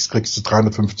trägst, kriegst du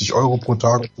 350 € pro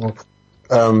Tag.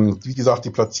 Wie gesagt, die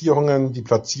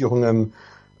Platzierungen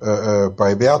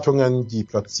bei Wertungen, die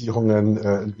Platzierungen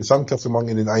im Gesamtklassement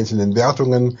in den einzelnen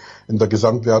Wertungen, in der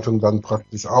Gesamtwertung dann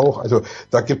praktisch auch. Also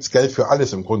da gibt's Geld für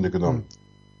alles im Grunde genommen.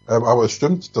 Aber es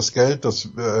stimmt, das Geld, das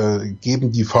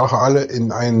geben die Fahrer alle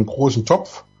in einen großen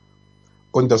Topf.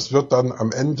 Und das wird dann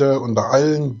am Ende unter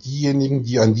allen diejenigen,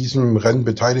 die an diesem Rennen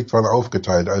beteiligt waren,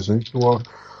 aufgeteilt. Also nicht nur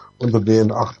unter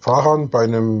den 8 Fahrern bei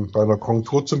einer Grand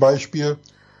Tour zum Beispiel,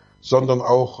 sondern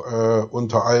auch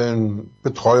unter allen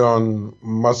Betreuern,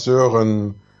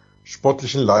 Masseuren,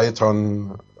 sportlichen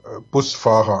Leitern,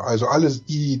 Busfahrer, also alles,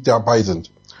 die dabei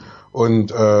sind.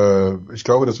 Und ich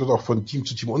glaube, das wird auch von Team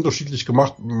zu Team unterschiedlich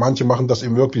gemacht. Manche machen das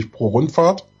eben wirklich pro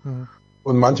Rundfahrt.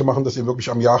 Und manche machen das eben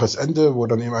wirklich am Jahresende, wo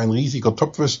dann eben ein riesiger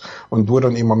Topf ist und wo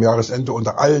dann eben am Jahresende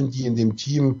unter allen, die in dem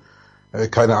Team,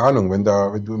 keine Ahnung, wenn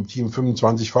du im Team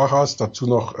 25 Fahrer hast, dazu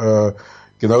noch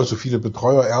genauso viele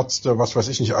Betreuer, Ärzte, was weiß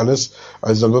ich nicht alles.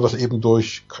 Also dann wird das eben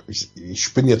ich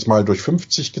spinne jetzt mal durch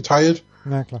 50 geteilt,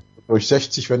 ja, klar. Durch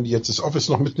 60, wenn du jetzt das Office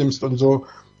noch mitnimmst und so.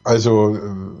 Also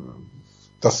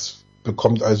das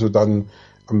bekommt also dann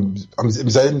im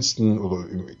seltensten oder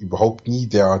überhaupt nie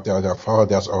der Fahrer,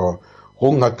 der es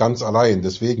errungen hat, ganz allein.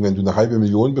 Deswegen, wenn du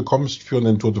 500.000 bekommst für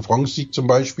einen Tour de France Sieg zum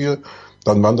Beispiel,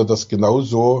 dann wandert das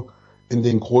genauso in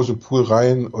den großen Pool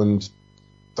rein und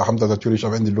da haben dann natürlich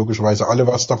am Ende logischerweise alle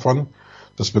was davon.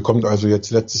 Das bekommt also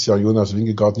jetzt letztes Jahr Jonas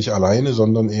Vingegaard nicht alleine,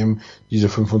 sondern eben diese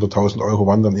 500.000 €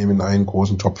 wandern eben in einen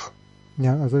großen Topf.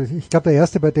 Ja, also ich glaube, der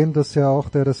Erste, bei dem das ja auch,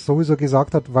 der das sowieso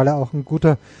gesagt hat, weil er auch ein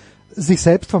guter sich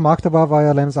selbst Vermarkter war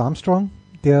ja Lance Armstrong,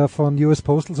 der von US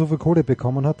Postal so viel Kohle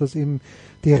bekommen hat, dass ihm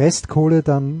die Restkohle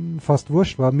dann fast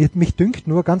wurscht war. Mich dünkt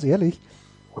nur, ganz ehrlich,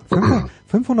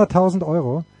 500.000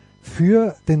 €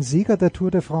 für den Sieger der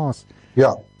Tour de France.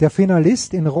 Ja. Der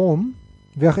Finalist in Rom,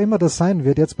 wer auch immer das sein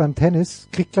wird, jetzt beim Tennis,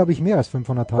 kriegt, glaube ich, mehr als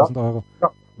 500.000 €.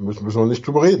 Ja, müssen wir nicht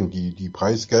drüber reden. Die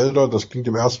Preisgelder, das klingt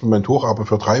im ersten Moment hoch, aber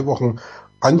für 3 Wochen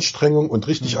Anstrengung und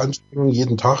richtig Anstrengung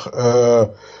jeden Tag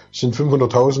sind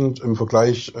 500.000 im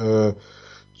Vergleich zu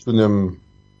einem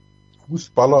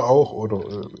Fußballer auch oder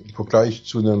im Vergleich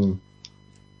zu einem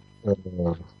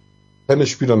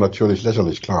Tennisspieler natürlich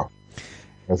lächerlich, klar.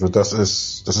 Also das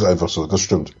ist einfach so, das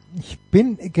stimmt. Ich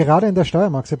bin gerade in der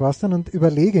Steiermark, Sebastian, und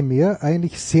überlege mir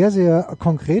eigentlich sehr, sehr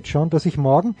konkret schon, dass ich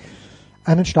morgen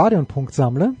einen Stadionpunkt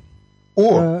sammle.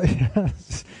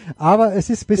 Aber es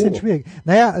ist ein bisschen schwierig.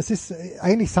 Naja,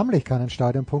 eigentlich sammle ich keinen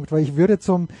Stadionpunkt, weil ich würde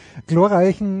zum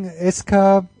glorreichen ASK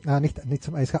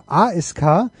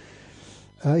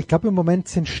Ich glaube, im Moment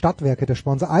sind Stadtwerke der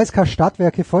Sponsor. ASK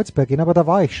Stadtwerke Volzberg, aber da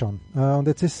war ich schon. Und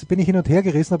jetzt bin ich hin und her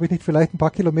gerissen, ob ich nicht vielleicht ein paar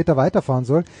Kilometer weiterfahren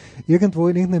soll. Irgendwo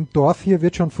in irgendeinem Dorf hier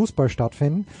wird schon Fußball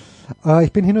stattfinden.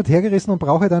 Ich bin hin und her gerissen und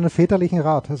brauche da einen väterlichen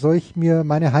Rat. Soll ich mir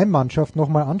meine Heimmannschaft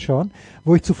nochmal anschauen,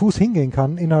 wo ich zu Fuß hingehen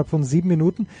kann innerhalb von 7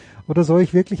 Minuten? Oder soll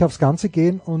ich wirklich aufs Ganze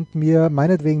gehen und mir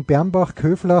meinetwegen Bernbach,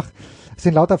 Köflach,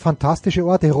 sind lauter fantastische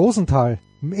Orte, Rosenthal,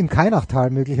 im Kainachtal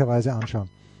möglicherweise anschauen?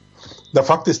 Der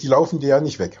Fakt ist, die laufen dir ja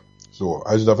nicht weg. So,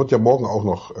 also da wird ja morgen auch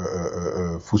noch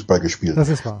Fußball gespielt. Das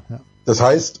ist wahr, ja. Das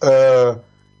heißt,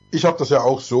 ich habe das ja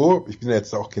auch so, ich bin ja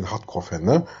jetzt auch kein Hardcore-Fan,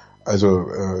 ne? Also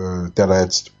der da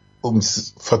jetzt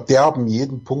ums Verderben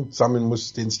jeden Punkt sammeln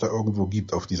muss, den es da irgendwo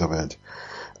gibt auf dieser Welt.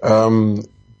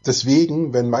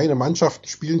 Deswegen, wenn meine Mannschaften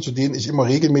spielen, zu denen ich immer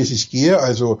regelmäßig gehe,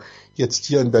 also jetzt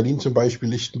hier in Berlin zum Beispiel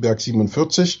Lichtenberg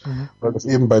 47, weil das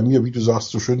eben bei mir, wie du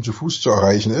sagst, so schön zu Fuß zu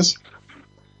erreichen ist,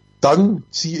 dann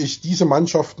ziehe ich diese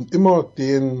Mannschaften immer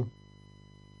den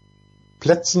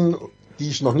Plätzen, die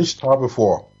ich noch nicht habe,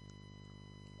 vor.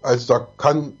 Also da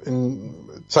kann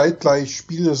zeitgleich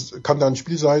kann da ein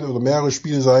Spiel sein oder mehrere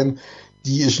Spiele sein,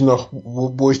 die ich noch,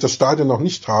 wo ich das Stadion noch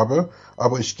nicht habe,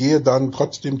 aber ich gehe dann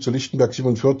trotzdem zu Lichtenberg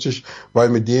 47, weil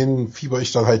mit denen fieber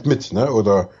ich dann halt mit, ne?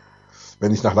 Oder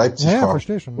wenn ich nach Leipzig fahre. Ja,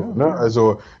 verstehe schon. Ja. Ne?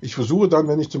 Also ich versuche dann,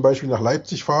 wenn ich zum Beispiel nach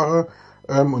Leipzig fahre,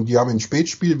 und die haben ein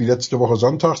Spätspiel, wie letzte Woche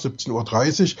Sonntag,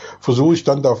 17:30 Uhr, versuche ich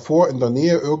dann davor in der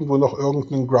Nähe irgendwo noch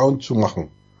irgendeinen Ground zu machen.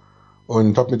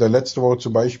 Und habe mir dann letzte Woche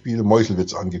zum Beispiel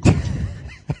Meuselwitz angeguckt.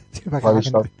 Weil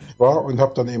ich da war und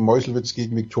habe dann eben Meuselwitz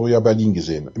gegen Viktoria Berlin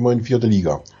gesehen, immerhin 4.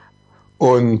 Liga.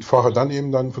 Und fahre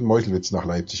dann von Meuselwitz nach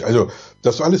Leipzig. Also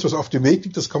das alles, was auf dem Weg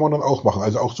liegt, das kann man dann auch machen.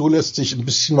 Also auch so lässt sich ein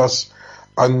bisschen was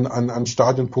an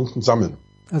Stadionpunkten sammeln.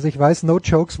 Also ich weiß, no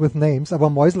jokes with names, aber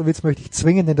Meuselwitz möchte ich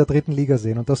zwingend in der 3. Liga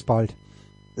sehen und das bald.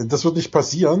 Das wird nicht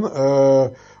passieren,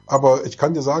 aber ich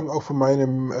kann dir sagen, auch von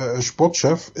meinem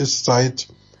Sportchef ist seit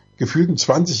gefühlten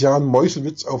 20 Jahren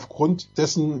Meuselwitz aufgrund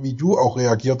dessen, wie du auch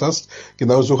reagiert hast,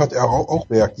 genauso hat er auch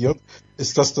reagiert,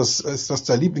 ist das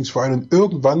der Lieblingsverein und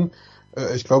irgendwann,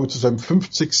 ich glaube zu seinem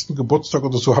 50. Geburtstag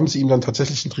oder so, haben sie ihm dann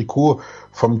tatsächlich ein Trikot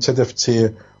vom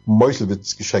ZFC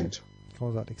Meuselwitz geschenkt.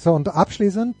 Großartig. So, und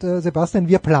abschließend, Sebastian,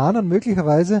 wir planen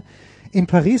möglicherweise in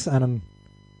Paris einen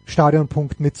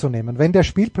Stadionpunkt mitzunehmen. Wenn der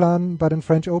Spielplan bei den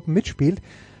French Open mitspielt,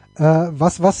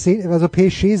 was sehen, also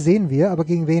PSG sehen wir, aber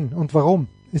gegen wen und warum?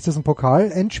 Ist das ein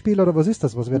Pokal-Endspiel oder was ist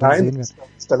das, was wir dann sehen werden? Nein,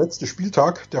 das ist der letzte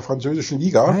Spieltag der französischen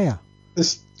Liga. Ah, ja.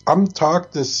 Ist am Tag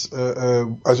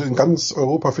also in ganz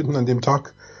Europa finden an dem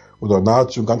Tag oder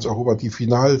nahezu in ganz Europa die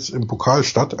Finals im Pokal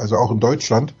statt, also auch in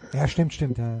Deutschland. Ja, stimmt,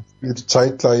 ja. Spielt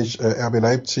zeitgleich RB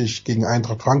Leipzig gegen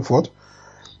Eintracht Frankfurt.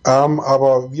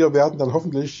 Aber wir werden dann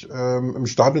hoffentlich im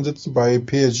Stadion sitzen bei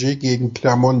PSG gegen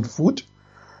Clermont Foot.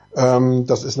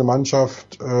 Das ist eine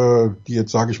Mannschaft, die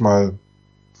jetzt, sage ich mal,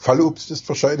 Fallobst ist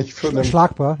wahrscheinlich für einen...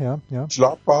 Schlagbar, ja.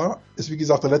 Schlagbar ist, wie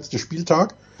gesagt, der letzte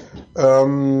Spieltag.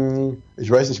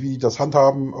 Ich weiß nicht, wie die das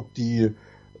handhaben, ob die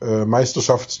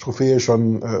Meisterschaftstrophäe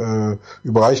schon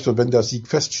überreicht wird, wenn der Sieg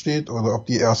feststeht, oder ob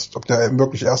der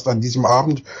wirklich erst an diesem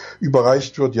Abend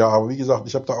überreicht wird. Ja, aber wie gesagt,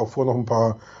 ich habe da auch vor, noch ein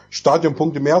paar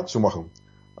Stadionpunkte mehr zu machen.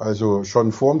 Also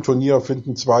schon vor dem Turnier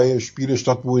finden 2 Spiele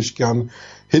statt, wo ich gern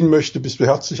hin möchte. Bist du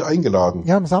herzlich eingeladen.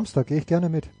 Ja, am Samstag gehe ich gerne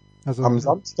mit. Also am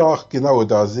Samstag, genau,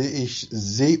 da sehe ich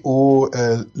CO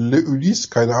Le Ulysse,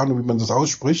 keine Ahnung, wie man das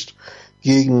ausspricht,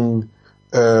 gegen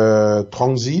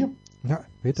Troncy. Ja,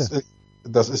 bitte.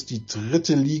 Das ist die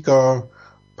 3. Liga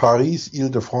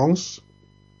Paris-Île-de-France,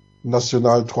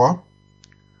 National 3.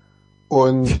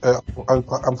 Und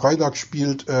am Freitag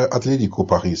spielt Atletico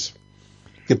Paris.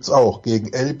 Gibt's auch gegen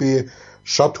LB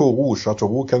Châteauroux.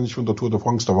 Châteauroux kenne ich von der Tour de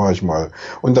France, da war ich mal.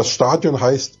 Und das Stadion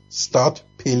heißt Stade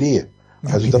Pelé.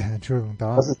 Also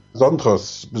das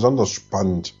ist besonders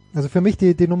spannend. Also für mich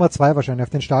die Nummer 2 wahrscheinlich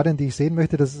auf den Stadien, die ich sehen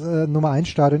möchte. Das Nummer 1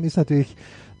 Stadion ist natürlich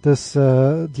das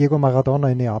Diego Maradona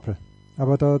in Neapel.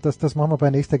 Aber das machen wir bei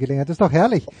nächster Gelegenheit. Das ist doch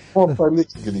herrlich. Bei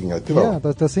nächster Gelegenheit, genau.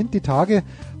 Ja, da sind die Tage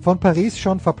von Paris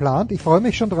schon verplant. Ich freue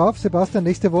mich schon drauf, Sebastian.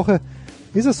 Nächste Woche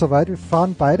ist es soweit. Wir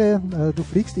fahren beide, du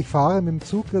fliegst, ich fahre mit dem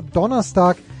Zug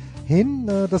Donnerstag hin.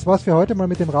 Das war's für heute mal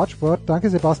mit dem Radsport.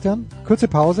 Danke, Sebastian. Kurze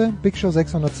Pause, Big Show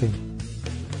 610.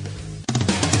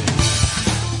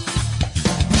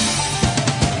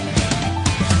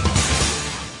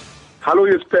 Hallo,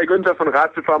 hier ist Per Günther von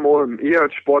Ratzefarm Ulm. Ihr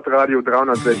hört Sportradio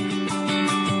 360.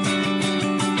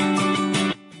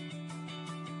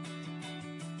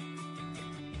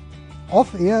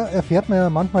 Off-Air erfährt man ja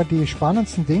manchmal die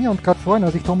spannendsten Dinge und gerade vorhin,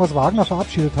 als ich Thomas Wagner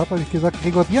verabschiedet habe ich gesagt,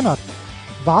 Gregor Biernath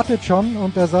wartet schon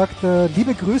und er sagt,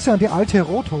 liebe Grüße an die alte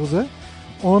Rothose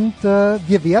und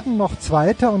wir werden noch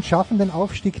Zweiter und schaffen den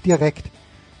Aufstieg direkt.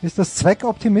 Ist das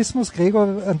Zweckoptimismus,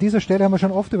 Gregor? An dieser Stelle haben wir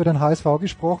schon oft über den HSV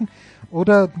gesprochen.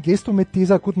 Oder gehst du mit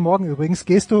dieser, guten Morgen übrigens,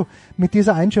 gehst du mit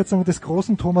dieser Einschätzung des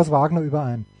großen Thomas Wagner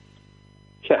überein?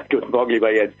 Ja, guten Morgen,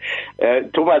 lieber Jens.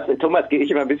 Thomas gehe ich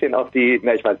immer ein bisschen auf die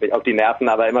Nerven,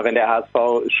 aber immer wenn der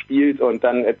HSV spielt und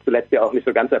dann zuletzt ja auch nicht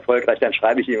so ganz erfolgreich, dann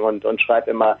schreibe ich ihm und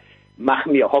schreibe immer, mach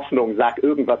mir Hoffnung, sag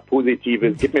irgendwas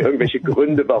Positives, gib mir irgendwelche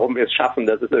Gründe, warum wir es schaffen.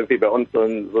 Das ist irgendwie bei uns so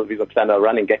wie so ein kleiner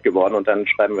Running Gag geworden und dann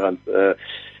schreiben wir uns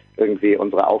irgendwie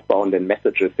unsere aufbauenden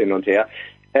Messages hin und her.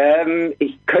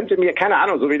 Ich könnte mir, keine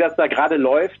Ahnung, so wie das da gerade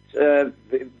läuft,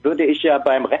 würde ich ja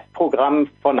beim Restprogramm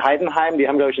von Heidenheim, die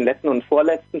haben, glaube ich, den letzten und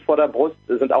vorletzten vor der Brust,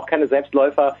 sind auch keine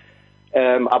Selbstläufer,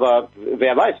 aber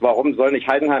wer weiß, warum soll nicht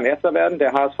Heidenheim Erster werden,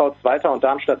 der HSV Zweiter und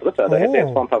Darmstadt Dritter? Da hätte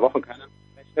jetzt vor ein paar Wochen keiner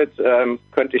gerechnet,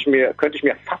 könnte ich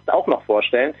mir fast auch noch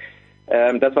vorstellen.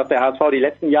 Das, was der HSV die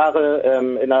letzten Jahre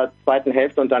in der zweiten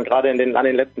Hälfte und dann gerade an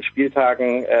den letzten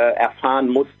Spieltagen erfahren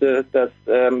musste, das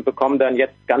bekommen dann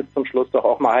jetzt ganz zum Schluss doch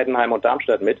auch mal Heidenheim und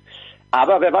Darmstadt mit.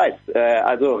 Aber wer weiß,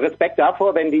 also Respekt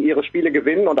davor, wenn die ihre Spiele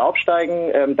gewinnen und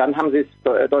aufsteigen, dann haben sie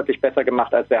es deutlich besser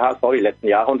gemacht als der HSV die letzten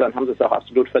Jahre und dann haben sie es auch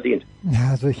absolut verdient.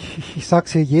 Ja, also ich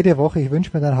sag's hier jede Woche, ich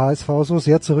wünsche mir den HSV so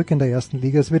sehr zurück in der ersten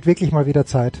Liga. Es wird wirklich mal wieder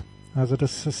Zeit. Also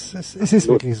es ist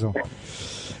wirklich so.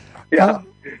 Ja.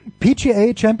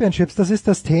 PGA Championships, das ist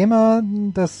das Thema,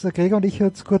 das Gregor und ich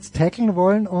jetzt kurz tackeln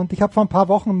wollen. Und ich habe vor ein paar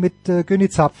Wochen mit Günni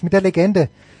Zapf, mit der Legende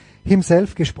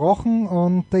himself gesprochen.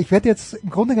 Und ich werde jetzt im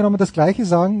Grunde genommen das Gleiche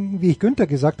sagen, wie ich Günther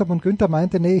gesagt habe. Und Günther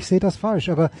meinte, nee, ich sehe das falsch.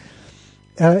 Aber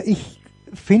ich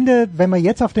finde, wenn man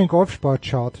jetzt auf den Golfsport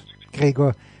schaut,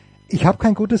 Gregor, ich habe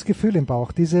kein gutes Gefühl im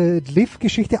Bauch. Diese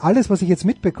Liv-Geschichte, alles, was ich jetzt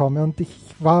mitbekomme, und ich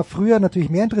war früher natürlich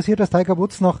mehr interessiert, als Tiger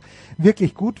Woods noch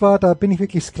wirklich gut war. Da bin ich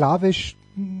wirklich sklavisch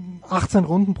 18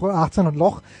 und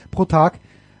Loch pro Tag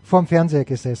vorm Fernseher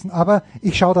gesessen. Aber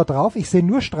ich schaue da drauf, ich sehe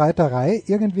nur Streiterei,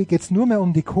 irgendwie geht's nur mehr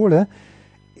um die Kohle.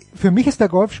 Für mich ist der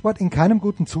Golfsport in keinem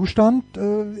guten Zustand.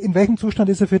 In welchem Zustand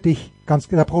ist er für dich,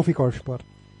 der Profi-Golfsport?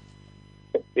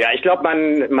 Ja, ich glaube,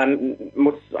 man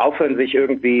muss aufhören, sich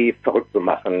irgendwie verrückt zu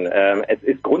machen. Es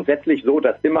ist grundsätzlich so,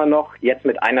 dass immer noch jetzt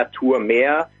mit einer Tour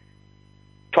mehr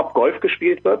Top-Golf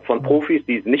gespielt wird von Profis,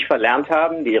 die es nicht verlernt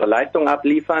haben, die ihre Leistung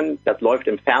abliefern. Das läuft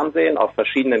im Fernsehen auf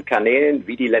verschiedenen Kanälen,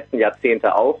 wie die letzten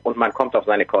Jahrzehnte auch, und man kommt auf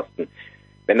seine Kosten.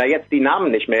 Wenn da jetzt die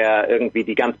Namen nicht mehr irgendwie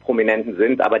die ganz Prominenten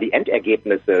sind, aber die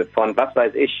Endergebnisse von, was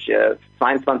weiß ich,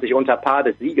 22 unter Paar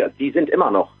des Siegers, die sind immer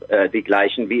noch die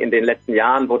gleichen wie in den letzten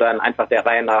Jahren, wo dann einfach der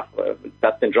Reihe nach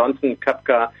Dustin Johnson,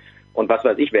 Koepka und was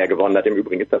weiß ich, wer gewonnen hat. Im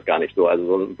Übrigen ist das gar nicht so. Also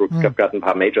so ein Brooks Koepka hat ein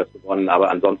paar Majors gewonnen, aber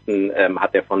ansonsten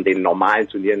hat er von den normalen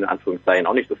Turnieren in Anführungszeichen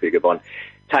auch nicht so viel gewonnen.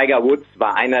 Tiger Woods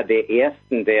war einer der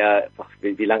ersten, der,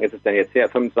 wie lange ist es denn jetzt her,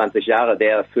 25 Jahre,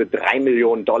 der für $3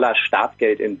 Millionen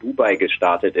Startgeld in Dubai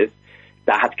gestartet ist.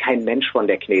 Da hat kein Mensch von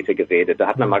der Knete geredet. Da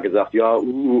hat man mal gesagt, ja,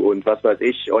 und was weiß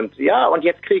ich. Und ja, und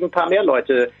jetzt kriegen ein paar mehr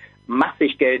Leute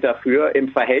massig Geld dafür, im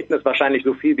Verhältnis wahrscheinlich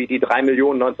so viel wie die 3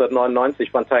 Millionen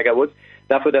 1999 von Tiger Woods,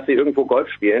 dafür, dass sie irgendwo Golf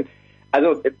spielen.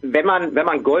 Also wenn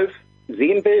man Golf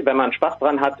sehen will, wenn man Spaß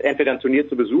dran hat, entweder ein Turnier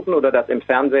zu besuchen oder das im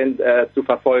Fernsehen zu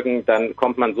verfolgen, dann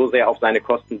kommt man so sehr auf seine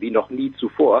Kosten wie noch nie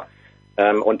zuvor.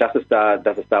 Und dass es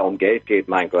da um Geld geht,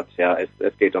 mein Gott, ja,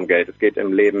 es geht um Geld. Es geht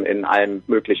im Leben in allen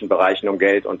möglichen Bereichen um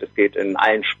Geld und es geht in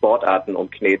allen Sportarten um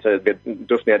Knete. Wir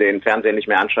dürfen ja den Fernseher nicht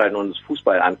mehr anschalten und uns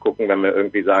Fußball angucken, wenn wir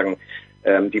irgendwie sagen,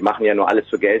 die machen ja nur alles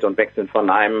für Geld und wechseln von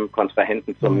einem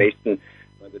Kontrahenten zum nächsten,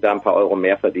 weil sie da ein paar Euro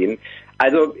mehr verdienen.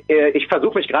 Also ich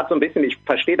versuche mich gerade so ein bisschen, ich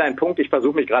verstehe deinen Punkt, ich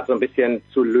versuche mich gerade so ein bisschen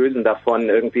zu lösen davon,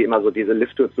 irgendwie immer so diese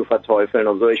Lift-Tour zu verteufeln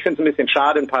und so. Ich finde es ein bisschen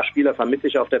schade, ein paar Spieler vermisse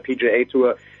ich auf der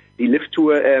PGA-Tour. Die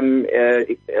Lift-Tour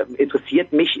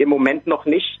interessiert mich im Moment noch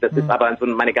nicht. Das ist aber so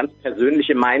meine ganz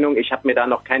persönliche Meinung. Ich habe mir da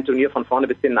noch kein Turnier von vorne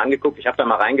bis hinten angeguckt. Ich habe da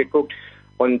mal reingeguckt.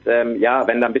 Und ja,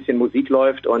 wenn da ein bisschen Musik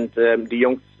läuft und die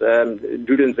Jungs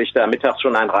düdeln sich da mittags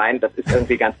schon einen rein, das ist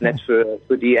irgendwie ganz nett für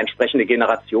die entsprechende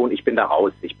Generation. Ich bin da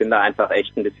raus. Ich bin da einfach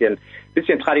echt ein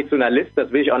bisschen Traditionalist.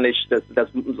 Das will ich auch nicht, das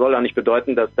soll auch nicht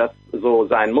bedeuten, dass das so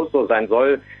sein muss, so sein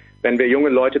soll. Wenn wir junge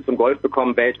Leute zum Golf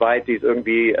bekommen weltweit, die es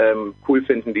irgendwie cool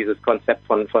finden, dieses Konzept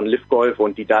von Live Golf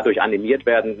und die dadurch animiert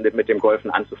werden, mit dem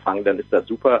Golfen anzufangen, dann ist das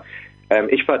super.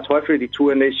 Ich verteufel die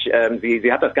Tour nicht.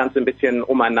 Sie hat das Ganze ein bisschen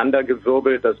umeinander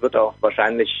gewirbelt. Das wird auch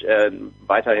wahrscheinlich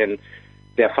weiterhin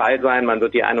der Fall sein. Man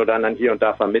wird die ein oder anderen hier und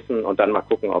da vermissen und dann mal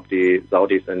gucken, ob die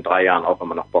Saudis in 3 Jahren auch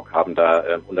immer noch Bock haben, da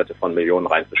Hunderte von Millionen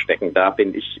reinzustecken. Da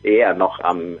bin ich eher noch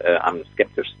am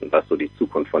skeptischsten, was so die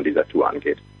Zukunft von dieser Tour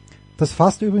angeht. Das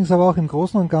fasst übrigens aber auch im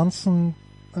Großen und Ganzen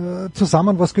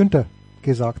zusammen, was Günther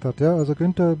gesagt hat. Ja, also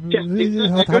Günther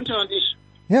Günther und ich.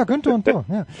 Ja, Günther und du.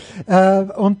 Ja.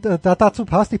 Dazu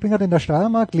passt, ich bin gerade in der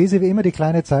Steiermark, lese wie immer die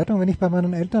kleine Zeitung, wenn ich bei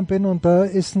meinen Eltern bin, und da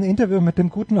ist ein Interview mit dem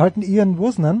guten alten Ian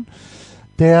Woosnam,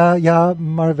 der ja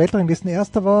mal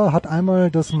Weltranglisten-Erster war, hat einmal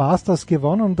das Masters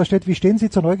gewonnen, und da steht, wie stehen Sie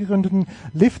zur neu gegründeten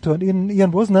Lift-Tour? Und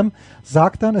Ian Woosnam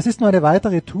sagt dann, es ist nur eine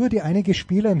weitere Tour, die einige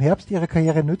Spieler im Herbst ihrer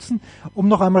Karriere nützen, um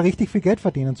noch einmal richtig viel Geld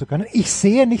verdienen zu können. Ich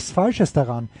sehe nichts Falsches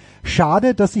daran.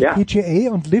 Schade, dass sich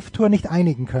PGA und Lift-Tour nicht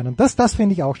einigen können. Das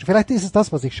finde ich auch. Vielleicht ist es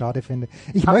das, was ich schade finde.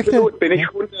 Bin ich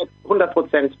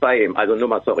 100% bei ihm. Also nur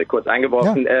mal, sorry, kurz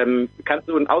eingeworfen. Ja. Kannst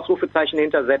du ein Ausrufezeichen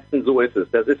hintersetzen? So ist es.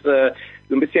 Das ist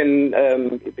so ein bisschen,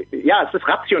 es ist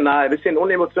rational, ein bisschen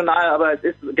unemotional, aber es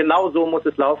ist genau so muss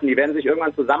es laufen. Die werden sich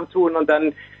irgendwann zusammentun und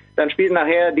dann spielt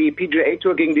nachher die PGA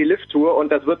Tour gegen die Lift Tour,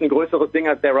 und das wird ein größeres Ding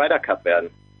als der Ryder Cup werden.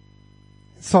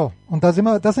 So, und da sind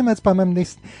wir jetzt bei meinem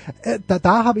nächsten.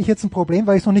 Da habe ich jetzt ein Problem,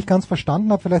 weil ich es noch nicht ganz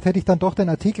verstanden habe. Vielleicht hätte ich dann doch den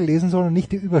Artikel lesen sollen und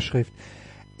nicht die Überschrift.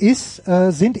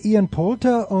 Sind Ian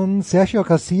Poulter und Sergio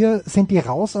Garcia, sind die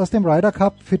raus aus dem Ryder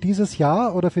Cup für dieses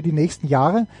Jahr oder für die nächsten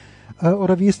Jahre?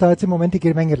 Oder wie ist da jetzt im Moment die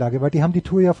Gemengelage? Weil die haben die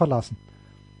Tour ja verlassen.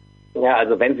 Ja,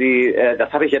 also wenn sie,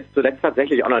 das habe ich jetzt zuletzt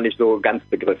tatsächlich auch noch nicht so ganz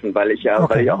begriffen, weil ich auch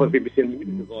irgendwie ein bisschen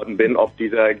müde geworden bin, auf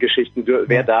dieser Geschichten,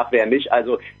 wer darf, wer nicht.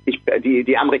 Also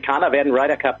die Amerikaner werden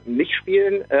Ryder Cup nicht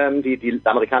spielen, die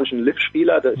amerikanischen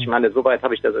Liv-Spieler, ich meine, soweit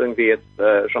habe ich das irgendwie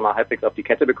jetzt schon mal halbwegs auf die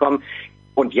Kette bekommen.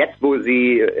 Und jetzt, wo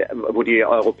die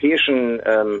europäischen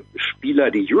Spieler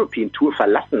die European Tour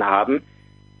verlassen haben,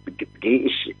 gehe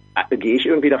ich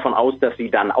irgendwie davon aus, dass sie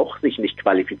dann auch sich nicht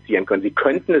qualifizieren können. Sie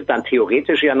könnten es dann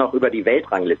theoretisch ja noch über die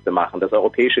Weltrangliste machen. Das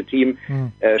europäische Team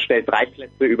stellt 3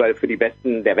 Plätze für die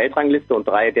Besten der Weltrangliste und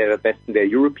 3 der Besten der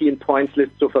European Points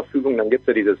List zur Verfügung. Dann gibt es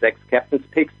ja diese 6 Captain's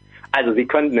Picks. Also sie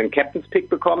könnten einen Captain's Pick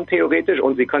bekommen, theoretisch,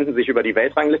 und sie könnten sich über die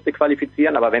Weltrangliste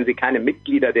qualifizieren. Aber wenn sie keine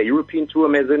Mitglieder der European Tour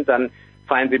mehr sind, dann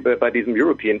fallen sie bei diesem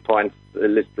European Points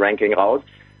List Ranking raus.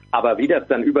 Aber wie das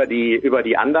dann über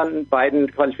die anderen beiden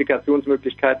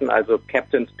Qualifikationsmöglichkeiten, also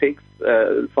Captain's Picks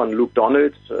von Luke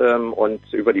Donald und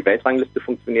über die Weltrangliste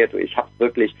funktioniert, ich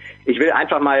will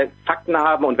einfach mal Fakten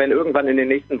haben, und wenn irgendwann in den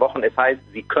nächsten Wochen es heißt,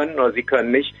 sie können oder sie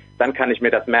können nicht, dann kann ich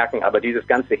mir das merken. Aber dieses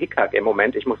ganze Hickhack im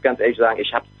Moment, ich muss ganz ehrlich sagen,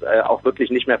 ich habe es auch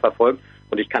wirklich nicht mehr verfolgt,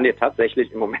 und ich kann dir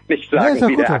tatsächlich im Moment nicht sagen,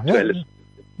 wie der aktuelle ist.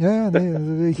 Ja,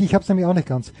 ich habe es nämlich auch nicht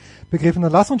ganz begriffen.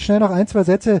 Dann lass uns schnell noch 1, 2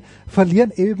 Sätze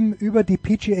verlieren eben über die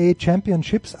PGA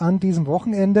Championships an diesem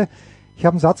Wochenende. Ich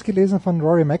habe einen Satz gelesen von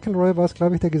Rory McIlroy, war es,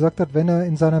 glaube ich, der gesagt hat, wenn er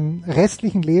in seinem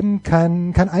restlichen Leben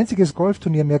kein einziges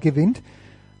Golfturnier mehr gewinnt,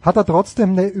 hat er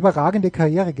trotzdem eine überragende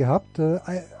Karriere gehabt.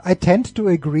 I tend to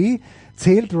agree.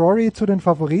 Zählt Rory zu den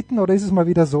Favoriten, oder ist es mal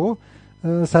wieder so,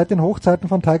 seit den Hochzeiten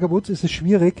von Tiger Woods ist es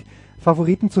schwierig,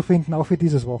 Favoriten zu finden, auch für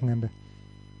dieses Wochenende?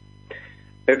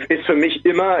 Ist für mich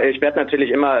immer, ich werde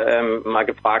natürlich immer mal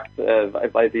gefragt,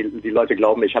 weil die Leute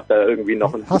glauben, ich habe da irgendwie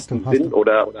noch einen Sinn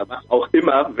oder was auch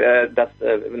immer,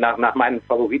 nach meinen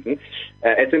Favoriten.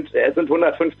 Es sind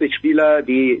 150 Spieler,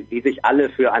 die sich alle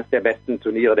für eines der besten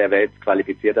Turniere der Welt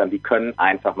qualifiziert haben. Die können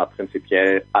einfach mal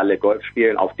prinzipiell alle Golf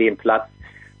spielen. Auf dem Platz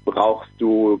brauchst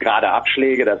du gerade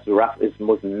Abschläge, das Rough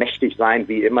muss mächtig sein,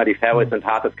 wie immer. Die Fairways sind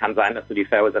hart, es kann sein, dass du die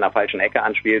Fairways in der falschen Ecke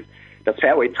anspielst. Das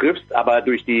Fairway triffst, aber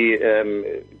durch die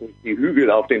Hügel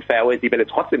auf den Fairways die Bälle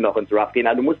trotzdem noch ins Rough gehen.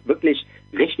 Also du musst wirklich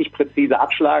richtig präzise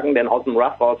abschlagen, denn aus dem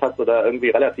Rough raus hast du da irgendwie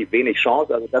relativ wenig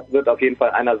Chance. Also das wird auf jeden Fall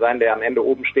einer sein, der am Ende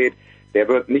oben steht. Der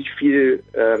wird nicht viel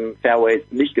Fairways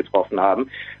nicht getroffen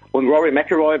haben. Und Rory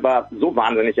McIlroy war so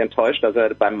wahnsinnig enttäuscht, dass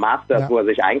er beim Masters, wo er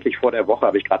sich eigentlich vor der Woche,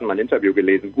 habe ich gerade mal ein Interview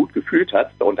gelesen, gut gefühlt hat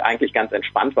und eigentlich ganz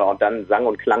entspannt war und dann sang-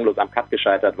 und klanglos am Cut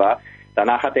gescheitert war.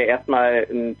 Danach hat er erstmal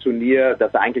ein Turnier,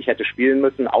 das er eigentlich hätte spielen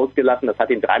müssen, ausgelassen. Das hat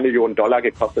ihn $3 Millionen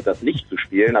gekostet, das nicht zu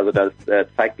spielen. Also das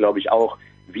zeigt, glaube ich, auch,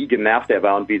 wie genervt er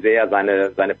war und wie sehr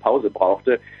er seine Pause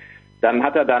brauchte. Dann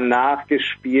hat er danach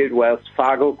gespielt Wells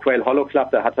Fargo, Quail Hollow Club,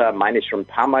 da hat er, meine ich, schon ein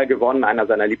paar Mal gewonnen, einer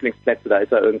seiner Lieblingsplätze, da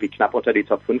ist er irgendwie knapp unter die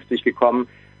Top 50 gekommen.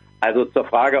 Also zur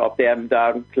Frage, ob der da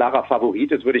ein klarer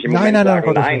Favorit ist, würde ich im Moment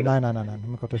sagen, nein. Nein,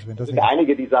 um Gottes Willen. Es sind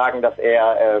einige, die sagen, dass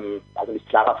er, also nicht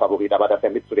klarer Favorit, aber dass er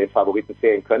mit zu den Favoriten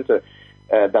zählen könnte.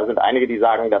 Da sind einige, die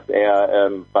sagen, dass er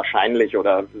wahrscheinlich,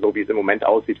 oder so wie es im Moment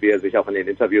aussieht, wie er sich auch in den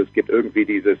Interviews gibt, irgendwie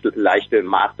dieses leichte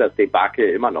Masters-Debakel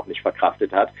immer noch nicht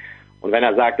verkraftet hat. Und wenn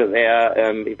er sagt, dass er,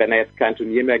 wenn er jetzt kein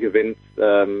Turnier mehr gewinnt,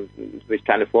 sich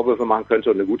keine Vorwürfe machen könnte,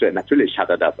 und eine gute, natürlich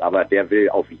hat er das, aber der will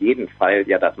auf jeden Fall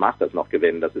ja das Masters noch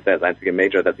gewinnen. Das ist ja das einzige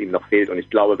Major, das ihm noch fehlt. Und ich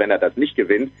glaube, wenn er das nicht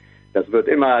gewinnt, das wird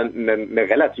immer eine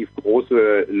relativ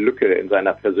große Lücke in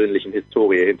seiner persönlichen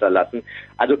Historie hinterlassen.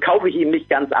 Also kaufe ich ihm nicht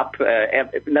ganz ab.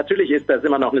 Natürlich ist das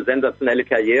immer noch eine sensationelle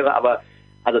Karriere, aber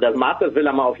Also das Masters will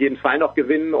er mal auf jeden Fall noch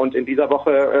gewinnen und in dieser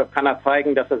Woche kann er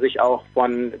zeigen, dass er sich auch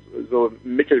von so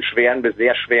mittelschweren bis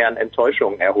sehr schweren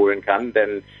Enttäuschungen erholen kann,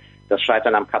 denn das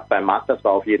Scheitern am Cut beim Masters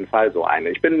war auf jeden Fall so eine.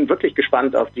 Ich bin wirklich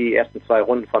gespannt auf die ersten 2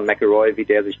 Runden von McIlroy, wie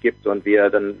der sich gibt und wie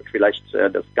er dann vielleicht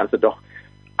das Ganze doch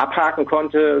abhaken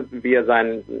konnte, wie er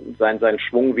seinen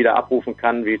Schwung wieder abrufen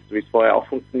kann, wie es vorher auch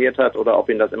funktioniert hat oder ob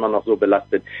ihn das immer noch so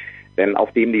belastet. Denn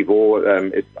auf dem Niveau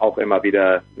sind immer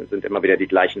wieder die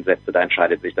gleichen Sätze, da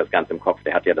entscheidet sich das Ganze im Kopf.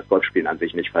 Der hat ja das Golfspielen an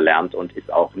sich nicht verlernt und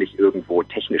ist auch nicht irgendwo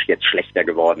technisch jetzt schlechter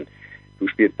geworden. Du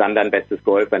spielst dann dein bestes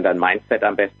Golf, wenn dein Mindset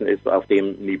am besten ist auf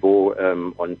dem Niveau.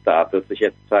 Und da wird sich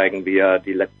jetzt zeigen, wie er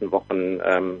die letzten Wochen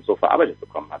so verarbeitet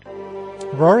bekommen hat.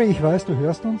 Rory, ich weiß, du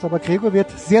hörst uns, aber Gregor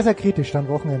wird sehr, sehr kritisch am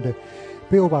Wochenende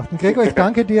beobachten. Gregor, ich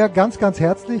danke dir ganz, ganz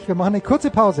herzlich. Wir machen eine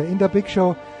kurze Pause in der Big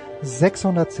Show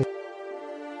 610.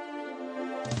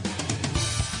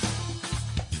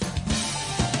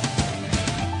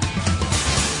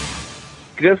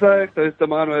 Grüß euch, da ist der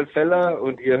Manuel Feller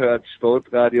und ihr hört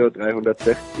Sportradio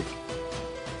 360.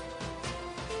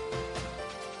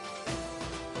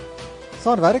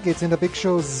 So, und weiter geht's in der Big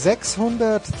Show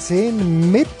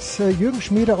 610 mit Jürgen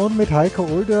Schmieder und mit Heiko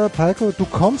Oldörp. Heiko, du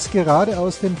kommst gerade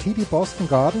aus dem TD Boston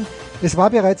Garden. Es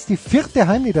war bereits die 4.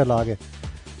 Heimniederlage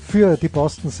für die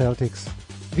Boston Celtics.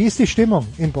 Wie ist die Stimmung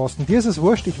in Boston? Dir ist es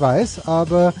wurscht, ich weiß,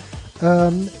 aber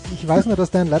ich weiß nur, dass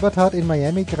Dan Lebertard in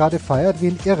Miami gerade feiert wie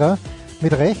ein Irrer.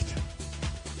 Mit Recht?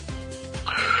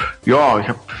 Ja, ich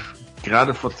habe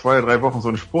gerade vor 2 oder 3 Wochen so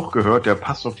einen Spruch gehört, der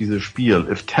passt auf dieses Spiel.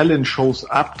 If talent shows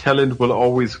up, talent will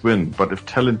always win. But if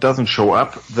talent doesn't show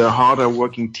up, the harder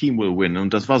working team will win.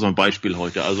 Und das war so ein Beispiel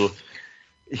heute. Also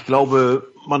ich glaube,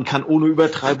 man kann ohne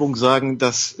Übertreibung sagen,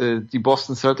 dass die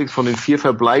Boston Celtics von den 4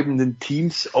 verbleibenden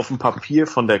Teams auf dem Papier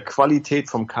von der Qualität,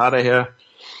 vom Kader her,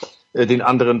 den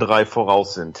anderen 3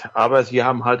 voraus sind. Aber sie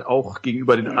haben halt auch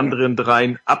gegenüber den anderen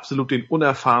 3 absolut den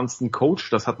unerfahrensten Coach.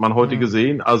 Das hat man heute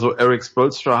gesehen. Also Eric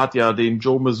Spoelstra hat ja den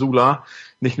Joe Mazzulla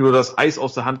nicht nur das Eis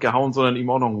aus der Hand gehauen, sondern ihm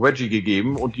auch noch einen Wedgie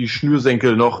gegeben und die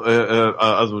Schnürsenkel noch,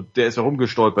 also der ist ja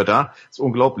rumgestolpert da. Das ist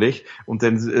unglaublich. Und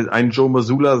dann ein Joe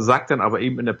Mazzulla sagt dann aber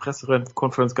eben in der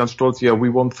Pressekonferenz ganz stolz, ja,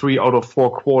 we won 3 out of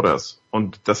 4 quarters.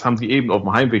 Und das haben sie eben auf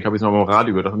dem Heimweg, habe ich es noch mal im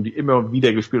Radio gehört, das haben die immer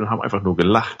wieder gespielt und haben einfach nur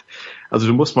gelacht. Also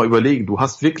du musst mal überlegen, du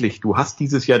hast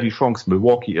dieses Jahr die Chance,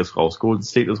 Milwaukee ist raus, Golden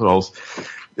State ist raus.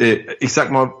 Ich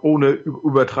sag mal, ohne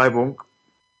Übertreibung,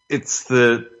 it's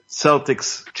the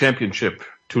Celtics Championship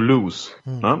to lose.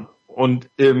 Ne? Und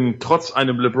trotz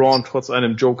einem LeBron, trotz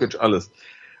einem Jokic, alles.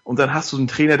 Und dann hast du einen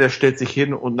Trainer, der stellt sich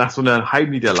hin und nach so einer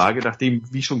Heimniederlage, nachdem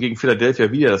wie schon gegen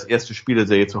Philadelphia wieder das erste Spiel der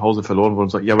Serie zu Hause verloren wurde und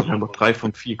sagt, ja, aber wir haben noch 3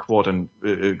 von 4 Quartern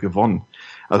gewonnen.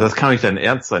 Also das kann nicht dein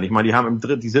Ernst sein. Ich meine,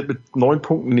 die sind mit 9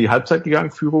 Punkten in die Halbzeit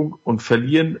gegangen, Führung, und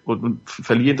verlieren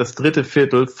das dritte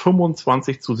Viertel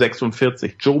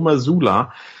 25-46. Joe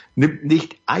Mazzulla nimmt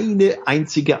nicht eine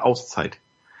einzige Auszeit.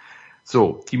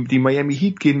 So, die Miami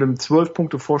Heat gehen mit einem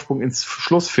 12-Punkte-Vorsprung ins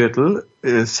Schlussviertel.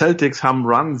 Celtics haben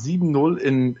Run 7-0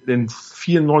 in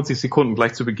 94 Sekunden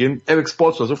gleich zu Beginn. Eric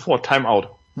Spoelstra sofort Timeout,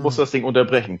 muss das Ding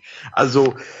unterbrechen.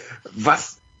 Also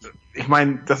ich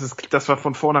meine, das war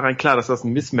von vornherein klar, dass das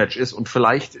ein Mismatch ist und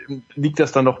vielleicht liegt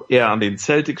das dann noch eher an den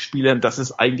Celtics-Spielern, dass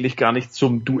es eigentlich gar nicht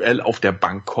zum Duell auf der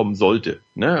Bank kommen sollte.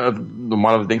 Ne?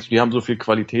 Normalerweise denkst du, die haben so viel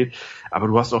Qualität, aber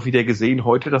du hast auch wieder gesehen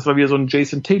heute, das war wieder so ein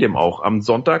Jason Tatum auch. Am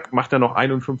Sonntag macht er noch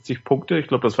 51 Punkte, ich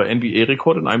glaube, das war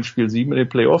NBA-Rekord in einem Spiel 7 in den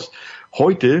Playoffs.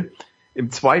 Heute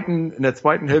in der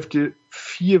zweiten Hälfte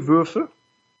 4 Würfe,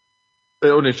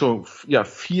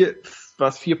 4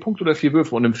 Punkte oder 4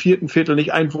 Würfe und im 4. Viertel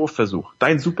nicht ein Wurfversuch.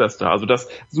 Dein Superstar, also das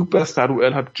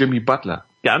Superstar-Duell hat Jimmy Butler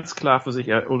ganz klar für sich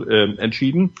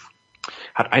entschieden.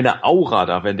 Hat eine Aura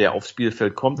da, wenn der aufs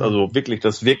Spielfeld kommt. Also wirklich,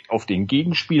 das wirkt auf den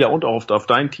Gegenspieler und auch auf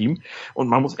dein Team. Und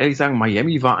man muss ehrlich sagen,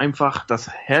 Miami war einfach das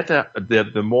härter,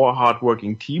 the more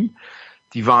hardworking Team.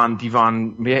 Die waren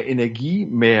mehr Energie,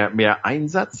 mehr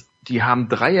Einsatz. Die haben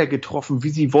Dreier getroffen, wie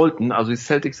sie wollten. Also die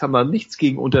Celtics haben da nichts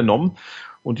gegen unternommen.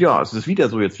 Und ja, es ist wieder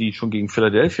so jetzt wie schon gegen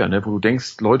Philadelphia, ne, wo du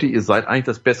denkst, Leute, ihr seid eigentlich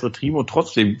das bessere Team und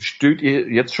trotzdem stößt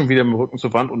ihr jetzt schon wieder mit dem Rücken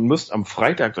zur Wand und müsst am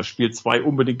Freitag das Spiel 2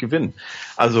 unbedingt gewinnen.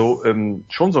 Also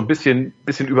schon so ein bisschen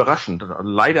überraschend.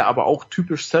 Leider aber auch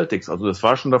typisch Celtics. Also das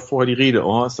war schon da vorher die Rede.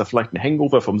 Oh, ist da vielleicht ein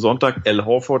Hangover vom Sonntag? Al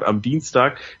Horford am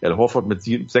Dienstag. Al Horford mit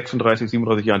 36,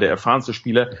 37 Jahren, der erfahrenste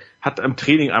Spieler, hat am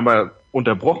Training einmal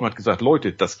unterbrochen, hat gesagt,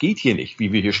 Leute, das geht hier nicht,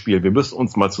 wie wir hier spielen. Wir müssen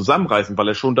uns mal zusammenreißen, weil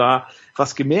er schon da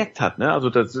was gemerkt hat. Ne? Also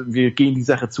wir gehen die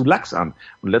Sache zu lax an.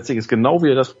 Und letztlich ist genau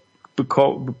wieder das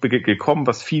gekommen,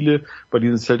 was viele bei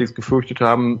diesen Celtics gefürchtet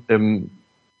haben,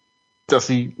 dass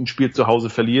sie ein Spiel zu Hause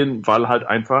verlieren, weil halt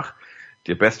einfach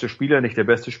der beste Spieler nicht der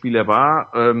beste Spieler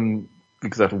war. wie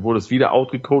gesagt, du wurdest wieder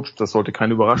outgecoacht, das sollte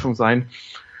keine Überraschung sein.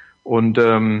 Und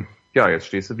jetzt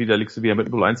stehst du wieder, liegst du wieder mit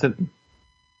 0-1 hinten.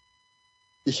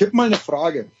 Ich habe mal eine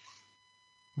Frage.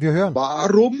 Wir hören.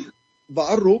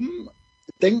 Warum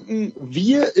denken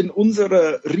wir in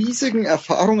unserer riesigen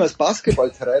Erfahrung als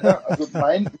Basketballtrainer, also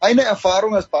meine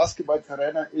Erfahrung als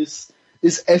Basketballtrainer ist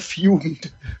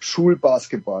F-Jugend,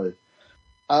 Schulbasketball.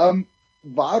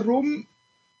 Warum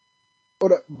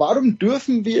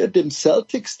dürfen wir dem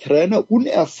Celtics-Trainer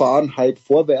Unerfahrenheit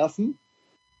vorwerfen,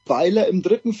 weil er im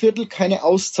dritten Viertel keine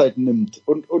Auszeit nimmt?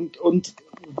 Und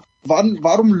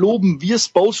warum loben wir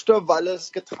Spoelstra, weil er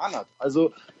es getan hat?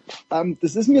 Also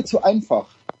das ist mir zu einfach.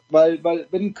 Weil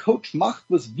wenn ein Coach macht,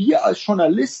 was wir als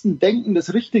Journalisten denken,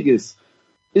 das richtig ist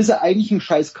er eigentlich ein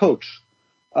scheiß Coach.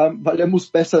 Weil er muss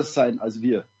besser sein als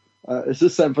wir. Es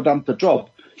ist sein verdammter Job.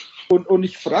 Und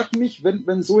ich frage mich,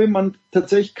 wenn so jemand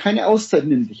tatsächlich keine Auszeit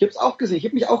nimmt, ich habe es auch gesehen, ich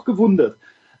habe mich auch gewundert,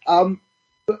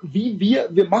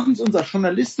 wir machen es uns als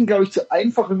Journalisten, glaube ich, zu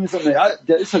einfach, wenn wir sagen, naja,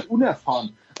 der ist halt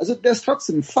unerfahren. Also der ist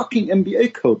trotzdem ein fucking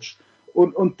NBA-Coach.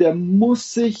 Und der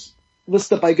muss sich was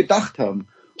dabei gedacht haben.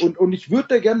 Und ich würde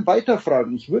da gern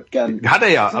weiterfragen. Hat er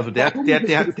ja, also der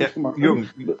Jürgen,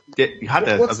 hat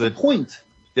er, also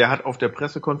der hat auf der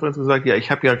Pressekonferenz gesagt, ja,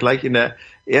 ich habe ja gleich im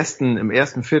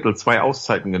ersten Viertel 2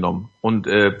 Auszeiten genommen. Und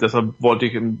deshalb wollte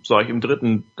ich im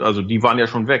dritten, also die waren ja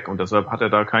schon weg und deshalb hat er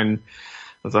da keinen,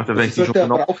 da sagt er, wenn ich die schon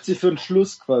genommen habe. Braucht sie für einen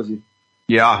Schluss quasi.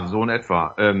 Ja, so in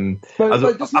etwa.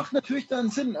 Weil das macht natürlich dann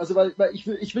Sinn, also weil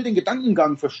ich will den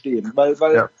Gedankengang verstehen, weil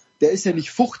der ist ja nicht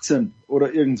 15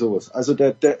 oder irgend sowas. Also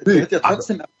der hat ja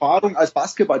trotzdem Erfahrung als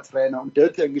Basketballtrainer und der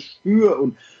hat ja ein Gespür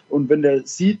und wenn der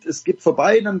sieht, es geht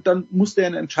vorbei, dann muss der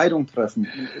eine Entscheidung treffen.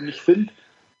 Und ich finde,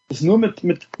 das nur mit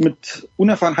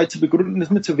Unerfahrenheit zu begründen,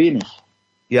 ist mir zu wenig.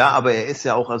 Ja, aber er ist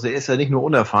ja nicht nur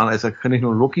unerfahren, er ist ja nicht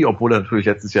nur ein Rookie, obwohl er natürlich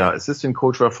letztes Jahr Assistant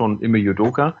Coach war von Ime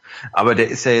Udoka, aber der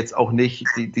ist ja jetzt auch nicht,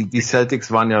 die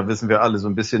Celtics waren ja, wissen wir alle, so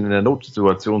ein bisschen in der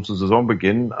Notsituation zu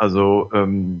Saisonbeginn, also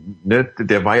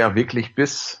der war ja wirklich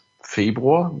bis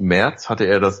März hatte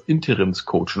er das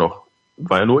Interimscoach noch,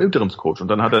 war ja nur Interimscoach und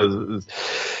dann hat er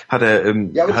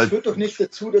ja, aber das führt doch nicht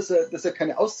dazu, dass er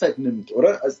keine Auszeit nimmt,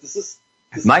 oder? Also das ist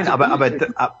Nein,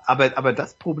 aber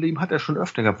das Problem hat er schon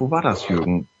öfter gehabt. Wo war das,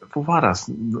 Jürgen? Wo war das?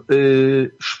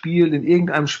 In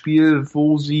irgendeinem Spiel,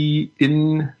 wo sie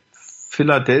in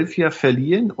Philadelphia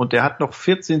verlieren und der hat noch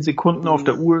 14 Sekunden auf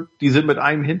der Uhr, die sind mit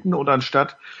einem hinten und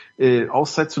anstatt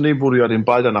Auszeit zu nehmen, wo du ja den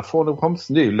Ball dann nach vorne kommst,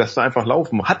 lässt er einfach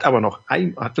laufen. Hat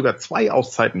sogar 2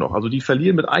 Auszeiten noch. Also die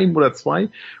verlieren mit 1 oder 2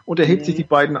 und er hebt sich die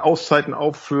beiden Auszeiten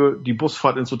auf für die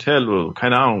Busfahrt ins Hotel oder so.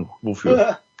 Keine Ahnung,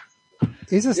 wofür.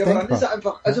 Ist es denkbar? Dann ist er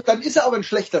einfach, also dann ist er aber ein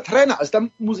schlechter Trainer. Also dann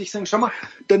muss ich sagen, schau mal,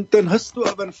 dann hast du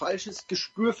aber ein falsches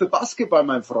Gespür für Basketball,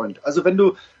 mein Freund. Also wenn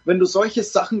du solche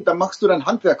Sachen, dann machst du dein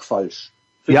Handwerk falsch.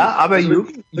 Ja, aber also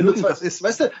Jürgen, das ist,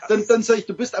 weißt du, dann sag ich,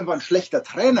 du bist einfach ein schlechter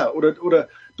Trainer oder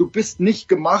du bist nicht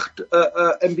gemacht,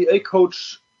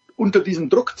 NBA-Coach unter diesem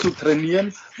Druck zu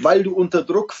trainieren, weil du unter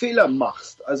Druck Fehler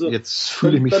machst. Also jetzt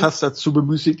fühle ich mich fast dazu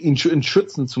bemüßigt, ihn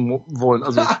schützen zu wollen.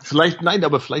 Also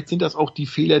vielleicht sind das auch die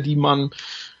Fehler, die man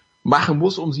machen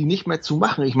muss, um sie nicht mehr zu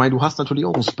machen. Ich meine, du hast natürlich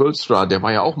auch einen Spoelstra, der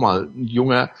war ja auch mal ein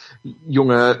junger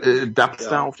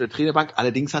Dubstar auf der Trainerbank.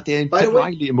 Allerdings hat der einen Pat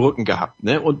Riley im Rücken gehabt,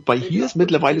 ne? Und hier ist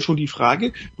mittlerweile schon die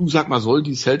Frage, du sag mal, soll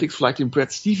die Celtics vielleicht den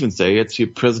Brad Stevens, der jetzt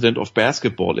hier President of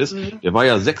Basketball ist, der war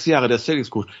ja 6 Jahre der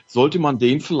Celtics-Coach, sollte man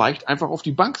den vielleicht einfach auf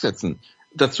die Bank setzen?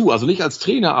 Dazu, also nicht als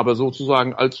Trainer, aber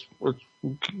sozusagen als ein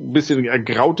bisschen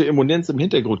ergraute Immunenz im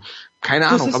Hintergrund. Keine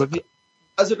Ahnung, aber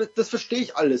also das verstehe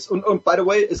ich alles. Und by the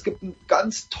way, es gibt einen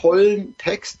ganz tollen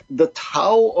Text, The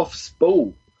Tao of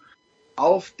Spo,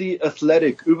 auf die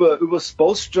Athletic, über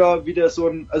Spoelstra,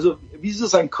 wie so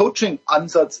sein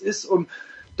Coaching-Ansatz ist. Und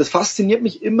das fasziniert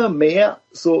mich immer mehr,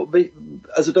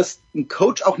 also dass ein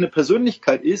Coach auch eine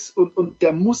Persönlichkeit ist und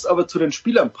der muss aber zu den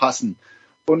Spielern passen.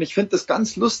 Und ich finde das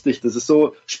ganz lustig, dass es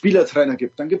so Spielertrainer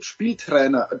gibt. Dann gibt es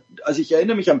Spieltrainer. Also ich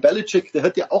erinnere mich an Belichick, der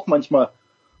hat ja auch manchmal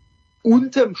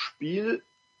unterm Spiel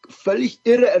völlig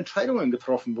irre Entscheidungen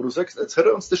getroffen, wo du sagst, jetzt hat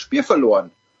er uns das Spiel verloren.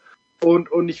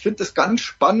 Und ich finde das ganz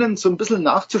spannend, so ein bisschen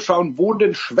nachzuschauen, wo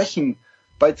denn Schwächen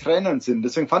bei Trainern sind.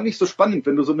 Deswegen fand ich es so spannend,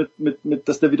 wenn du so mit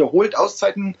dass der wiederholt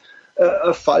Auszeiten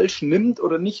falsch nimmt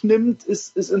oder nicht nimmt,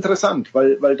 ist interessant,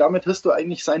 weil damit hast du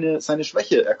eigentlich seine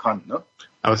Schwäche erkannt, ne?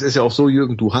 Aber es ist ja auch so,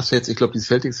 Jürgen, du hast jetzt, ich glaube, die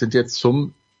Celtics sind jetzt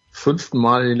zum 5.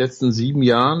 Mal in den letzten 7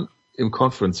 Jahren im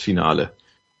Conference-Finale.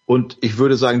 Und ich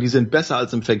würde sagen, die sind besser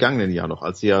als im vergangenen Jahr noch,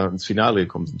 als sie ja ins Finale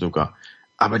gekommen sind sogar.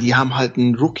 Aber die haben halt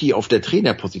einen Rookie auf der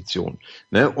Trainerposition,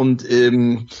 ne? Und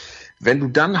wenn du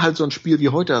dann halt so ein Spiel wie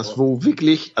heute hast, wo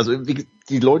wirklich, also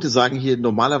die Leute sagen hier,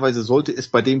 normalerweise sollte es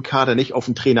bei dem Kader nicht auf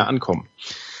den Trainer ankommen.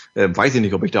 Weiß ich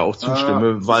nicht, ob ich da auch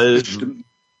zustimme, weil,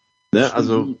 ne,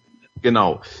 also,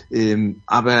 genau.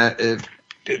 Aber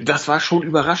das war schon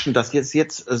überraschend, dass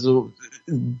jetzt also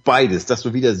beides, dass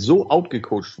du wieder so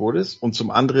outgecoacht wurdest und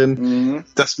zum anderen,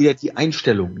 dass wieder die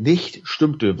Einstellung nicht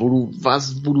stimmte, wo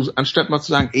du anstatt mal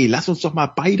zu sagen, ey, lass uns doch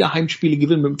mal beide Heimspiele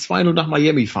gewinnen, mit dem 2-0 nach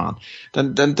Miami fahren,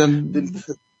 dann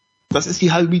das ist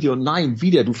die halbe Video. Nein,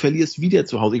 du verlierst wieder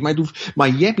zu Hause. Ich meine,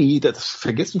 Miami, das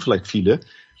vergessen vielleicht viele,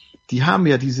 die haben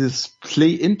ja dieses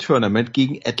Play-In-Tournament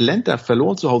gegen Atlanta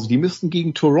verloren zu Hause. Die müssten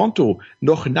gegen Toronto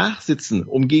noch nachsitzen,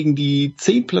 um gegen die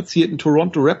 10 platzierten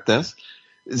Toronto Raptors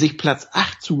sich Platz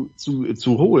 8 zu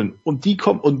holen. Und die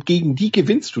kommen, und gegen die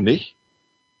gewinnst du nicht.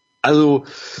 Also,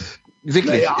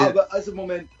 wirklich. Naja, aber also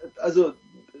Moment, also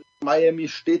Miami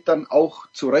steht dann auch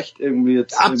zu Recht irgendwie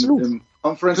jetzt im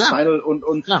Conference Final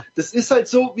und das ist halt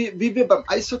so, wie wir beim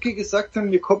Eishockey gesagt haben,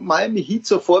 mir kommt Miami Heat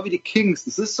so vor wie die Kings.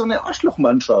 Das ist so eine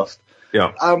Arschlochmannschaft.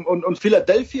 Ja. Und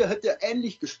Philadelphia hat ja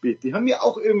ähnlich gespielt. Die haben ja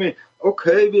auch irgendwie,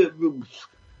 okay,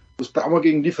 was brauchen wir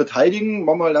gegen die verteidigen?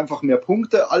 Machen wir halt einfach mehr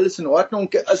Punkte, alles in Ordnung.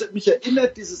 Also mich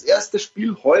erinnert dieses erste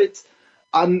Spiel heute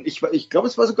an, ich glaube,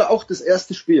 es war sogar auch das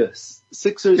erste Spiel,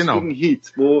 Sixers gegen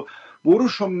Heat, wo du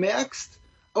schon merkst,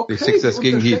 okay, die Sixers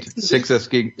gegen Heat, Sixers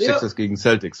gegen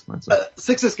Celtics, meinst du?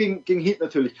 Sixers gegen Heat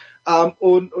natürlich.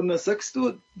 Und dann sagst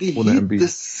du, die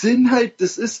Heat,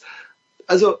 das ist,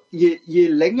 also je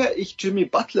länger ich Jimmy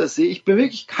Butler sehe, ich bin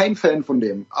wirklich kein Fan von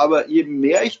dem, aber je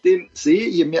mehr ich den sehe,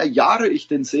 je mehr Jahre ich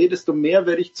den sehe, desto mehr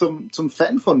werde ich zum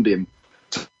Fan von dem.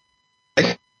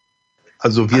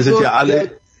 Also wir sind ja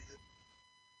alle,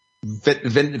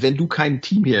 wenn du kein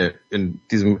Team hier in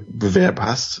diesem Bewerb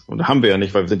hast, und haben wir ja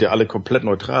nicht, weil wir sind ja alle komplett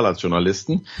neutral als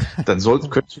Journalisten, dann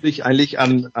könntest du dich eigentlich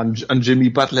an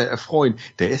Jimmy Butler erfreuen.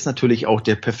 Der ist natürlich auch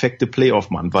der perfekte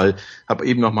Playoff-Mann, weil, habe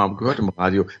eben noch mal gehört im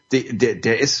Radio,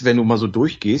 der ist, wenn du mal so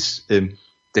durchgehst,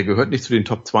 der gehört nicht zu den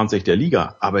Top 20 der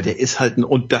Liga, aber der ist halt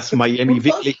und dass Miami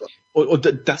wirklich und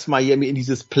dass Miami in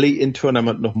dieses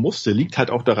Play-In-Tournament noch musste, liegt halt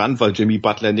auch daran, weil Jimmy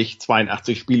Butler nicht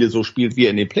 82 Spiele so spielt, wie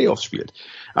er in den Playoffs spielt.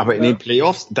 Aber in den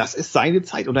Playoffs, das ist seine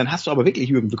Zeit. Und dann hast du aber wirklich,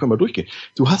 Jürgen, wir können mal durchgehen.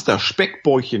 Du hast da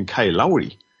Speckbäuchchen Kyle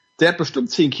Lowry. Der hat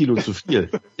bestimmt 10 Kilo zu viel.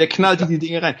 Der knallt die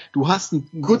Dinge rein. Du hast einen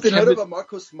gut, den hat aber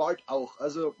Markus Smart auch.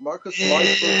 Also Markus Smart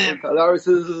und Kyle Lowry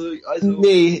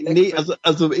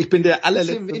also ich bin der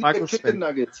allerletzte Markus-Fan.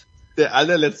 Der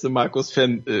allerletzte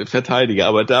Markus-Fan Verteidiger.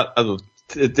 Aber der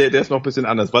ist noch ein bisschen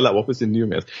anders, weil er auch ein bisschen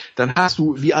jünger ist. Dann hast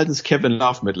du, wie alt ist Kevin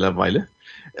Love mittlerweile?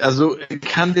 Also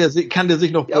kann der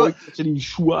sich noch beugen, die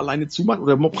Schuhe alleine zumachen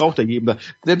oder braucht er jedem da?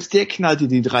 Selbst der knallt dir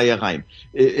die Dreier rein.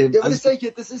 Das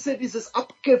ist ja dieses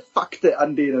Abgefuckte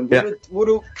an denen, wo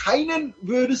du keinen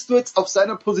würdest du jetzt auf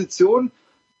seiner Position,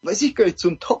 weiß ich gar nicht,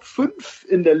 zum Top 5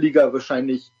 in der Liga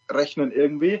wahrscheinlich rechnen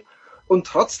irgendwie. Und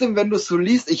trotzdem, wenn du so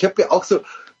liest, ich habe ja auch so,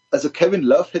 also Kevin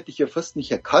Love hätte ich ja fast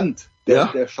nicht erkannt.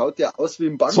 Der schaut ja aus wie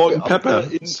ein Bankbeamter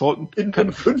in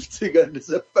den 50ern. Das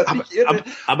ist ja völlig irre.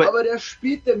 Aber der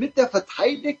spielt der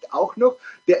verteidigt auch noch.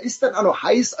 Der ist dann auch noch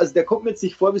heiß. Also der kommt mir jetzt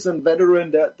nicht vor wie so ein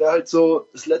Veteran, der halt so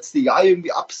das letzte Jahr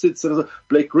irgendwie absitzt oder so.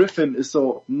 Blake Griffin ist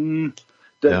so,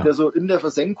 der so in der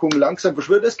Versenkung langsam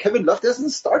verschwindet. Das ist Kevin Love, der ist ein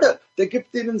Starter. Der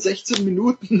gibt denen 16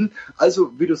 Minuten.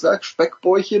 Also, wie du sagst,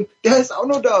 Speckbäuchchen, der ist auch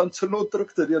noch da und zur Not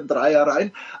drückt er dir einen Dreier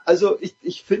rein. Also,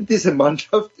 ich finde diese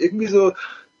Mannschaft irgendwie so,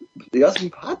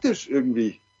 sympathisch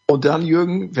irgendwie. Und dann,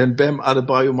 Jürgen, wenn Bam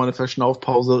Adebayo mal eine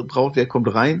Verschnaufpause braucht, wer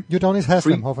kommt rein? Udonis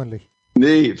Haslem, hoffentlich.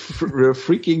 Nee,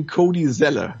 freaking Cody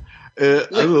Zeller.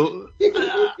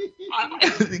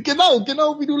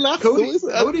 Genau wie du lachst.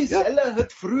 Cody Zeller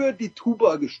hat früher die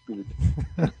Tuba gespielt.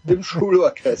 Im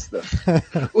Schulorchester.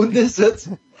 Und ist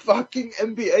jetzt fucking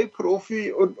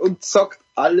NBA-Profi und zockt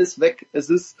alles weg. Es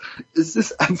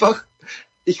ist einfach,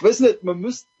 ich weiß nicht, man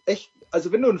müsste echt,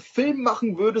 also wenn du einen Film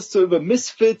machen würdest, so über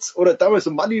Misfits oder damals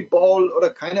so Moneyball oder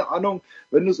keine Ahnung,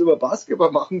 wenn du es über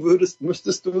Basketball machen würdest,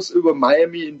 müsstest du es über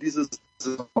Miami in dieses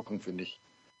Saison machen, finde ich.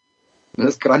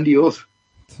 Das ist grandios.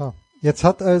 So. Jetzt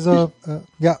hat also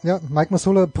Mike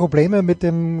Mazzola Probleme mit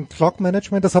dem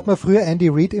Clock-Management. Das hat man früher Andy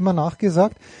Reid immer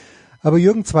nachgesagt. Aber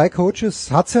Jürgen, 2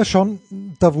 Coaches hat's ja schon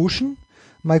da wuschen.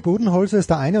 Mike Budenholzer ist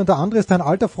der eine und der andere ist dein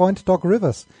alter Freund Doc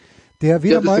Rivers. Der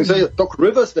wieder mal. Doc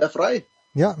Rivers wäre frei.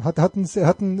 Ja, hat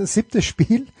ein 7.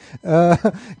 Spiel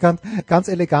ganz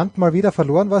elegant mal wieder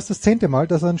verloren. War es das 10. Mal,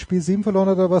 dass er ein Spiel 7 verloren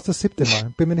hat, oder war es das 7.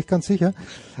 Mal? Bin mir nicht ganz sicher.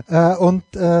 Ich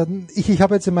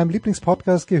habe jetzt in meinem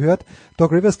Lieblingspodcast gehört,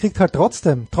 Doc Rivers kriegt halt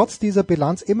trotz dieser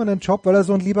Bilanz immer einen Job, weil er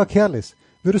so ein lieber Kerl ist.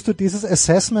 Würdest du dieses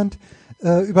Assessment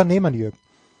übernehmen, Jürgen?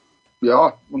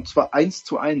 Ja, und zwar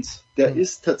 1:1. Der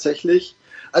ist tatsächlich,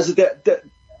 also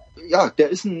der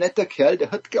ist ein netter Kerl,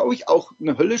 der hat, glaube ich, auch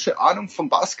eine höllische Ahnung vom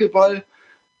Basketball.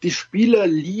 Die Spieler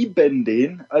lieben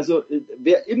den. Also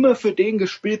wer immer für den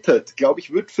gespielt hat, glaube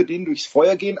ich, wird für den durchs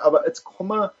Feuer gehen. Aber jetzt kommen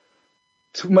wir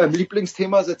zu meinem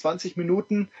Lieblingsthema seit 20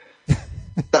 Minuten.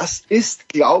 Das ist,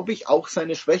 glaube ich, auch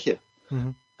seine Schwäche.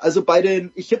 Mhm. Also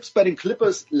ich habe es bei den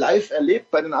Clippers live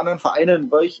erlebt, bei den anderen Vereinen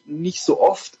war ich nicht so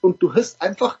oft. Und du hast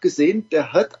einfach gesehen,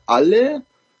 der hat alle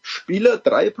Spieler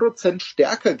 3%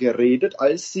 stärker geredet,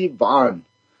 als sie waren.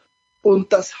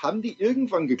 Und das haben die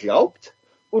irgendwann geglaubt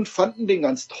und fanden den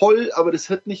ganz toll, aber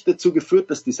das hat nicht dazu geführt,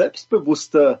 dass die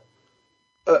selbstbewusster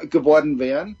geworden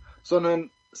wären, sondern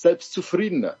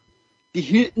selbstzufriedener. Die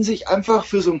hielten sich einfach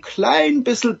für so ein klein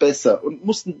bisschen besser und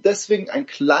mussten deswegen ein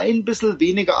klein bisschen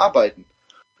weniger arbeiten.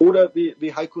 Oder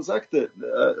wie Heiko sagte,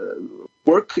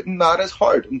 work not as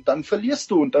hard. Und dann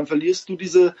verlierst du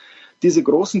diese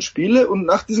großen Spiele. Und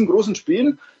nach diesen großen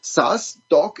Spielen saß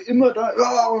Doc immer da,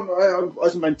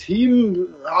 also mein Team,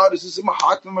 das ist immer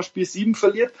hart, wenn man Spiel 7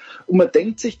 verliert. Und man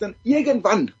denkt sich dann,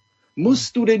 irgendwann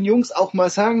musst du den Jungs auch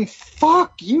mal sagen,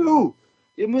 fuck you,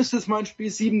 ihr müsst jetzt mal ein Spiel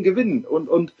 7 gewinnen.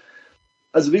 Und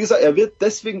also wie gesagt, er wird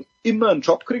deswegen immer einen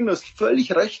Job kriegen, du hast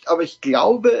völlig recht. Aber ich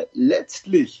glaube,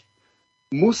 letztlich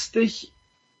muss dich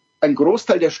ein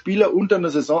Großteil der Spieler unter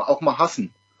einer Saison auch mal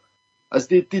hassen.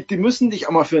 Also die müssen dich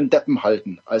auch mal für einen Deppen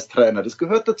halten als Trainer. Das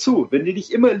gehört dazu. Wenn die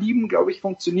dich immer lieben, glaube ich,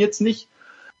 funktioniert's nicht.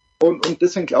 Und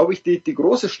deswegen glaube ich, die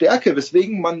große Stärke,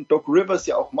 weswegen man Doc Rivers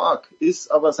ja auch mag,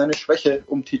 ist aber seine Schwäche,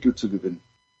 um Titel zu gewinnen.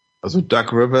 Also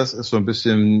Doc Rivers ist so ein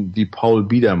bisschen wie Paul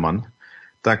Biedermann.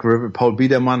 Paul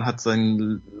Biedermann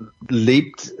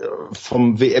lebt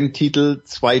vom WM-Titel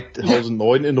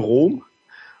 2009 in Rom.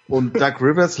 Und Doc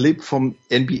Rivers lebt vom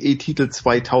NBA-Titel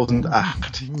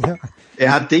 2008. Ja.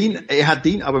 Er hat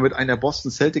den aber mit einer Boston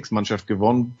Celtics-Mannschaft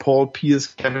gewonnen. Paul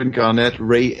Pierce, Kevin Garnett,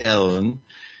 Ray Allen.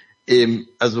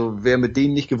 Also wer mit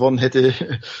denen nicht gewonnen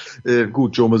hätte,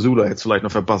 gut, Joe Mazzulla hätte es vielleicht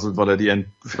noch vermasselt, weil er die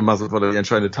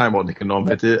entscheidende Timeout nicht genommen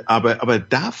hätte. Aber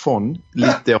davon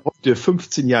lebt der heute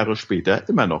 15 Jahre später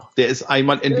immer noch. Der ist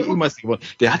einmal NBA-Meister geworden.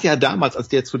 Der hat ja damals, als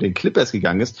der zu den Clippers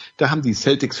gegangen ist, da haben die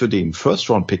Celtics für den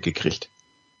First-Round-Pick gekriegt.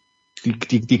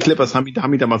 Die Clippers haben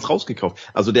ihn damals rausgekauft.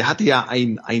 Also der hatte ja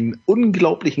einen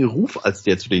unglaublichen Ruf, als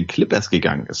der zu den Clippers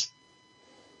gegangen ist.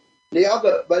 Nee,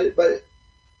 aber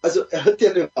also er hat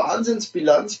ja eine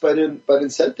Wahnsinnsbilanz bei den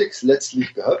Celtics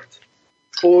letztlich gehabt.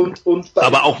 Und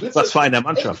aber auch was für eine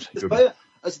Mannschaft.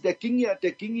 Also der ging ja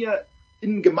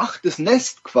in ein gemachtes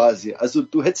Nest quasi. Also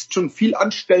du hättest schon viel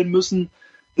anstellen müssen,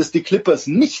 dass die Clippers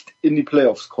nicht in die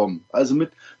Playoffs kommen. Also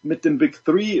mit dem Big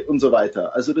Three und so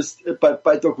weiter. Also das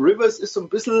bei Doc Rivers ist so ein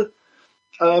bisschen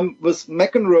was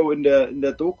McEnroe in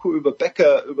der Doku über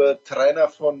Becker, über Trainer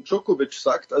von Djokovic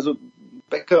sagt. Also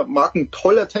Becker mag ein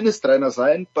toller Tennistrainer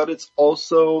sein, but it's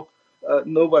also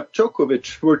Novak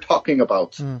Djokovic we're talking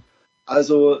about. Mhm.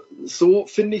 Also so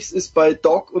finde ich es ist bei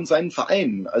Doc und seinen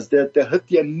Vereinen. Also der hat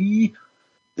ja nie,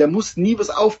 der muss nie was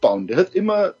aufbauen. Der hat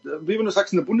immer, wie wenn du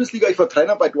sagst, in der Bundesliga, ich war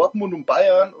Trainer bei Dortmund und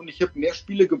Bayern und ich habe mehr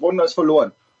Spiele gewonnen als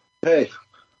verloren. Hey,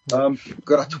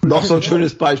 noch so ein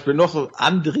schönes Beispiel, noch so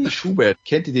André Schubert.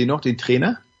 Kennt ihr den noch, den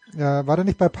Trainer? Ja, war der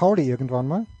nicht bei Pauli irgendwann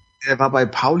mal? Er war bei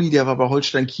Pauli, der war bei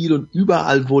Holstein Kiel und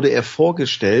überall wurde er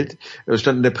vorgestellt,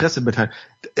 stand in der Pressemitteilung,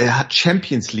 er hat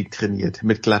Champions League trainiert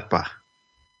mit Gladbach.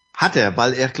 Hat er,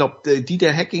 weil er glaubt,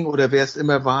 Dieter Hecking oder wer es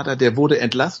immer war da, der wurde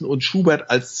entlassen und Schubert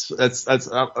als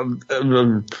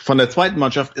von der zweiten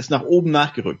Mannschaft ist nach oben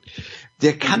nachgerückt.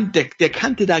 Der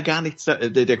kannte da gar nichts,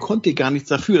 der konnte gar nichts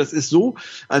dafür. Das ist so,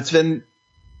 als wenn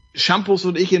Shampoos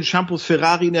und ich in Shampoos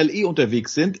Ferrari in L.A.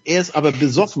 unterwegs sind. Er ist aber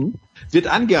besoffen, wird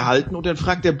angehalten und dann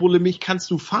fragt der Bulle mich,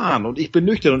 kannst du fahren? Und ich bin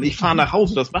nüchtern und ich fahre nach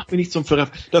Hause. Das macht mich nicht zum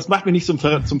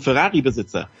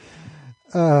Ferrari-Besitzer.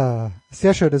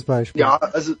 Sehr schönes Beispiel. Ja,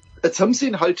 also jetzt haben sie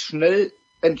ihn halt schnell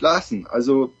entlassen.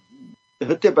 Also er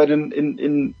hat ja bei den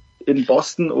in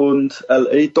Boston und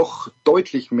LA doch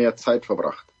deutlich mehr Zeit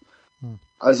verbracht.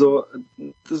 Also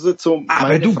das ist jetzt so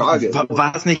meine Frage.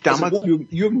 War es nicht damals, also,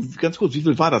 Jürgen, ganz kurz, wie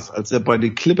viel war das, als er bei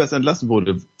den Clippers entlassen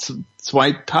wurde?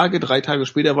 3 Tage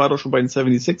später war er doch schon bei den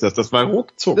 76ers. Das war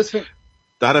ruckzuck. Deswegen,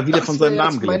 da hat er wieder von seinem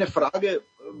Namen gelernt. Meine Frage,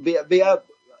 wer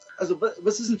also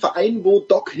was ist ein Verein, wo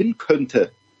Doc hin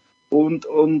könnte? Und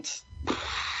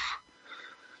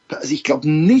also ich glaube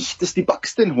nicht, dass die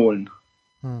Bucks den holen,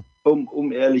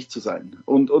 um ehrlich zu sein.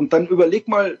 Und dann überleg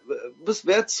mal, was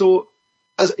wäre jetzt so,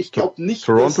 also ich glaube nicht,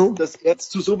 dass er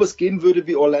jetzt zu sowas gehen würde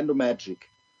wie Orlando Magic.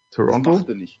 Toronto? Das macht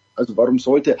er nicht. Also warum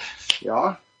sollte er?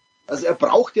 Ja, also er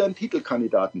braucht ja einen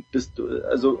Titelkandidaten. Was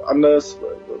anderes,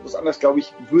 glaube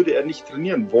ich, würde er nicht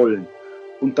trainieren wollen.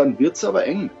 Und dann wird's aber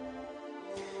eng.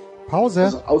 Pause.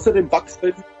 Also außer den Bucks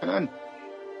fällt mir keiner ein.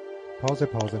 Pause.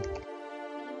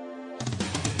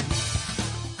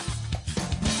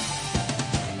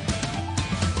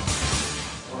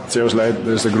 Servus Leute,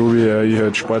 das ist der Grubi, ich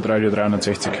höre Sportradio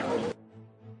 360.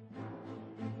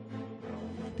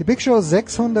 Die Big Show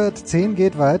 610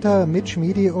 geht weiter mit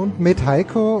Schmiedi und mit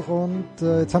Heiko und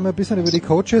jetzt haben wir ein bisschen über die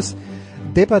Coaches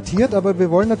debattiert, aber wir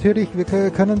wollen natürlich, wir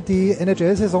können die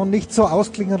NHL-Saison nicht so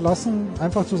ausklingen lassen,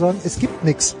 einfach zu sagen, es gibt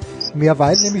nichts mehr,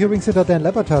 weil nämlich übrigens in der Dan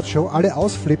Le Batard Show alle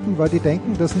ausflippen, weil die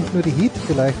denken, dass nicht nur die Heat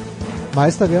vielleicht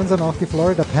Meister werden, sondern auch die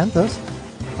Florida Panthers.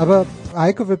 Aber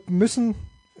Heiko, wir müssen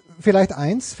vielleicht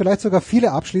sogar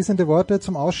viele abschließende Worte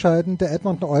zum Ausscheiden der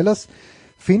Edmonton Oilers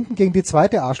finden gegen die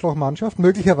zweite Arschlochmannschaft,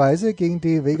 möglicherweise gegen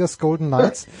die Vegas Golden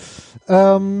Knights.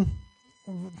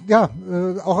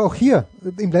 Auch hier,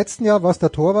 im letzten Jahr war es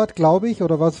der Torwart, glaube ich,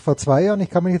 oder war es vor 2 Jahren, ich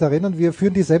kann mich nicht erinnern, wir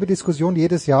führen dieselbe Diskussion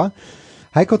jedes Jahr.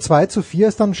 Heiko, 2-4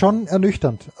 ist dann schon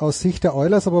ernüchternd aus Sicht der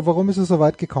Oilers, aber warum ist es so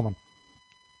weit gekommen?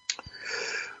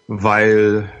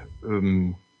 Weil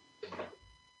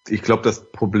ich glaube,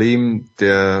 das Problem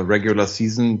der Regular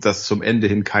Season, das zum Ende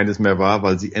hin keines mehr war,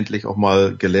 weil sie endlich auch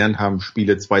mal gelernt haben,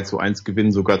 Spiele 2-1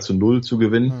 gewinnen, sogar zu 0 zu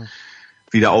gewinnen,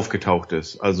 wieder aufgetaucht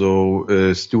ist. Also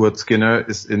Stuart Skinner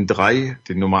ist in 3,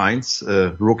 den Nummer 1,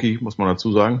 Rookie, muss man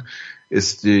dazu sagen,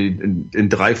 ist in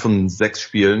 3 von 6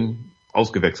 Spielen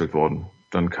ausgewechselt worden.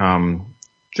 Dann kam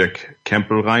Jack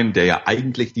Campbell rein, der ja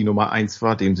eigentlich die Nummer 1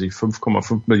 war, dem sie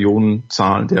 5,5 Millionen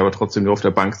zahlen, der aber trotzdem nur auf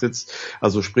der Bank sitzt.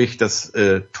 Also sprich, das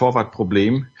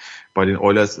Torwartproblem bei den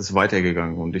Oilers ist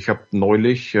weitergegangen. Und ich habe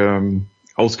neulich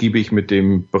ausgiebig mit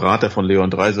dem Berater von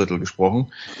Leon Draisaitl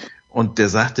gesprochen. Und der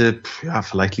sagte,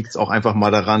 vielleicht liegt es auch einfach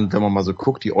mal daran, wenn man mal so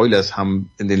guckt, die Oilers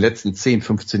haben in den letzten 10,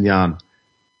 15 Jahren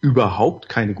überhaupt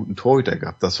keine guten Torhüter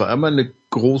gehabt. Das war immer eine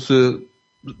große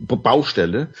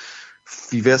Baustelle.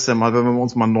 Wie wäre es denn mal, wenn wir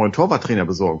uns mal einen neuen Torwarttrainer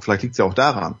besorgen? Vielleicht liegt es ja auch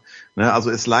daran. Ne? Also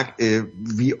es lag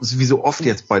wie so oft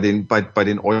jetzt bei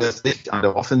den Oilers nicht an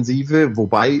der Offensive,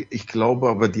 wobei ich glaube,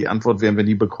 aber die Antwort werden wir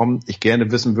nie bekommen. Ich gerne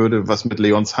wissen würde, was mit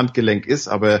Leons Handgelenk ist,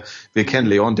 aber wir kennen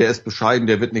Leon, der ist bescheiden,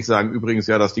 der wird nicht sagen, übrigens,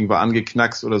 ja, das Ding war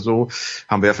angeknackst oder so.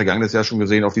 Haben wir ja vergangenes Jahr schon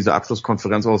gesehen auf dieser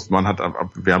Abschlusskonferenz aus.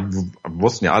 Wir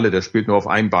wussten ja alle, der spielt nur auf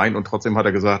einem Bein und trotzdem hat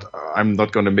er gesagt, I'm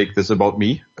not gonna make this about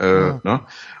me. Ne?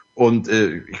 Und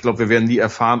ich glaube, wir werden nie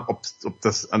erfahren, ob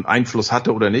das einen Einfluss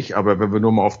hatte oder nicht. Aber wenn wir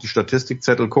nur mal auf die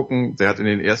Statistikzettel gucken, der hat in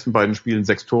den ersten beiden Spielen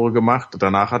 6 Tore gemacht.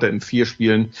 Danach hat er in 4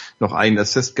 Spielen noch einen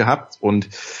Assist gehabt. Und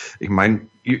ich meine,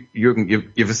 Jürgen,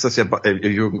 ihr wisst das ja,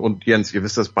 Jürgen und Jens, ihr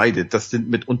wisst das beide. Das sind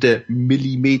mitunter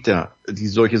Millimeter, die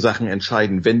solche Sachen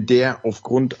entscheiden. Wenn der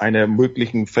aufgrund einer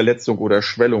möglichen Verletzung oder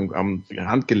Schwellung am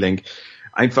Handgelenk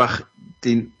einfach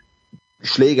den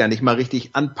Schläger nicht mal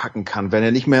richtig anpacken kann, wenn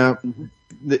er nicht mehr,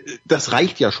 das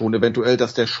reicht ja schon eventuell,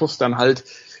 dass der Schuss dann halt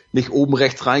nicht oben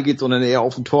rechts reingeht, sondern eher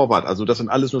auf den Torwart. Also das sind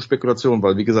alles nur Spekulationen,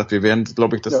 weil wie gesagt, wir werden,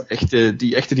 glaube ich,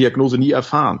 die echte Diagnose nie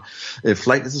erfahren.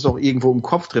 Vielleicht ist es auch irgendwo im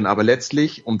Kopf drin, aber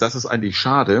letztlich, und das ist eigentlich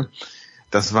schade,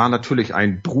 das war natürlich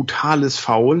ein brutales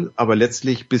Foul, aber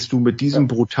letztlich bist du mit diesem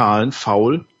brutalen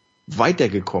Foul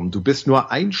weitergekommen. Du bist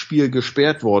nur ein Spiel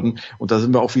gesperrt worden und da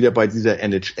sind wir auch wieder bei dieser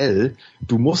NHL.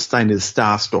 Du musst deine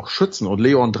Stars doch schützen und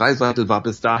Leon Draisaitl war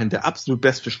bis dahin der absolut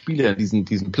beste Spieler in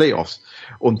diesen Playoffs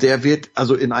und der wird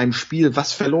also in einem Spiel,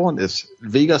 was verloren ist.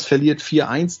 Vegas verliert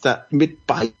 4-1 da mit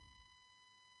beiden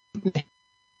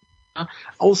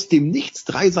aus dem Nichts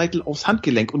Draisaitl aufs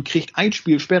Handgelenk und kriegt ein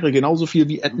Spiel Sperre, genauso viel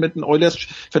wie Edmonton Oilers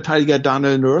Verteidiger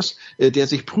Daniel Nurse, der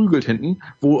sich prügelt hinten,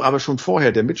 wo aber schon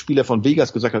vorher der Mitspieler von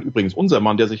Vegas gesagt hat, übrigens unser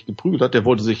Mann, der sich geprügelt hat, der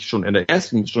wollte sich schon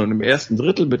im ersten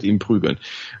Drittel mit ihm prügeln.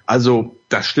 Also,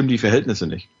 da stimmen die Verhältnisse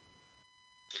nicht.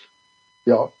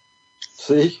 Ja,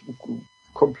 sehe ich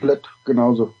komplett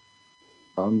genauso.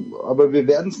 Aber wir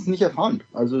werden es nicht erfahren.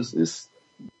 Also es ist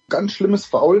ein ganz schlimmes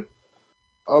Foul.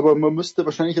 Aber man müsste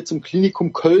wahrscheinlich jetzt zum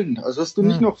Klinikum Köln, also hast du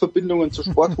nicht noch Verbindungen zur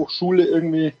Sporthochschule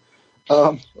irgendwie,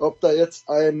 ob da jetzt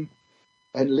ein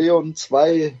Leon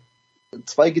zwei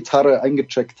Gitarre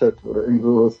eingecheckt hat oder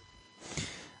irgendwas.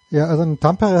 Ja, also ein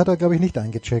Tampere hat er, glaube ich, nicht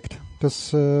eingecheckt.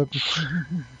 Das, weil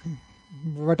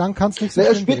dann kann es nicht so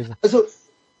schlimm gewesen. Also,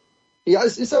 ja,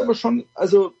 es ist aber schon,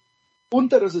 also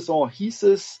unter der Saison hieß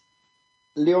es,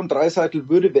 Leon Draisaitl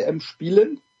würde WM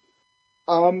spielen.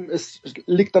 Es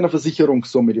liegt an der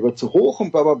Versicherungssumme, die war zu hoch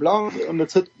und bla bla bla. Und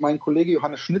jetzt hat mein Kollege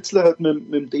Johannes Schnitzler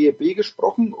mit dem DEB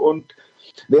gesprochen und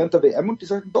während der WM und die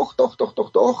sagten, doch.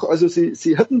 Also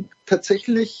sie hatten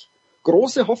tatsächlich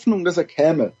große Hoffnung, dass er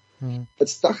käme.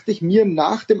 Jetzt dachte ich mir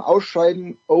nach dem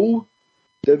Ausscheiden,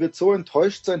 der wird so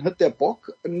enttäuscht sein, hat der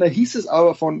Bock. Und da hieß es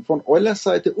aber von Oilers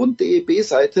Seite und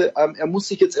DEB-Seite, er muss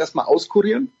sich jetzt erstmal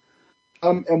auskurieren.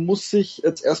 Er muss sich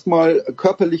jetzt erstmal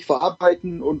körperlich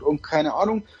verarbeiten und keine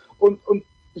Ahnung.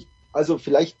 also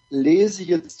vielleicht lese ich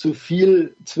jetzt zu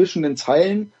viel zwischen den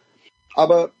Zeilen,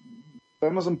 aber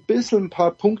wenn man so ein bisschen ein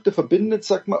paar Punkte verbindet,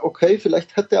 sagt man, okay,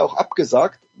 vielleicht hat er auch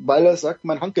abgesagt, weil er sagt,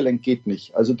 mein Handgelenk geht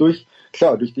nicht. Also durch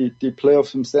die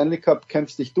Playoffs im Stanley Cup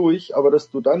kämpfst dich durch, aber dass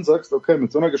du dann sagst, okay,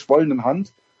 mit so einer geschwollenen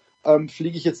Hand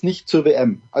fliege ich jetzt nicht zur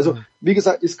WM. Also wie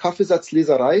gesagt, ist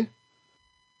Kaffeesatzleserei.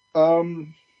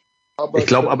 Ich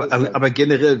glaube, aber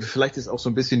generell, vielleicht ist auch so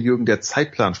ein bisschen Jürgen, der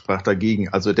Zeitplan sprach dagegen.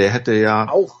 Also der hätte ja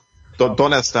auch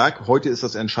Donnerstag, heute ist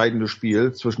das entscheidende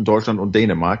Spiel zwischen Deutschland und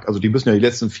Dänemark. Also die müssen ja die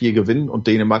letzten 4 gewinnen und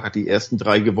Dänemark hat die ersten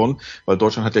 3 gewonnen, weil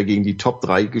Deutschland hat ja gegen die Top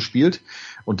 3 gespielt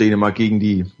und Dänemark gegen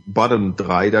die Bottom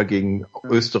 3, da gegen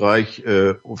Österreich,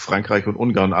 Frankreich und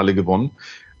Ungarn alle gewonnen.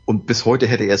 Und bis heute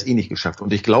hätte er es nicht geschafft.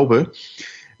 Und ich glaube,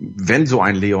 wenn so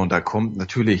ein Leon da kommt,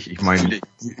 natürlich, ich meine,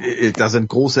 da sind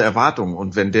große Erwartungen.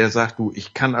 Und wenn der sagt, du,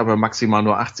 ich kann aber maximal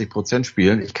nur 80%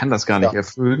 spielen, ich kann das gar nicht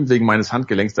erfüllen wegen meines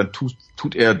Handgelenks, dann tust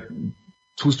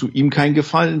du ihm keinen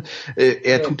Gefallen,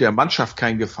 er tut der Mannschaft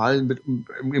keinen Gefallen,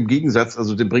 im Gegensatz,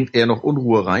 also den bringt er noch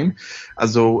Unruhe rein.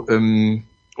 Also, und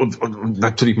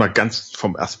natürlich mal ganz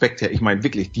vom Aspekt her, ich meine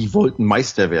wirklich, die wollten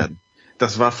Meister werden.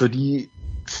 Das war für die...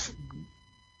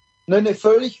 Nein,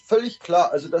 völlig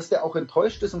klar. Also, dass der auch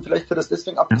enttäuscht ist und vielleicht hat er das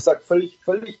deswegen abgesagt, völlig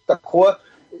d'accord.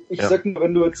 Ich sag nur,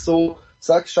 wenn du jetzt so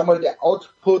sagst, schau mal, der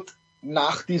Output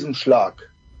nach diesem Schlag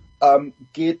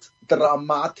geht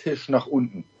dramatisch nach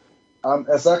unten.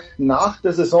 Er sagt, nach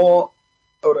der Saison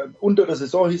oder unter der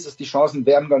Saison hieß es, die Chancen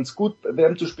wären ganz gut,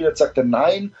 WM zu spielen, sagt er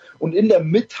nein. Und in der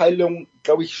Mitteilung,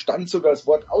 glaube ich, stand sogar das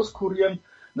Wort auskurieren.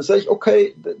 Da sage ich,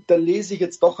 okay, da lese ich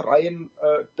jetzt doch rein,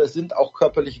 da sind auch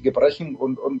körperliche Gebrechen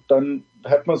und dann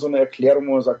hat man so eine Erklärung,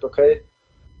 wo man sagt, okay,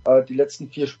 die letzten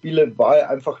 4 Spiele war er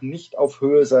einfach nicht auf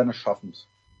Höhe seines Schaffens.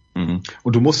 Mhm.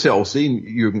 Und du musst ja auch sehen,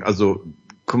 Jürgen, also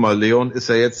guck mal, Leon ist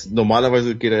ja jetzt,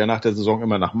 normalerweise geht er ja nach der Saison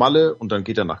immer nach Malle und dann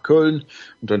geht er nach Köln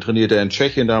und dann trainiert er in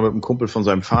Tschechien da mit einem Kumpel von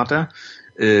seinem Vater.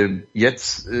 Er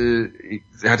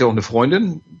hat ja auch eine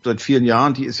Freundin seit vielen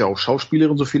Jahren, die ist ja auch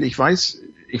Schauspielerin, so viel ich weiß.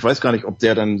 Ich weiß gar nicht, ob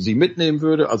der dann sie mitnehmen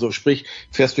würde. Also sprich,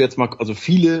 fährst du jetzt mal, also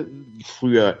viele,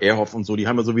 früher Erhoff und so, die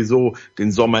haben ja sowieso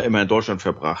den Sommer immer in Deutschland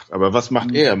verbracht. Aber was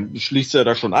macht er? Schließt er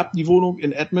da schon ab, die Wohnung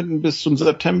in Edmonton bis zum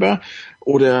September?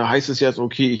 Oder heißt es jetzt,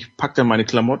 okay, ich pack dann meine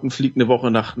Klamotten, fliege eine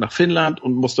Woche nach Finnland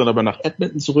und muss dann aber nach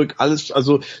Edmonton zurück? Alles,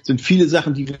 also sind viele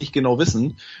Sachen, die wir nicht genau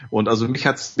wissen. Und also mich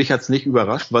hat's nicht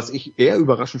überrascht. Was ich eher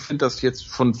überraschend finde, dass jetzt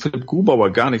von Philipp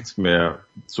Grubauer gar nichts mehr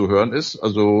zu hören ist.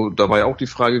 Also da war ja auch die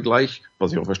Frage gleich,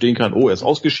 was ich auch verstehen kann, er ist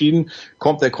ausgeschieden,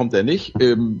 kommt er nicht.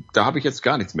 Da habe ich jetzt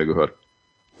gar nichts mehr gehört.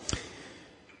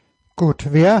 Gut,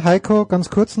 Heiko, ganz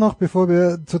kurz noch, bevor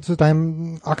wir zu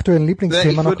deinem aktuellen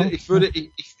Lieblingsthema noch kommen. Ich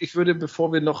würde,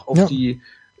 bevor wir noch auf die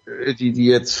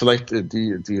jetzt vielleicht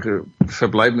die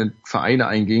verbleibenden Vereine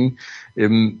eingingen,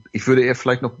 ich würde eher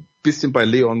vielleicht noch ein bisschen bei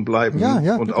Leon bleiben.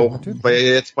 Ja, und bitte, auch, natürlich. Weil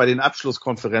jetzt bei den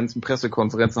Pressekonferenzen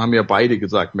haben ja beide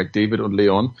gesagt, McDavid und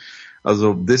Leon,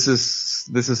 also this is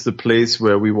the place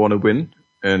where we want to win.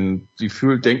 Und sie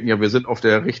denken ja, wir sind auf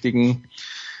dem richtigen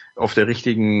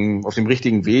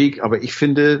Weg. Aber ich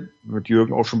finde, mit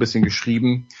Jürgen auch schon ein bisschen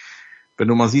geschrieben, wenn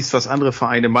du mal siehst, was andere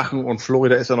Vereine machen, und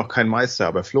Florida ist ja noch kein Meister,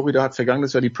 aber Florida hat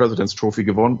vergangenes Jahr die President's Trophy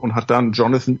gewonnen und hat dann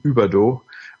Jonathan Huberdeau,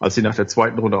 als sie nach der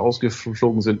 2. Runde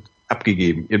ausgeflogen sind,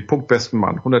 abgegeben. Ihren punktbesten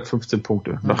Mann, 115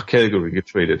 Punkte, nach Calgary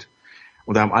getradet.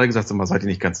 Und da haben alle gesagt, sag mal, seid ihr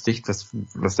nicht ganz dicht, was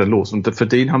ist da los? Und für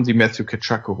den haben sie Matthew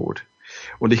Tkachuk geholt.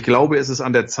 Und ich glaube, es ist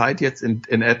an der Zeit jetzt in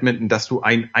Edmonton, dass du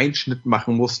einen Einschnitt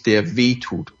machen musst, der weh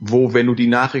tut. Wo, wenn du die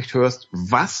Nachricht hörst,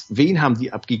 wen haben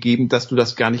die abgegeben, dass du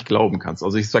das gar nicht glauben kannst.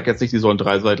 Also ich sage jetzt nicht, die sollen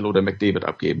Dreiseitl oder McDavid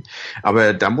abgeben.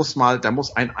 Aber da muss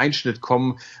ein Einschnitt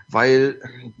kommen, weil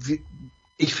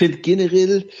ich finde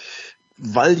generell,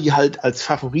 weil die halt als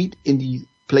Favorit in die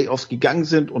Playoffs gegangen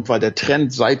sind und weil der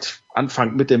Trend seit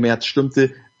Anfang Mitte März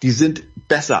stimmte, die sind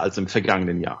besser als im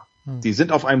vergangenen Jahr. Die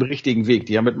sind auf einem richtigen Weg.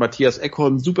 Die haben mit Matthias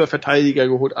Ekholm einen super Verteidiger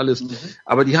geholt, alles.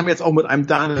 Aber die haben jetzt auch mit einem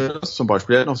Daniel zum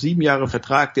Beispiel, der hat noch 7 Jahre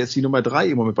Vertrag, der ist die Nummer 3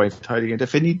 immer mit bei den Verteidigern. Der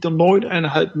verdient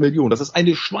 9,5 Millionen. Das ist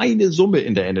eine Schweinesumme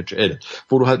in der NHL,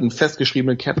 wo du halt einen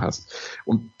festgeschriebenen Cap hast.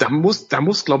 Und da muss,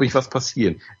 glaube ich, was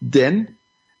passieren. Denn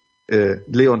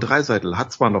Leon Draisaitl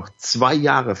hat zwar noch 2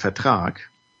 Jahre Vertrag,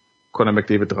 Connor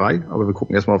McDavid 3, aber wir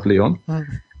gucken erstmal auf Leon.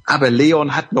 Aber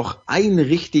Leon hat noch einen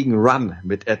richtigen Run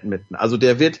mit Edmonton. Also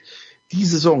der wird die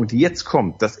Saison, die jetzt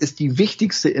kommt, das ist die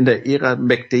wichtigste in der Ära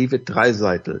McDavid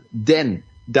Draisaitl. Denn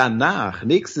danach,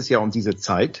 nächstes Jahr um diese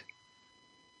Zeit,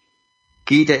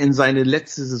 geht er in seine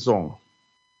letzte Saison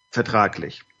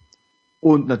vertraglich.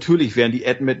 Und natürlich werden die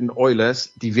Edmonton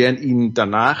Oilers, die werden ihn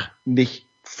danach nicht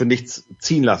für nichts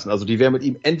ziehen lassen. Also die werden mit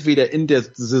ihm entweder in der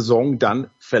Saison dann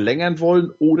verlängern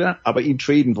wollen oder aber ihn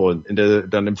traden wollen,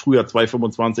 dann im Frühjahr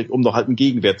 2025, um noch halt einen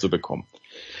Gegenwert zu bekommen.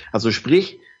 Also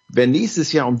sprich, wer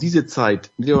nächstes Jahr um diese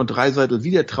Zeit Leon Draisaitl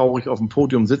wieder traurig auf dem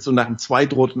Podium sitzt und nach dem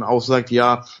Zweitroten auch sagt,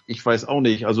 ja, ich weiß auch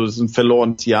nicht, also das ist ein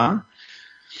verlorenes Jahr.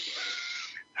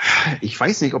 Ich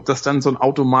weiß nicht, ob das dann so ein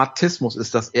Automatismus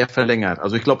ist, dass er verlängert.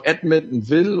 Also ich glaube, Edmonton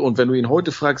will, und wenn du ihn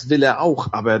heute fragst, will er auch.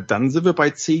 Aber dann sind wir bei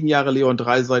 10 Jahre Leon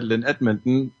Draisaitl in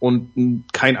Edmonton und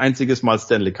kein einziges Mal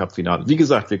Stanley Cup Finale. Wie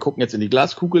gesagt, wir gucken jetzt in die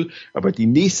Glaskugel, aber die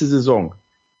nächste Saison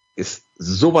ist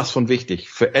sowas von wichtig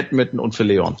für Edmonton und für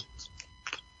Leon.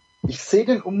 Ich sehe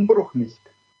den Umbruch nicht,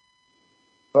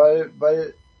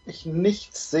 weil ich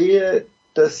nicht sehe,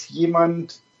 dass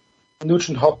jemand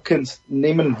Nugent Hopkins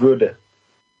nehmen würde.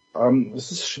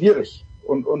 Es ist schwierig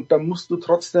und da musst du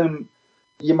trotzdem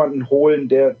jemanden holen,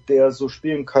 der so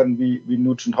spielen kann wie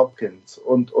Nugent Hopkins.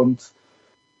 Und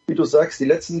wie du sagst, die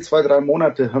letzten 2-3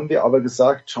 Monate haben wir aber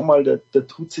gesagt, schau mal, da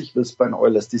tut sich was bei den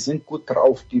Oilers. Die sind gut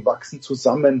drauf, die wachsen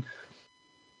zusammen.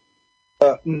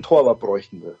 Einen Torwart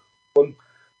bräuchten wir. Und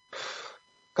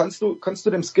kannst du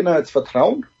dem Skinner jetzt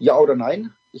vertrauen? Ja oder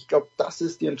nein? Ich glaube, das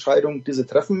ist die Entscheidung, die sie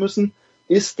treffen müssen.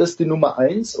 Ist das die Nummer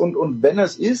 1? Und wenn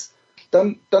es ist,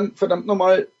 dann verdammt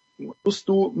nochmal, musst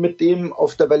du mit dem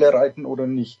auf der Welle reiten oder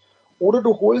nicht. Oder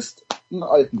du holst einen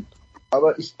alten.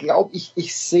 Aber ich glaube,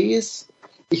 ich sehe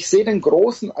den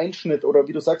großen Einschnitt oder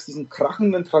wie du sagst, diesen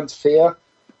krachenden Transfer,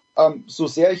 so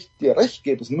sehr ich dir recht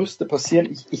gebe, es müsste passieren.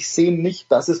 Ich sehe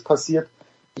nicht, dass es passiert.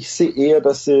 Ich sehe eher,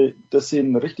 dass sie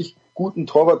einen richtig guten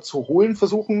Torwart zu holen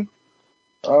versuchen.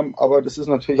 Aber das ist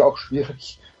natürlich auch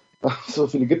schwierig. So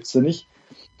viele gibt es ja nicht.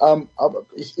 Aber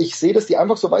ich sehe, dass die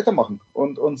einfach so weitermachen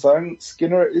und sagen,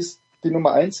 Skinner ist die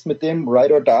Nummer 1 mit dem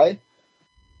Ride or Die.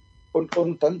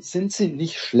 Und dann sind sie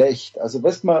nicht schlecht. Also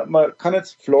weißt man kann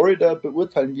jetzt Florida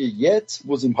beurteilen wie jetzt,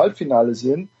 wo sie im Halbfinale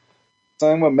sind.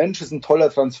 Sagen wir, Mensch, ist ein toller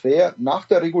Transfer. Nach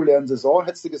der regulären Saison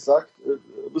hättest du gesagt,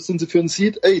 was sind sie für ein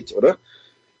Seed? 8, oder?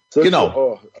 So,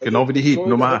 genau, genau wie die Heat,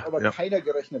 Nummer 8. Aber keiner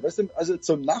gerechnet. Weißt du, also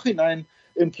zum Nachhinein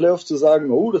im Playoff zu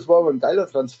sagen, oh, das war aber ein geiler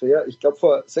Transfer. Ich glaube,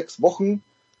 vor 6 Wochen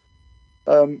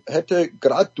hätte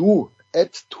gerade du,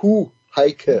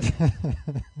 Heike,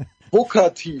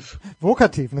 Vokativ,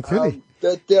 natürlich.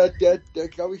 Der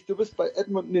glaube ich, du bist bei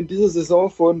Edmonton in dieser Saison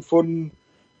von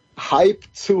Hype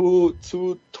zu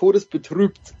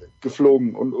todesbetrübt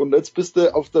geflogen und jetzt bist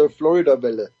du auf der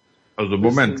Florida-Welle. Also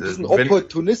Moment. Du bist ein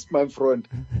Opportunist, mein Freund.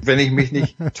 Wenn ich mich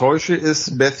nicht täusche,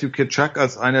 ist Matthew Tkachuk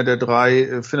als einer der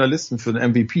 3 Finalisten für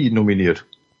den MVP nominiert.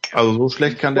 Also so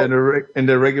schlecht kann der in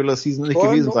der Regular Season nicht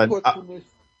gewesen sein.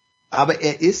 Aber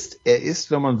er ist,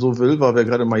 wenn man so will, weil wir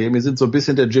gerade in Miami sind, so ein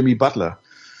bisschen der Jimmy Butler.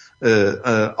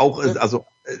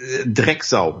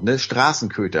 Drecksau, ne,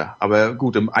 Straßenköter. Aber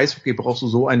gut, im Eishockey brauchst du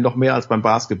so einen noch mehr als beim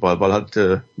Basketball, weil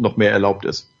halt noch mehr erlaubt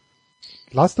ist.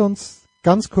 Lasst uns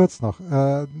ganz kurz noch,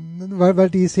 weil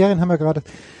die Serien haben wir gerade,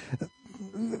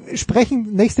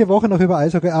 sprechen nächste Woche noch über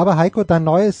Eishockey, aber Heiko, dein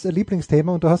neues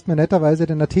Lieblingsthema, und du hast mir netterweise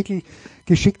den Artikel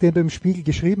geschickt, den du im Spiegel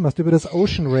geschrieben hast, über das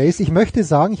Ocean Race. Ich möchte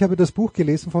sagen, ich habe das Buch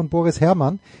gelesen von Boris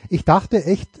Herrmann. Ich dachte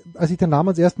echt, als ich den Namen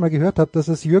das erste Mal gehört habe, dass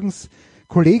es Jürgens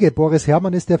Kollege Boris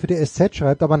Herrmann ist, der für die SZ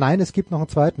schreibt, aber nein, es gibt noch einen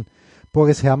zweiten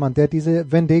Boris Herrmann, der diese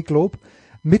Vendée Globe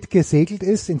mitgesegelt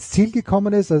ist, ins Ziel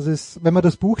gekommen ist. Also wenn man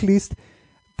das Buch liest,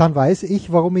 dann weiß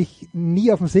ich, warum ich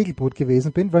nie auf dem Segelboot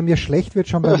gewesen bin, weil mir schlecht wird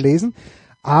schon beim Lesen.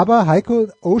 Aber Heiko,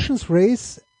 Ocean's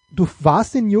Race, du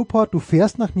warst in Newport, du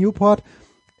fährst nach Newport.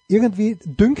 Irgendwie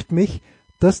dünkt mich,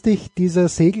 dass dich dieser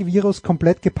Segelvirus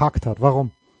komplett gepackt hat.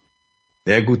 Warum?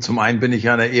 Ja gut, zum einen bin ich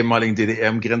ja in der ehemaligen DDR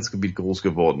im Grenzgebiet groß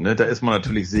geworden. Ne? Da ist man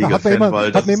natürlich Segelfan.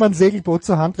 Hat man immer ein Segelboot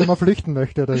zur Hand, wenn man flüchten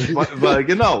möchte? Oder wie? Weil,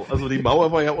 genau, also die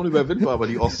Mauer war ja unüberwindbar, aber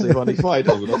die Ostsee war nicht weit.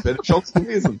 Also das wäre eine Chance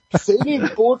gewesen.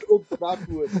 Segelboot um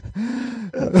Frankfurt.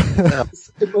 Das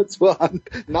ist immer zur Hand,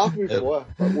 nach wie vor.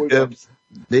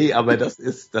 Nee, aber das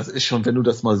ist schon, wenn du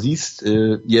das mal siehst,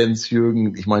 Jens,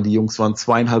 Jürgen, ich meine, die Jungs waren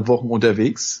 2,5 Wochen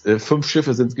unterwegs, 5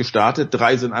 Schiffe sind gestartet,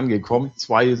 3 sind angekommen,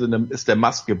 2 ist der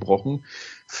Mast gebrochen.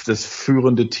 Das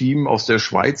führende Team aus der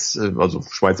Schweiz, also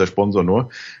Schweizer Sponsor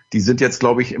nur, die sind jetzt,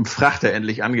 glaube ich, im Frachter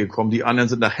endlich angekommen. Die anderen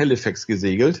sind nach Halifax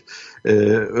gesegelt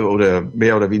oder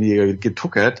mehr oder weniger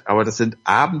getuckert. Aber das sind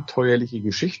abenteuerliche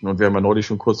Geschichten. Und wir haben ja neulich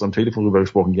schon kurz am Telefon drüber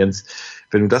gesprochen, Jens.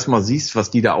 Wenn du das mal siehst,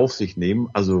 was die da auf sich nehmen,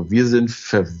 also wir sind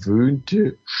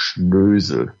verwöhnte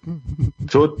Schnösel.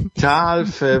 Total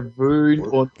verwöhnt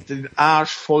und den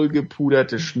Arsch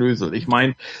vollgepuderte Schnösel. Ich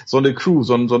meine, so eine Crew,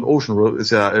 so ein Ocean Road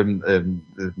ist ja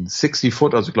 60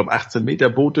 Foot, also ich glaube 18 Meter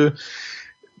Boote,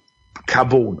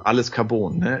 Carbon, alles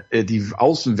Carbon, ne? Die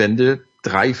Außenwände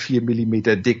 3-4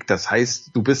 Millimeter dick. Das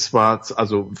heißt, du bist zwar,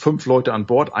 also 5 Leute an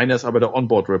Bord, einer ist aber der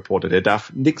Onboard-Reporter, der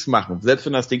darf nichts machen. Selbst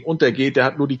wenn das Ding untergeht, der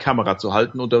hat nur die Kamera zu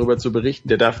halten und darüber zu berichten,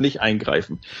 der darf nicht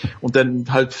eingreifen. Und dann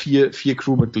halt 4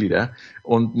 Crewmitglieder.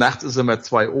 Und nachts ist immer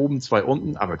 2 oben, 2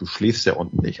 unten, aber du schläfst ja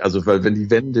unten nicht. Also, weil wenn die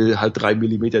Wände halt 3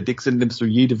 Millimeter dick sind, nimmst du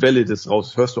jede Welle des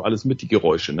raus, hörst du alles mit, die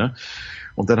Geräusche, ne?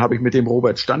 Und dann habe ich mit dem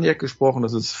Robert Staniek gesprochen,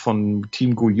 das ist von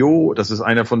Team Guyot, das ist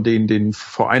einer von denen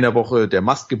vor einer Woche der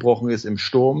Mast gebrochen ist im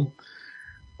Sturm.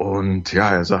 Und ja,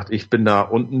 er sagt, ich bin da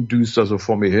unten, düster so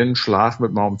vor mir hin, schlaf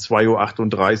mit mal um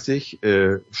 2:38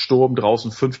 Uhr, Sturm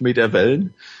draußen 5 Meter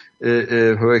Wellen.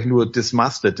 Höre ich nur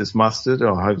dismasted,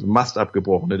 ja, halt Mast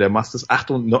abgebrochen. Der Mast ist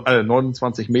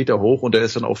 29 Meter hoch und der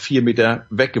ist dann auf 4 Meter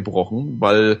weggebrochen,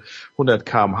 weil 100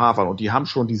 km/h waren. Und die haben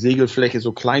schon die Segelfläche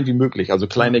so klein wie möglich, also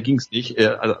kleiner ging's nicht,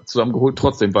 zusammengeholt,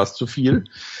 trotzdem war es zu viel.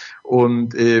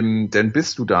 Und dann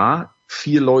bist du da,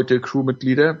 4 Leute,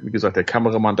 Crewmitglieder, wie gesagt, der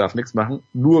Kameramann darf nichts machen,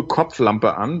 nur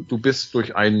Kopflampe an, du bist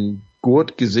durch einen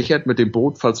Gurt gesichert mit dem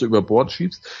Boot, falls du über Bord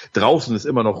schiebst. Draußen ist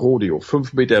immer noch Rodeo,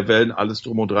 5 Meter Wellen, alles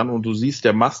drum und dran und du siehst,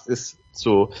 der Mast ist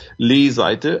zur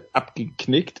Lehseite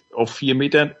abgeknickt auf 4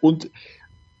 Metern und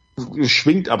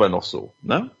schwingt aber noch so,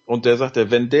 ne? Und der sagt,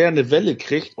 wenn der eine Welle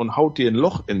kriegt und haut dir ein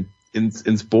Loch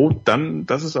ins Boot, dann,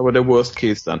 das ist aber der Worst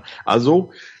Case dann.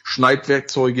 Also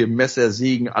Schneidwerkzeuge, Messer,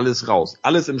 Sägen, alles raus.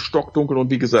 Alles im Stockdunkel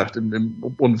und wie gesagt, im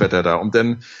Unwetter da. Und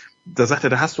dann, da sagt er,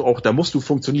 da musst du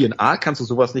funktionieren. A, kannst du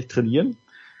sowas nicht trainieren.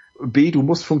 B, du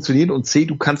musst funktionieren und C,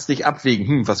 du kannst dich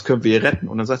abwägen. Was können wir hier retten?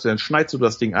 Und dann sagt er, dann schneidest du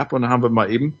das Ding ab und dann haben wir mal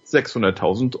eben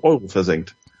 600.000 Euro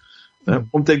versenkt. Ja,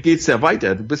 und dann geht's ja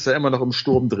weiter. Du bist ja immer noch im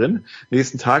Sturm drin.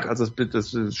 Nächsten Tag, als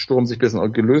das Sturm sich ein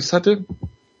bisschen gelöst hatte,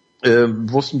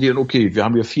 wussten die dann, okay, wir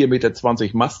haben hier 4,20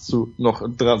 Meter Mast noch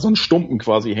so einen Stumpen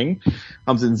quasi hängen,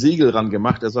 haben sie ein Segel ran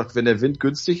gemacht. Er sagt, wenn der Wind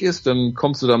günstig ist, dann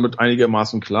kommst du damit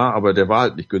einigermaßen klar, aber der war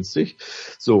halt nicht günstig.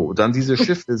 So, dann diese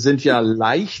Schiffe sind ja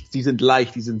leicht, die sind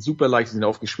super leicht, die sind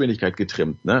auf Geschwindigkeit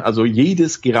getrimmt, ne? Also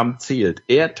jedes Gramm zählt.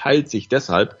 Er teilt sich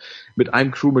deshalb mit einem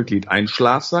Crewmitglied einen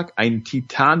Schlafsack, einen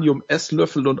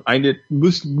Titanium-Esslöffel und eine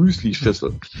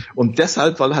Müsli-Schüssel. Und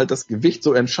deshalb, weil halt das Gewicht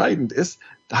so entscheidend ist,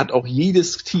 hat auch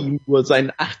jedes Team nur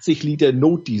seinen 80 Liter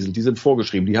Notdiesel, die sind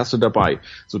vorgeschrieben, die hast du dabei.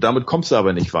 So, damit kommst du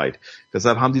aber nicht weit.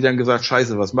 Deshalb haben die dann gesagt,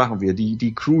 scheiße, was machen wir?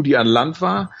 Die Crew, die an Land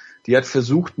war, die hat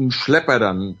versucht, einen Schlepper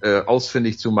dann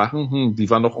ausfindig zu machen. Die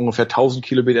waren noch ungefähr 1000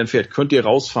 Kilometer entfernt. Könnt ihr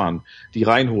rausfahren, die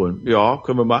reinholen? Ja,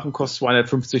 können wir machen, kostet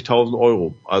 250.000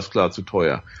 Euro. Alles klar, zu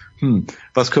teuer.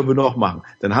 Was können wir noch machen?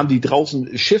 Dann haben die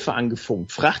draußen Schiffe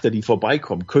angefunkt, Frachter, die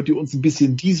vorbeikommen. Könnt ihr uns ein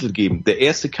bisschen Diesel geben? Der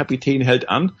erste Kapitän hält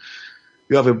an.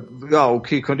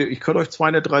 Okay, ich könnte euch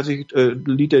 230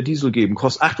 Liter Diesel geben,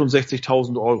 kostet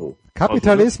 68.000 Euro.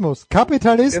 Kapitalismus,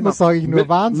 genau. Sage ich nur,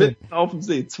 Wahnsinn. Mitten auf dem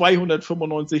See,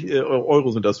 295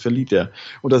 Euro sind das für Liter.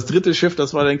 Und das dritte Schiff,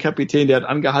 das war der Kapitän, der hat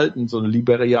angehalten, so ein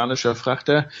liberianischer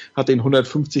Frachter, hat den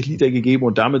 150 Liter gegeben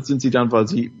und damit sind sie dann, weil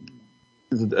sie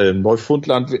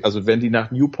Neufundland, also wenn die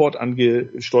nach Newport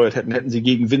angesteuert hätten sie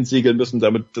gegen Wind segeln müssen,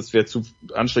 das wäre zu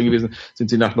anstrengend gewesen, sind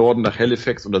sie nach Norden, nach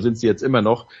Halifax und da sind sie jetzt immer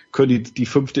noch, können die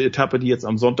 5. Etappe, die jetzt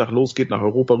am Sonntag losgeht, nach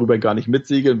Europa rüber gar nicht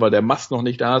mitsegeln, weil der Mast noch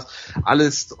nicht da ist.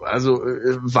 Alles, also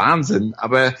Wahnsinn,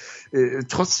 aber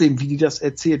trotzdem, wie die das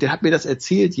erzählt, der hat mir das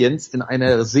erzählt, Jens, in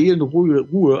einer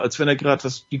Seelenruhe, als wenn er gerade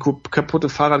die kaputte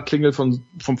Fahrradklingel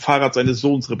vom Fahrrad seines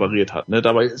Sohns repariert hat. Ne?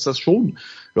 Dabei ist das schon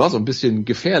so ein bisschen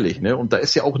gefährlich. Ne? Und da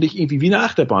ist ja auch nicht irgendwie wie eine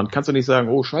Achterbahn. Kannst du nicht sagen,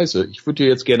 oh scheiße, ich würde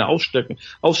hier jetzt gerne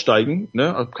aussteigen,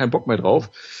 ne? Hab keinen Bock mehr drauf.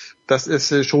 Das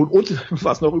ist schon, und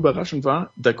was noch überraschend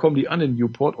war, da kommen die an in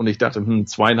Newport und ich dachte,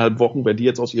 2,5 Wochen, wenn die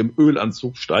jetzt aus ihrem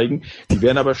Ölanzug steigen, die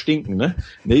werden aber stinken, ne?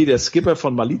 Nee, der Skipper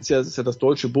von Malizia, das ist ja das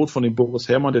deutsche Boot von dem Boris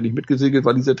Herrmann, der nicht mitgesegelt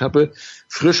war, diese Etappe,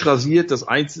 frisch rasiert, das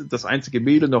einzige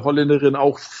Mädel, eine Holländerin,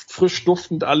 auch frisch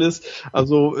duftend alles,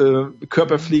 also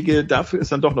Körperpflege, dafür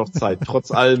ist dann doch noch Zeit,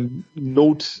 trotz allem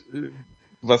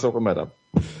was auch immer da.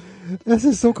 Das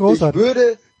ist so großartig.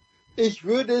 Ich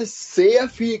würde sehr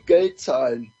viel Geld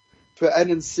zahlen für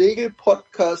einen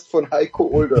Segelpodcast von Heiko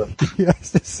Oldörp. Ja,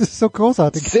 das ist so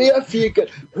großartig. Sehr viel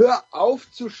Geld. Hör auf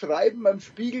zu schreiben beim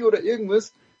Spiegel oder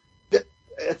irgendwas.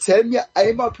 Erzähl mir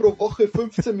einmal pro Woche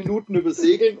 15 Minuten über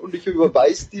Segeln und ich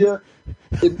überweise dir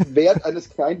den Wert eines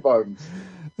Kleinwagens.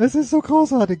 Das ist so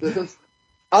großartig. Das ist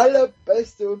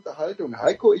allerbeste Unterhaltung.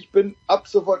 Heiko, ich bin ab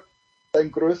sofort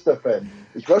dein größter Fan.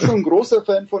 Ich war schon ein großer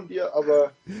Fan von dir,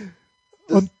 aber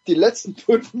die letzten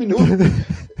 5 Minuten,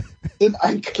 in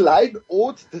ein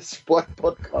Kleinod des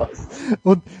Sportpodcasts.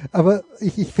 Aber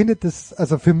ich finde das,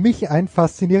 also für mich ein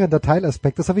faszinierender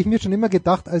Teilaspekt. Das habe ich mir schon immer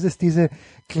gedacht, als es diese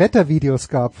Klettervideos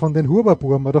gab von den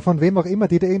Huberburm oder von wem auch immer,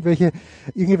 die da irgendwelche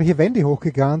Wände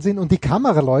hochgegangen sind und die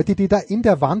Kameraleute, die da in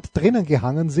der Wand drinnen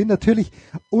gehangen sind, natürlich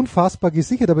unfassbar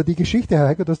gesichert. Aber die Geschichte, Herr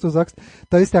Heiko, dass du sagst,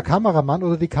 da ist der Kameramann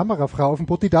oder die Kamerafrau auf dem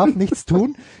Boot, die darf nichts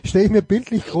tun, stelle ich mir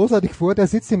bildlich großartig vor, der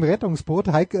sitzt im Rettungsboot,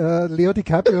 Leo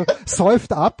DiCaprio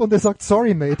säuft ab und er sagt,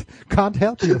 sorry mate, can't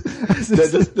help you.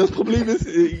 Das Problem ist,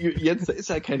 Jens, da ist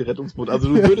ja kein Rettungsboot. Also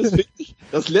du würdest wirklich,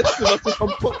 das letzte,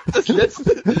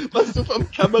 was du vom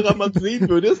Kameramann sehen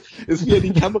würdest, ist, wie er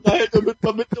die Kamera hält und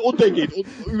man mitten untergeht und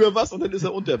über Wasser und dann ist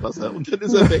er unter Wasser und dann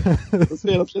ist er weg. Das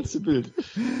wäre das letzte Bild.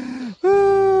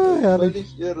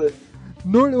 Völlig irre.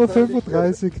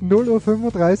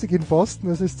 0:35 in Boston.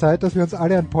 Es ist Zeit, dass wir uns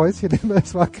alle ein Päuschen nehmen.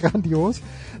 Es war grandios.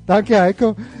 Danke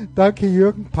Heiko, danke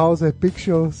Jürgen. Pause. Big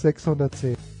Show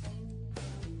 610.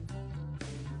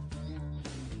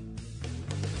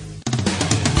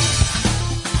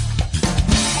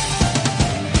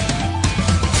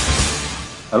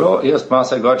 Hallo, hier ist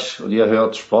Marcel Gottsch und ihr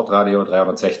hört Sportradio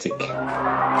 360.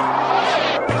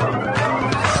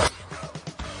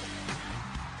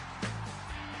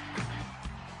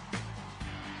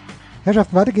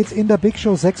 Herrschaften, weiter geht's in der Big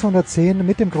Show 610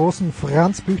 mit dem großen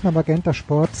Franz Büchner, Magenta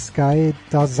Sport, Sky,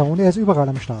 DAZN. Er ist überall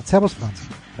am Start. Servus Franz.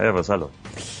 Servus, hallo.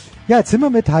 Ja, jetzt sind wir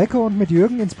mit Heiko und mit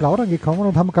Jürgen ins Plaudern gekommen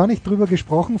und haben gar nicht drüber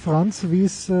gesprochen, Franz, wie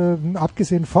es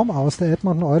abgesehen vom Aus der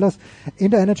Edmonton Oilers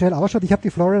in der NHL ausschaut. Ich habe die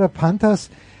Florida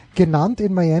Panthers genannt.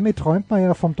 In Miami träumt man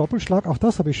ja vom Doppelschlag, auch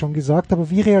das habe ich schon gesagt.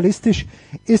 Aber wie realistisch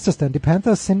ist das denn? Die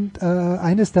Panthers sind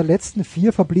eines der letzten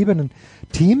 4 verbliebenen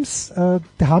Teams. Da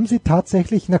haben sie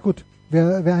tatsächlich, na gut,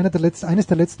 wer eines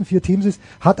der letzten 4 Teams ist,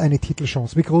 hat eine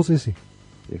Titelchance. Wie groß ist sie?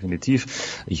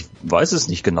 Definitiv. Ich weiß es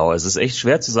nicht genau. Es ist echt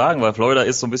schwer zu sagen, weil Florida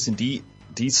ist so ein bisschen die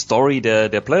Story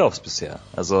der Playoffs bisher.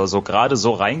 Also so gerade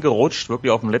so reingerutscht,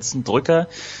 wirklich auf dem letzten Drücker.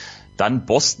 Dann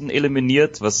Boston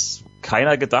eliminiert, was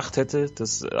keiner gedacht hätte.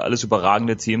 Das alles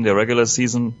überragende Team der Regular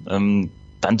Season.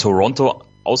 Dann Toronto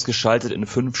ausgeschaltet in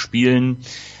 5 Spielen.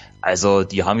 Also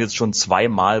die haben jetzt schon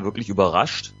 2-mal wirklich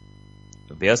überrascht.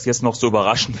 Wäre es jetzt noch so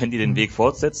überraschend, wenn die den Weg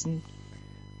fortsetzen?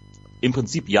 Im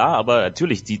Prinzip ja, aber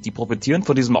natürlich, die profitieren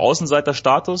von diesem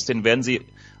Außenseiterstatus, den werden sie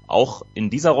auch in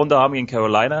dieser Runde haben in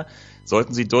Carolina.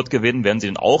 Sollten sie dort gewinnen, werden sie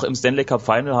den auch im Stanley Cup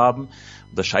Final haben.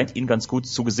 Und das scheint ihnen ganz gut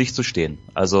zu Gesicht zu stehen.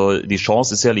 Also die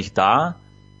Chance ist sicherlich da.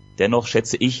 Dennoch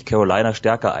schätze ich Carolina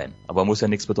stärker ein. Aber muss ja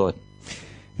nichts bedeuten.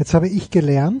 Jetzt habe ich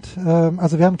gelernt,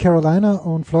 also wir haben Carolina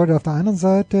und Florida auf der einen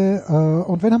Seite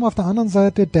und wen haben wir auf der anderen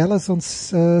Seite? Dallas und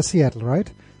Seattle,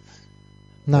 right?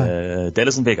 Nein.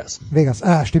 Dallas und Vegas. Vegas,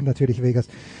 stimmt natürlich, Vegas.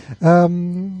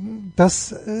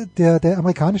 Dass der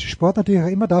amerikanische Sport natürlich auch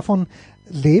immer davon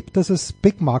lebt, dass es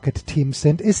Big Market Teams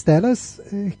sind. Ist Dallas,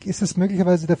 ist es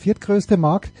möglicherweise der 4. größte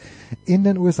Markt in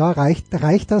den USA?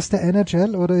 Reicht das der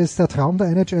NHL oder ist der Traum der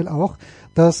NHL auch,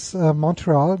 dass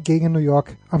Montreal gegen New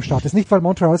York am Start ist? Nicht, weil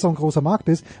Montreal so ein großer Markt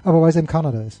ist, aber weil es in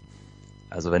Kanada ist.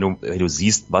 Also wenn du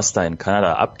siehst, was da in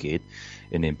Kanada abgeht,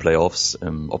 in den Playoffs,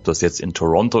 ob das jetzt in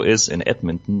Toronto ist, in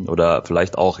Edmonton oder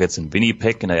vielleicht auch jetzt in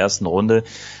Winnipeg in der ersten Runde,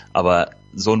 aber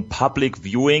so ein Public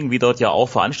Viewing, wie dort ja auch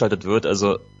veranstaltet wird,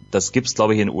 also das gibt's,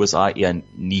 glaube ich, in den USA eher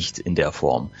nicht in der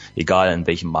Form, egal in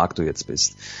welchem Markt du jetzt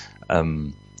bist.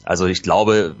 Also ich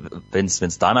glaube, wenn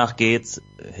es danach geht,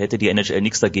 hätte die NHL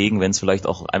nichts dagegen, wenn es vielleicht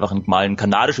auch einfach mal ein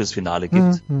kanadisches Finale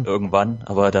gibt irgendwann,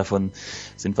 aber davon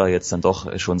sind wir jetzt dann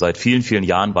doch schon seit vielen, vielen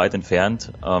Jahren weit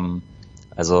entfernt.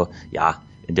 Also ja,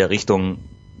 in der Richtung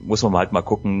muss man halt mal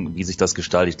gucken, wie sich das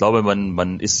gestaltet. Ich glaube,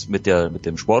 man ist mit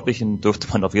dem Sportlichen, dürfte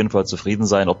man auf jeden Fall zufrieden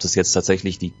sein. Ob das jetzt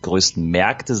tatsächlich die größten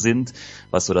Märkte sind,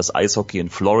 was so das Eishockey in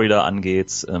Florida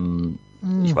angeht.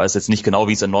 Ich weiß jetzt nicht genau,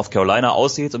 wie es in North Carolina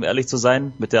aussieht, um ehrlich zu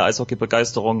sein, mit der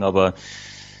Eishockey-Begeisterung, aber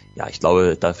ja, ich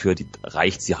glaube, dafür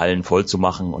reicht die Hallen voll zu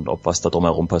machen und ob was da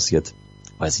drumherum passiert,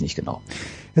 weiß ich nicht genau.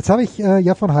 Jetzt habe ich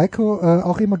ja von Heiko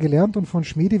auch immer gelernt und von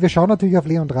Schmiedi. Wir schauen natürlich auf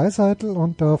Leon Draisaitl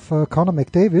und auf Connor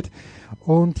McDavid.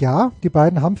 Und ja, die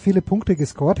beiden haben viele Punkte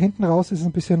gescored. Hinten raus ist es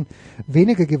ein bisschen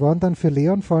weniger geworden dann für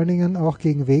Leon, vor allen Dingen auch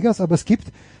gegen Vegas. Aber es gibt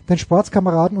den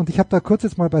Sportskameraden, und ich habe da kurz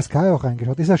jetzt mal bei Sky auch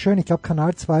reingeschaut. Ist ja schön, ich glaube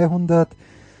Kanal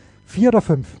 204 oder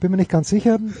 5, bin mir nicht ganz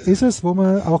sicher, ist es, wo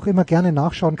man auch immer gerne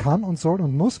nachschauen kann und soll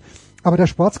und muss. Aber der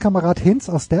Sportskamerad Hintz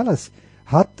aus Dallas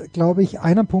hat, glaube ich,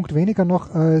 einen Punkt weniger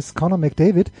noch als Connor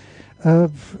McDavid.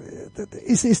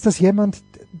 Ist das jemand,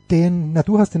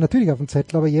 du hast den natürlich auf dem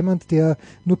Zettel, aber jemand, der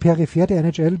nur peripher die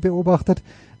NHL beobachtet,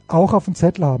 auch auf dem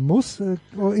Zettel haben muss?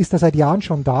 Ist er seit Jahren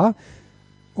schon da?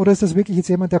 Oder ist das wirklich jetzt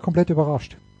jemand, der komplett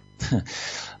überrascht?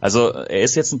 Also er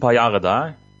ist jetzt ein paar Jahre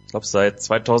da. glaube seit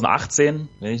 2018,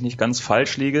 wenn ich nicht ganz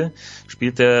falsch liege,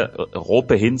 spielt der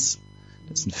Roope Hintz.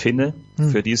 Das ist ein Finne,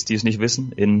 für die es nicht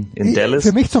wissen, in Dallas.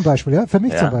 Für mich zum Beispiel, ja. Zum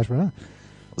Beispiel, ja.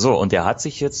 So, und der hat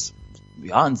sich jetzt,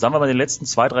 sagen wir mal, in den letzten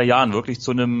 2-3 Jahren wirklich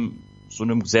zu einem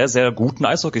sehr, sehr guten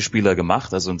Eishockeyspieler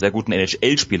gemacht, also einen sehr guten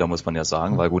NHL-Spieler, muss man ja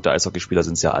sagen, weil gute Eishockeyspieler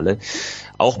sind es ja alle.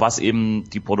 Auch was eben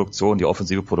die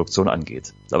offensive Produktion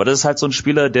angeht. Aber das ist halt so ein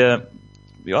Spieler, der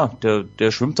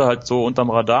schwimmt da halt so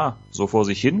unterm Radar, so vor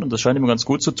sich hin, und das scheint ihm ganz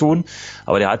gut zu tun.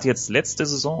 Aber der hat jetzt letzte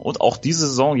Saison und auch diese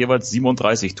Saison jeweils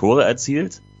 37 Tore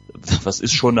erzielt. Das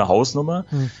ist schon eine Hausnummer.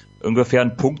 Ungefähr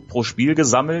einen Punkt pro Spiel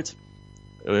gesammelt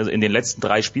in den letzten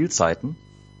 3 Spielzeiten.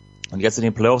 Und jetzt in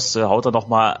den Playoffs haut er noch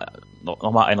mal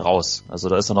einen raus. Also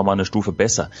da ist er noch mal eine Stufe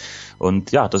besser.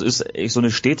 Und ja, das ist echt so eine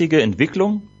stetige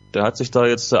Entwicklung. Der hat sich da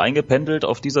jetzt eingependelt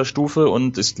auf dieser Stufe,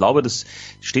 und ich glaube, das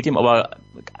steht ihm aber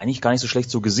eigentlich gar nicht so schlecht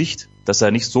zu Gesicht, dass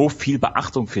er nicht so viel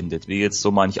Beachtung findet wie jetzt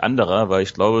so manch anderer, weil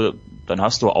ich glaube, dann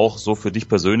hast du auch so für dich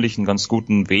persönlich einen ganz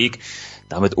guten Weg,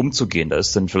 damit umzugehen. Da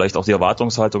ist dann vielleicht auch die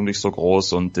Erwartungshaltung nicht so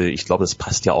groß, und ich glaube, das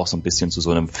passt ja auch so ein bisschen zu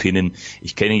so einem Finnen.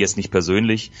 Ich kenne ihn jetzt nicht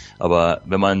persönlich, aber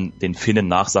wenn man den Finnen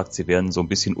nachsagt, sie werden so ein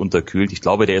bisschen unterkühlt. Ich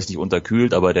glaube, der ist nicht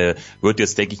unterkühlt, aber der wird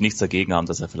jetzt, denke ich, nichts dagegen haben,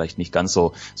 dass er vielleicht nicht ganz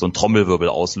so ein Trommelwirbel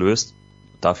auslöst,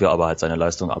 dafür aber halt seine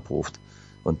Leistung abruft.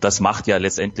 Und das macht ja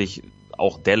letztendlich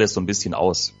auch Dallas so ein bisschen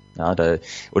aus. Ja,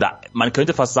 oder man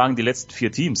könnte fast sagen, die letzten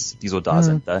 4 Teams, die so da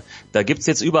sind. Da gibt's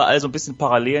jetzt überall so ein bisschen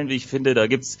Parallelen, wie ich finde. Da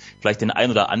gibt's vielleicht den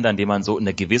einen oder anderen, den man so in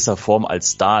einer gewisser Form als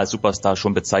Star, als Superstar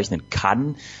schon bezeichnen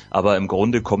kann. Aber im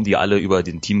Grunde kommen die alle über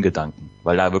den Teamgedanken,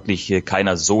 weil da wirklich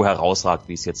keiner so herausragt,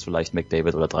 wie es jetzt vielleicht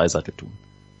McDavid oder Draisaitl tun.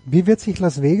 Wie wird sich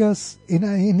Las Vegas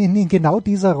in genau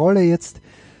dieser Rolle jetzt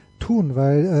tun,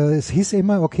 weil es hieß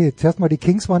immer, okay, zuerst mal die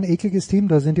Kings waren ein ekliges Team,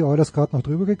 da sind die Oilers gerade noch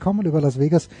drüber gekommen, über Las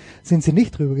Vegas sind sie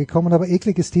nicht drüber gekommen, aber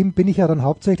ekliges Team bin ich ja dann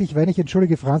hauptsächlich, wenn ich,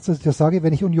 entschuldige Franz, dass ich das sage,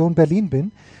 wenn ich Union Berlin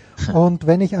bin und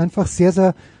wenn ich einfach sehr,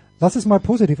 sehr, lass es mal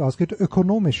positiv ausgeht,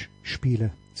 ökonomisch spiele.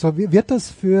 So, wird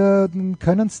das können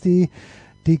es die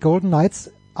Golden Knights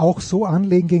auch so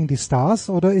anlegen gegen die Stars,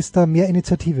 oder ist da mehr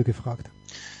Initiative gefragt?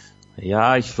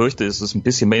 Ja, ich fürchte, es ist ein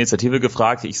bisschen mehr Initiative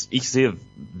gefragt. Ich sehe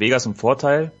Vegas im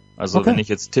Vorteil. Also okay. Wenn ich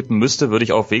jetzt tippen müsste, würde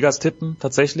ich auf Vegas tippen,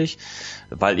 tatsächlich,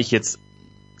 weil ich jetzt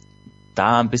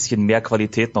da ein bisschen mehr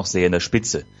Qualität noch sehe in der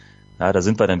Spitze. Ja, da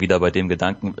sind wir dann wieder bei dem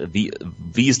Gedanken, wie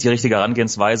ist die richtige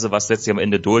Herangehensweise, was setzt sich am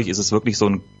Ende durch? Ist es wirklich so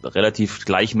ein relativ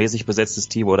gleichmäßig besetztes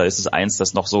Team, oder ist es eins,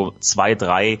 das noch so 2,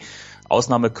 3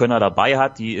 Ausnahmekönner dabei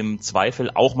hat, die im Zweifel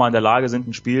auch mal in der Lage sind,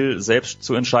 ein Spiel selbst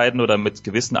zu entscheiden oder mit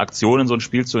gewissen Aktionen so ein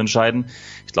Spiel zu entscheiden?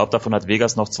 Ich glaube, davon hat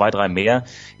Vegas noch 2, 3 mehr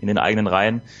in den eigenen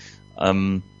Reihen.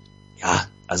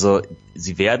 Also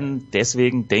sie werden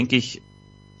deswegen, denke ich,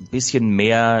 ein bisschen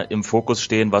mehr im Fokus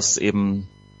stehen, was eben,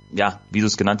 wie du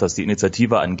es genannt hast, die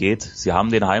Initiative angeht. Sie haben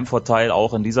den Heimvorteil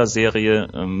auch in dieser Serie,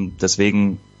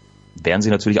 deswegen werden sie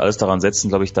natürlich alles daran setzen,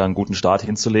 glaube ich, da einen guten Start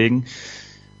hinzulegen.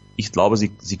 Ich glaube,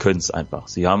 sie können es einfach.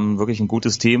 Sie haben wirklich ein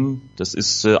gutes Team, das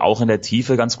ist auch in der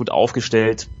Tiefe ganz gut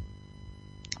aufgestellt,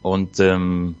 und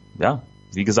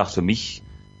wie gesagt, für mich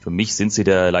sind sie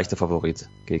der leichte Favorit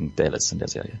gegen Dallas in der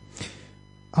Serie.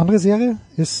 Andere Serie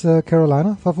ist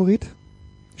Carolina Favorit?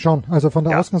 Schon, also von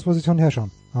der Ausgangsposition her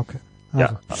schon. Okay.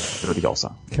 Also. Ja, das würde ich auch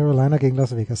sagen. Carolina gegen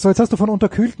Las Vegas. So, jetzt hast du von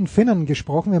unterkühlten Finnen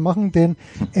gesprochen. Wir machen den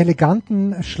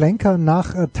eleganten Schlenker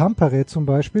nach Tampere zum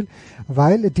Beispiel,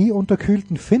 weil die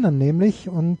unterkühlten Finnen nämlich,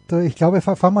 und ich glaube,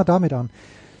 fangen wir damit an.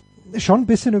 Schon ein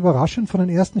bisschen überraschend, von den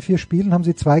ersten 4 Spielen haben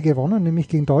sie 2 gewonnen, nämlich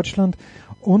gegen Deutschland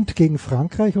und gegen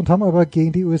Frankreich, und haben aber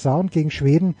gegen die USA und gegen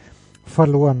Schweden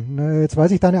verloren. Jetzt weiß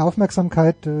ich, deine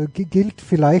Aufmerksamkeit gilt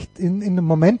vielleicht in einem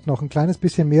Moment noch ein kleines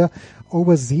bisschen mehr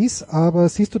overseas, aber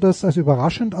siehst du das als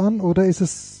überraschend an, oder ist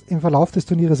es im Verlauf des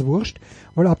Turnieres wurscht,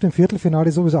 weil ab dem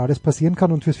Viertelfinale sowieso alles passieren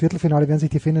kann, und fürs Viertelfinale werden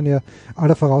sich die Finnen ja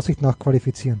aller Voraussicht nach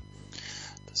qualifizieren?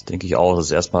 Das denke ich auch. Das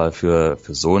ist erstmal für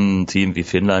so ein Team wie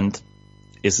Finnland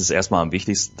ist es erstmal am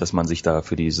wichtigsten, dass man sich da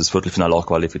für dieses Viertelfinale auch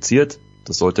qualifiziert.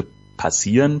 Das sollte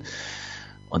passieren,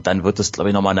 und dann wird das,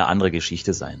 glaube ich, nochmal eine andere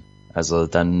Geschichte sein. Also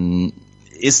dann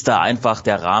ist da einfach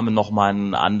der Rahmen nochmal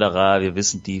ein anderer. Wir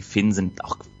wissen, die Finnen sind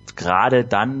auch gerade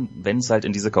dann, wenn es halt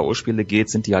in diese K.O.-Spiele geht,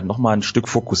 sind die halt nochmal ein Stück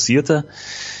fokussierter.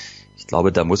 Ich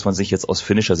glaube, da muss man sich jetzt aus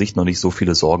finnischer Sicht noch nicht so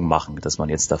viele Sorgen machen, dass man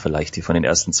jetzt da vielleicht die von den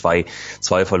ersten zwei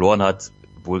verloren hat.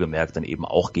 Wohlgemerkt dann eben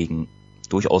auch gegen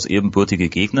durchaus ebenbürtige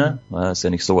Gegner. Ist ja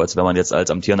nicht so, als wenn man jetzt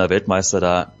als amtierender Weltmeister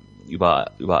da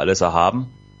über alles erhaben.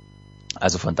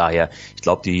 Also von daher, ich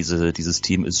glaube, dieses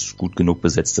Team ist gut genug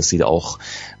besetzt, dass sie da auch,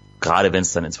 gerade wenn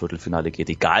es dann ins Viertelfinale geht,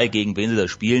 egal gegen wen sie da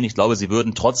spielen, ich glaube, sie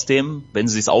würden trotzdem, wenn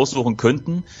sie es aussuchen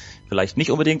könnten, vielleicht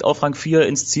nicht unbedingt auf Rang 4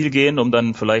 ins Ziel gehen, um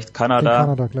dann vielleicht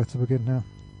Kanada gleich zu beginnen, ja.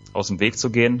 aus dem Weg zu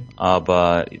gehen,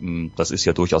 aber das ist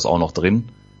ja durchaus auch noch drin,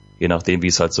 je nachdem, wie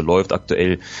es halt so läuft.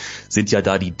 Aktuell sind ja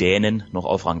da die Dänen noch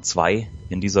auf Rang 2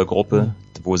 in dieser Gruppe,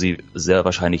 wo sie sehr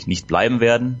wahrscheinlich nicht bleiben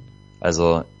werden.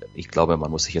 Also ich glaube,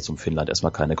 man muss sich jetzt um Finnland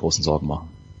erstmal keine großen Sorgen machen.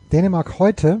 Dänemark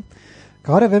heute,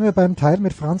 gerade wenn wir beim Teil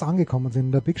mit Franz angekommen sind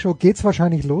in der Big Show, geht's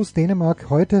wahrscheinlich los. Dänemark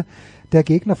heute der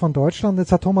Gegner von Deutschland.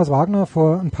 Jetzt hat Thomas Wagner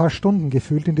vor ein paar Stunden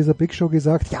gefühlt in dieser Big Show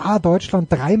gesagt, ja,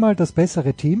 Deutschland dreimal das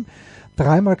bessere Team,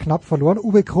 dreimal knapp verloren.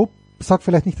 Uwe Krupp sagt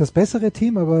vielleicht nicht das bessere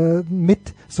Team, aber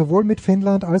sowohl mit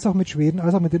Finnland als auch mit Schweden,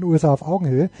 als auch mit den USA auf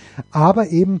Augenhöhe, aber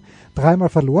eben dreimal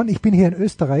verloren. Ich bin hier in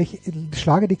Österreich,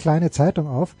 schlage die kleine Zeitung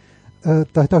auf,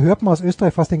 da hört man aus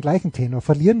Österreich fast den gleichen Tenor.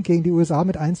 Verlieren gegen die USA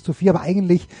mit 1:4, aber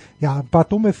eigentlich, ja, ein paar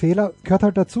dumme Fehler gehört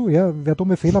halt dazu, ja. Wer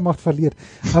dumme Fehler macht, verliert.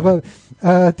 Aber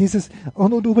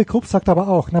und Uwe Krupp sagt aber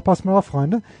auch, na pass mal auf,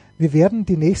 Freunde, wir werden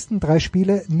die nächsten 3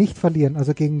 Spiele nicht verlieren.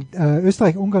 Also gegen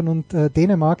Österreich, Ungarn und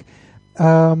Dänemark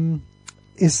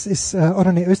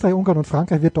Österreich, Ungarn und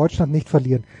Frankreich wird Deutschland nicht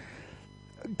verlieren.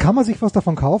 Kann man sich was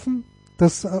davon kaufen,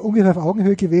 das ungefähr auf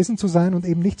Augenhöhe gewesen zu sein und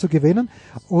eben nicht zu gewinnen?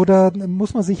 Oder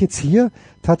muss man sich jetzt hier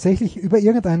tatsächlich über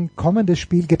irgendein kommendes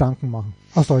Spiel Gedanken machen,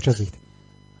 aus deutscher Sicht?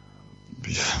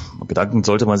 Gedanken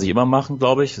sollte man sich immer machen,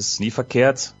 glaube ich. Das ist nie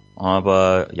verkehrt.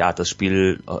 Aber ja, das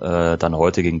Spiel dann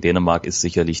heute gegen Dänemark ist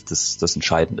sicherlich das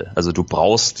Entscheidende. Also du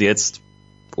brauchst jetzt,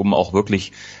 um auch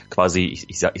wirklich quasi,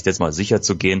 ich setze mal sicher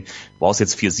zu gehen, brauchst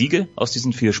jetzt 4 Siege aus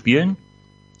diesen 4 Spielen.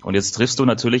 Und jetzt triffst du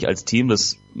natürlich als Team,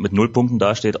 das mit 0 Punkten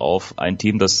dasteht, auf ein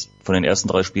Team, das von den ersten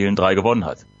 3 Spielen 3 gewonnen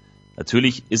hat.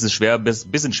 Natürlich ist es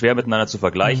bisschen schwer miteinander zu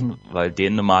vergleichen, weil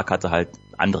Dänemark hatte halt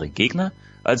andere Gegner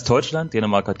als Deutschland.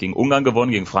 Dänemark hat gegen Ungarn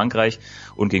gewonnen, gegen Frankreich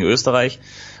und gegen Österreich.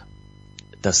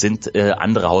 Das sind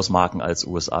andere Hausmarken als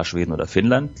USA, Schweden oder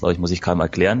Finnland. Glaube ich, muss ich keinem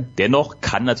erklären. Dennoch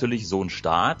kann natürlich so ein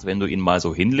Start, wenn du ihn mal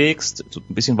so hinlegst, so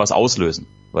ein bisschen was auslösen.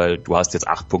 Weil du hast jetzt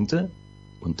 8 Punkte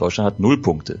und Deutschland hat 0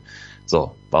 Punkte.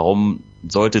 So, warum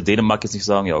sollte Dänemark jetzt nicht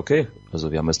sagen, ja okay,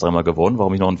 also wir haben jetzt 3-mal gewonnen,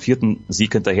 warum nicht noch einen 4.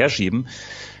 Sieg hinterher schieben?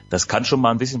 Das kann schon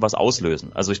mal ein bisschen was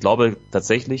auslösen. Also ich glaube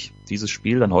tatsächlich, dieses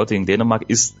Spiel dann heute gegen Dänemark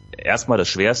ist erstmal das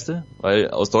Schwerste,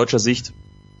 weil aus deutscher Sicht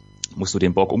musst du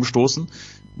den Bock umstoßen,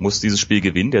 musst dieses Spiel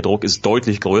gewinnen. Der Druck ist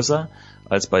deutlich größer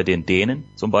als bei den Dänen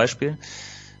zum Beispiel.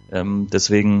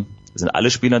 Deswegen sind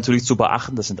alle Spiele natürlich zu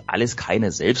beachten. Das sind alles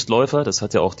keine Selbstläufer. Das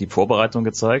hat ja auch die Vorbereitung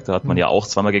gezeigt. Da hat man ja auch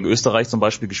 2-mal gegen Österreich zum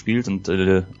Beispiel gespielt und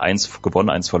 1 gewonnen,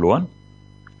 1 verloren.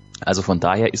 Also von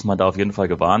daher ist man da auf jeden Fall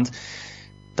gewarnt.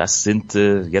 Das sind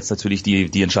jetzt natürlich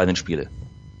die entscheidenden Spiele.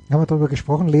 Haben wir darüber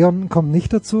gesprochen. Leon kommt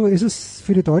nicht dazu. Ist es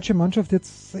für die deutsche Mannschaft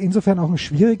jetzt insofern auch ein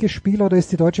schwieriges Spiel oder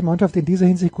ist die deutsche Mannschaft in dieser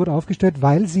Hinsicht gut aufgestellt,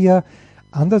 weil sie ja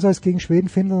anders als gegen Schweden,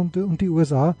 Finnland und die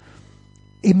USA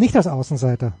eben nicht als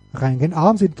Außenseiter reingehen? A,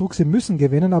 haben sie den Druck, sie müssen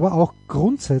gewinnen, aber auch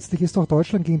grundsätzlich ist doch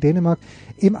Deutschland gegen Dänemark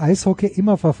im Eishockey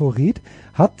immer Favorit.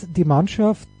 Hat die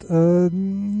Mannschaft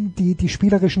die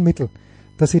spielerischen Mittel,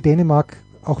 dass sie Dänemark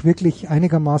auch wirklich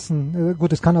einigermaßen,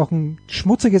 gut, es kann auch ein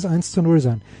schmutziges 1:0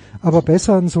 sein, aber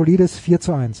besser ein solides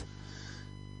 4:1.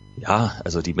 Ja,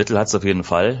 also die Mittel hat es auf jeden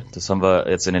Fall. Das haben wir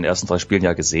jetzt in den ersten 3 Spielen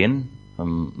ja gesehen.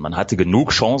 Man hatte genug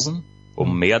Chancen,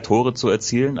 um mehr Tore zu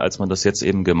erzielen, als man das jetzt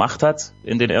eben gemacht hat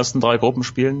in den ersten 3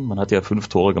 Gruppenspielen. Man hat ja 5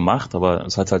 Tore gemacht, aber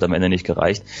es hat halt am Ende nicht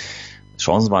gereicht.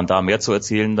 Chancen waren da, mehr zu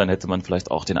erzielen, dann hätte man vielleicht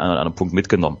auch den einen oder anderen Punkt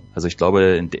mitgenommen. Also ich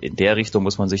glaube, in der Richtung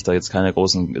muss man sich da jetzt keine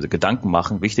großen Gedanken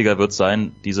machen. Wichtiger wird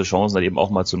sein, diese Chancen dann eben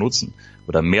auch mal zu nutzen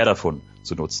oder mehr davon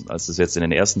zu nutzen, als das jetzt in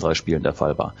den ersten 3 Spielen der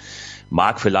Fall war.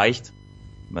 Mag vielleicht,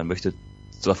 man möchte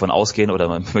davon ausgehen oder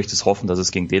man möchte es hoffen, dass es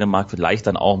gegen Dänemark vielleicht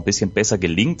dann auch ein bisschen besser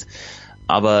gelingt,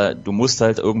 aber du musst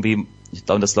halt irgendwie,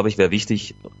 das glaube ich wäre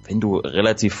wichtig, wenn du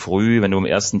relativ früh, wenn du im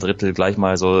ersten Drittel gleich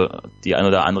mal so die ein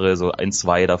oder andere, so 1,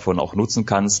 2 davon auch nutzen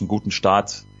kannst, einen guten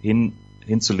Start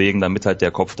hinzulegen, damit halt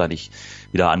der Kopf da nicht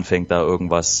wieder anfängt, da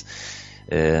irgendwas,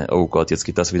 oh Gott, jetzt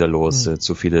geht das wieder los,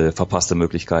 zu viele verpasste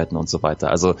Möglichkeiten und so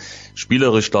weiter. Also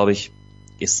spielerisch, glaube ich,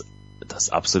 ist das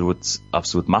absolut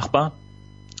machbar,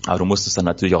 aber du musst es dann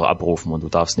natürlich auch abrufen und du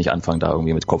darfst nicht anfangen, da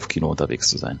irgendwie mit Kopfkino unterwegs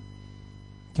zu sein.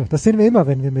 Ja, das sehen wir immer,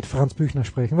 wenn wir mit Franz Büchner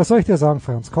sprechen. Was soll ich dir sagen,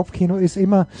 Franz? Kopfkino ist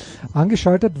immer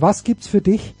angeschaltet. Was gibt's für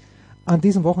dich an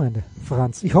diesem Wochenende,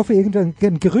 Franz? Ich hoffe, irgendein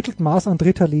gerütteltes Maß an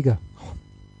 3. Liga.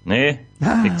 Nee,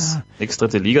 nix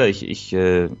 3. Liga. Ich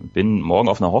bin morgen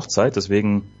auf einer Hochzeit,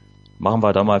 deswegen machen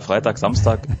wir da mal Freitag,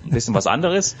 Samstag ein bisschen was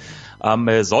anderes. Am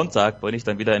Sonntag bin ich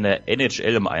dann wieder in der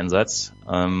NHL im Einsatz.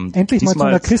 Endlich mal zu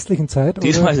einer christlichen Zeit.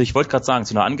 Diesmal, ich wollte gerade sagen,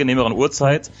 zu einer angenehmeren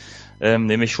Uhrzeit.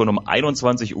 nämlich schon um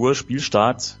 21 Uhr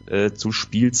Spielstart zu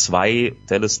Spiel 2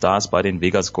 Dallas Stars bei den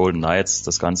Vegas Golden Knights.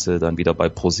 Das Ganze dann wieder bei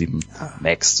Pro7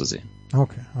 Max zu sehen.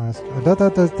 Okay, alles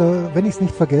klar. Wenn ich es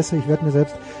nicht vergesse, ich werde mir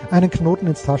selbst einen Knoten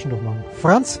ins Taschentuch machen.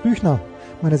 Franz Büchner,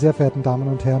 meine sehr verehrten Damen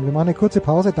und Herren, wir machen eine kurze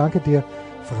Pause. Danke dir,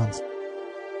 Franz.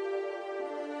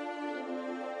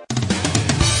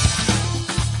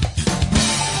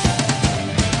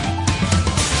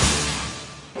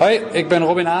 Hoi, ik ben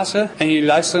Robin Haase en jullie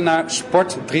luisteren naar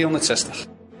Sport 360.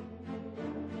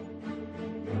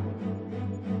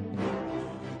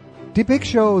 Die Big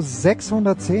Show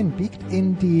 610 biegt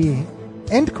in die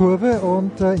Endkurve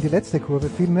und in die letzte Kurve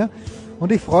vielmehr.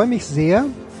 Und ich freue mich sehr,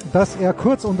 dass er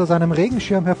kurz unter seinem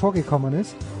Regenschirm hervorgekommen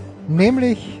ist.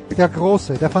 Nämlich der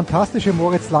große, der fantastische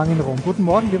Moritz Lang in Rom. Guten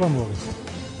Morgen, lieber Moritz.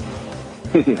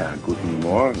 Ja, guten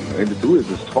Morgen. Du, es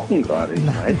ist trocken gerade. Ich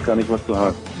weiß gar nicht, was du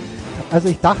hast. Also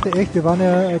ich dachte echt, wir waren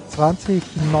ja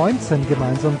 2019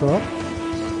 gemeinsam dort.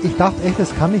 Ich dachte echt,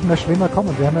 es kann nicht mehr schlimmer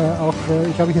kommen. Wir haben ja auch,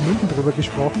 ich glaube, in München drüber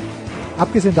gesprochen.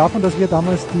 Abgesehen davon, dass wir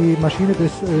damals die Maschine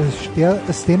des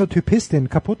Stenotypistin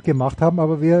kaputt gemacht haben,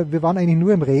 aber wir waren eigentlich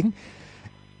nur im Regen.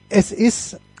 Es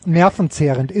ist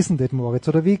nervenzehrend, isn't it, Moritz?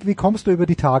 Oder wie kommst du über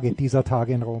die Tage dieser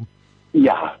Tage in Rom?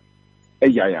 Ja. Es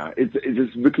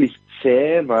ist wirklich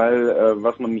zäh, weil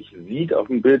was man nicht sieht auf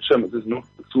dem Bildschirm, ist es noch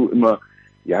dazu immer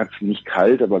nicht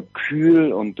kalt, aber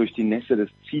kühl und durch die Nässe, das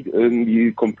zieht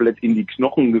irgendwie komplett in die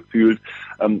Knochen gefühlt.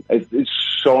 Es ist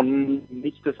schon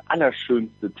nicht das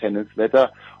allerschönste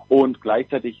Tenniswetter und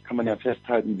gleichzeitig kann man ja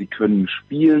festhalten, sie können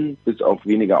spielen, bis auf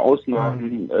wenige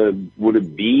Ausnahmen,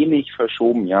 wurde wenig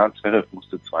verschoben. Ja, Zverev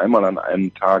musste zweimal an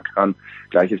einem Tag ran,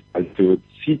 gleiches für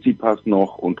Tsitsipas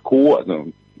noch und Co., also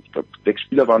ich glaube, 6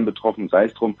 Spieler waren betroffen, sei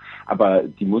es drum, aber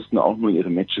die mussten auch nur ihre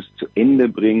Matches zu Ende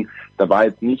bringen. Da war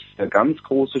jetzt nicht der ganz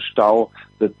große Stau,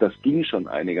 das ging schon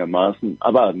einigermaßen,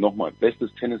 aber nochmal, bestes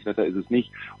Tenniswetter ist es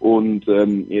nicht und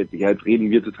jetzt reden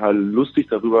wir total lustig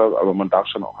darüber, aber man darf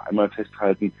schon auch einmal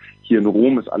festhalten, hier in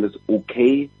Rom ist alles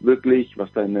okay, wirklich,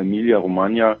 was da in der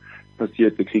Emilia-Romagna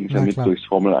passiert, wir kriegen es ja mit durchs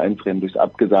Formel-1-Rennen, durchs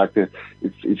Abgesagte,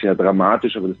 ist ja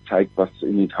dramatisch, aber das zeigt, was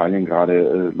in Italien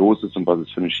gerade los ist und was es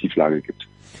für eine Schieflage gibt.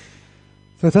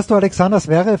 So, jetzt hast du Alexander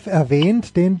Zverev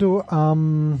erwähnt, den du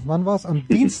am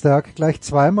Dienstag gleich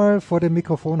zweimal vor dem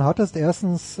Mikrofon hattest.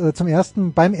 Erstens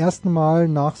beim ersten Mal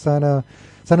nach seinen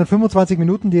 25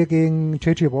 Minuten, die er gegen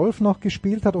J.J. Wolf noch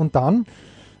gespielt hat, und dann,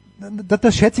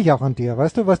 das schätze ich auch an dir,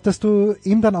 weißt du, dass du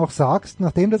ihm dann auch sagst,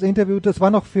 nachdem das Interview, das war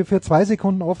noch für 2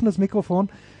 Sekunden offenes Mikrofon,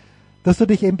 dass du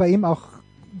dich eben bei ihm auch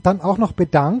dann auch noch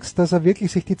bedankst, dass er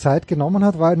wirklich sich die Zeit genommen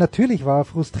hat, weil natürlich war er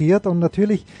frustriert und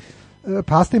natürlich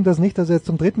passt ihm das nicht, dass er jetzt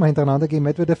zum 3. Mal hintereinander gegen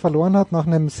Medvedev verloren hat, nach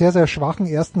einem sehr, sehr schwachen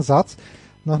ersten Satz,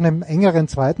 nach einem engeren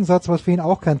zweiten Satz, was für ihn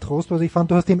auch kein Trost war. Ich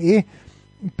fand, du hast ihm ein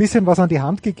bisschen was an die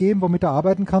Hand gegeben, womit er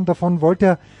arbeiten kann. Davon wollte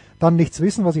er dann nichts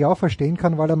wissen, was ich auch verstehen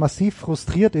kann, weil er massiv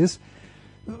frustriert ist.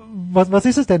 Was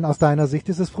ist es denn aus deiner Sicht?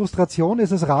 Ist es Frustration? Ist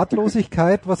es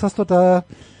Ratlosigkeit? Was hast du da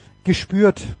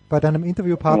gespürt bei deinem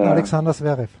Interviewpartner Alexander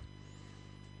Zverev?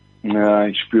 Ja,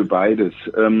 ich spüre beides.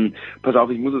 Pass auf,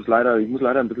 ich muss leider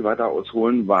ein bisschen weiter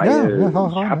ausholen, weil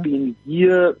ich habe ihn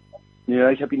hier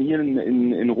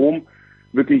in Rom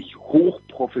wirklich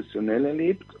hochprofessionell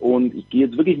erlebt und ich gehe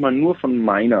jetzt wirklich mal nur von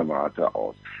meiner Warte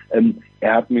aus.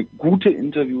 Er hat mir gute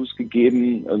Interviews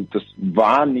gegeben, das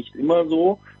war nicht immer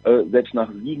so. Selbst nach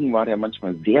Siegen war der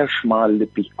manchmal sehr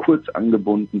schmallippig, kurz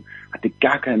angebunden, hatte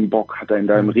gar keinen Bock, hat er ihn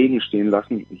da im Regen stehen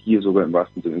lassen, hier sogar im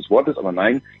wahrsten Sinne des Wortes, aber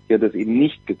nein, hier hat er es eben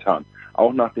nicht getan.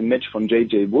 Auch nach dem Match von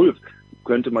J.J. Wolf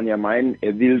könnte man ja meinen,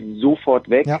 er will sofort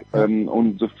weg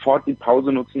und sofort die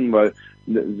Pause nutzen, weil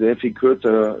sehr viel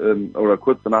kürzer oder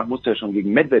kurz danach musste er schon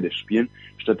gegen Medvedev spielen.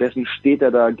 Stattdessen steht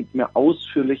er da, gibt mir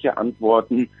ausführliche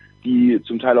Antworten, die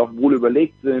zum Teil auch wohl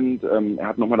überlegt sind. Er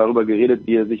hat nochmal darüber geredet,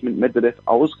 wie er sich mit Medvedev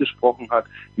ausgesprochen hat,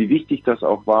 wie wichtig das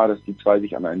auch war, dass die zwei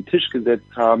sich an einen Tisch gesetzt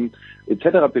haben,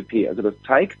 etc. pp. Also das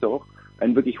zeigt doch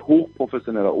ein wirklich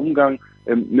hochprofessioneller Umgang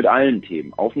mit allen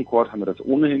Themen. Auf dem Court haben wir das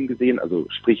ohnehin gesehen, also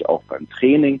sprich auch beim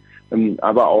Training,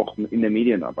 aber auch in der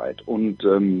Medienarbeit. Und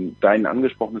dein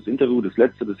angesprochenes Interview, das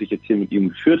letzte, das ich jetzt hier mit ihm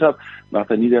geführt habe, nach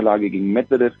der Niederlage gegen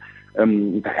Medvedev, da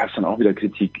gab es dann auch wieder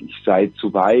Kritik. Ich sei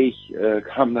zu weich,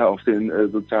 kam da auf den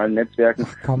sozialen Netzwerken.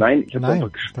 Nein, ich habe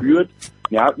einfach gespürt.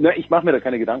 Ja, ich mache mir da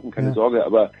keine Gedanken, keine Sorge,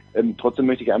 aber trotzdem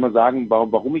möchte ich einmal sagen,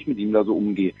 warum ich mit ihm da so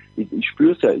umgehe. Ich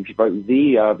spüre es ja, ich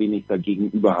sehe ja, wen ich da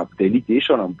gegenüber habe. Der liegt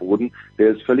schon am Boden,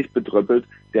 der ist völlig bedröppelt,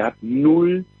 der hat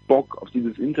null Bock auf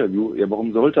dieses Interview. Ja,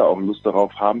 warum sollte er auch Lust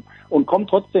darauf haben? Und kommt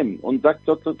trotzdem und sagt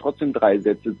trotzdem 3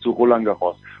 Sätze zu Roland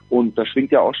Garros. Und da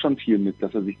schwingt ja auch schon viel mit,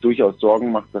 dass er sich durchaus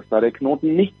Sorgen macht, dass da der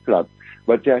Knoten nicht platzt,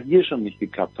 weil es ja hier schon nicht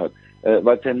geklappt hat.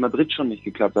 weil es ja in Madrid schon nicht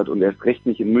geklappt hat und erst recht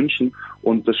nicht in München.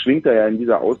 Und das schwingt da ja in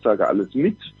dieser Aussage alles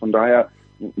mit. Von daher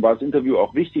war das Interview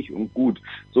auch wichtig und gut.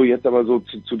 So, jetzt aber so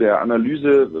zu der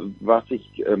Analyse, was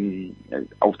ich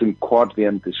auf dem Court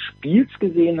während des Spiels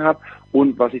gesehen habe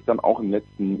und was ich dann auch im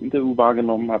letzten Interview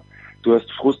wahrgenommen habe. Du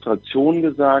hast Frustration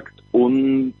gesagt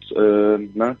und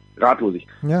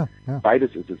Ratlosigkeit. Ja.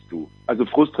 Beides ist es du. Also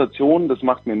Frustration, das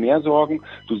macht mir mehr Sorgen.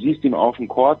 Du siehst ihn auf dem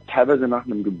Court, teilweise nach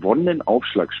einem gewonnenen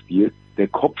Aufschlagspiel. Der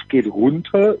Kopf geht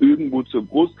runter, irgendwo zur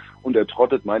Brust und er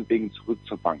trottet meinetwegen zurück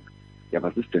zur Bank. Ja,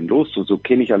 was ist denn los? So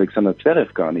kenne ich Alexander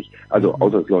Zverev gar nicht. Also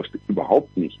außer es läuft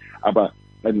überhaupt nicht. Aber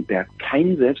der hat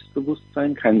kein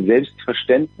Selbstbewusstsein, kein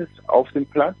Selbstverständnis auf dem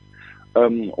Platz.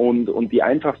 Und die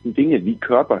einfachsten Dinge wie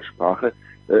Körpersprache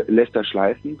lässt er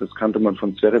schleifen. Das kannte man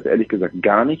von Zverev ehrlich gesagt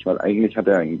gar nicht, weil eigentlich hat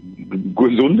er ein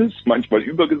gesundes, manchmal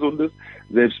übergesundes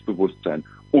Selbstbewusstsein.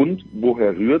 Und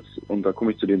woher rührt's? Und da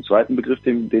komme ich zu dem zweiten Begriff,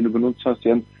 den du benutzt hast,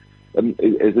 Jens.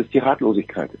 Es ist die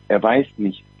Ratlosigkeit. Er weiß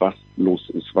nicht, was los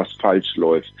ist, was falsch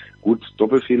läuft. Gut,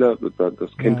 Doppelfehler,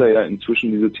 das kennt er ja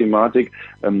inzwischen, diese Thematik.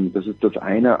 Das ist das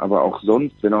eine, aber auch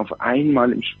sonst, wenn er auf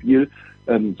einmal im Spiel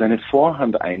seine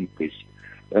Vorhand einbricht,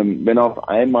 wenn auf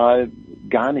einmal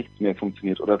gar nichts mehr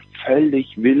funktioniert oder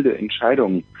völlig wilde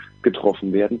Entscheidungen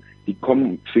getroffen werden, die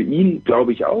kommen für ihn,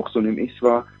 glaube ich auch, so nehme ich es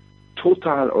wahr,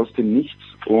 total aus dem Nichts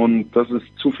und das ist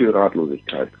zu viel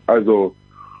Ratlosigkeit. Also,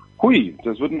 hui,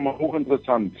 das wird nochmal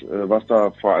hochinteressant, was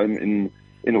da vor allem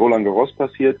in Roland Garros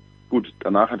passiert. Gut,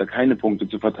 danach hat er keine Punkte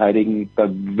zu verteidigen, da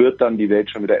wird dann die Welt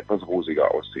schon wieder etwas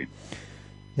rosiger aussehen.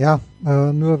 Ja,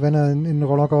 nur wenn er in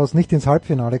Roland Garros nicht ins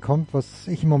Halbfinale kommt, was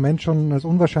ich im Moment schon als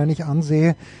unwahrscheinlich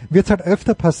ansehe, wird es halt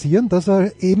öfter passieren, dass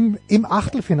er eben im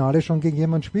Achtelfinale schon gegen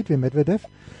jemanden spielt wie Medvedev,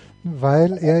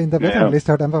 weil er in der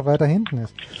Weltrangliste halt einfach weiter hinten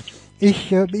ist.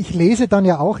 Ich lese dann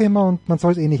ja auch immer, und man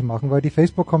soll es eh nicht machen, weil die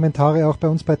Facebook-Kommentare auch bei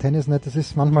uns bei Tennisnet, das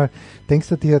ist manchmal, denkst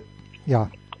du dir, ja,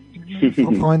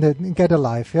 Freunde, get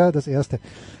alive, ja, das Erste.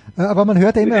 Aber man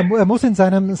hört ja immer, er muss in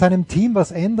seinem Team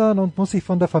was ändern und muss sich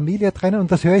von der Familie trennen,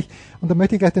 und das höre ich, und da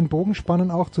möchte ich gleich den Bogen spannen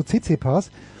auch zu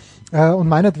Tsitsipas und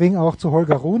meinetwegen auch zu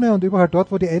Holger Rune und überall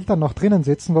dort, wo die Eltern noch drinnen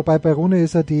sitzen, wobei bei Rune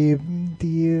ist ja die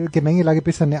Gemengelage ein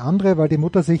bisschen eine andere, weil die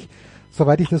Mutter sich,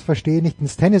 soweit ich das verstehe, nicht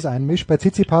ins Tennis einmischt. Bei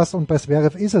Tsitsipas und bei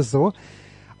Zverev ist es so.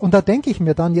 Und da denke ich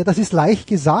mir dann, ja, das ist leicht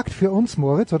gesagt für uns,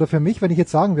 Moritz, oder für mich, wenn ich jetzt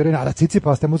sagen würde, na, der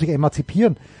Tsitsipas, der muss sich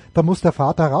emanzipieren, da muss der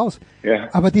Vater raus. Ja.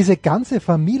 Aber diese ganze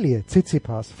Familie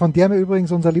Tsitsipas, von der mir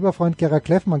übrigens unser lieber Freund Gerhard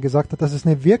Kleffmann gesagt hat, dass es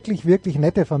eine wirklich, wirklich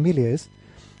nette Familie ist,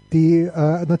 die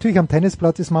natürlich am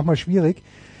Tennisplatz ist manchmal schwierig,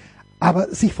 aber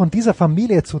sich von dieser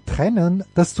Familie zu trennen,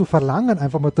 das zu verlangen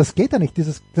einfach mal, das geht ja nicht.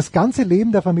 Das ganze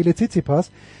Leben der Familie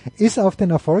Tsitsipas ist auf den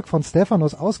Erfolg von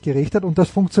Stefanos ausgerichtet und das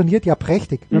funktioniert ja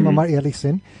prächtig, wenn wir mal ehrlich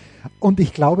sind. Und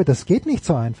ich glaube, das geht nicht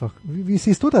so einfach. Wie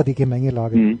siehst du da die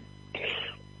Gemengelage?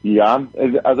 Ja,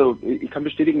 also ich kann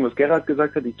bestätigen, was Gerhard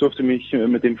gesagt hat. Ich durfte mich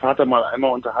mit dem Vater mal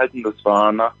einmal unterhalten. Das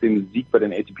war nach dem Sieg bei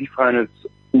den ATP Finals.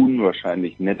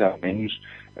 Unwahrscheinlich netter Mensch,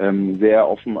 sehr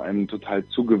offen, einem total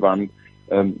zugewandt.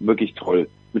 Wirklich toll.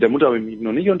 Mit der Mutter habe ich mich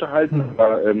noch nicht unterhalten,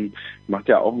 aber macht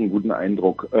ja auch einen guten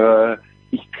Eindruck.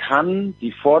 Ich kann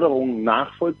die Forderungen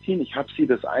nachvollziehen. Ich habe sie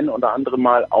das ein oder andere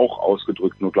Mal auch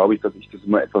ausgedrückt. Nur glaube ich, dass ich das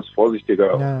immer etwas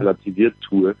vorsichtiger relativiert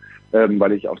tue,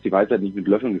 weil ich auch die Weisheit nicht mit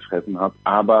Löffeln gefressen habe.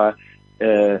 Aber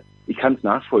ich kann es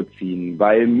nachvollziehen,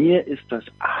 weil mir ist das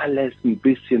alles ein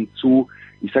bisschen zu,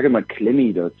 ich sage mal,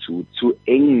 klemmi dazu, zu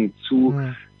eng, zu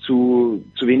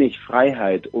wenig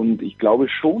Freiheit. Und ich glaube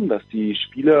schon, dass die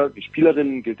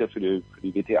Spielerinnen, gilt ja für die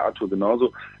WTA-Tour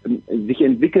genauso, sich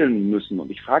entwickeln müssen.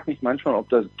 Und ich frage mich manchmal, ob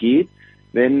das geht,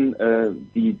 wenn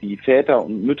die Väter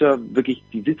und Mütter wirklich,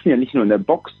 die sitzen ja nicht nur in der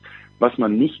Box. Was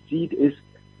man nicht sieht, ist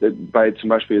bei zum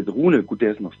Beispiel jetzt Rune, gut,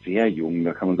 der ist noch sehr jung,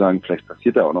 da kann man sagen, vielleicht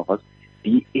passiert da auch noch was,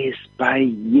 die ist bei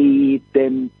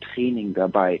jedem Training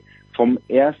dabei. Vom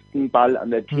ersten Ball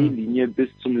an der T-Linie bis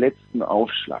zum letzten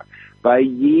Aufschlag. Bei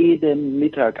jedem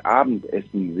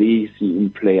Mittag-Abendessen sehe ich sie im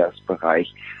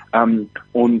Players-Bereich.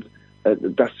 Und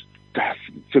das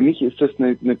für mich ist das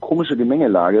eine komische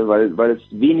Gemengelage, weil es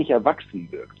wenig erwachsen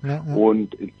wirkt. Ja.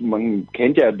 Und man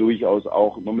kennt ja durchaus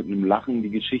auch immer mit einem Lachen die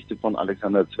Geschichte von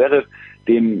Alexander Zverev,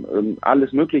 dem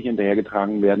alles Mögliche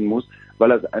hinterhergetragen werden muss,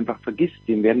 weil er es einfach vergisst.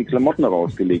 Dem werden die Klamotten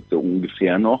rausgelegt, so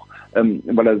ungefähr noch,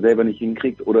 weil er es selber nicht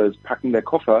hinkriegt, oder das Packen der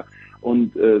Koffer.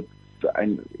 Und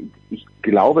ich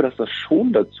glaube, dass das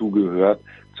schon dazu gehört,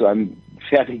 zu einem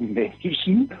fertigen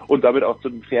Menschen und damit auch zu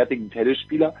einem fertigen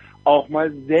Tennisspieler auch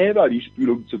mal selber die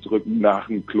Spülung zu drücken, nach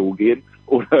dem Klo gehen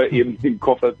oder eben den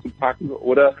Koffer zu packen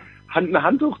oder ein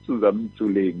Handtuch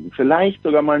zusammenzulegen, vielleicht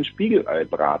sogar mal ein Spiegelei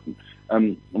braten,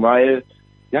 weil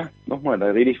nochmal, da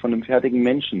rede ich von einem fertigen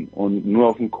Menschen und nur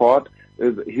auf dem Court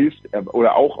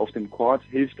auch auf dem Court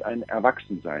hilft ein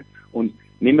Erwachsensein. Und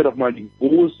nehmen wir doch mal die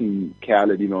großen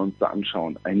Kerle, die wir uns da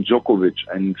anschauen. Ein Djokovic,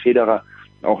 ein Federer,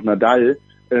 auch Nadal.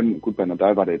 Gut, bei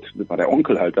Nadal war der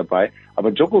Onkel halt dabei.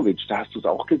 Aber Djokovic, da hast du es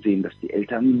auch gesehen, dass die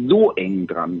Eltern so eng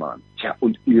dran waren. Tja,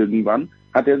 und irgendwann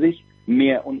hat er sich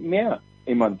mehr und mehr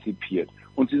emanzipiert.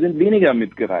 Und sie sind weniger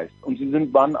mitgereist. Und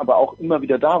waren aber auch immer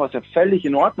wieder da, was ja völlig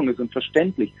in Ordnung ist und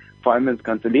verständlich. Vor allem, wenn das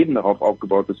ganze Leben darauf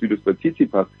aufgebaut ist, wie du es bei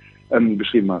Tsitsipas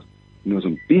beschrieben hast. Nur so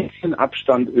ein bisschen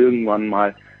Abstand irgendwann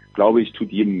mal, glaube ich,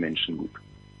 tut jedem Menschen gut.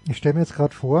 Ich stelle mir jetzt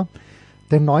gerade vor,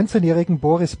 den 19-jährigen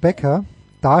Boris Becker,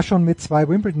 da schon mit 2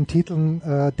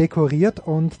 Wimbledon-Titeln dekoriert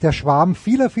und der Schwarm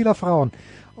vieler Frauen.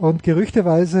 Und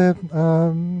gerüchteweise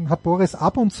hat Boris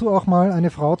ab und zu auch mal eine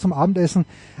Frau zum Abendessen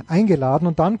eingeladen.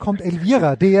 Und dann kommt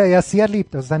Elvira, die er sehr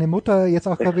liebt. Also seine Mutter, jetzt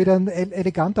auch gerade wieder ein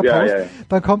eleganter Post. Ja.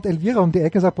 Dann kommt Elvira um die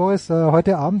Ecke und sagt, Boris,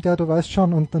 heute Abend, ja, du weißt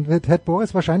schon. Und dann hätte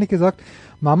Boris wahrscheinlich gesagt,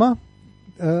 Mama,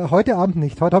 heute Abend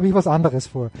nicht, heute habe ich was anderes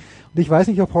vor. Und ich weiß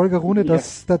nicht, ob Holger Rune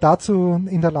dazu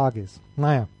in der Lage ist.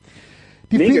 Naja.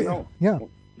 Genau. Ja.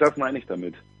 Das meine ich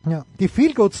damit. Ja, die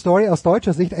Feel-Good-Story aus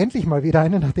deutscher Sicht, endlich mal wieder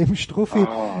eine, nachdem Struffi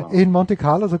in Monte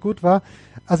Carlo so gut war.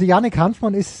 Also Jannik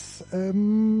Hanfmann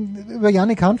über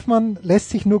Jannik Hanfmann lässt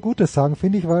sich nur Gutes sagen,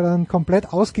 finde ich, weil er ein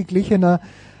komplett ausgeglichener,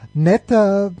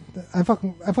 netter, einfach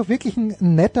wirklich ein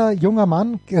netter junger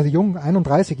Mann, also jung,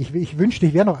 31, ich wünschte,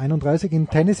 ich wäre noch 31, in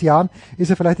Tennisjahren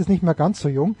ist er vielleicht jetzt nicht mehr ganz so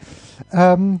jung.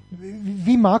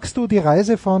 Wie magst du die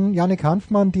Reise von Jannik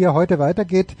Hanfmann, die ja heute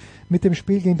weitergeht mit dem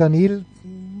Spiel gegen Daniil?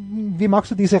 Wie magst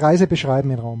du diese Reise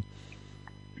beschreiben in Rom?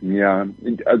 Ja,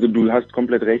 also du hast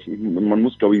komplett recht. Man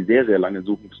muss, glaube ich, sehr, sehr lange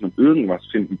suchen, bis man irgendwas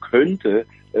finden könnte,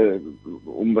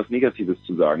 um was Negatives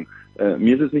zu sagen.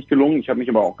 Mir ist es nicht gelungen. Ich habe mich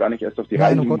aber auch gar nicht erst auf die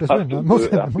Reise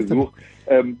gesucht.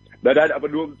 Nein, aber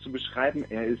nur um zu beschreiben,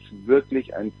 er ist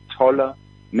wirklich ein toller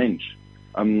Mensch.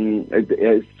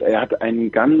 Er hat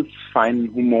einen ganz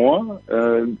feinen Humor,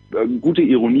 gute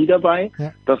Ironie dabei.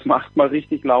 Ja. Das macht mal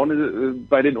richtig Laune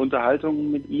bei den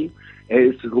Unterhaltungen mit ihm. Er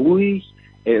ist ruhig,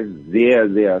 er ist sehr,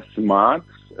 sehr smart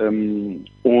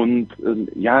und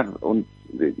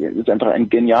er ist einfach ein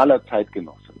genialer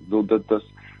Zeitgenosse. So das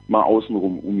mal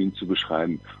außenrum, um ihn zu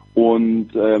beschreiben. Und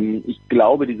ich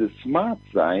glaube, dieses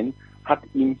Smart-Sein hat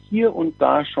ihm hier und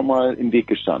da schon mal im Weg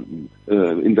gestanden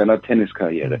in seiner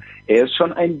Tenniskarriere. Er ist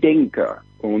schon ein Denker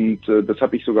und das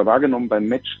habe ich sogar wahrgenommen beim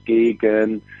Match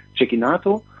gegen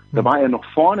Cecchinato. Da war er noch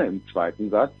vorne im zweiten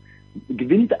Satz,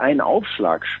 gewinnt ein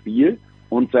Aufschlagspiel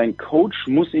und sein Coach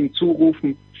muss ihm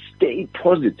zurufen, stay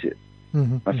positive,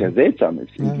 was ja seltsam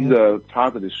ist in dieser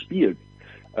Phase des Spiels.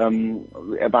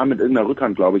 Er war mit irgendeiner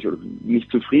Rückhand, glaube ich,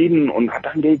 nicht zufrieden und hat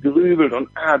dann gegrübelt und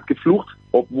hat geflucht,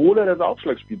 obwohl er das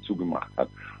Aufschlagspiel zugemacht hat.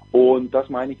 Und das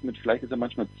meine ich vielleicht ist er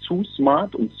manchmal zu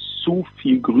smart und zu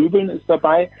viel Grübeln ist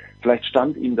dabei. Vielleicht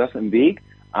stand ihm das im Weg.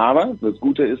 Aber das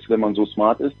Gute ist, wenn man so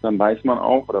smart ist, dann weiß man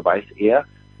auch oder weiß er,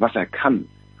 was er kann.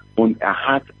 Und er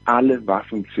hat alle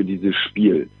Waffen für dieses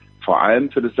Spiel. Vor allem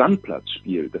für das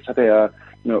Sandplatzspiel. Das hat er ja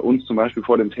uns zum Beispiel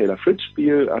vor dem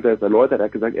Taylor-Fritz-Spiel, hat er es erläutert, er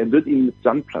hat gesagt, er wird ihn mit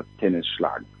Sandplatztennis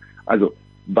schlagen. Also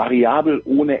variabel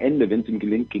ohne Ende, wenn es ihm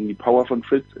gelingt, gegen die Power von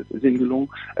Fritz, es ist ihm gelungen,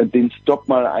 den Stop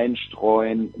mal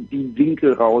einstreuen, die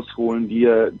Winkel rausholen, die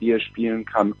er spielen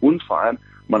kann und vor allem,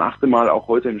 man achte mal auch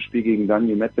heute im Spiel gegen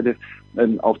Daniil Medvedev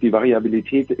auf die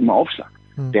Variabilität im Aufschlag.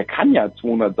 Der kann ja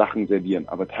 200 Sachen servieren,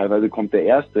 aber teilweise kommt der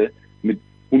Erste mit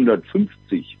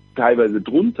 150, teilweise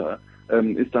drunter,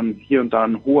 ist dann hier und da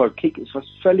ein hoher Kick, ist was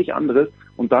völlig anderes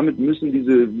und damit müssen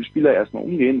diese Spieler erstmal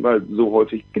umgehen, weil so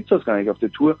häufig gibt's das gar nicht auf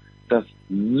der Tour, dass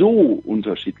so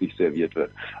unterschiedlich serviert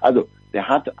wird. Also der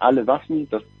hat alle Waffen,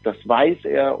 das weiß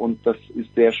er und das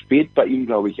ist sehr spät bei ihm,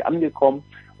 glaube ich, angekommen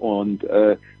und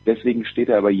deswegen steht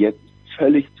er aber jetzt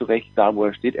völlig zurecht da, wo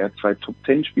er steht. Er hat 2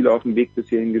 Top-10-Spieler auf dem Weg bis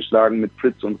hierhin geschlagen mit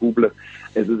Fritz und Ruble.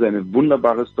 Es ist eine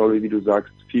wunderbare Story, wie du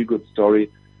sagst, Feel-Good-Story,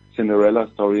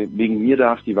 Cinderella-Story. Wegen mir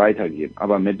darf die weitergehen.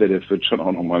 Aber Medvedev wird schon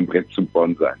auch nochmal ein Brett zum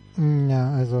Bohren sein.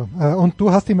 Ja, also. Und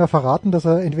du hast ihm ja verraten, dass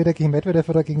er entweder gegen Medvedev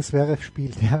oder gegen Zverev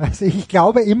spielt. Ja, also ich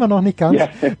glaube immer noch nicht ganz,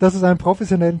 dass es einen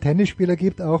professionellen Tennisspieler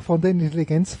gibt, auch von der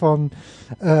Intelligenz von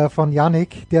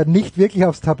Jannik, der nicht wirklich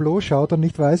aufs Tableau schaut und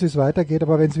nicht weiß, wie es weitergeht.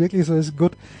 Aber wenn es wirklich so ist,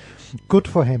 good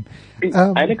for him.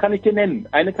 Eine kann ich dir nennen,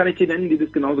 die das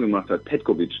genauso gemacht hat,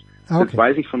 Petkovic. Okay. Das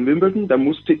weiß ich von Wimbledon, da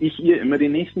musste ich ihr immer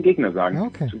den nächsten Gegner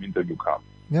sagen, die zum Interview kam.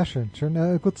 Ja, schön.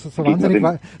 Gut, so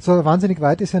wahnsinnig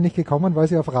weit ist ja nicht gekommen, weil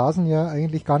sie auf Rasen ja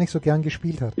eigentlich gar nicht so gern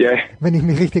gespielt hat. Ja. Wenn ich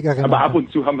mich richtig erinnere. Aber ab und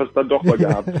zu haben wir es dann doch mal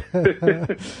gehabt.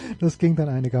 Das ging dann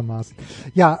einigermaßen.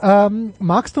 Ja,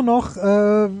 magst du noch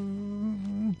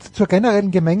zur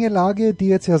generellen Gemengelage, die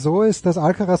jetzt ja so ist, dass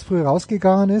Alcaraz früh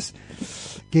rausgegangen ist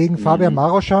gegen Fabian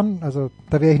Maroschan. Also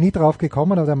da wäre ich nie drauf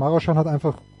gekommen, aber der Maroschan hat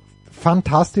einfach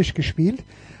fantastisch gespielt.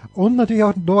 Und natürlich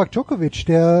auch Novak Djokovic,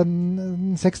 der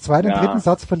 6-2 den dritten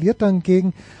Satz verliert dann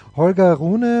gegen Holger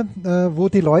Rune, wo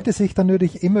die Leute sich dann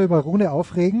natürlich immer über Rune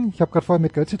aufregen. Ich habe gerade vorher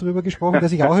mit Götze drüber gesprochen, der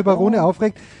sich auch über Rune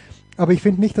aufregt. Aber ich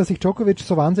finde nicht, dass sich Djokovic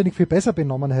so wahnsinnig viel besser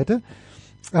benommen hätte.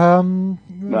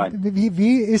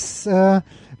 Wie ist da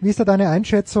deine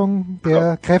Einschätzung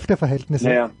der Kräfteverhältnisse?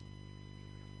 Naja.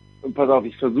 Pass auf,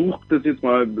 ich versuche das jetzt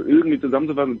mal irgendwie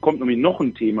zusammenzufassen. Kommt nämlich noch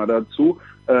ein Thema dazu.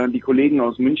 Die Kollegen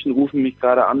aus München rufen mich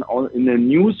gerade an. In der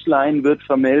Newsline wird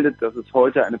vermeldet, dass es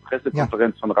heute eine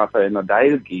Pressekonferenz von Rafael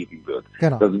Nadal geben wird.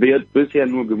 Genau. Das wird bisher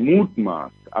nur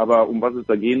gemutmaßt. Aber um was es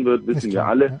da gehen wird, wissen wir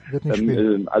alle.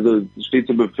 Also es steht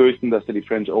zu befürchten, dass er die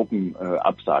French Open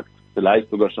absagt. Vielleicht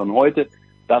sogar schon heute.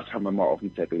 Das haben wir mal auf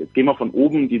dem Zettel. Jetzt gehen wir von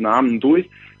oben die Namen durch.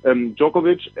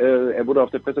 Djokovic, er wurde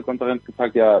auf der Pressekonferenz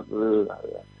gefragt,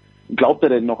 glaubt er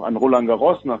denn noch an Roland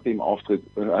Garros nach dem Auftritt?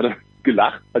 Hat er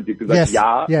gelacht, hat gesagt,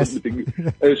 yes. Und mit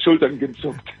den Schultern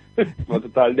gezuckt. Das war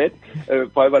total nett.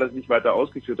 Vor allem, weil er das nicht weiter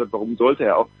ausgeführt hat. Warum sollte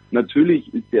er auch?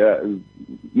 Natürlich ist er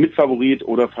Mitfavorit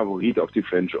oder Favorit auf die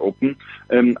French Open.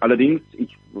 Allerdings,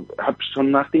 ich habe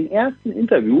schon nach dem ersten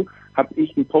Interview, habe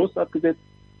ich einen Post abgesetzt.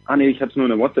 Ich habe es nur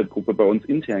in der WhatsApp-Gruppe bei uns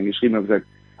intern geschrieben, habe gesagt,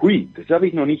 hui, das habe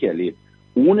ich noch nicht erlebt.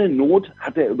 Ohne Not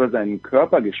hat er über seinen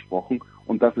Körper gesprochen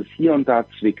und dass es hier und da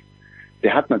zwickt.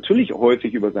 Der hat natürlich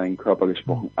häufig über seinen Körper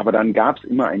gesprochen, aber dann gab es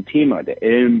immer ein Thema, der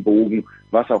Ellenbogen,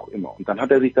 was auch immer. Und dann hat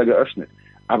er sich da geöffnet.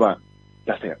 Aber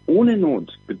dass er ohne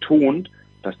Not betont,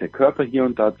 dass der Körper hier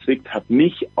und da zwickt, hat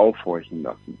mich aufhorchen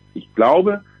lassen. Ich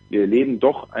glaube, wir erleben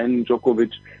doch einen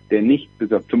Djokovic, der nicht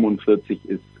bis auf 45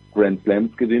 ist, Grand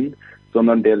Slams gewinnt,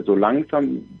 sondern der so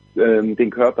langsam den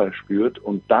Körper spürt,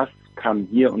 und das kann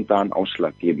hier und da einen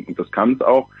Ausschlag geben. Und das kann es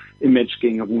auch im Match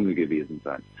gegen Rune gewesen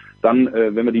sein. Dann,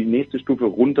 wenn wir die nächste Stufe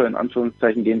runter in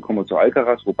Anführungszeichen gehen, kommen wir zu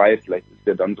Alcaraz, wobei vielleicht ist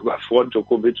der dann sogar vor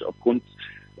Djokovic aufgrund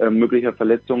möglicher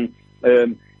Verletzungen.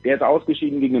 Der ist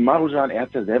ausgeschieden gegen den Maroschan. Er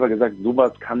hat ja selber gesagt,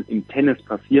 sowas kann im Tennis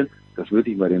passieren. Das wird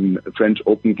sich bei dem French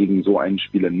Open gegen so einen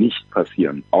Spieler nicht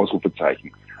passieren.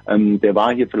 Ausrufezeichen. Der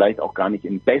war hier vielleicht auch gar nicht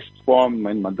in Bestform.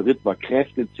 Madrid war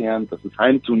kräftezehrend, das ist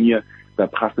Heimturnier. Da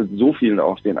prasselt so viel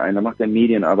auf den ein, da macht er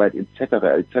Medienarbeit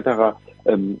etc.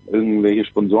 Irgendwelche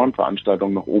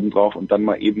Sponsorenveranstaltungen noch oben drauf und dann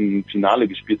mal eben ein Finale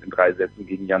gespielt in 3 Sätzen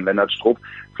gegen Jan-Lennart Strupp.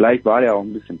 Vielleicht war der auch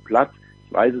ein bisschen platt,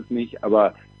 ich weiß es nicht,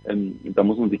 aber da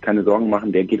muss man sich keine Sorgen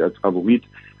machen, der geht als Favorit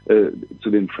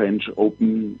zu den French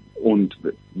Open und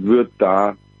wird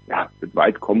da, wird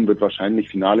weit kommen, wird wahrscheinlich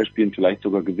Finale spielen, vielleicht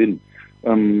sogar gewinnen.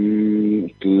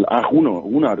 Rune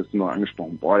hattest du noch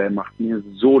angesprochen. Der macht mir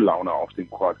so Laune auf dem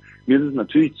Court. Mir ist es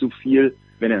natürlich zu viel,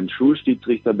 wenn er einen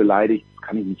Schulschiedsrichter beleidigt. Das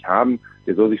kann ich nicht haben.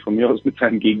 Der soll sich von mir aus mit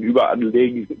seinem Gegenüber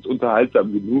anlegen. Das ist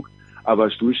unterhaltsam genug. Aber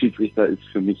Schulschiedsrichter ist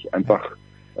für mich einfach,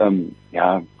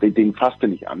 den fasste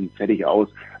nicht an. Fertig aus.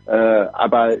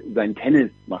 Aber sein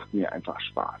Tennis macht mir einfach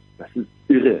Spaß. Das ist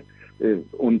irre.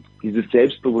 Und dieses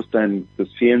Selbstbewusstsein, das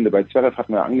Fehlende, bei Zverev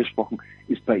hatten wir angesprochen,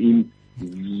 ist bei ihm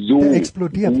so der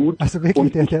explodiert. Gut. Also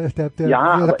wirklich, der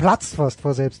platzt fast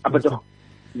vor Selbstbewusstsein. Aber doch,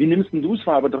 wie nimmst du es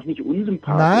wahr? Aber doch nicht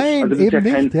unsympathisch. Nein, also das eben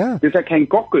ist nicht, Das ist ja kein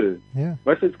Gockel. Ja.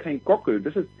 Weißt du, das ist kein Gockel.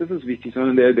 Das ist wichtig,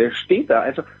 sondern der steht da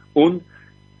einfach und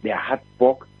der hat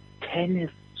Bock, Tennis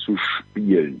zu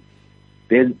spielen.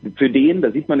 Für den,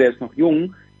 da sieht man, der ist noch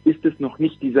jung, ist es noch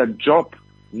nicht dieser Job.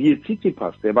 Wie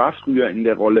Tsitsipas, der war früher in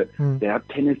der Rolle, der hat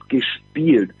Tennis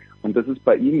gespielt und das ist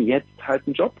bei ihm jetzt halt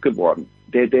ein Job geworden.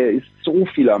 Der ist so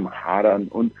viel am Hadern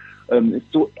und ist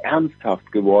so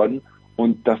ernsthaft geworden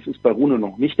und das ist bei Rune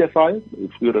noch nicht der Fall.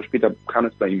 Früher oder später kann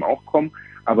es bei ihm auch kommen,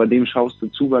 aber dem schaust du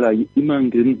zu, weil er immer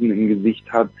ein Grinsen im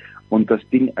Gesicht hat und das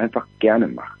Ding einfach gerne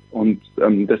macht. Und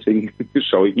deswegen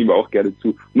schaue ich ihm auch gerne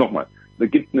zu. Nochmal, da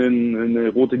gibt eine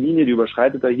rote Linie, die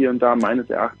überschreitet er hier und da meines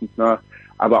Erachtens nach,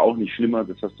 aber auch nicht schlimmer,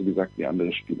 das hast du gesagt, wie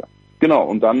andere Spieler. Genau,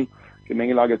 und dann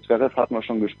Gemengelage Zverev hatten wir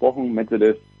schon gesprochen,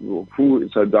 Medvedev,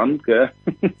 ist halt dann, gell?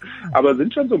 Aber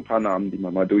sind schon so ein paar Namen, die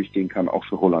man mal durchgehen kann, auch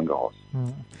für Roland Garros.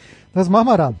 Das machen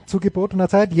wir dann, zu gebotener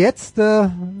Zeit. Jetzt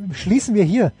schließen wir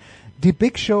hier die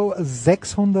Big Show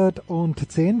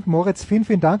 610. Moritz,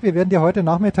 vielen Dank. Wir werden dir heute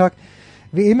Nachmittag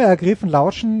wie immer ergriffen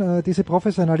lauschen, diese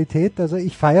Professionalität. Also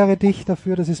ich feiere dich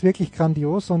dafür, das ist wirklich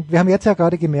grandios. Und wir haben jetzt ja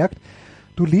gerade gemerkt,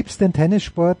 du liebst den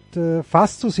Tennissport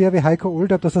fast so sehr wie Heiko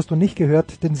Oldörp, das hast du nicht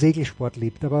gehört, den Segelsport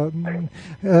liebt. Aber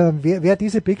wer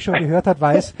diese Big Show gehört hat,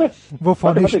 weiß,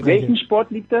 wovon ich spreche. Welchen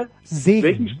Sport liebt er?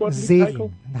 Segeln.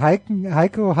 Segeln.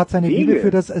 Heiko hat seine Liebe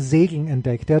für das Segeln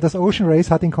entdeckt. Das Ocean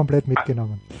Race hat ihn komplett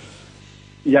mitgenommen.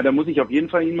 Ja, da muss ich auf jeden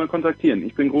Fall ihn mal kontaktieren.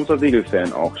 Ich bin großer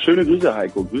Segelfan auch. Schöne Grüße,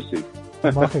 Heiko. Grüß dich.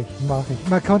 Mach ich.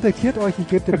 Man kontaktiert euch, ich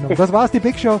gebe den Nummer. Das war's, die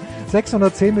Big Show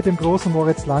 610 mit dem großen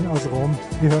Moritz Lang aus Rom.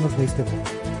 Wir hören uns nächste Woche.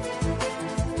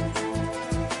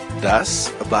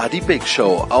 Das war die Big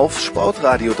Show auf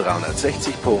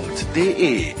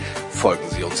sportradio360.de. Folgen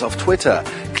Sie uns auf Twitter,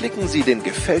 klicken Sie den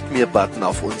Gefällt mir-Button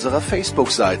auf unserer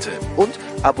Facebook-Seite und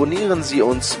abonnieren Sie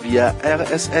uns via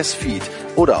RSS-Feed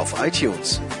oder auf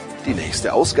iTunes. Die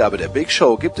nächste Ausgabe der Big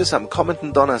Show gibt es am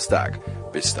kommenden Donnerstag.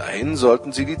 Bis dahin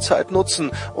sollten Sie die Zeit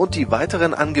nutzen und die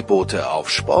weiteren Angebote auf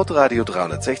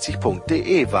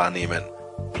sportradio360.de wahrnehmen.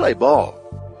 Play Ball!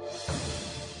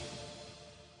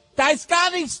 Da ist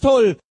gar nichts toll!